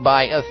disability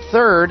by a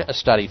third, a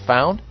study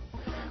found,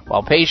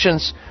 while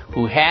patients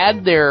who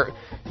had their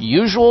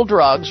usual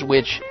drugs,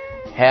 which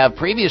have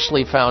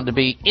previously found to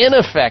be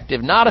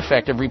ineffective, not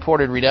effective,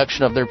 reported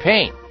reduction of their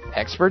pain.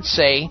 Experts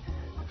say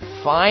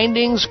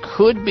findings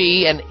could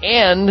be an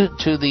end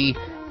to the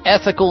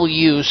ethical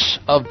use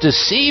of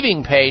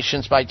deceiving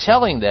patients by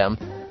telling them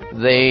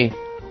they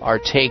are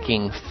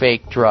taking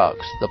fake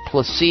drugs. The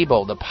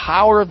placebo, the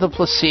power of the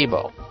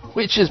placebo,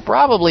 which is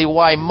probably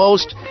why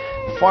most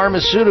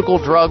pharmaceutical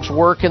drugs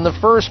work in the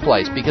first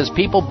place, because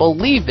people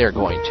believe they're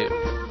going to.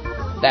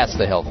 That's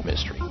the health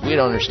mystery. We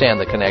don't understand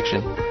the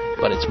connection,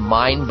 but it's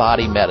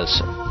mind-body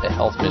medicine, the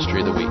health mystery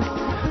of the week.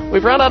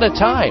 We've run out of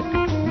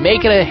time.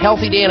 Make it a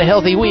healthy day and a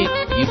healthy week.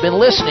 You've been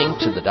listening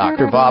to the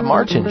Dr. Bob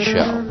Martin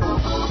Show.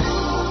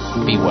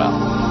 Be well.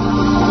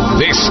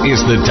 This is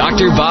the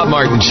Dr. Bob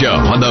Martin Show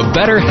on the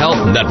Better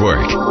Health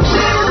Network.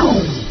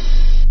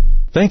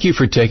 Thank you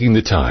for taking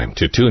the time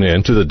to tune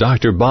in to the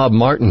Dr. Bob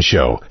Martin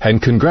Show,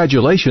 and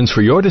congratulations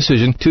for your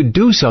decision to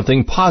do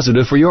something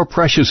positive for your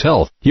precious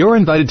health. You're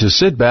invited to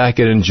sit back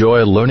and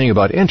enjoy learning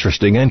about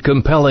interesting and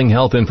compelling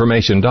health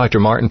information Dr.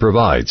 Martin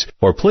provides.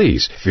 Or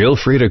please, feel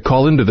free to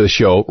call into the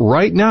show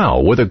right now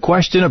with a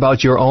question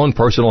about your own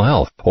personal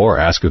health, or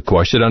ask a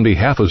question on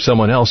behalf of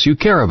someone else you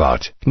care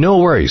about. No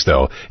worries,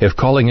 though. If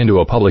calling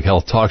into a public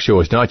health talk show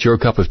is not your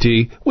cup of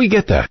tea, we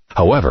get that.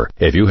 However,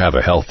 if you have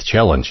a health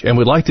challenge and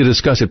would like to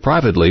discuss it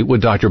privately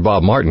with Dr.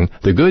 Bob Martin,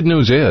 the good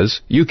news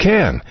is you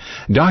can.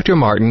 Dr.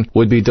 Martin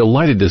would be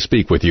delighted to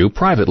speak with you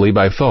privately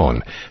by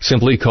phone.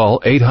 Simply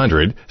call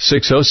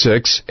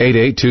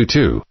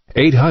 800-606-8822.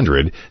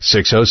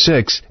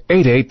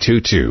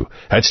 800-606-8822.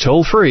 That's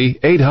toll free,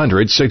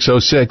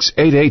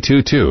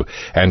 800-606-8822,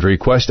 and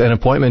request an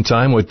appointment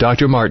time with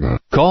Dr. Martin.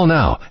 Call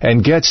now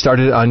and get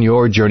started on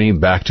your journey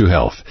back to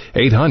health.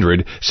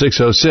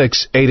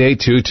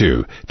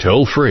 800-606-8822.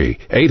 Toll free,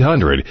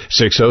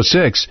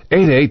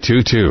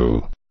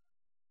 800-606-8822.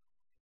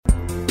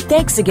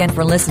 Thanks again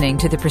for listening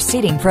to the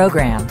preceding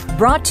program,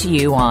 brought to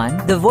you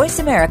on the Voice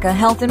America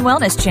Health and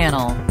Wellness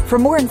Channel. For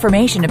more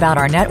information about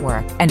our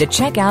network and to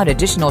check out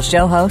additional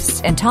show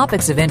hosts and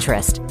topics of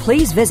interest,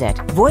 please visit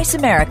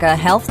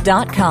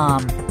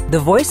voiceamericahealth.com. The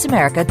Voice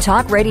America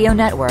Talk Radio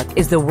Network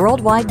is the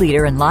worldwide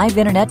leader in live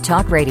Internet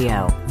talk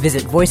radio.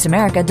 Visit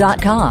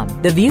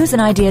voiceamerica.com. The views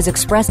and ideas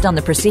expressed on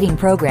the preceding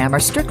program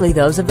are strictly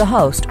those of the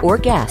host or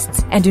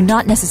guests and do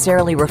not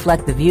necessarily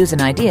reflect the views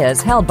and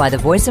ideas held by the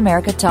Voice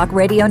America Talk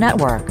Radio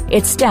Network,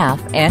 its staff,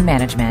 and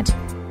management.